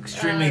mean,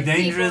 extremely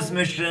dangerous people.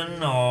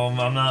 mission, or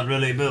I'm not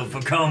really built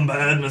for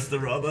combat,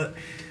 Mr. Robert.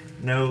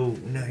 No,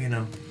 you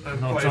know, I'm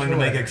I'm not quite trying to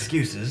make aware.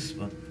 excuses,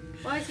 but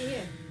Why is he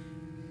here?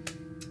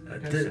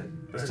 like I said,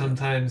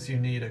 sometimes you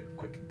need a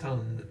quick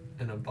tongue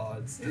and a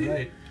bod's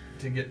delight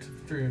to get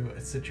through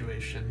a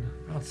situation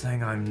I'm not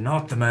saying I'm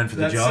not the man for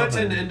the that job.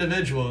 certain and-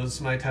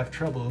 individuals might have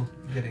trouble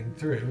getting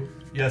through.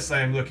 Yes,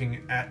 I am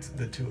looking at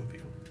the two of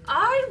you.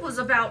 I was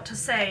about to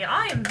say,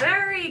 I am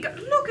very.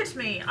 Look at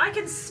me. I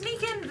can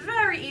sneak in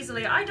very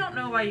easily. I don't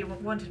know why you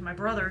wanted my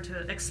brother to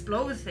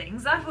explode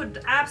things. That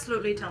would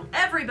absolutely tell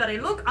everybody,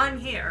 look, I'm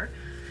here.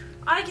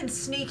 I can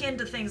sneak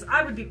into things.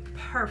 I would be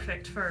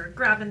perfect for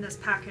grabbing this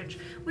package.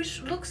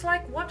 Which looks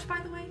like what, by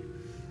the way?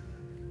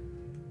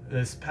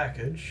 This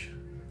package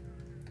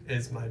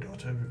is my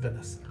daughter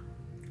Vanessa.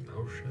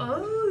 Oh shit.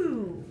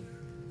 Oh.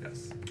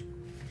 Yes.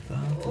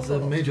 That is a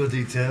major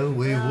detail.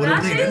 We would That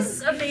have needed.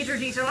 is a major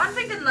detail. I'm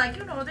thinking, like,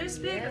 this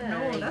big. Yeah,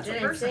 No, that's you a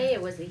didn't person. say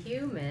it was a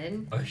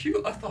human. I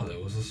thought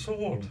it was a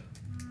sword.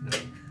 No.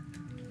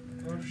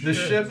 Oh, The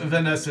shit. ship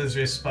Vanessa's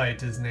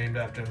Respite is named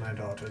after my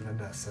daughter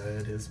Vanessa.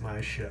 It is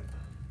my ship.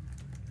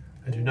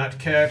 I do not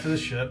care for the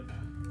ship,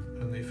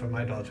 only for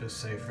my daughter's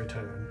safe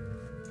return.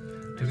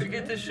 Do we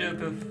get the ship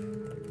if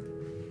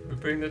we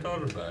bring the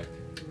daughter back?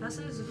 That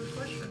is a good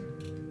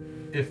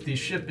question. If the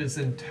ship is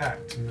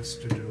intact,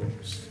 Mr.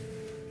 Jules,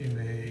 you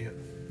may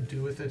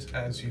do with it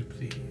as you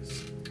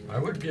please. I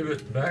would give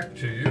it back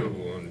to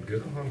you and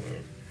get on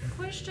it.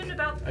 Question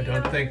about the. I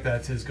don't think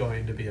that is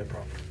going to be a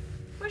problem.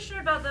 Question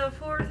about the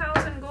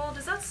 4,000 gold.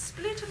 Is that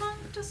split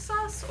amongst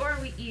us, or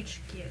we each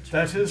get?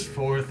 That is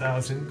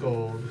 4,000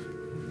 gold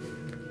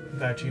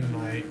that you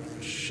might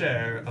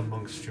share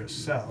amongst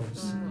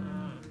yourselves.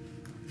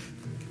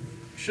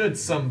 Should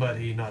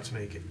somebody not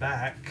make it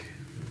back,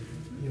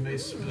 you may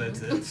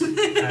split it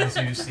as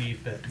you see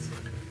fit.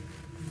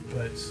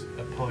 But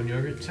upon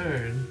your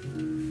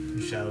return,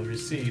 you shall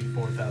receive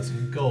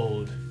 4,000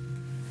 gold,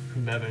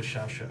 whomever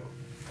shall show.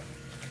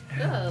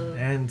 Oh.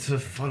 And to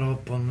follow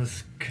up on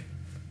this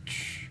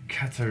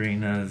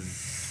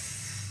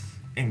Katarina's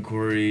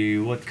inquiry,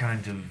 what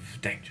kind of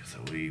dangers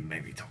are we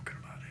maybe talking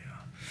about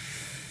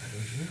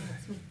here?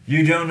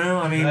 You don't know?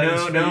 I mean, That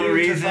is for no you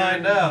reason. to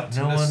find out,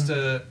 No one.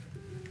 Mr.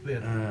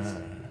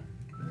 Leonard.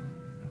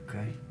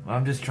 Okay. Well,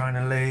 I'm just trying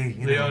to lay,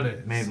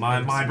 Leonid.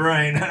 my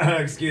brain.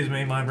 Excuse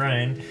me, my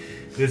brain.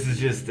 This is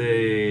just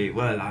a.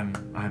 Well,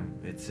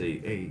 it's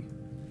a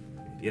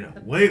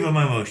wave of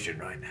emotion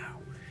right now.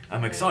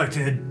 I'm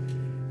excited,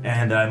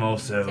 and I'm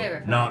also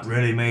Terrified. not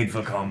really made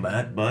for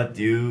combat, but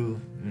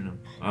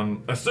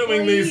I'm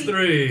assuming these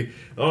three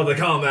are the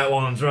combat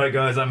ones, right,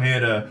 guys? I'm here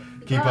to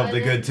keep up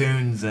the good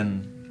tunes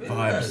and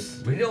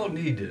vibes. We don't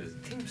need to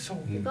team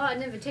song. We got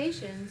an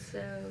invitation,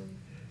 so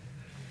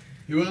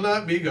You will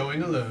not be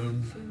going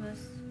alone. we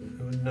must.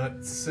 I would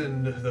not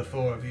send the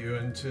four of you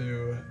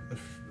into the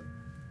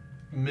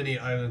many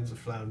islands of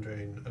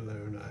Floundering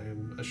alone. I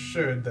am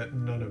assured that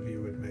none of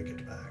you would make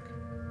it back.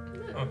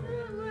 Oh,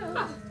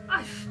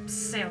 I've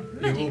sailed You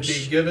many will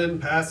be given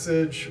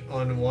passage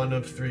on one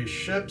of 3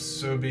 ships,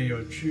 so be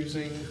your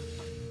choosing.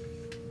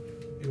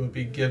 You will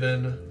be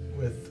given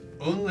with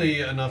only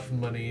enough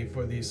money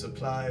for the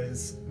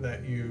supplies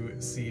that you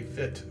see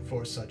fit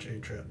for such a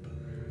trip.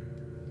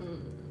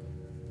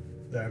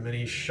 There are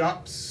many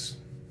shops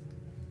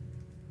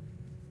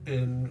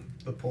in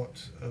the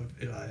port of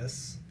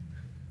Elias.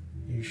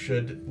 You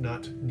should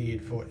not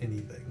need for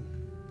anything.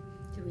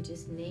 Do we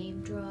just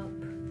name drop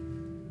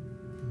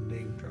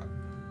Name drop.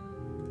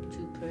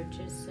 to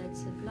purchase said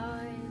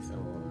supplies,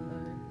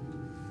 or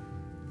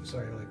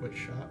Sorry, like which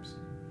shops?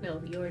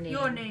 no, your name?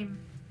 Your name.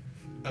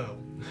 Oh.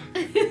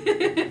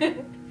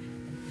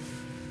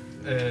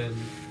 And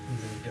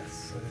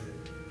yes, I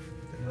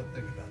did not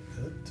think about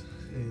that.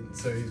 And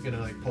so he's gonna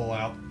like pull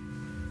out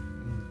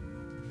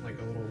like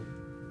a little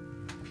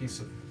piece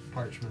of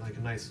parchment, like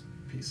a nice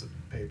piece of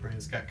paper, and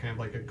it's got kind of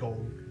like a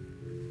gold.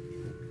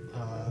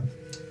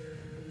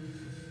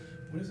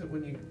 What is it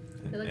when you?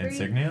 Filigree?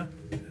 Insignia?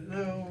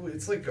 No,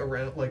 it's like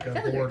around like a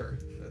Filigree. border.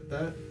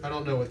 That I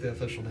don't know what the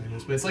official name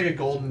is, but it's like a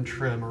golden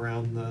trim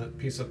around the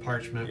piece of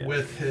parchment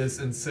with his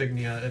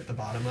insignia at the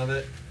bottom of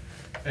it,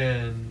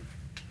 and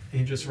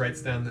he just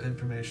writes down the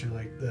information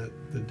like the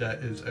debt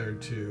is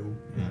owed to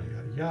yada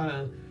yada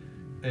yada,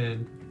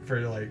 and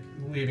for like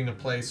leaving a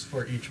place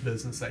for each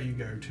business that you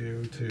go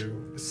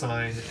to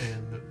sign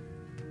and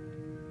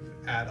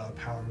add up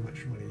however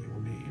much money you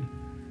will need,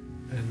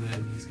 and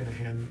then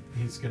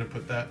he's gonna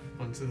put that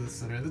onto the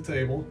center of the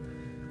table.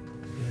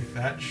 Like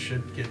that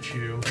should get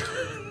you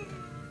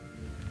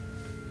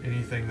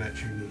anything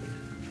that you need.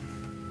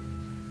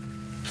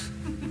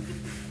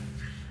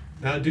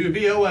 Now do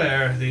be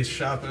aware, these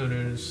shop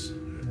owners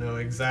know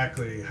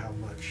exactly how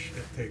much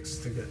it takes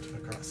to get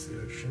across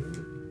the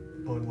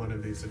ocean on one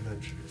of these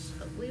adventures.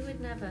 But we would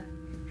never.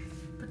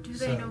 But do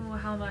they So- know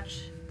how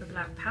much the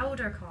black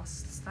powder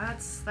costs?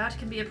 That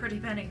can be a pretty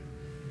penny.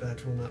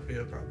 That will not be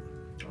a problem.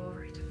 All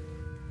right.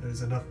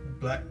 There's enough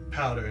black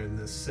powder in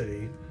this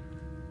city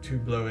to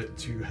blow it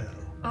to hell.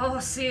 Oh,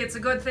 see, it's a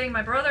good thing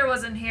my brother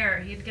wasn't here.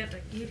 He'd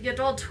get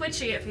all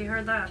twitchy if he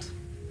heard that.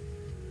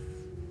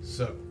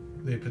 So,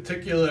 the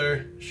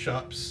particular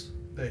shops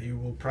that you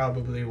will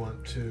probably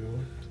want to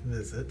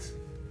visit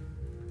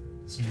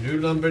is New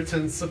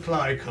Lumberton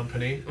Supply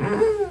Company.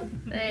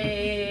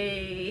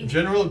 Hey.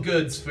 General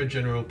goods for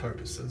general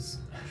purposes.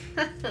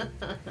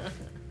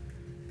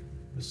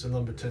 Mr.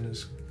 Lumberton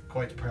is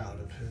quite proud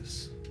of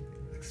his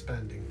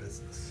expanding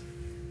business.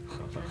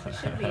 It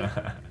should be.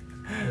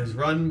 It is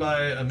run by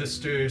a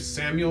Mr.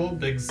 Samuel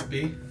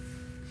Bigsby.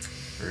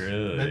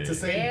 Really? Meant to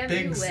say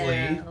Bigsley.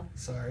 Samuel.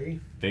 Sorry.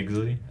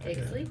 Bigsley?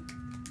 Bigsley?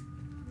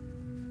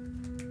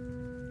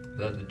 Is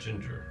that the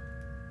ginger?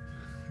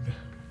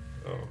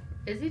 Oh.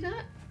 Is he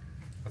not?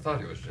 I thought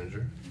he was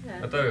ginger.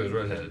 Yeah. I thought he was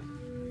redheaded.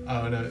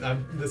 Oh no,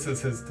 this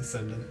is his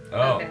descendant.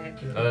 Oh. Okay.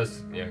 Oh,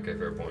 that's, yeah, okay,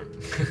 fair point.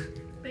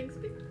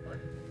 Bigsby?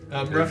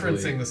 I'm Bigsby.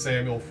 referencing the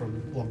Samuel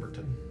from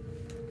Lumberton.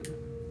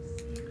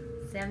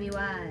 Samuel.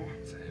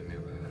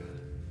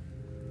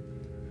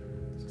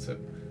 So,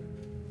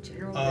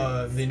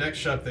 General. the next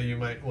shop that you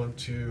might want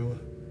to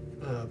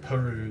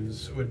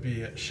peruse would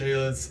be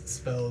Shayla's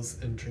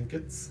Spells and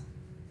Trinkets.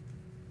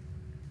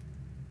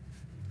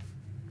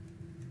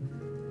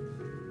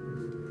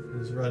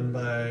 It is run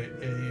by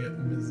a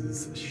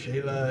Mrs.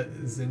 Shayla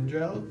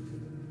Zindrell.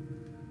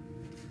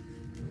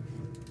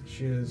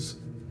 She is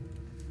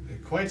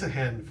quite a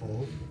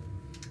handful,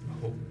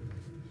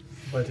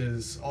 but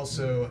is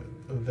also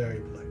very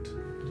polite.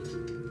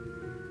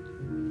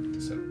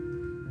 So,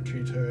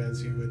 treat her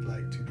as you would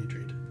like to be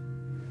treated.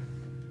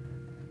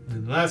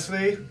 And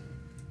lastly,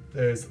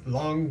 there's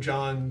Long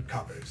John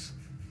Coppers.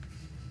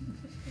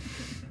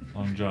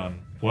 Long John.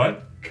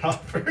 What?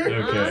 Copper?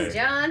 Okay.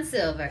 John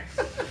Silver.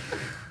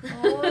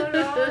 Oh,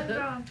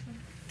 no.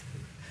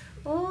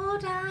 Oh,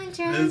 Don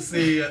John. It's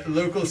the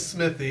local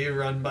smithy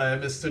run by a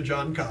Mr.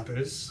 John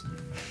Coppers,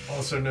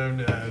 also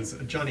known as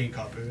Johnny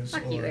Coppers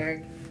Fuck or you,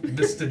 Eric.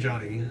 Mr.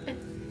 Johnny.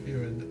 You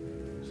would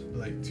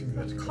like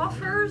to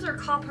Coffers or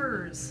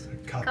coppers?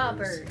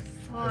 Coppers.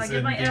 Oh, I As get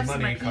in my the F's and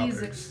money my P's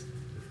coppers.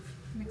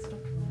 mixed up.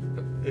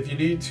 If you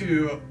need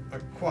to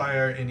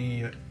acquire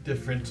any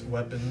different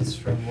weapons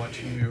from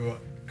what you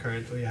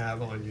currently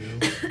have on you,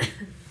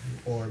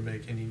 or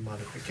make any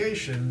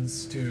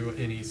modifications to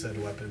any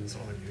said weapons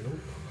on you,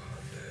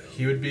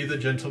 he would be the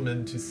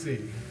gentleman to see.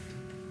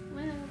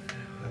 Well,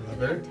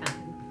 However,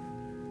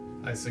 time.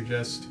 I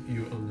suggest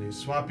you only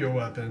swap your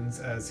weapons,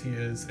 as he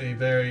is a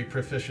very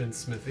proficient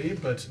smithy,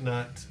 but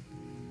not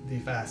the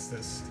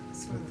fastest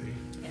smithy.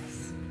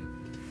 Yes.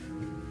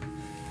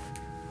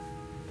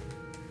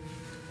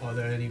 Are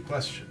there any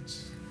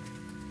questions?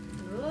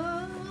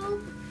 Oh,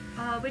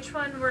 Which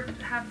one would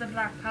have the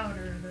black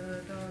powder?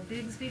 The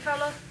Bigsby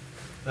fella?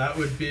 That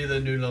would be the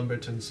New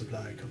Lumberton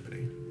Supply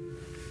Company.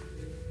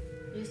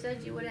 you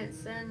said you wouldn't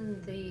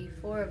send the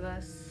 4 of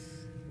us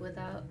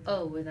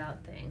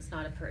without things,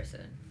 not a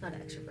person, not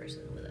an extra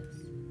person with us.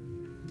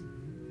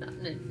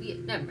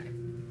 Never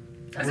mind.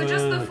 Is it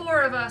just the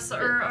 4 of us,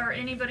 or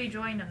anybody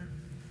joining?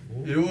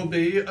 You will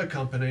be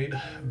accompanied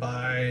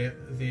by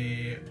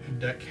the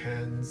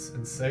deckhands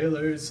and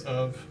sailors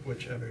of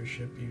whichever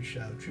ship you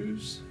shall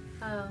choose.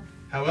 Oh,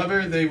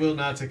 However, they will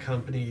not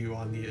accompany you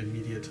on the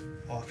immediate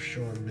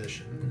offshore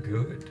mission.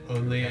 Good.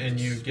 Only Have in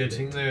to you split.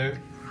 getting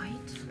there, Right.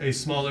 a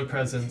smaller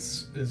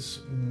presence is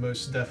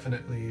most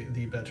definitely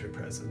the better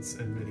presence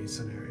in many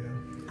scenarios.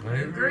 I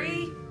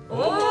Agree?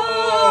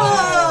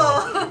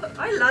 Oh!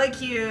 I like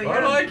you.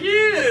 I like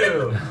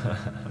you!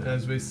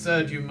 As we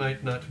said, you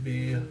might not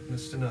be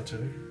Mr.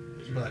 Nutter,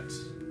 but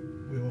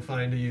we will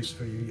find a use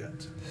for you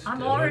yet.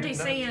 I'm already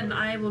saying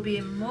I will be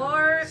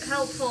more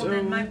helpful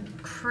than my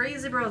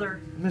crazy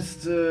brother.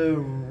 Mr.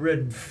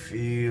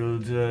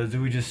 Redfield, do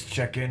we just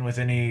check in with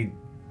any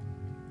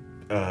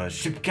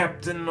ship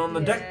captain on the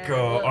deck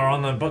or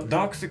on the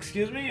docks,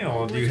 excuse me?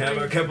 Or do you Which have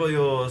one? a couple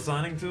you're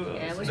assigning to us?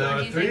 yeah, which There one are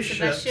do you 3 think's the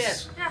best ship?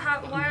 ships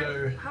Yeah,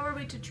 Under- how are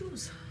we to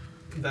choose?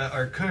 that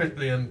are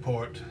currently in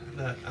port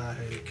that I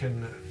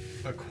can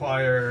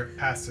acquire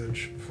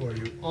passage for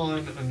you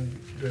on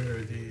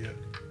under the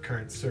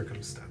current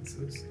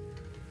circumstances.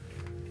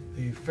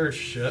 The first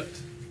first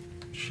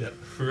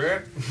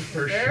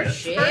First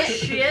ship ship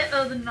Shit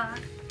of the night.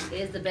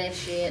 is the best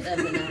shit of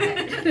the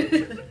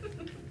night.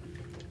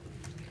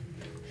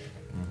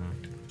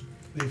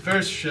 The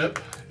first ship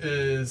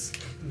is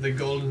the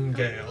Golden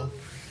Gale.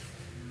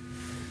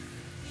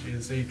 She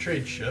is a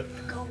trade ship.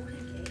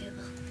 Golden Gale.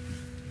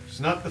 She's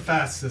not the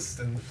fastest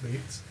in the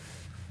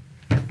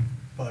fleet,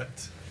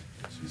 but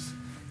she's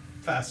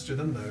faster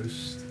than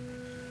most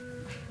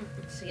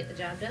To get the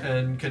job done.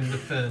 and can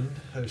defend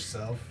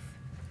herself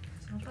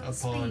It's not about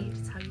upon speed,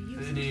 it's how you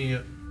use it. any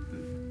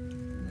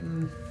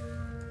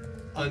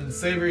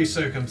unsavory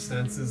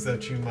circumstances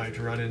that you might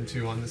run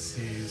into on the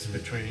seas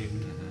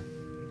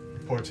between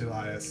Port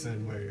Elias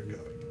and where you're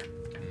going.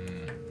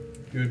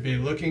 You would be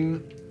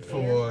looking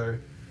for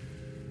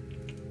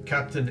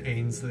Captain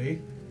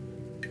Ainsley.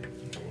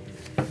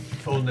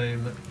 Full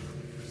name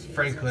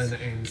Franklin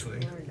Ainsley.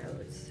 More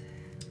notes.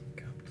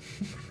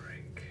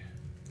 Frank.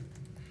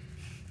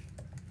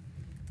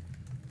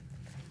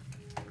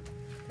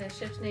 The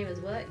ship's name is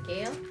what?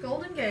 Gale?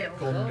 Golden Gale.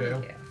 Golden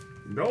Gale.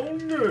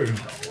 Golden.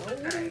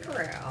 Golden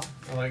Corral.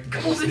 I like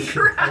Golden double,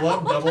 Corral. I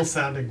love double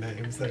sounding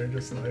names that are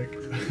just like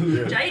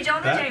J.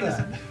 Jonah that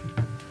Jameson. bad.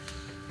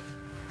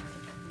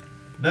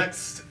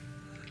 Next,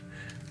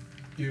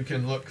 you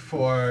can look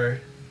for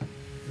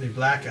the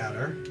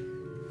Blackadder.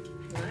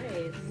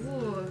 Nice.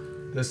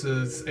 Ooh. This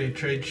is a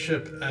trade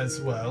ship as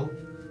well.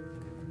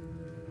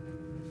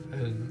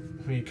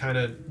 And he kind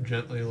of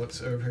gently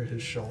looks over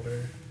his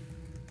shoulder.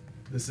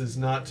 This is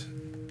not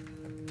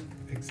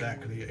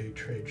exactly a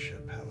trade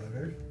ship,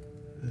 however.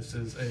 This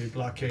is a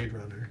blockade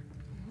runner,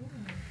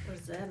 What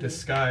does that mean?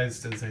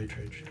 disguised as a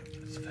trade ship.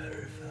 It's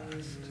very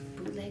fast.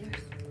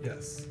 Bootleggers?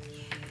 Yes.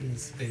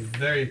 It's a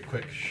very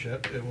quick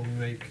ship. It will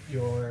make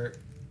your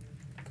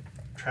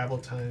travel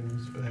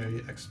times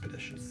very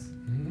expeditious.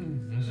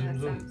 That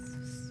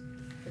sounds...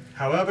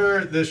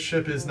 However, this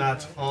ship is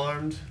not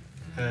armed,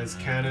 as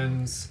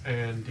cannons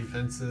and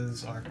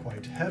defenses are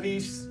quite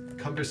heavy,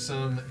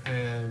 cumbersome,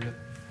 and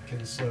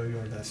can slow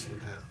your vessel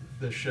down.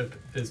 This ship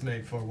is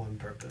made for one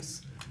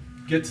purpose: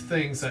 get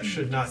things that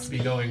should not be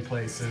going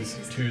places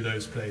to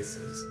those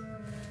places.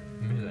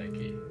 Me like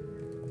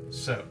it.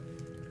 So,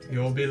 you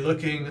will be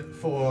looking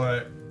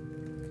for.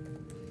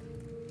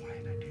 Why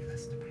did I do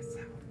this to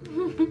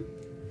myself?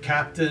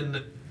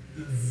 Captain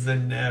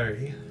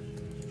Zaneri.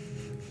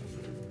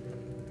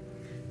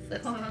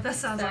 Oh, that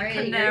sounds Sorry, like are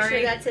you canary.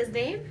 sure that's his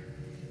name?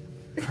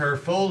 Her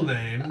full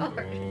name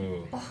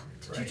Oh. Oh,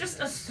 did you just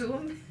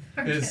assume?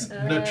 is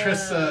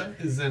Natrissa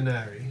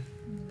Zaneri.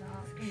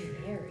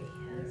 Mary,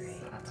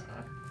 alright.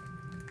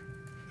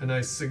 And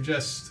I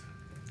suggest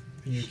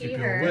you She, keep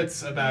her. your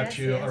wits about Yes,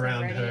 you yes, I'm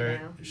around ready her.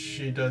 now.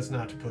 She does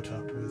not put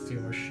up with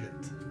your shit.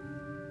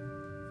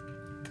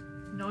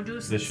 No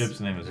juices. The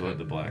ship's name is what?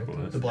 The Black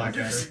what? The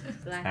Blackadder.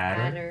 Black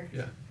Adder? Adder.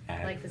 Yeah.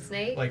 Like the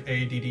snake? Like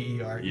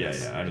ADDER. Yeah,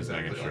 yeah. I'm just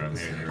making sure I'm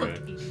hearing you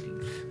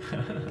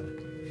right.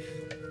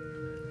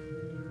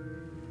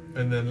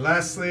 And then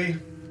lastly,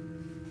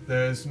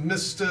 there's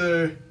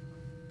Mr.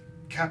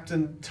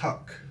 Captain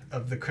Tuck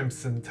of the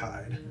Crimson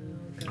Tide.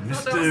 I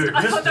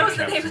thought that was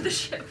the name of the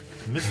ship.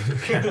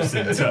 Mr.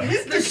 Captain Tuck.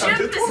 The ship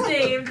is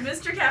named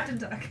Mr. Captain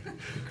Duck.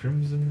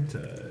 Crimson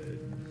Tide.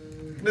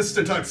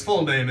 Mr. Tuck's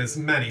full name is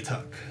Manny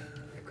Tuck,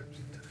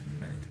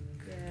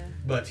 Yeah.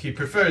 but he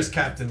prefers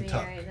Captain Me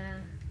Tuck. right now.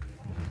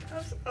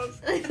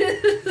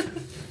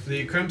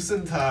 The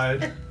Crimson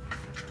Tide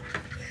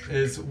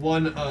is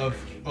one of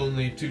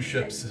only 2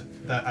 ships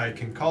that I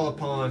can call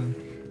upon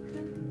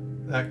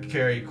that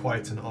carry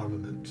quite an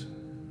armament.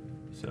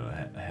 So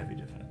a heavy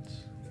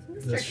defense.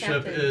 The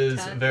ship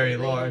is very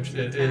large.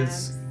 It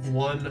is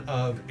one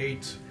of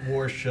 8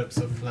 warships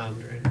of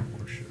Floundering.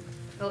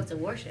 Oh, it's a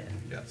warship.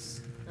 Yes.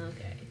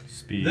 Okay.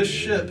 Speed. This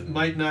ship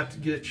might not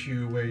get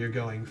you where you're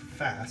going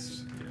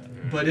fast,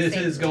 but it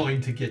is Safely.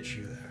 going to get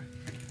you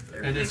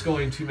there. And it's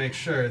going to make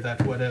sure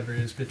that whatever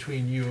is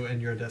between you and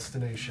your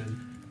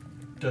destination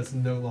does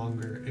no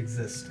longer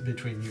exist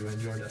between you and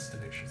your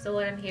destination. So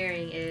what I'm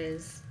hearing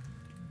is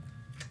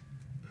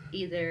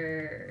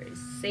either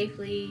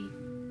safely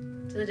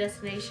to the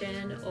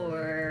destination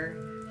or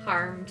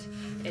harmed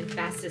and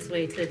fastest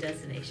way to the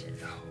destination.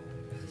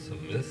 It's a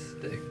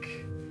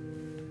mystic.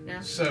 No?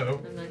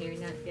 So, I'm not hearing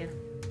that. Yeah.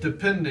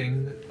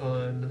 depending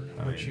on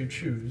I what mean, you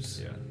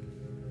choose, Yeah.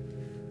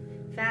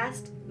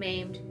 Fast,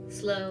 maimed,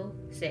 slow,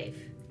 safe.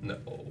 No.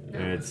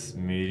 It's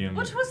medium.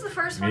 Which was the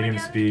first one Medium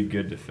again? speed,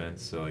 good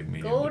defense. So like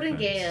medium Golden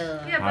defense. Gale.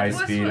 Yeah, but High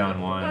what's speed what-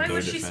 on one, why good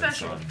was she defense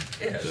special? on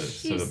Yeah. the,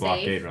 so She's the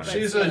blockade safe, runner. but-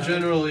 she's a slow.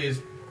 generally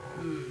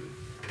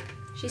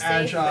She's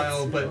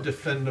agile safe, but slow.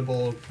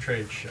 defendable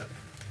trade ship.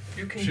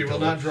 You can She will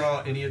not dodge.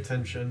 draw any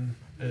attention.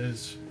 It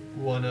is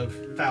one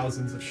of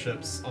thousands of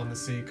ships on the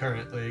sea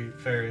currently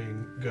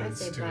ferrying I'd goods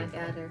say to and from.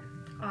 Blackadder.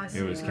 Oh, I see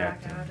It was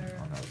Blackadder. captain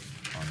on the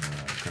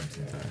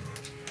Crimson Tide.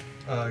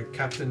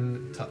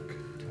 Captain Tuck.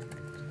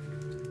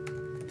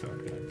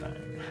 Talk that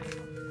time.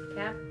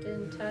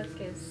 Captain Tuck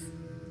is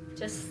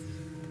just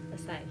a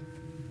side.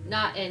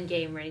 Not in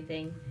game or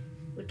anything.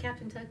 Would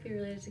Captain Tuck be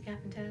related to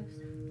Captain Tabs?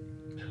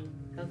 No.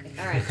 Okay,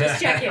 alright,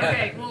 just checking.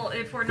 Okay, well,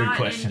 if we're Good not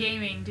question. in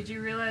gaming, did you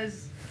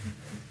realize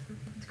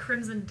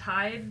Crimson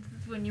Tide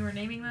when you were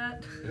naming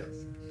that?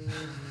 Yes.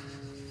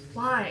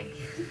 Why?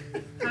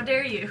 How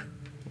dare you?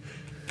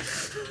 I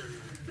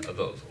thought it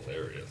was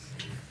hilarious.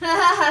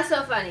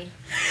 So funny.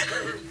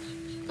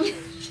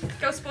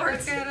 Go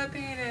sports. a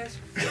penis.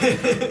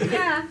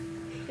 Yeah,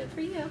 good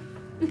for you.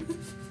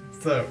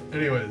 So,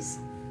 anyways,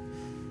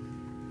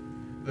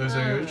 those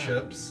are your Uh.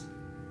 ships.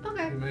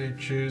 Okay. You may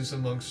choose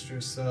amongst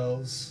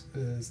yourselves.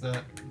 It is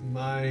not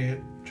my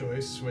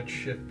choice which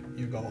ship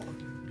you go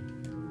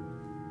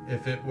on.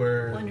 If it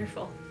were,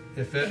 Wonderful.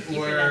 if it Thank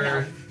you for that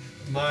were help.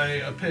 my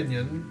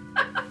opinion,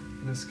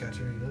 Miss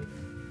Katerina,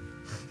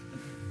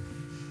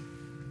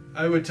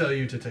 I would tell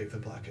you to take the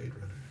blockade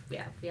runner.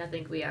 Yeah, I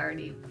think we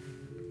already,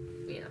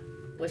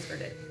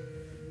 whispered it.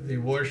 The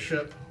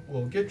warship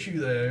will get you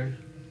there,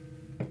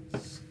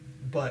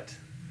 but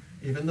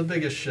even the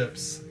biggest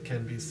ships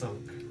can be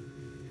sunk.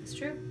 It's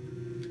true.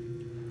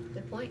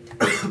 Good point.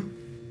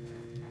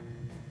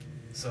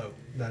 So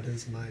that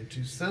is my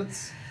 2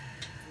 cents.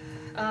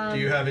 Um, Do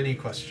you have any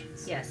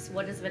questions? Yes.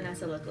 What does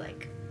Vanessa look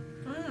like?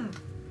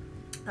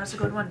 That's a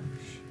good one.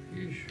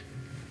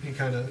 He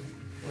kind of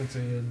looks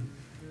at you and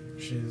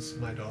she's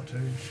my daughter.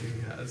 She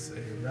has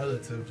a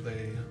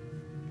relatively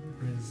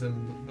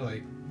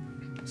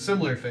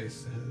similar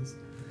face to his.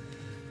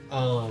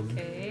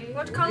 Okay.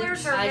 What color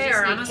is her I just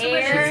hair? need I'm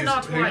assuming hair. it's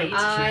not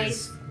white.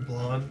 She's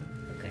blonde,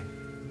 Okay.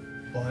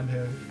 blonde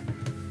hair,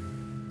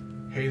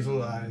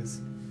 hazel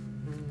eyes,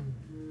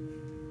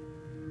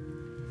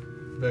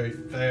 very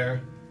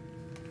fair.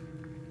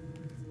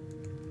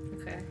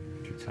 Okay.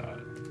 Too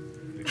tired.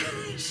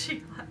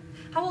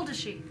 How old is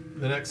she?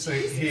 The next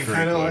thing he Great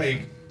kind of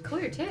question. Cool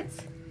your tits.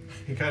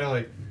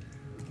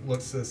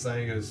 looks to the side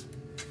and goes,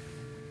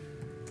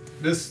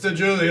 "Mr.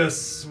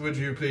 Julius, would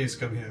you please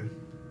come here?"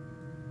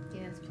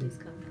 Yes, please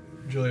come.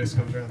 Julius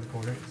comes around the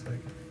corner. He's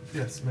like,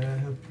 "Yes, may I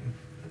help you?"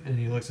 And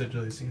he looks at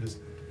Julius and he goes,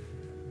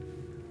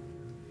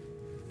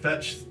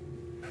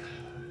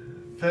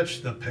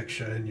 Fetch the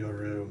picture in your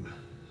room."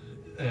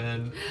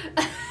 And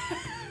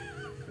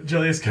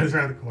Julius goes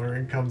around the corner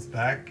and comes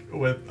back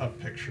with a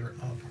picture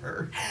of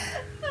her.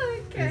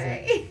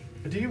 Okay.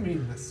 "Do you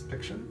mean this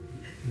picture?"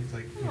 And he's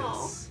like,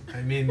 Aw. "Yes,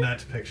 I mean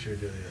that picture,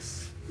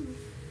 Julius." And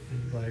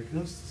he's like,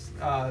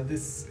 "No,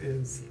 this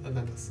is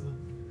Vanessa.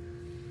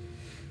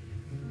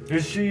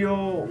 Is she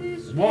your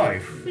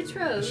wife?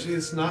 Betrothed.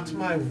 She's not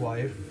my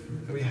wife.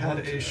 We had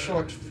a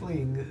short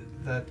fling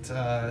that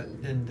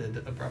ended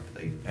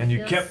abruptly. And you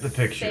Feels kept the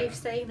picture. Safe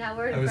saying that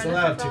word I in was front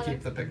allowed of her to father?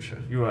 keep the picture.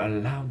 You were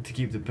allowed to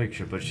keep the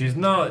picture, but she's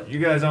not. You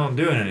guys aren't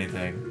doing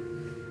anything.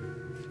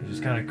 It's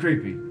just kind of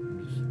creepy.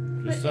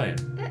 Just saying.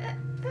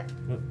 But,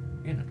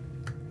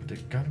 they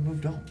kind of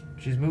moved on.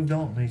 She's moved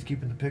on, and he's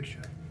keeping the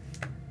picture.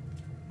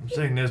 I'm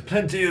saying there's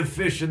plenty of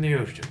fish in the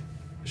ocean.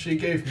 She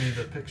gave me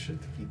the picture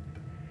to keep.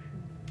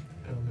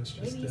 Almost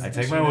just Maybe I did.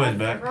 take she my left words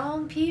the back.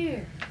 wrong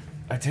pier.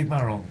 I take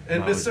my wrong.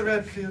 And my words Mr.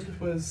 Redfield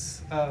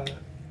was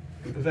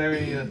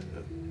very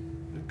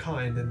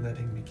kind in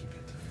letting me keep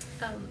it.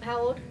 How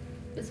old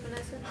is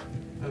Vanessa?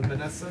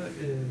 Vanessa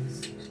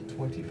is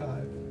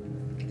 25.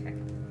 Okay.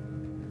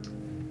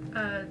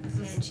 This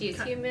is And she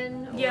is ki-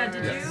 human? Or... Yeah,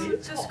 did Yes. you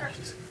describe?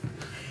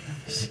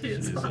 She She's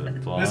is a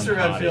hot. blonde Mr.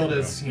 Redfield hottie,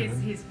 is bro.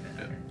 human. He's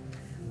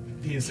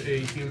He's a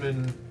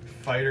human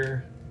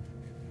fighter.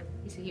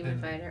 He's a human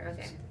And- fighter.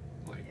 Okay.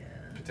 Like,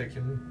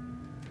 particularly.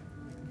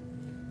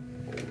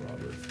 Old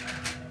Robert.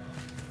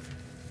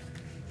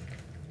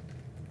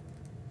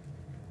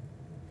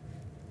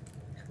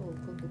 Cool.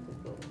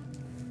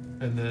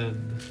 And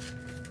then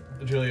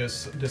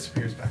Julius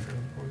disappears back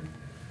around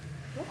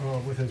the corner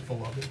with his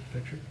beloved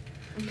picture.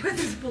 With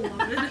his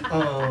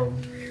beloved.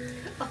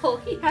 Oh,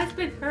 he has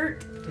been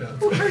hurt. Yeah.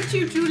 Who hurt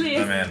you, Julius?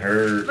 My man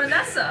hurt.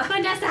 Vanessa.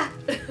 Vanessa.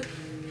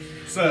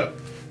 So,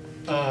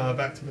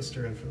 back to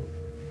Mr. Enfield.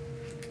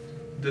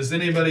 Does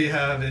anybody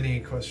have any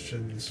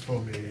questions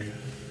for me?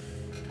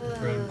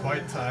 I'm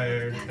quite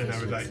tired, and I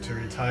would like to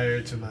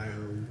retire to my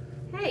home.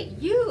 Hey,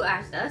 you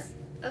asked us.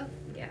 Oh,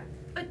 yeah.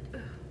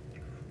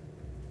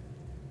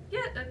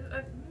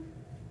 Yeah.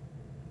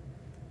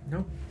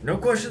 No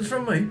questions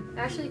from me.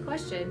 Actually,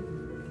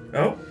 question.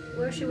 Oh?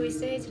 Where should we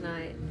stay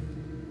tonight?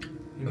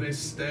 You may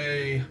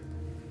stay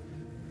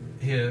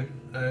here.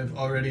 I've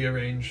already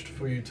arranged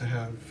for you to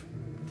have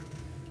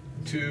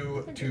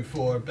 2 to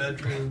 4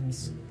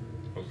 bedrooms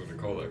I was gonna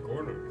call that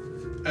corner.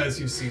 as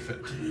you see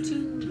fit.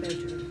 2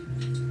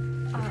 bedrooms.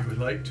 If you would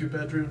like 2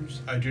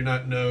 bedrooms, I do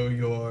not know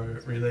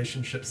your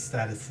relationship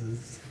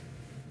statuses,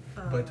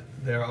 but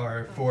there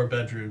are 4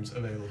 bedrooms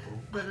available.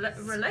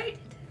 Relate.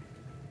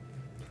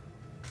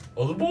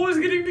 All the boys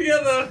getting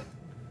together.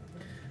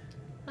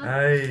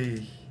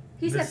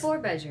 He said This- 4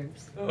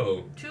 bedrooms.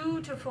 Oh.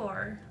 2 to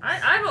 4.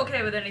 I'm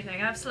okay with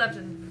anything. I've slept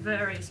in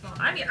very small.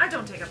 I mean, I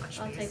don't take up much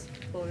I'll take space.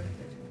 4 bedrooms.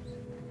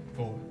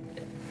 4.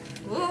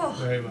 Ooh,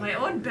 Very well. my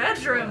own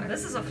bedroom.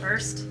 This is a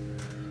first.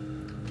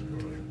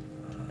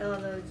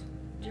 Although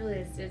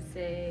Julius did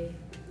say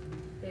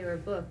they were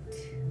booked,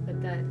 but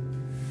that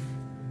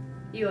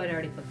you had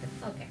already booked them.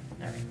 Okay,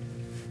 all right.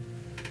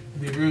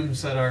 The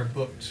rooms that are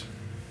booked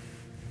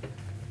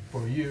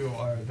for you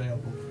are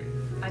available for you.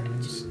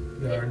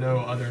 There are no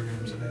other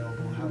rooms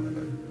available,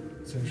 however.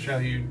 So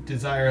shall you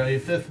desire a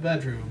 5th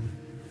bedroom,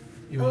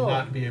 you will Oh,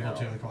 not be able no.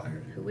 to acquire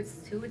it. Who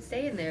would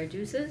stay in there?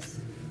 Deuces?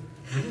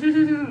 That's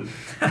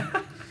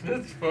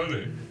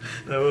funny.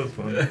 That was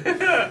fun.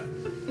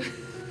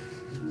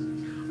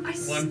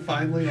 One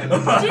finally.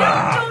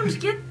 Don't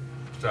get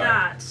Sorry.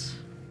 that.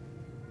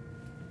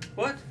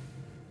 What?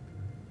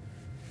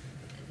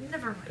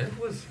 Never mind. It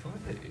was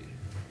funny.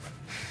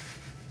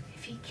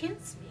 If he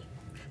kills me,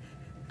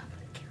 I'm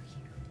gonna kill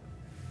you.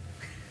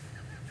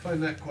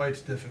 Find that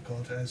quite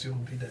difficult, as you'll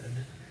be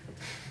dead.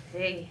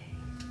 Hey,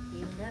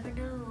 you never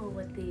know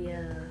what the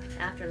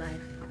afterlife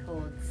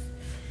holds.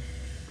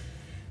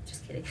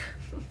 Just kidding.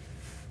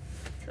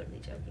 Totally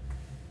joking.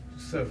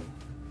 So,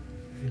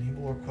 any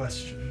more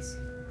questions?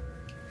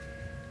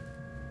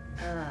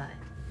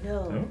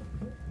 No. No?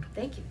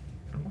 Thank you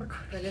No more for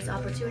questions. this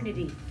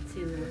opportunity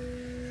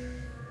to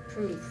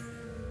prove.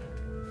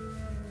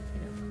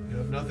 You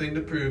have nothing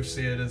to prove,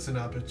 see it as an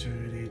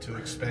opportunity to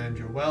expand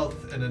your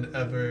wealth in an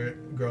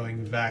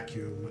ever-growing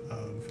vacuum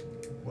of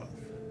wealth.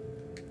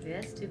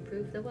 Yes, to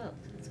prove the wealth.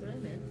 That's what I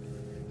meant.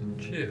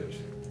 Cheers.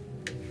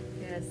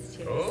 Yes,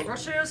 cheers. Oh. Well,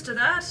 cheers to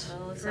that.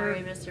 Oh,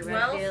 sorry, Mr.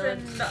 Wealth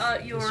Redfield.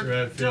 and your Mr.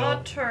 Redfield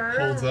daughter.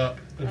 holds up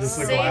just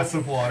a Safe glass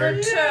of water. Hey.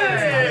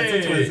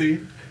 It's a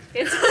Twizzy.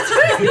 It's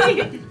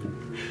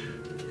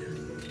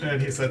a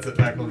And he sets it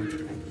back on the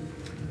table.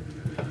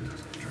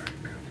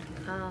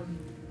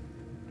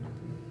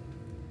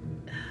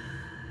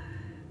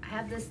 I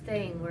have this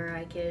thing where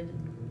I could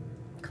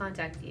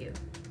contact you.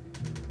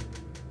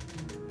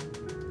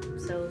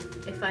 So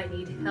if I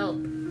need help,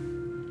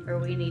 or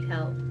we need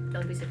help,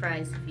 don't be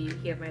surprised if you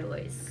hear my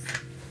voice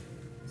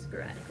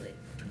sporadically.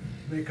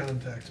 You may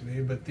contact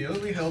me, but the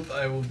only help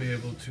I will be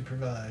able to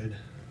provide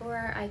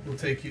Or will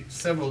take you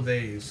several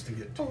days to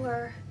get to.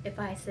 or if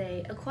I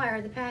say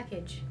acquire the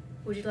package,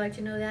 would you like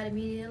to know that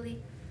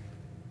immediately?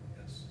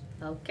 Yes,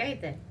 Okay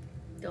then.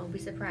 Don't be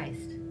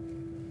surprised.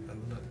 I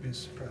will not be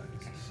surprised.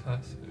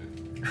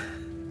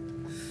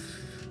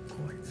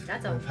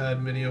 That's all. I've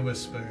had many a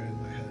whisper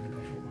in my head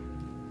before.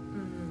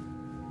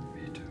 Mm,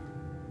 Me too.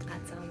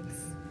 that sounds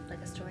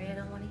like a story I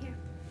don't want to hear.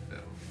 No,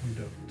 you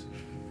don't.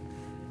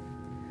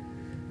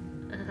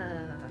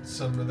 Uh,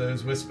 Some of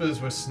those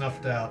whispers were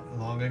snuffed out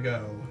long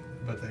ago,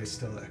 but they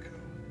still echo.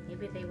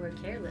 maybe they were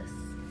careless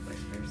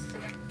whispers.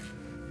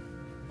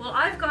 Well,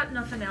 I've got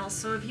nothing else,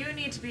 so if you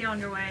need to be on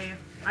your way,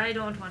 I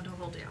don't want to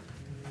hold you up.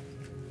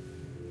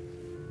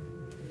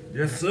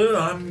 Yes, sir,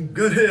 I'm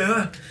good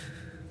here.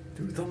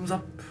 2 thumbs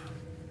up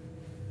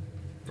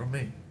from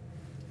me.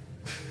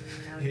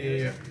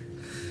 He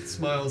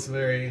smiles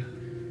very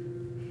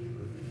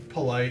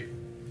polite,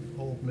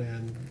 old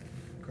man,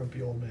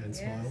 grumpy old man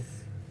smile.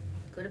 Yes.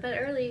 Go to bed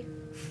early.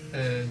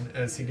 And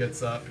as he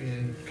gets up,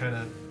 you kind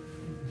of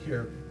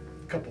hear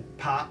a couple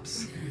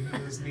pops.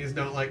 His knees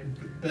don't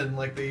bend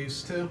like they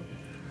used to.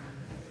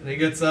 And he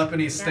gets up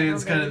and he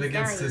stands kind of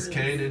against his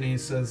cane and he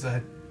says,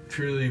 "I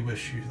truly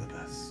wish you the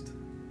best.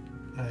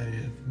 I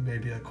have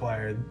maybe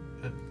acquired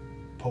a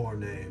poor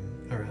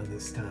name around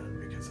this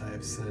town because I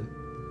have sent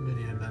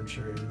many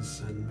adventurers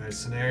and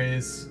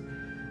mercenaries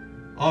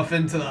off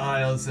into the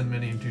Isles and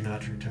many do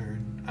not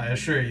return. I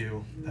assure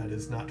you, that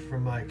is not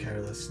from my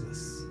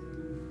carelessness.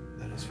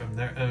 That is from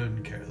their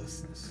own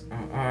carelessness.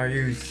 Are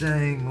you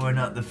saying we're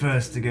not the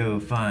first to go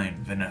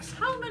find Vanessa?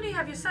 How many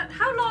have you sent?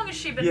 How long has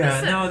she been Yeah,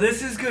 missing? no,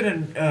 this is good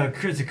and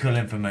critical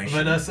information.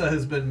 Vanessa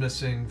has been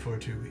missing for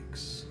 2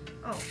 weeks.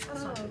 Oh,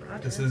 that's not too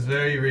bad. This is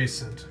very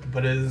recent,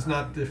 but it is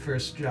not the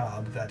first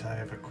job that I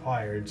have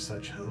acquired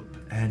such hope.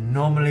 And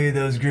normally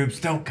those groups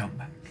don't come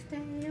back.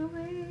 Stay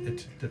away.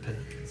 It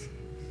depends.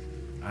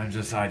 I'm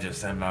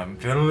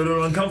feeling a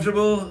little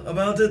uncomfortable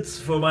about it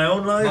for my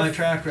own life. My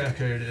track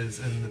record is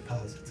in the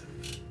positive.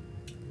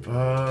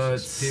 But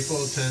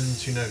People tend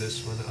to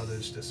notice when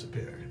others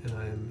disappear, and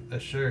I am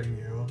assuring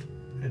you,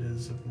 it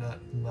is of not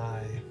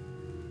my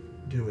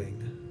doing.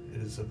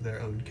 It is of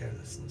their own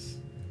carelessness.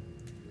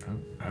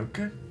 Oh,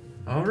 okay.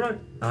 All right.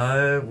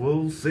 I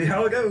will see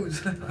how it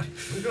goes.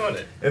 We got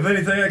it. If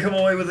anything, I come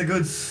away with a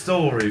good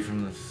story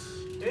from this.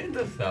 And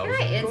 1,000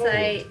 Can I gold.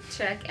 insight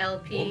check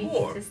LP Or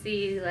more. to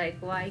see like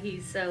why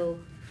he's so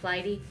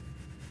flighty?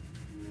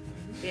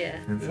 Yeah.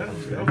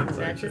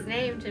 That's his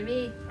name to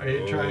me. Are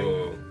you trying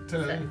Oh.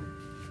 to...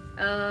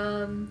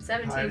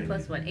 17 Hiding.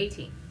 plus 1,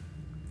 18.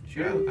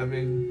 Yeah, I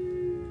mean...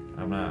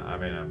 I'm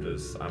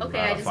Okay,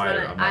 I just want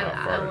to.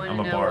 I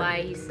want to know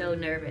why he's so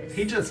nervous.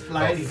 He just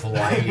flighty.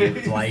 flighty, He's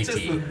just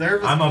flighty. a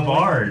nervous I'm a boy.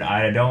 bard.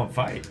 I don't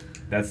fight.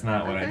 That's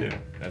not what I Okay. do.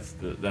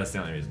 That's the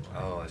only reason.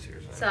 Oh, I see what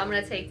you're saying. So I'm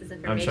gonna take this I'm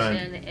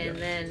information, trying- and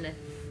then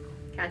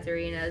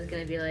Katerina is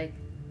gonna be like,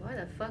 "Why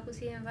the fuck was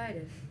he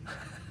invited?"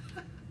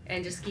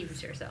 And just keep it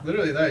to herself.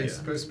 Literally that, he's Yeah.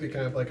 supposed to be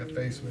kind of like a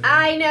face man.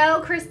 I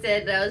know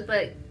Kristen knows,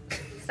 but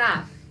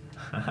stop.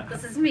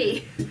 This is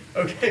me.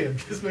 Okay, I'm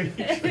just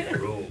making sure.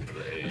 Role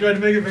play. I'm trying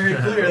to make it very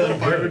clear that a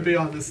bard would be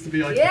on this to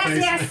be like Yes, the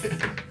face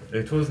yes. man.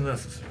 It was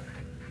necessary.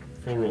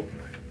 For roleplay.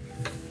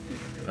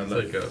 That's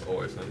like a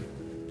voice, huh?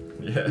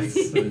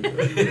 Yes.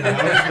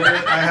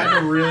 Yeah, I had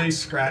to really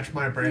scratch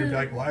my brain and be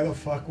like, why the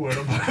fuck would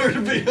a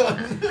bard be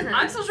on?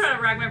 I'm still trying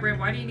to rack my brain.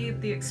 Why do you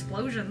need the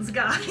explosions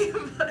guy?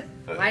 But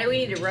Why do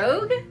we need a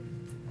rogue?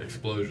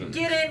 Explosion.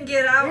 get in,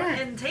 get out, Yeah.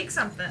 and take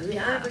something. We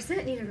Yeah.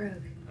 100% need a rogue.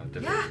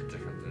 Different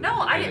than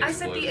No, an I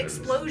said the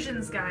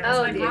explosions guy. That's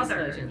Oh, my the brother.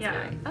 explosions Yeah.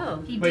 guy.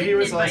 Oh, He But he didn't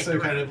was invite also me.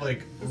 kind of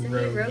like Isn't he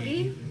roguey.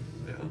 roguey?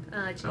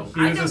 Yeah. Geez. Oh,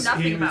 He I was know just-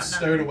 nothing he about was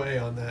stowed Nutter. away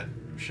on that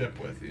ship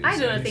with you. I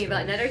so know he's nothing about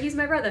kind Nutter. He's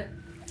my brother.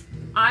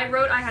 I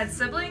wrote I had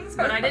siblings,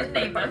 but I didn't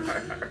name them.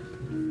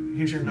 of-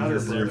 He's your nutter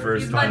This is brother. your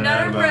first He's my find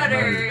out nutter about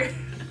brother.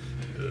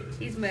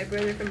 He's my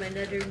brother from my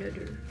nutter.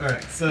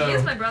 Alright, He so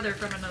is my brother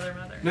from another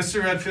mother.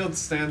 Mr. Redfield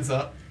stands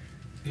up.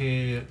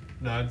 He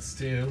nods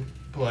to you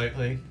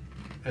politely,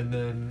 and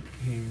then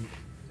he,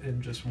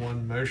 in just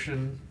one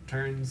motion,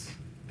 turns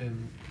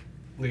and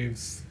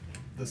leaves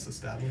this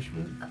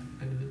establishment.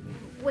 And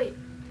Wait,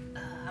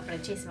 I'm gonna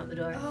chase him out the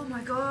door. Oh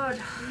my god.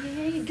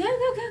 Yeah,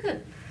 go.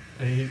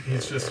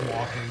 he's just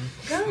walking.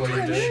 Go, What are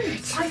you doing?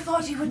 Clint. I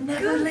thought you would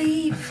never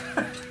leave.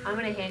 I'm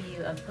gonna hand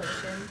you a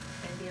potion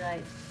and be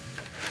like,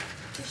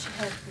 this should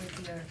help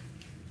with your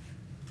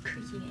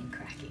creaking and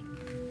cracking.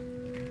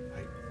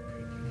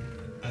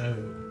 Oh.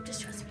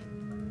 Just trust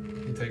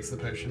me. He takes the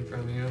potion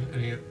from you and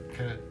he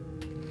kind of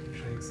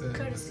shakes it.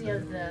 Courtesy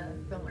of the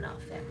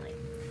Romanoff family.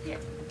 Yeah.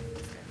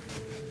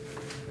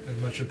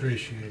 And much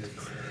appreciated.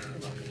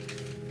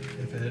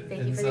 If it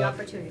Thank you ends for the up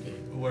opportunity.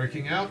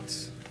 working out,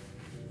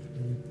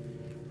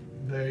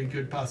 very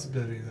good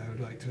possibility that I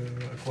would like to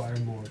acquire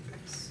more of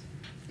these.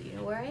 Do you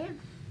know where I am?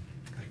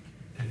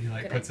 And he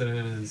like Good. puts it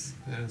in his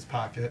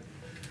pocket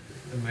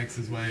and makes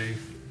his way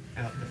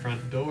out the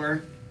front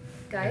door.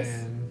 Guys,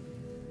 And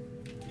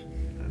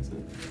that's it.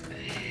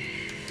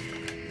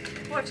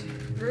 What?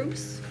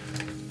 Bruce?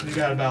 You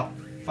got about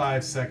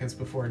 5 seconds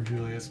before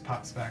Julius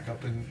pops back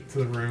up into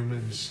the room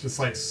and it's just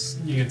like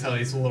you can tell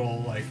he's a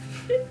little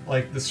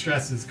like the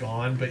stress is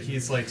gone, but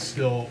he's like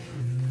still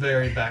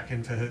very back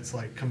into his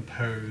like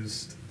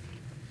composed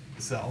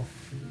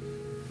self.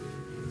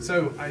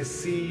 So I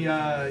see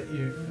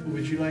you.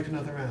 Would you like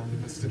another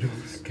round, Mr.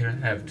 Julius? Can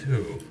I have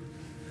 2?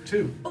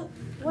 2. Oh,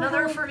 What another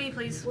happened? for me,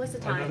 please. What's the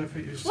Another time? for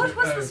you. What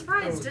was the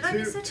surprise? Did I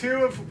miss it?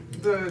 2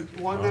 of the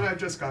one that I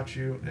just got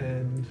you,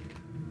 and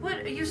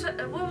What you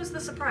said? What was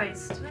the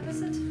surprise? Did I miss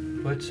it?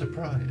 What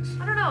surprise?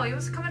 I don't know. He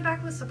was coming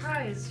back with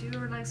surprise. You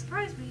were like,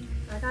 surprise me.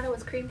 I thought it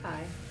was cream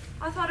pie.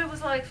 I thought it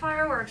was like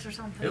fireworks or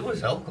something. It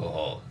was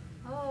alcohol.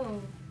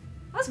 Oh,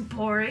 that's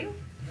boring.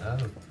 Oh.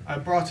 I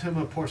brought him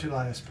a Port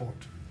Elias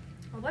port.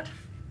 A what?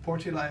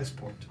 Port Elias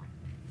port.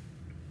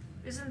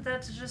 Isn't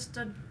that just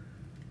a?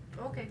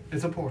 Okay.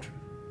 It's a porter.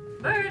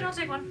 Alright, I'll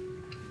take one.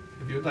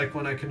 If you'd like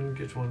one, I can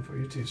get one for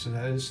you too. So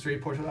that is 3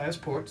 Port Elias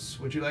ports.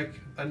 Would you like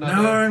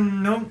another?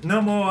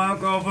 No more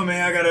alcohol for me.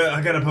 I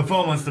got a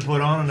performance to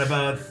put on in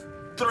about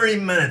 3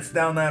 minutes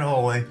down that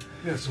hallway.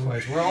 Yes,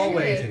 quite. We're all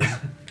Okay. waiting.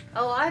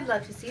 Oh, I'd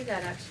love to see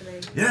that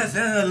actually. Yes,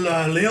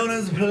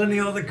 Leona's plenty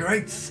of the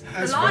greats.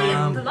 As The lion,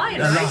 well. the lion,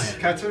 the right? lion.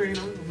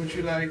 Katerina, would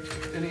you like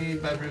any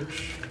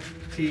beverage,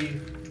 tea,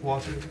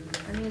 water?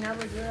 I mean, I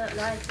would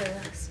like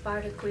a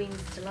Sparta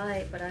Queen's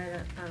Delight, but I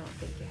don't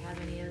think you have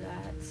any of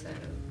that, so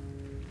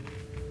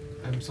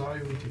I'm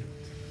sorry, we do.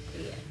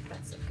 yeah,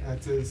 that's okay.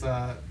 That is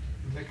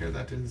liquor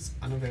that is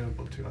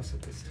unavailable to us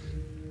at this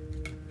time.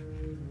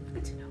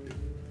 Good to know.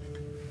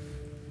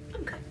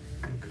 I'm good.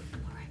 All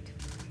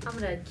right. I'm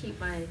gonna keep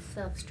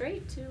myself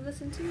straight to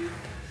listen to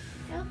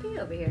LP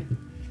over here.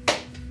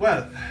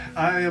 Well,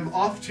 I am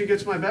off to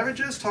get my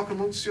beverages. Talk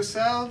amongst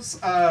yourselves.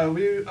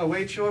 We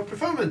await your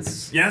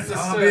performance. Yes, Mr.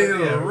 I'll be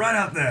Leo. right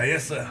out there.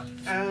 Yes, sir.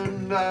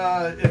 And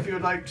if you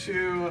would like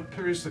to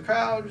peruse the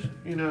crowd,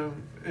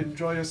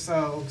 enjoy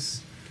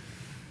yourselves,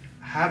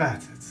 have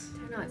at it.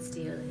 They're not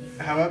stealing.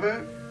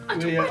 However, I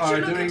don't we want you are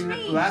to look at doing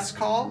me. last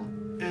call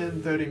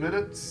in 30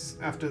 minutes.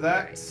 After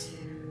that,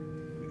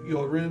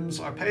 your rooms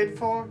are paid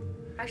for.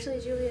 Actually,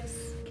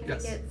 Julius, can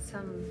Yes. I get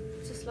some,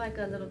 just like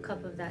a little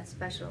cup of that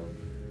special?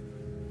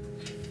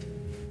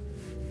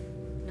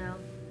 No,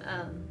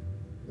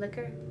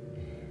 liquor.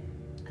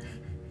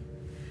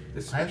 The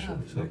I special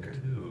have some liquor.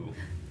 too.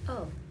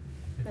 Oh,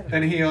 never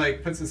And mind. he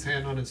puts his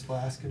hand on his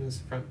flask in his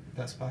front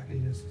vest pocket. He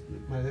goes,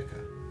 my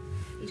liquor.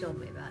 He told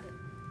me about it.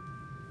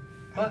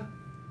 What?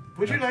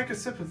 Would you like a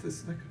sip of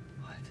this liquor?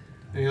 What?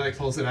 And he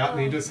pulls it out and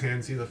he Oh. just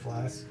hands you the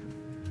flask.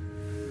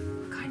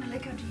 What kind of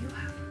liquor do you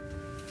have?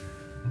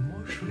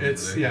 Mushroom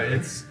It's liquor.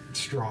 it's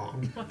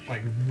strong,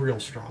 like real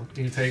strong.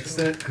 He takes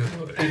it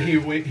Good. and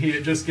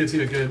he just gives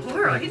you a good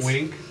Alright.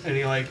 wink and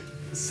he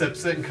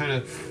sips it and kind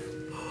of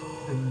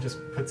and just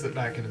puts it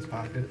back in his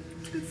pocket.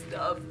 Good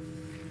stuff.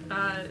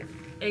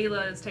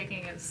 Ayla is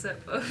taking a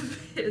sip of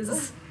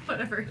his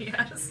whatever he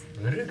has.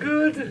 Very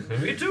good.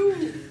 Me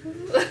too.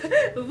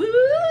 Woo!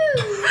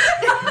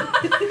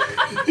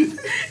 He's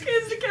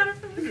the cat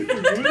from the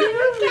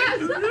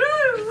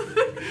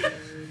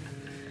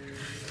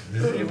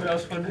This is even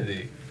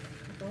Infinity.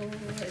 Oh,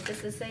 is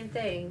this the same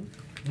thing?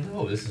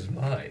 No, this is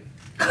mine.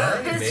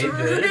 I It's made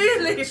this.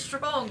 really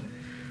strong.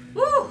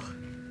 Woo!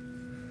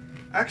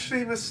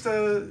 Actually,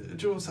 Mr.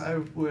 Jules, I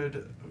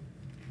would.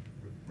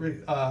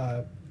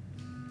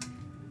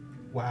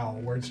 Wow,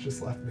 words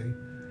just left me.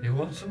 You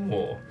want some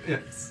more?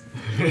 Yes.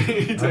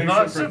 I'm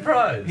not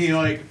surprised. He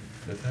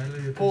That's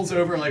highly pulls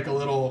over a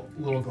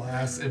little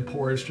glass and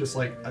pours just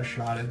a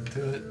shot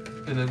into it,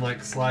 and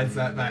then slides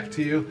that back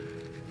to you.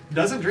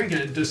 Doesn't drink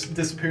it; just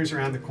disappears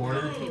around the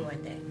corner. Maybe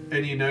one day.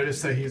 And you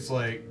notice that he's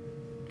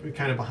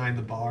kind of behind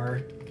the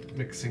bar,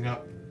 mixing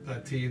up the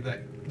tea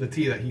that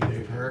he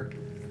gave her,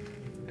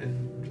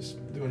 and just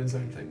doing his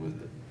own thing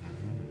with it.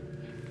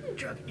 You're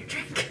drunk in your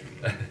drink.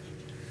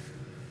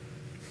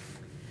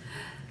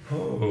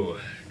 Oh,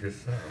 good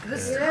stuff. Good You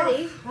stuff.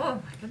 ready? Oh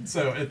my goodness.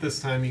 So at this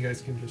time, you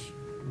guys can just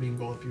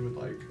mingle if you would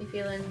like. You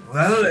feeling?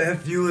 Well,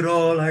 if you would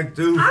all like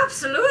to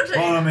Absolutely.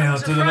 follow me out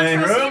to the main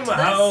Front row room, seat to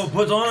I'll this.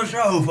 put on a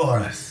show for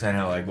us. And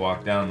he'll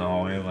walk down the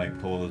hallway,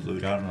 pull his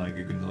lute out, and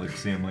you can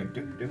see him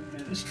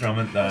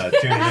strumming, tuning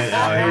it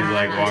out.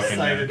 He's walking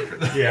Excited down. for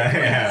that.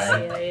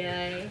 Yeah.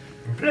 Ay.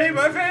 Play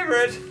my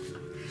favorite.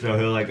 So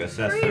he'll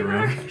assess the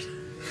room.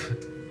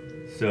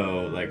 Freebird.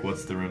 So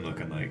what's the room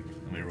looking like?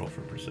 Let me roll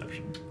for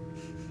perception.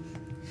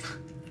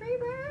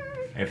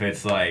 If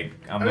it's I'm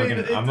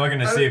looking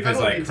to see if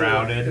it's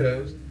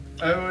crowded.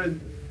 I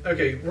would.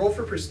 Okay, roll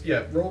for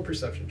roll a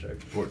perception check.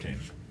 14.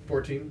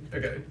 14.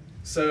 Okay,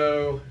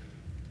 so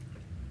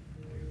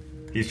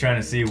He's trying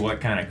to see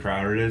what kind of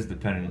crowd it is,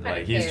 depending.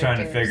 Kind of He's trying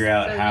to characters. figure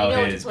out So you how know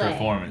what to his play.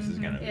 performance is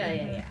gonna be.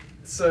 Yeah.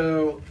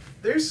 So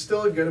there's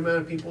still a good amount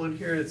of people in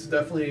here. It's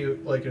definitely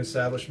an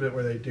establishment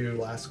where they do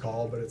last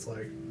call, but it's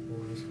last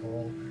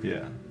call.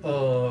 Yeah.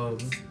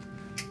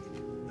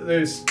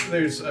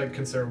 There's a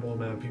considerable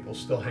amount of people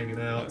still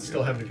hanging out,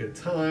 still having a good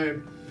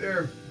time.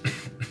 They're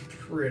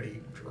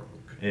pretty drunk.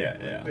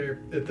 Yeah. They're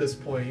at this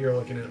point you're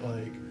looking at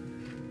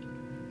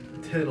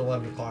 10,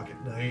 11 o'clock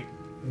at night.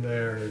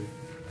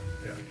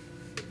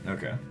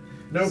 Okay.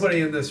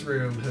 Nobody in this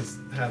room has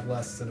had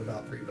less than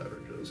about 3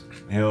 beverages.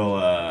 He'll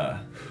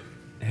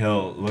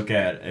look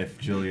at if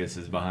Julius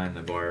is behind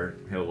the bar.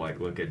 He'll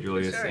look at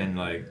Julius Sure. and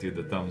do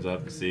the thumbs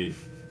up to see.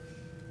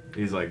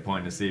 He's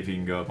pointing to see if he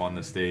can go up on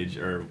the stage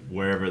or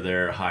wherever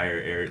their higher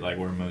area,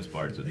 where most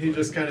bars would. He play.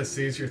 just kind of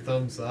sees your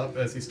thumbs up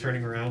as he's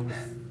turning around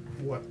with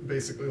what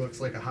basically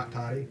looks like a hot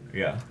toddy.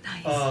 Yeah.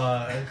 Nice.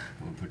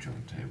 We'll put you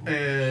on the table.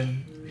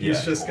 And he's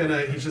Yeah. just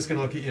gonna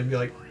look at you and be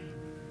like,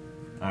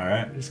 All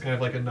right. just kind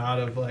of a nod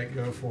of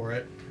go for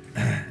it.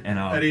 And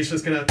I'll. And he's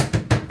just gonna,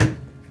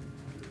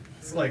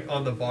 it's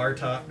on the bar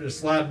top,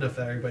 just loud enough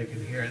that everybody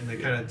can hear it. And they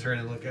kind of turn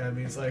and look at him.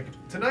 He's like,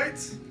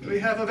 tonight we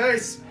have a very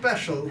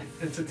special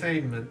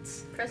entertainment.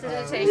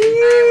 Prestidigitation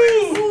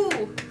fireworks.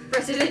 Ooh.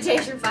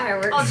 Prestidigitation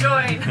fireworks. I'll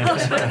join. I'll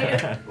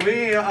join.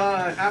 We,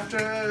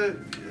 after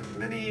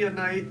many a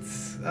night,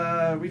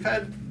 we've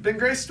been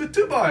graced with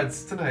 2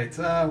 bards tonight.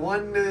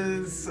 One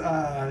is,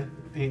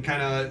 he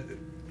kind of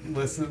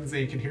listens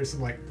and you can hear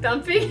some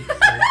Dumpy.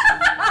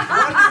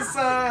 One is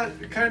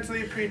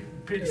currently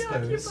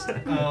predisposed.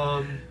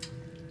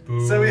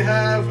 So we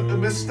have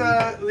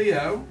Mr.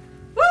 Leo,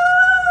 Woo!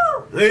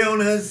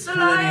 Leonis The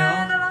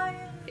lion, the Millennial.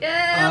 lion.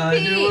 Yeah, who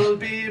Pete. will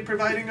be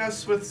providing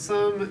us with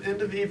some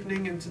end of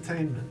evening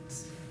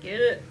entertainment.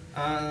 Get it.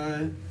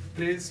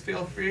 Please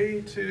feel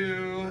free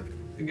to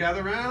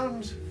gather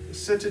around,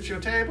 sit at your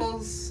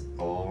tables,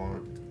 or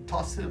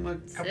toss him a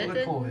couple Sit of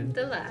in coins.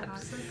 the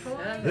laps.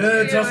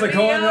 Yeah, toss the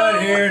coin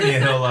right here,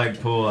 and he'll like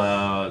pull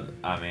out.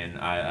 I mean,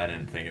 I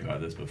didn't think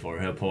about this before.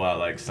 He'll pull out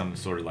like some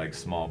sort of like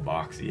small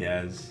box he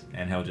has,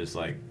 and he'll just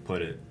like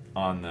put it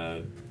on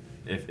the.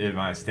 If am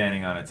I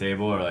standing on a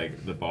table or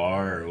like the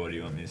bar, or what do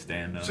you want me to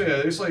stand on? So yeah,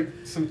 there's like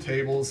some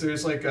tables.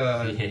 There's like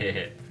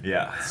a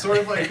Yeah. sort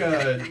of like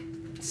a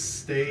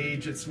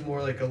stage. It's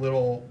more like a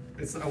little.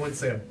 I wouldn't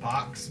say a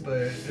box,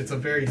 but it's a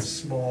very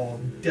small,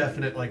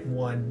 definite like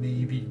 1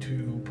 maybe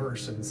 2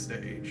 person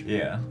stage.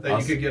 Yeah. That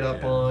you could get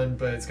up on,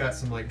 but it's got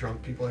some like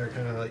drunk people that are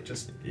kind of like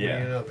just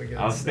leaning up against.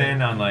 I'll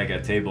stand on like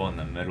a table in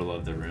the middle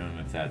of the room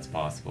if that's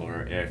possible,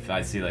 or if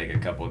I see like a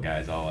couple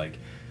guys, I'll like,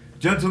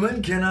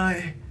 gentlemen, can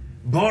I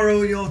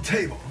borrow your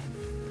table?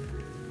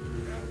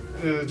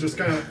 Just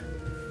kind of.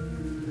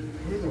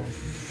 Who the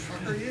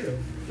fuck are you?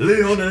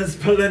 Leonis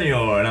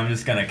Polinior, and I'm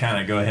just gonna kind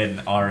of go ahead and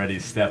already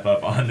step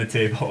up on the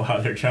table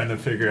while they're trying to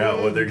figure out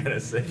what they're gonna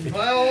say.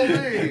 By all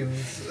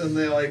means, and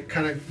they like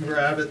kind of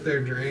grab at their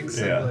drinks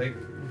Yeah. and like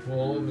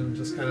pull them and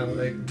just kind of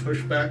like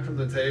push back from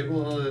the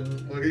table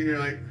and look at you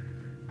like,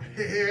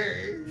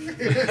 hey.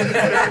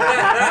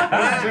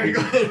 Drink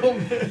a little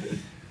bit.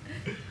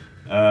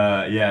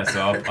 Yeah,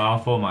 so I'll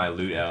pull my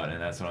lute out,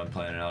 and that's what I'm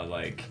planning. I'll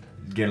like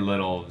get a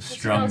little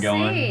strum Let's go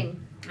going. sing.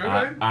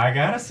 I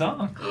got a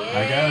song.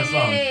 I got a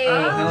song. Yay.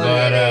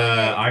 But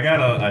I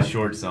got a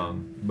short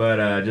song.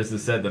 But just to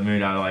set the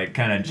mood, I like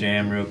kind of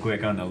jam real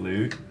quick on the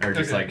lute, or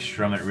just Okay. like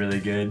strum it really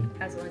good.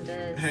 As one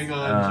does. Hang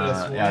on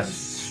just one Yeah,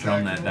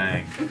 strum that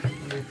second. thing.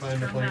 Let me find a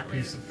Strum blank that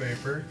piece of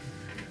paper.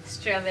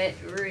 Strum it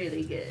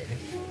really good.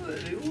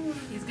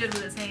 He's good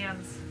with his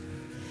hands.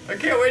 I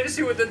can't wait to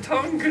see what the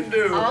tongue can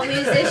do. All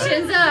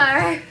musicians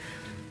are.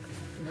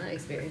 My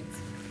experience.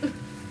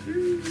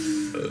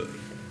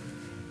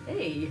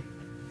 Hey.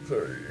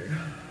 Sorry.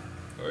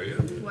 Are you?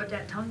 What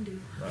that tongue do?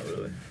 Not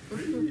really.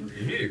 You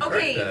need to crack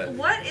Okay, that.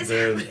 what is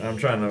happening?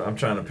 I'm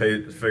trying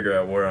to figure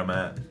out where I'm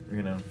at,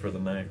 for the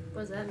night.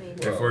 What does that mean?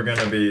 If we're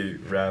gonna be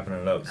wrapping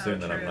it up soon,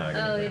 then I'm true. not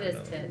gonna. Oh, it wrap is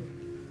up.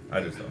 10. I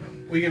just don't know.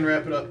 We can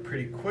wrap it up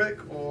pretty quick,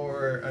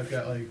 or I've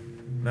got like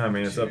No, I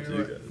mean it's up to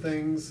you 2 guys.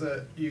 things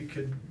that you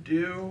could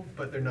do,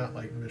 but they're not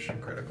like mission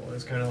critical.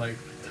 It's kind of like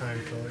time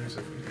fillers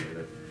if we need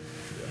it.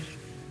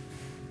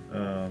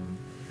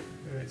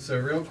 Alright, so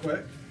real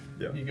quick,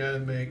 Yeah. you gotta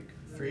make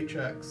 3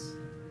 checks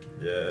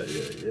Yeah.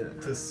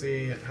 to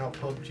see how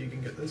pumped you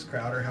can get this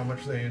crowd or how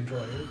much they enjoy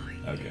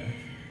it. Okay.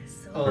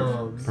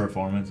 Um,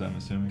 Performance, I'm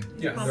assuming.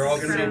 yeah, they're all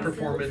gonna be Crowd.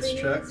 performance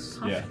checks.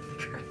 Yeah.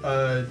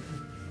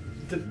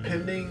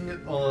 Depending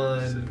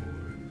on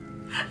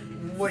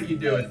what you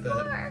do with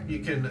it, you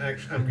can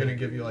actually. I'm gonna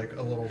give you like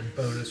a little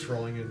bonus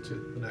rolling into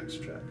the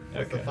next check.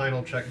 With the Okay.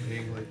 final check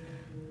being like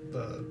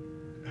the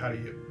how do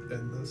you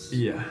end this?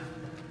 Yeah.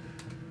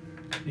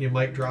 You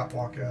might drop,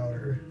 walk out,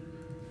 or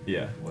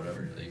Yeah.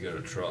 whatever. You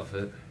gotta trough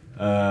it.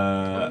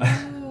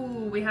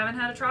 Ooh, we haven't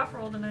had a trough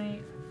roll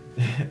tonight.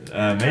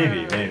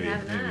 Maybe.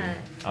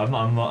 Have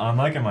not. I'm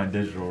liking my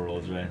digital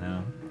rolls right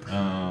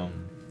now.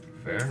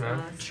 Fair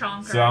enough.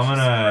 Chonker. So I'm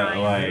gonna just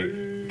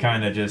like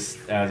kind of just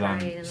as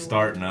Crying in I'm the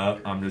starting up,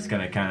 I'm just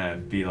gonna kind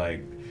of be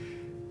like,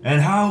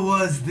 and how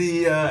was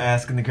the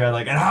asking the crowd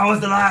like, and how was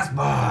the last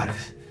bod?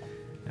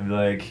 And be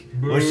like,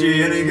 was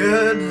she any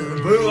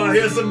good? Boo! I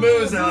hear some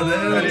boos out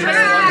there.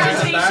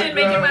 Agitation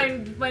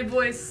making my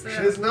voice.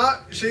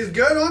 She's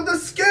good on the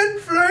skin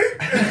flake.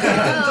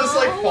 Just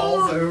like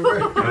falls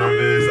over. I'm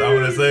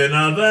gonna say,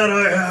 now that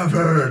I have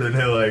heard, and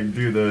he'll like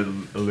do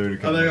the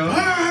ludicrous. And they go,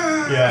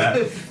 ah! Yeah.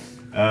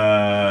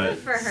 Good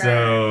for her.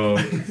 So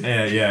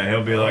yeah,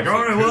 he'll be like,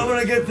 all right, well, I'm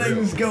gonna get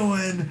things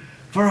going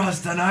for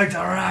us tonight to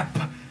wrap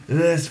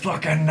this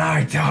fucking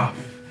night up.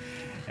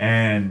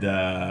 And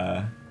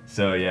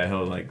so yeah,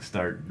 he'll like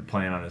start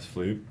playing on his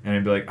flute, and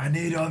he'll be like, I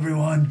need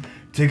everyone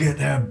to get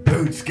their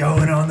boots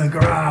going on the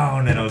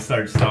ground, and he'll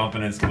start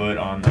stomping his foot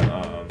on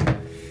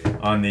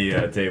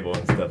the table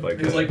and stuff like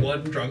that. There's like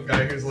one drunk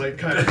guy who's like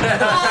kind of.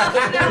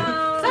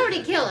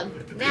 Somebody kill him.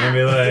 And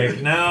be Now.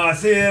 like, now I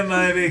see him,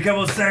 maybe a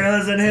couple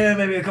sailors in here,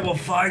 maybe a couple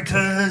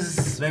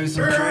fighters, maybe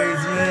some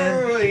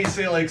tradesmen. You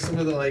see like some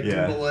of the like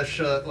Yeah.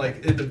 militia,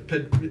 like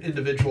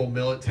individual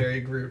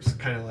military groups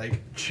kind of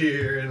like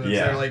cheer and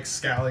Yeah. they're like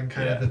scowling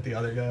kind of Yeah. at the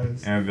other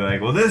guys. And I'd be like,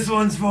 well, this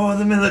one's for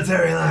the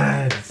military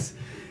lads.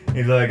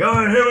 He'd be like, all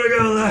right, here we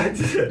go,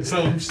 lads. Some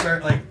of them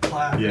start like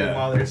clapping Yeah.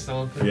 while they're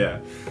stomping. Yeah.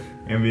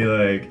 And be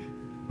like,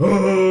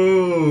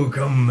 oh,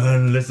 come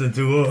and listen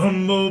to a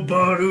humble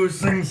bard who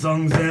sings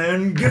songs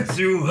and gets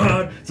you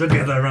hard. So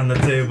gather around the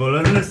table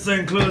and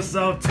listen close.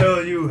 I'll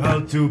tell you how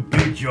to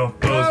beat your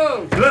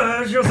foes.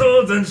 Slash your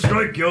swords and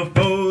strike your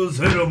foes.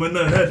 Hit 'em in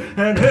the head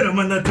and hit 'em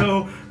in the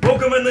toe.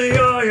 Poke 'em in the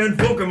eye and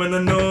poke 'em in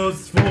the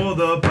nose. For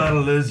the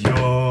battle is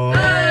yours.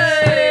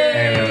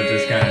 And it'll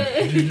just kind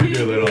of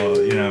do a little,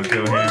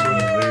 go hand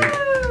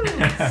in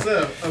the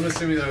So I'm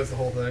assuming that was the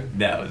whole thing.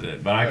 That was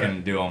it. But I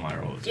can do all my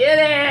rolls. Get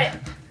it.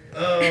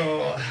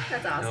 Oh,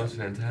 That's That was awesome.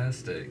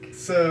 fantastic.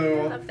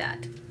 so Love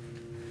that.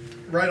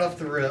 right off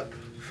the rip,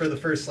 for the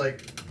first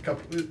like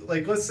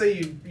like let's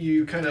say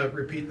you kind of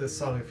repeat this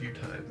song a few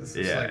times.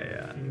 It's like,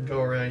 Yeah. You can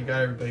go around. You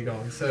got everybody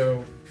going.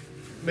 So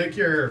make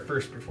your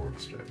first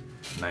performance check.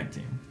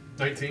 19.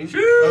 19?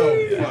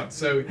 Oh, fuck.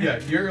 So, yeah,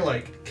 you're,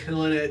 like,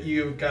 killing it.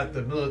 You've got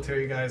the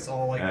military guys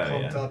all, like,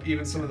 pumped up.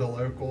 Even some of the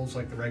locals,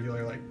 like, the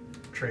regular, like,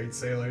 trade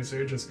sailors.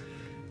 They're just...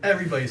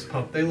 Everybody's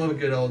pumped. They love a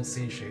good old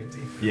sea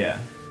shanty. Yeah.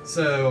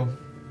 So,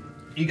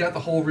 you got the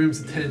whole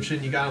room's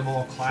attention. You got them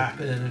all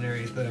clapping and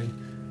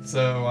everything.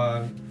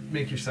 So,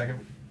 make your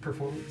second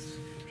performance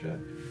check.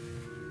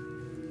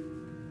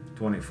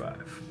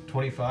 25.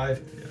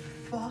 25? Yeah.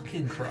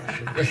 Fucking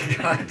crushing.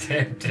 God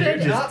damn, dude.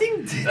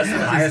 That's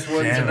the highest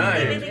one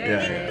tonight.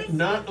 Yeah.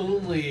 Not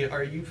only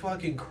are you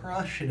fucking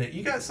crushing it,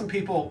 you got some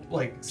people,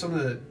 like some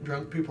of the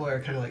drunk people that are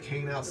kind of like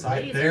hanging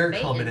outside. Ladies They're are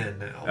fainting. coming in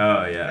now.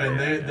 Oh, yeah. And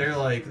yeah, they're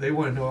like, they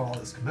want to know what all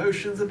this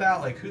commotion's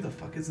about. Like, who the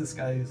fuck is this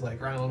guy who's like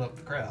riling up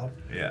the crowd?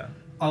 Yeah.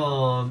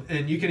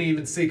 And you can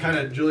even see kind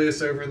of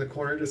Julius over in the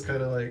corner, just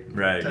kind of like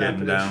Right,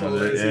 tapping getting down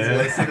with his it.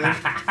 shoulders. Yeah.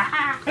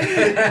 He's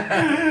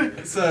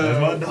listening.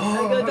 So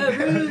dog.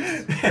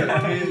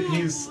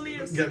 he's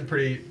getting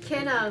pretty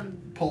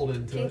Can pulled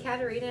into Can it.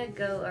 Katerina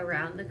go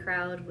around the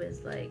crowd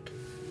with like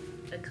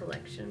a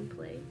collection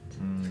plate?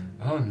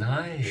 Oh,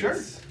 nice. Sure,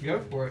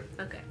 go for it.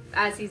 Okay.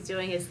 As he's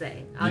doing his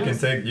thing.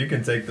 You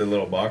can take the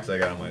little box I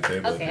got on my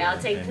table. Okay, I'll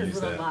take and his use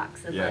little that.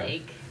 box and Yeah.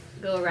 like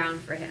go around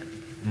for him.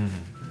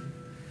 Mm-hmm.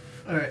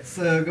 All right,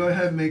 so go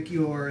ahead and make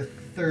your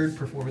third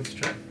performance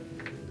check.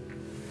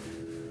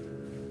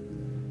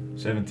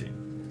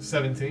 17.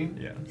 17.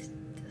 Yeah.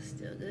 That's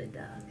still good,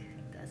 dog.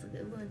 That's a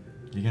good one.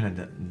 You're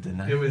gonna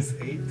deny It was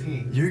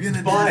 18. You're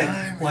gonna But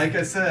deny me. like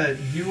I said,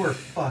 you were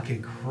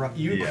fucking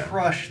Yeah.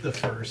 crushed the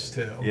first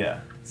two. Yeah.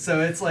 So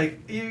it's like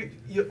you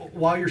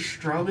while you're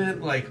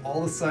strumming, like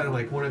all of a sudden,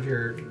 like one of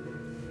your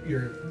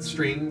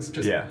strings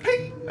just Yeah.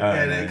 ping, Oh,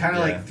 and it man, kind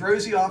of yeah. like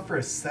throws you off for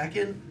a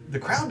second. The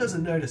crowd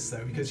doesn't notice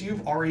though because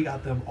you've already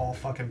got them all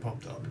fucking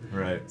pumped up.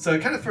 Right. So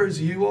it kind of throws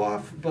you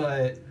off,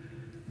 but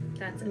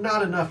That's it.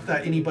 not enough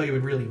that anybody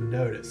would really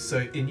notice. So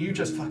and you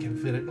just fucking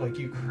finish, like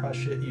you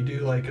crush it. You do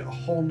like a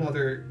whole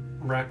nother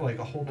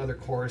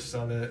chorus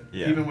of it,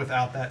 Yeah. even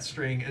without that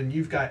string, and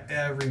you've got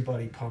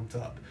everybody pumped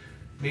up.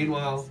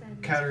 Meanwhile,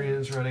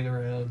 Katarina's running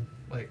around,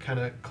 like kind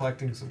of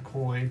collecting some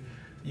coin.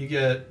 You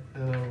get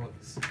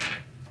what's-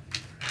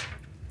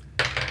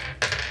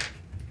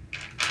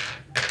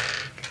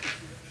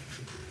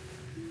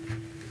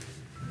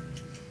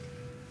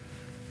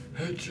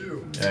 Hit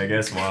you. Yeah, I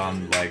guess while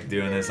I'm like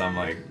doing this, I'm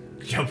like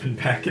jumping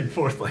back and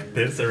forth like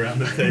this around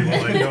the table,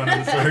 like going in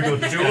a circle,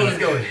 just Jules kinda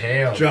go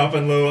ham.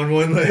 dropping low on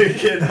one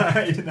leg,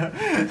 and you know.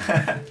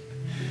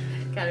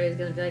 Katerina's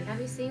gonna be like, have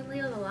you seen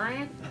Leo the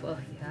Lion? Well,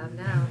 you have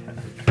now.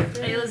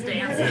 Leo's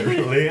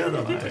dancing. Leo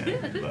the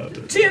Lion. Love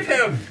it. Tip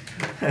him.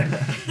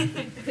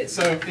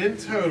 So in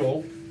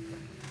total,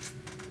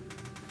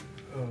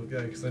 oh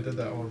yeah, because I did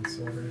that one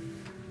silver.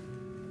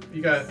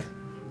 You got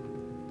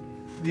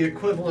the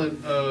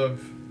equivalent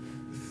of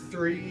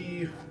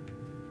 3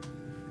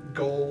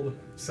 gold,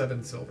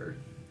 7 silver,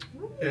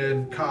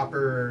 and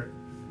copper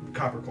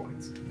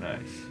coins. Nice.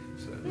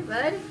 So Hey,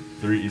 bud.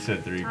 3. You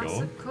said 3 That's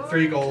gold. a cool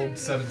 3 gold,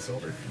 7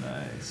 silver.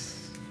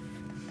 Nice.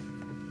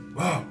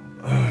 Wow.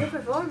 Good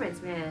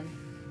performance, man.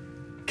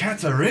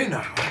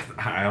 Katarina.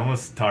 I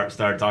almost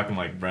started talking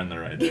like Brenda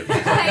right there.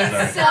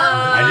 So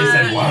I just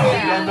said wow.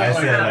 yeah. I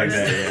said it like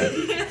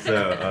that. Yeah.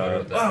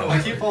 So. Oh,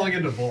 I keep falling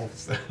into both.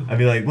 So. I'd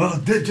be like, well,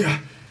 did you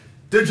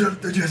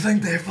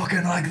think they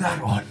fucking like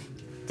that one?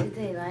 Did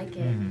they like it?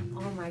 Mhm.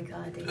 Oh my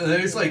god. They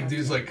There's like did.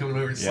 dudes like coming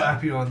over and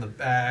slap you on the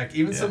back.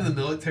 Even some of Yeah. the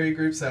military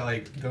groups that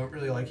like don't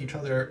really like each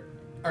other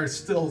are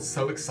still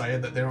so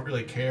excited that they don't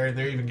really care, and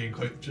they're even getting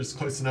just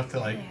close enough to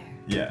like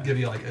Yeah. give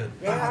you like a.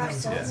 There "Ah, are that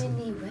was so awesome."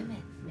 many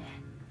women,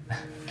 man.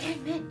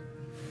 And men.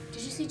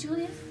 Did you see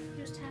Julius?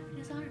 He was tapping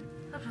his arm.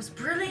 That was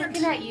brilliant.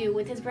 Looking at you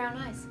with his brown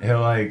eyes. He'll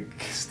like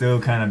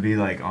still kind of be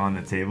like on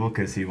the table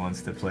because he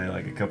wants to play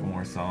like a couple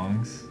more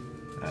songs.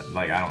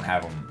 Like I don't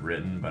have them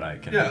written, but I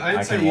can. Yeah, I'd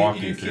I say can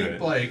walk you you through keep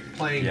it. like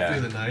playing Yeah.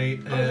 through the night.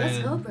 Oh, let's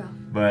and go, bro.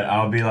 But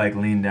I'll be like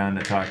lean down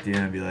to talk to you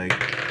and be like,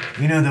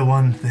 you know, the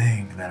one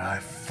thing that I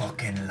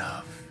fucking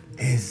love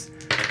is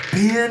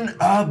being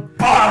a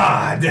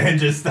bard, and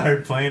just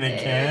start playing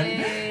again.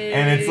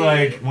 And it's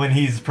like when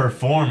he's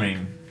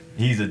performing,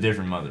 he's a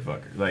different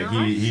motherfucker. Like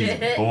Aw, he's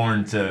shit.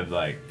 born to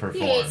like He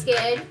perform. ain't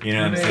scared. You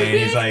know what I'm He saying?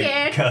 He's ain't like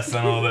scared. cussing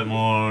a little bit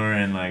more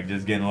and like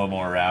just getting a little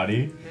more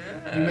rowdy.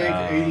 You make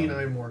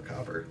 89 more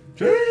copper.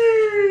 Well,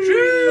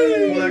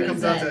 that What comes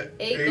is out that,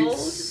 to 8 8 gold?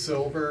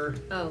 silver,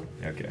 Oh,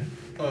 Okay.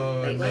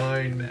 Wait, what?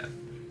 9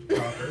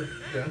 copper.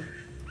 Yeah.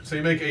 So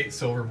you make 8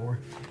 silver more.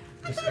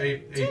 Just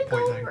 8.9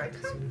 copper.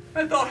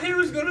 I thought he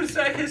was gonna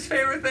say his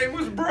favorite thing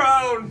was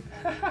brown.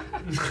 I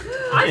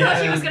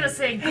thought he was gonna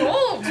say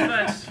gold,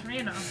 but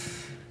you know,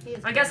 he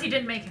is I guess he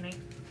didn't make any.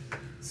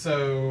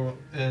 So,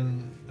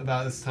 and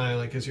about this time,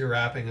 like as you're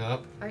wrapping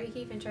up, Are you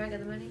keeping track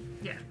of the money?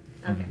 Yeah.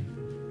 Okay.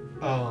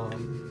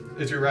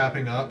 as you're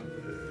wrapping up,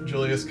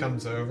 Julius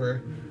comes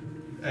over,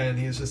 and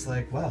he's just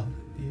like, "Well,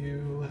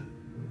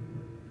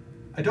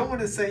 I I don't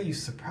want to say you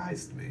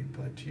surprised me,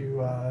 but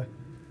you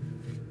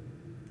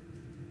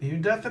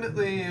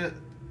definitely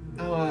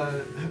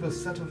have a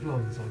set of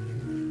lungs on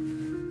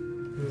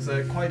you. It was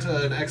quite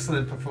an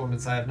excellent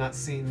performance. I have not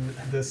seen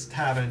this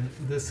tavern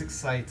this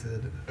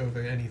excited over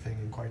anything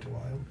in quite a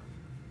while.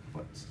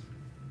 What?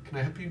 Can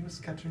I help you, Miss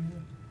Katrina?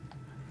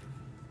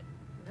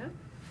 No.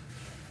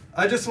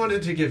 I just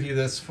wanted to give you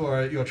this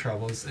for your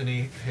troubles, and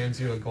he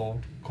hands you a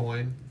gold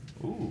coin.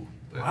 Ooh,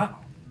 wow.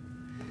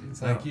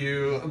 It's like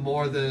you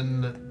more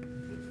than...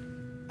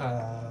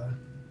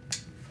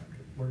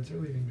 words are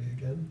leaving me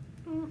again.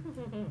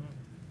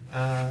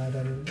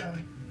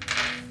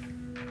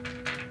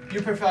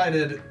 You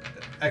provided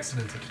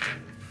excellent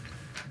entertainment.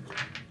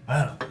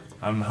 Well,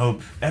 I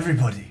hope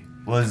everybody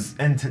was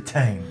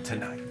entertained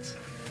tonight.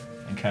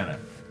 And kind of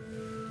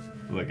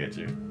look at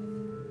you.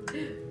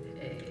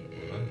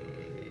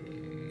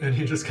 And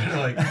he just kind of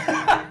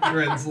like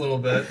grins a little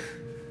bit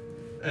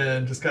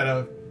and just kind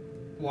of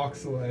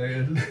walks away.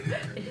 And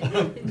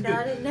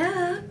Not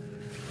enough.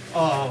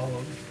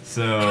 oh,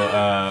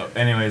 So,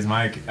 anyways,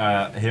 Mike,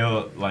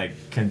 he'll like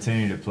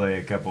continue to play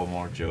a couple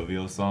more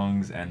jovial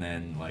songs and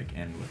then like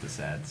end with a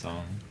sad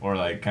song, or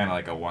like kind of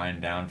like a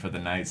wind down for the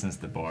night since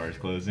the bar is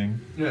closing.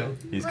 yeah.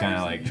 He's kind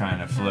of like trying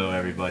to flow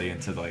everybody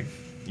into like,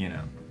 you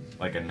know,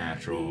 like a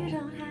natural. You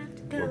don't have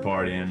to go. We're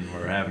partying,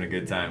 we're having a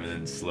good time, and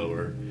then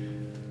slower,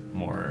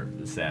 more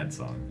sad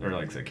songs, or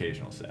like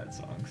occasional sad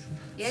songs.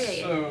 Yeah.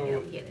 So- You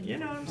don't get it. You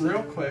know what I'm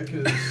Real quick,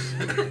 as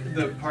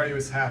the party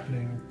was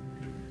happening,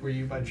 were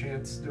you by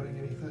chance doing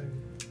anything?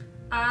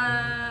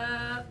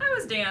 I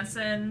was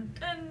dancing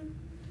and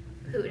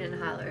Hooting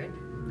and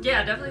hollering.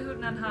 yeah, definitely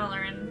hooting and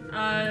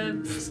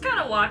hollering. Just kind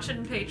of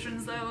watching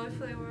patrons though, if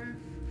they were,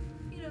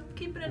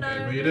 keeping an eye. Okay,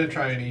 on but you them. didn't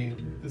try any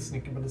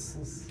sneaky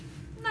missiles.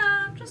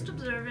 Nah, just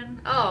observing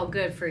Oh,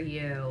 good for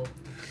you.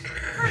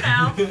 for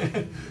now.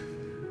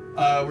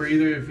 Were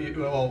either of you?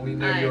 Well, we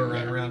know you were I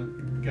running know.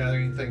 around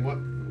gathering anything. What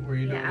were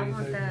you doing? Yeah, I want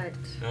anything?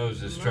 that. I was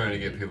just trying to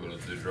get people to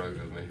do drugs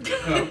with me.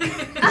 Oh,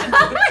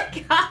 Oh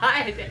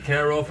my god. Can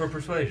I roll for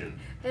persuasion?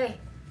 Hey,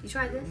 you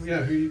tried this?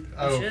 yeah. Who?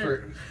 Oh, should.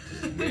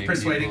 for Make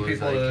persuading as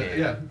people I to. can.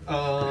 Yeah.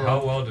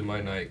 How well did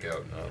my night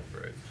go? Not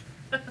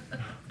great.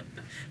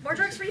 More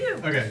drugs for you.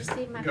 Okay. Just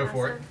see my Go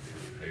for it.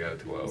 pasta. I got a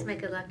Just 12.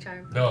 make a luck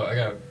charm. No, I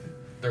got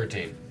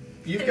 13.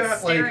 You've It's got like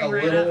staring a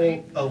right at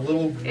me.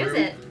 little group Is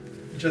it?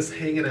 just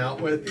hanging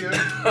out with you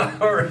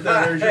Alright.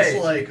 that are just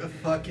like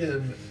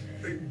fucking.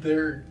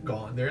 They're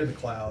gone. They're in the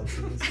clouds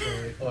at this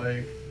point.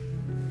 Like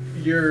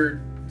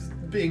you're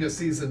being a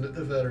seasoned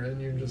veteran,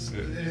 you're just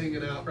Yeah.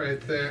 hanging out right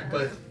there.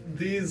 But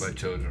these My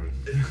children.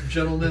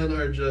 gentlemen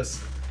are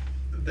just.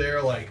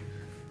 They're like.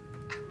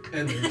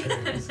 In their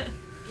chairs.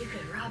 You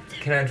could rob them.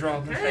 Can I draw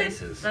their Okay,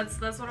 faces? That's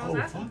what I was Oh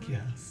asking. fuck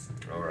yes.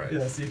 Alright.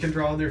 Yes, you can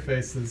draw on their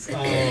faces.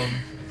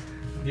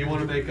 Do you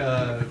want to make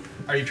a?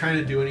 Are you trying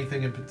to do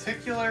anything in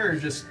particular, or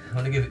just I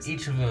want to give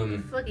each of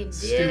them Fucking dick.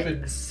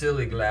 stupid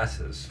silly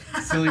glasses.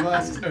 silly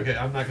glasses? Okay,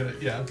 I'm not gonna.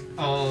 Yeah.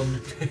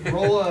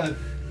 Roll a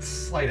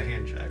sleight of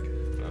hand check.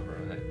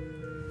 Alright.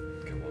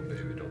 Come on,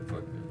 baby, don't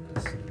fuck me on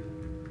this.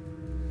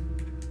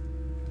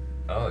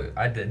 Oh,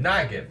 I did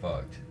not get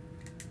fucked.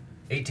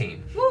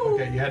 18. Woo!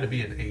 Okay, you had to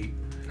be an 8.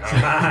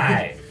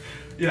 Alright.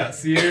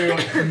 Yes,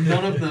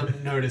 none of them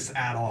notice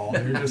at all.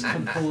 They're just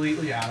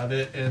completely out of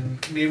it. And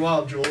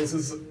meanwhile, Jules.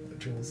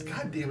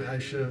 God damn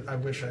it! I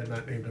wish I had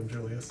not named him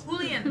Julius.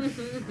 Julian.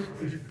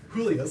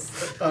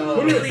 Julius.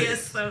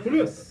 Julius, though.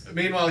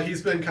 Meanwhile,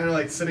 he's been kind of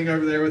like sitting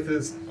over there with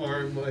his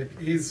arm, like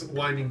he's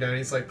winding down.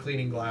 He's like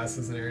cleaning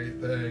glasses and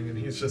everything, and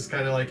he's just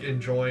kind of like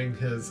enjoying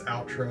his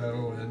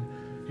outro. And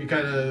he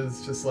kind of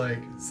is just like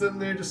sitting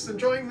there, just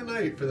enjoying the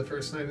night for the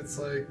first night. It's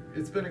like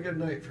it's been a good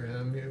night for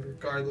him,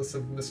 regardless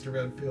of Mr.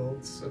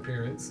 Redfield's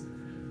appearance.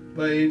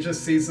 But he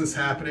just sees this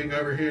happening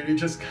over here, and he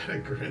just kind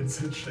of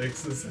grins and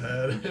shakes his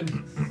head,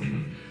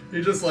 and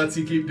he just lets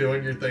you keep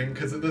doing your thing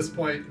because at this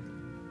point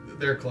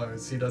they're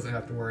closed. He doesn't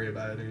have to worry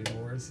about it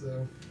anymore.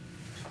 So,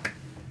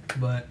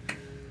 but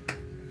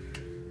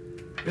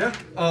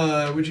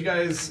yeah, would you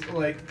guys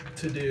like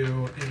to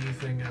do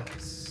anything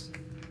else?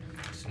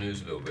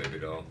 Snoozeville, baby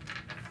doll.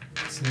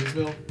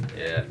 Snoozeville?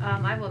 Yeah.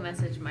 I will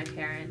message my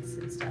parents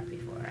and stuff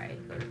before I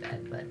go to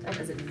bed, but that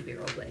doesn't need to be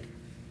roleplayed.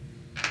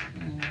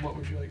 What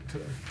would you like to?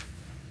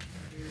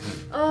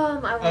 I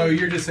will. Oh,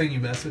 you're just saying you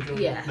message them?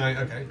 Yeah. No,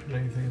 okay. No,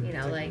 anything in You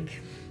know, particular? like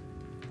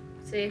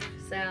safe,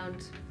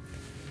 sound,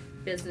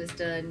 business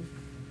done,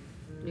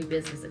 new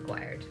business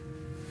acquired.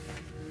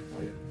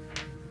 Oh, yeah.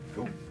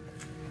 Cool.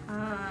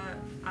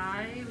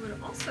 I would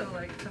also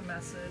like to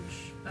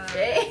message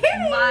Hey!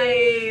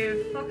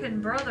 my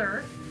fucking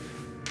brother.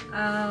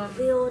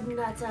 The old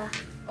nutter.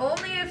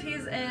 Only if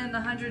he's in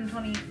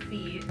 120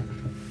 feet.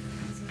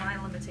 Is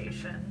my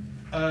limitation.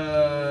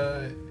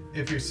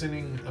 If you're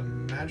sending a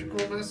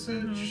magical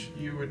message,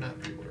 you would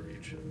not be able to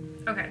reach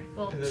him. Okay,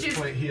 well, At this she's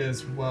point, he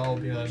is well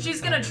beyond. she's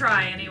gonna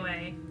try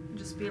anyway.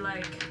 Just be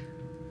like,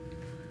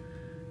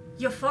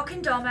 you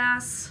fucking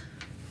dumbass.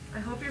 I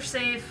hope you're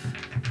safe.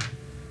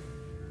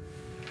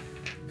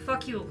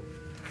 Fuck you.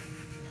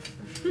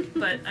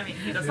 But I mean,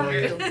 he doesn't You,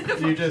 hear like, it.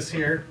 you just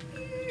hear.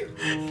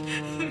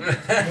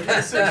 The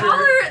message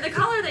The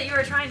caller that you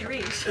were trying to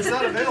reach. is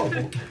not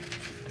available.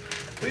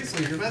 Please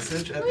leave your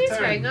message at Please the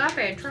tone. hang up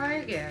and try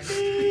again.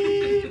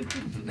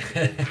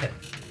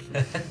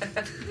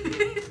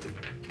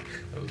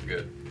 That was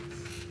good.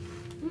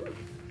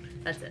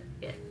 That's it.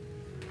 Yeah.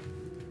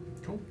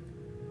 Cool.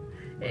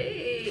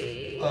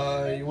 Hey.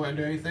 You want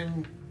to do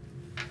anything?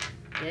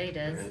 Yeah, he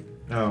does.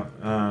 Oh,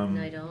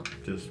 No, I don't.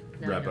 just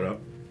No, wrap I it up,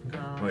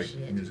 Oh, like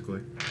shit.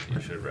 musically. You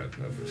should wrap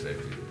it up for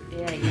safety.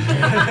 Yeah, you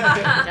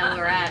should.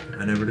 Double wrap.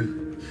 I never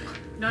do.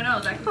 No,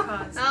 that can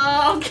cause.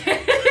 Oh,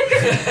 okay.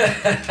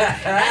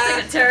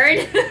 That took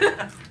a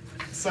turn.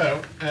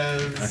 So,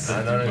 as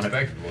An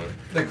unexpected one.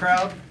 the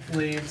crowd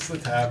leaves the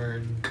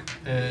tavern,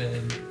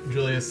 and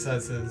Julius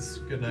says his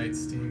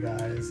goodnights to you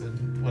guys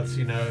and lets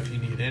you know if you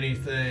need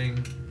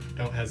anything,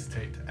 don't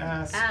hesitate to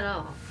ask. At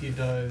all. He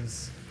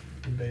does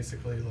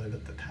basically live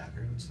at the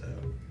tavern, so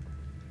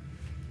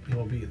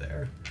he'll be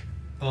there.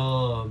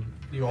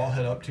 You all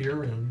head up to your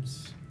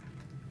rooms.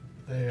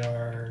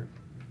 They're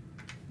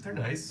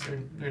nice.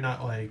 They're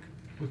not like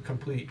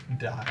complete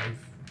dive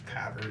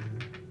tavern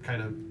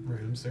kind of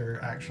rooms.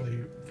 They're actually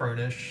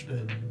furnished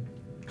and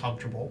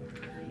comfortable.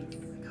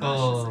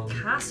 Gosh, it's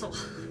a castle.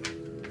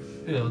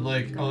 You know,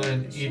 like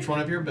on each one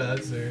of your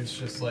beds, there's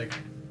just like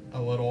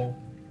a little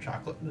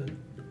chocolate mint,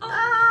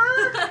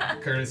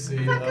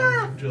 courtesy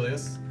of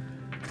Julius.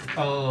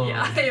 Yeah,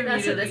 I That's what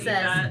immediately it eat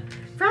says. that.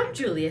 From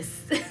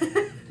Julius.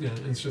 Yeah,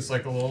 it's just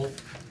like a little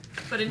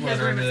But in his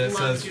letter room, that it's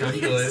says love from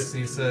Julius. Julius,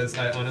 and he says,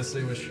 "I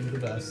honestly wish you the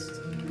best."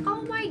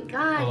 Oh my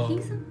god,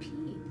 he's a Um,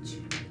 peach.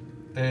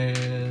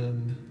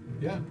 And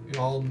yeah,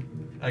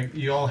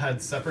 you all had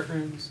separate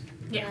rooms.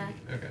 Yeah.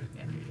 Okay.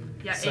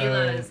 Yeah, So-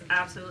 Ayla is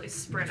absolutely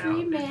spread out.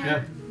 Dream man.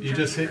 Yeah, you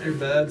just hit your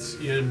beds.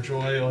 You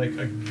enjoy like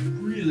a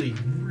really,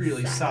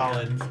 really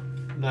solid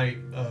night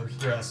of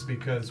rest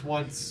because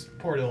once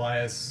Port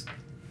Elias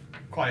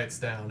quiets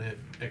down, it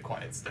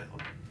quiets down.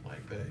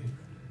 Like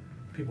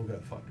people go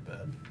the fuck to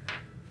bed.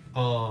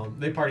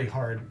 They party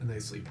hard and they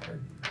sleep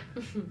hard.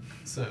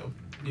 So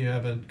you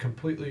have a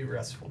completely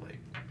restful night,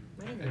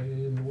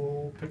 and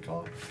we'll pick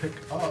up.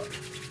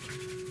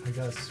 I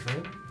guess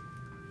right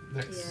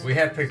next. Yeah. We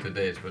have picked the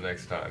dates for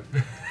next time.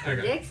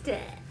 Okay. Next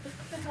day. What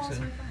the hell is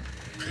my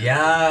phone?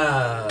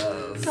 Yeah.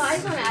 So I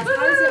just want to ask,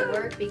 how does it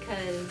work?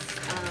 Because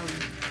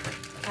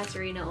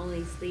Katarina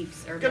only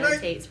sleeps or Good night.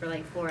 meditates for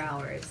like 4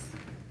 hours.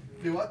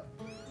 Do what?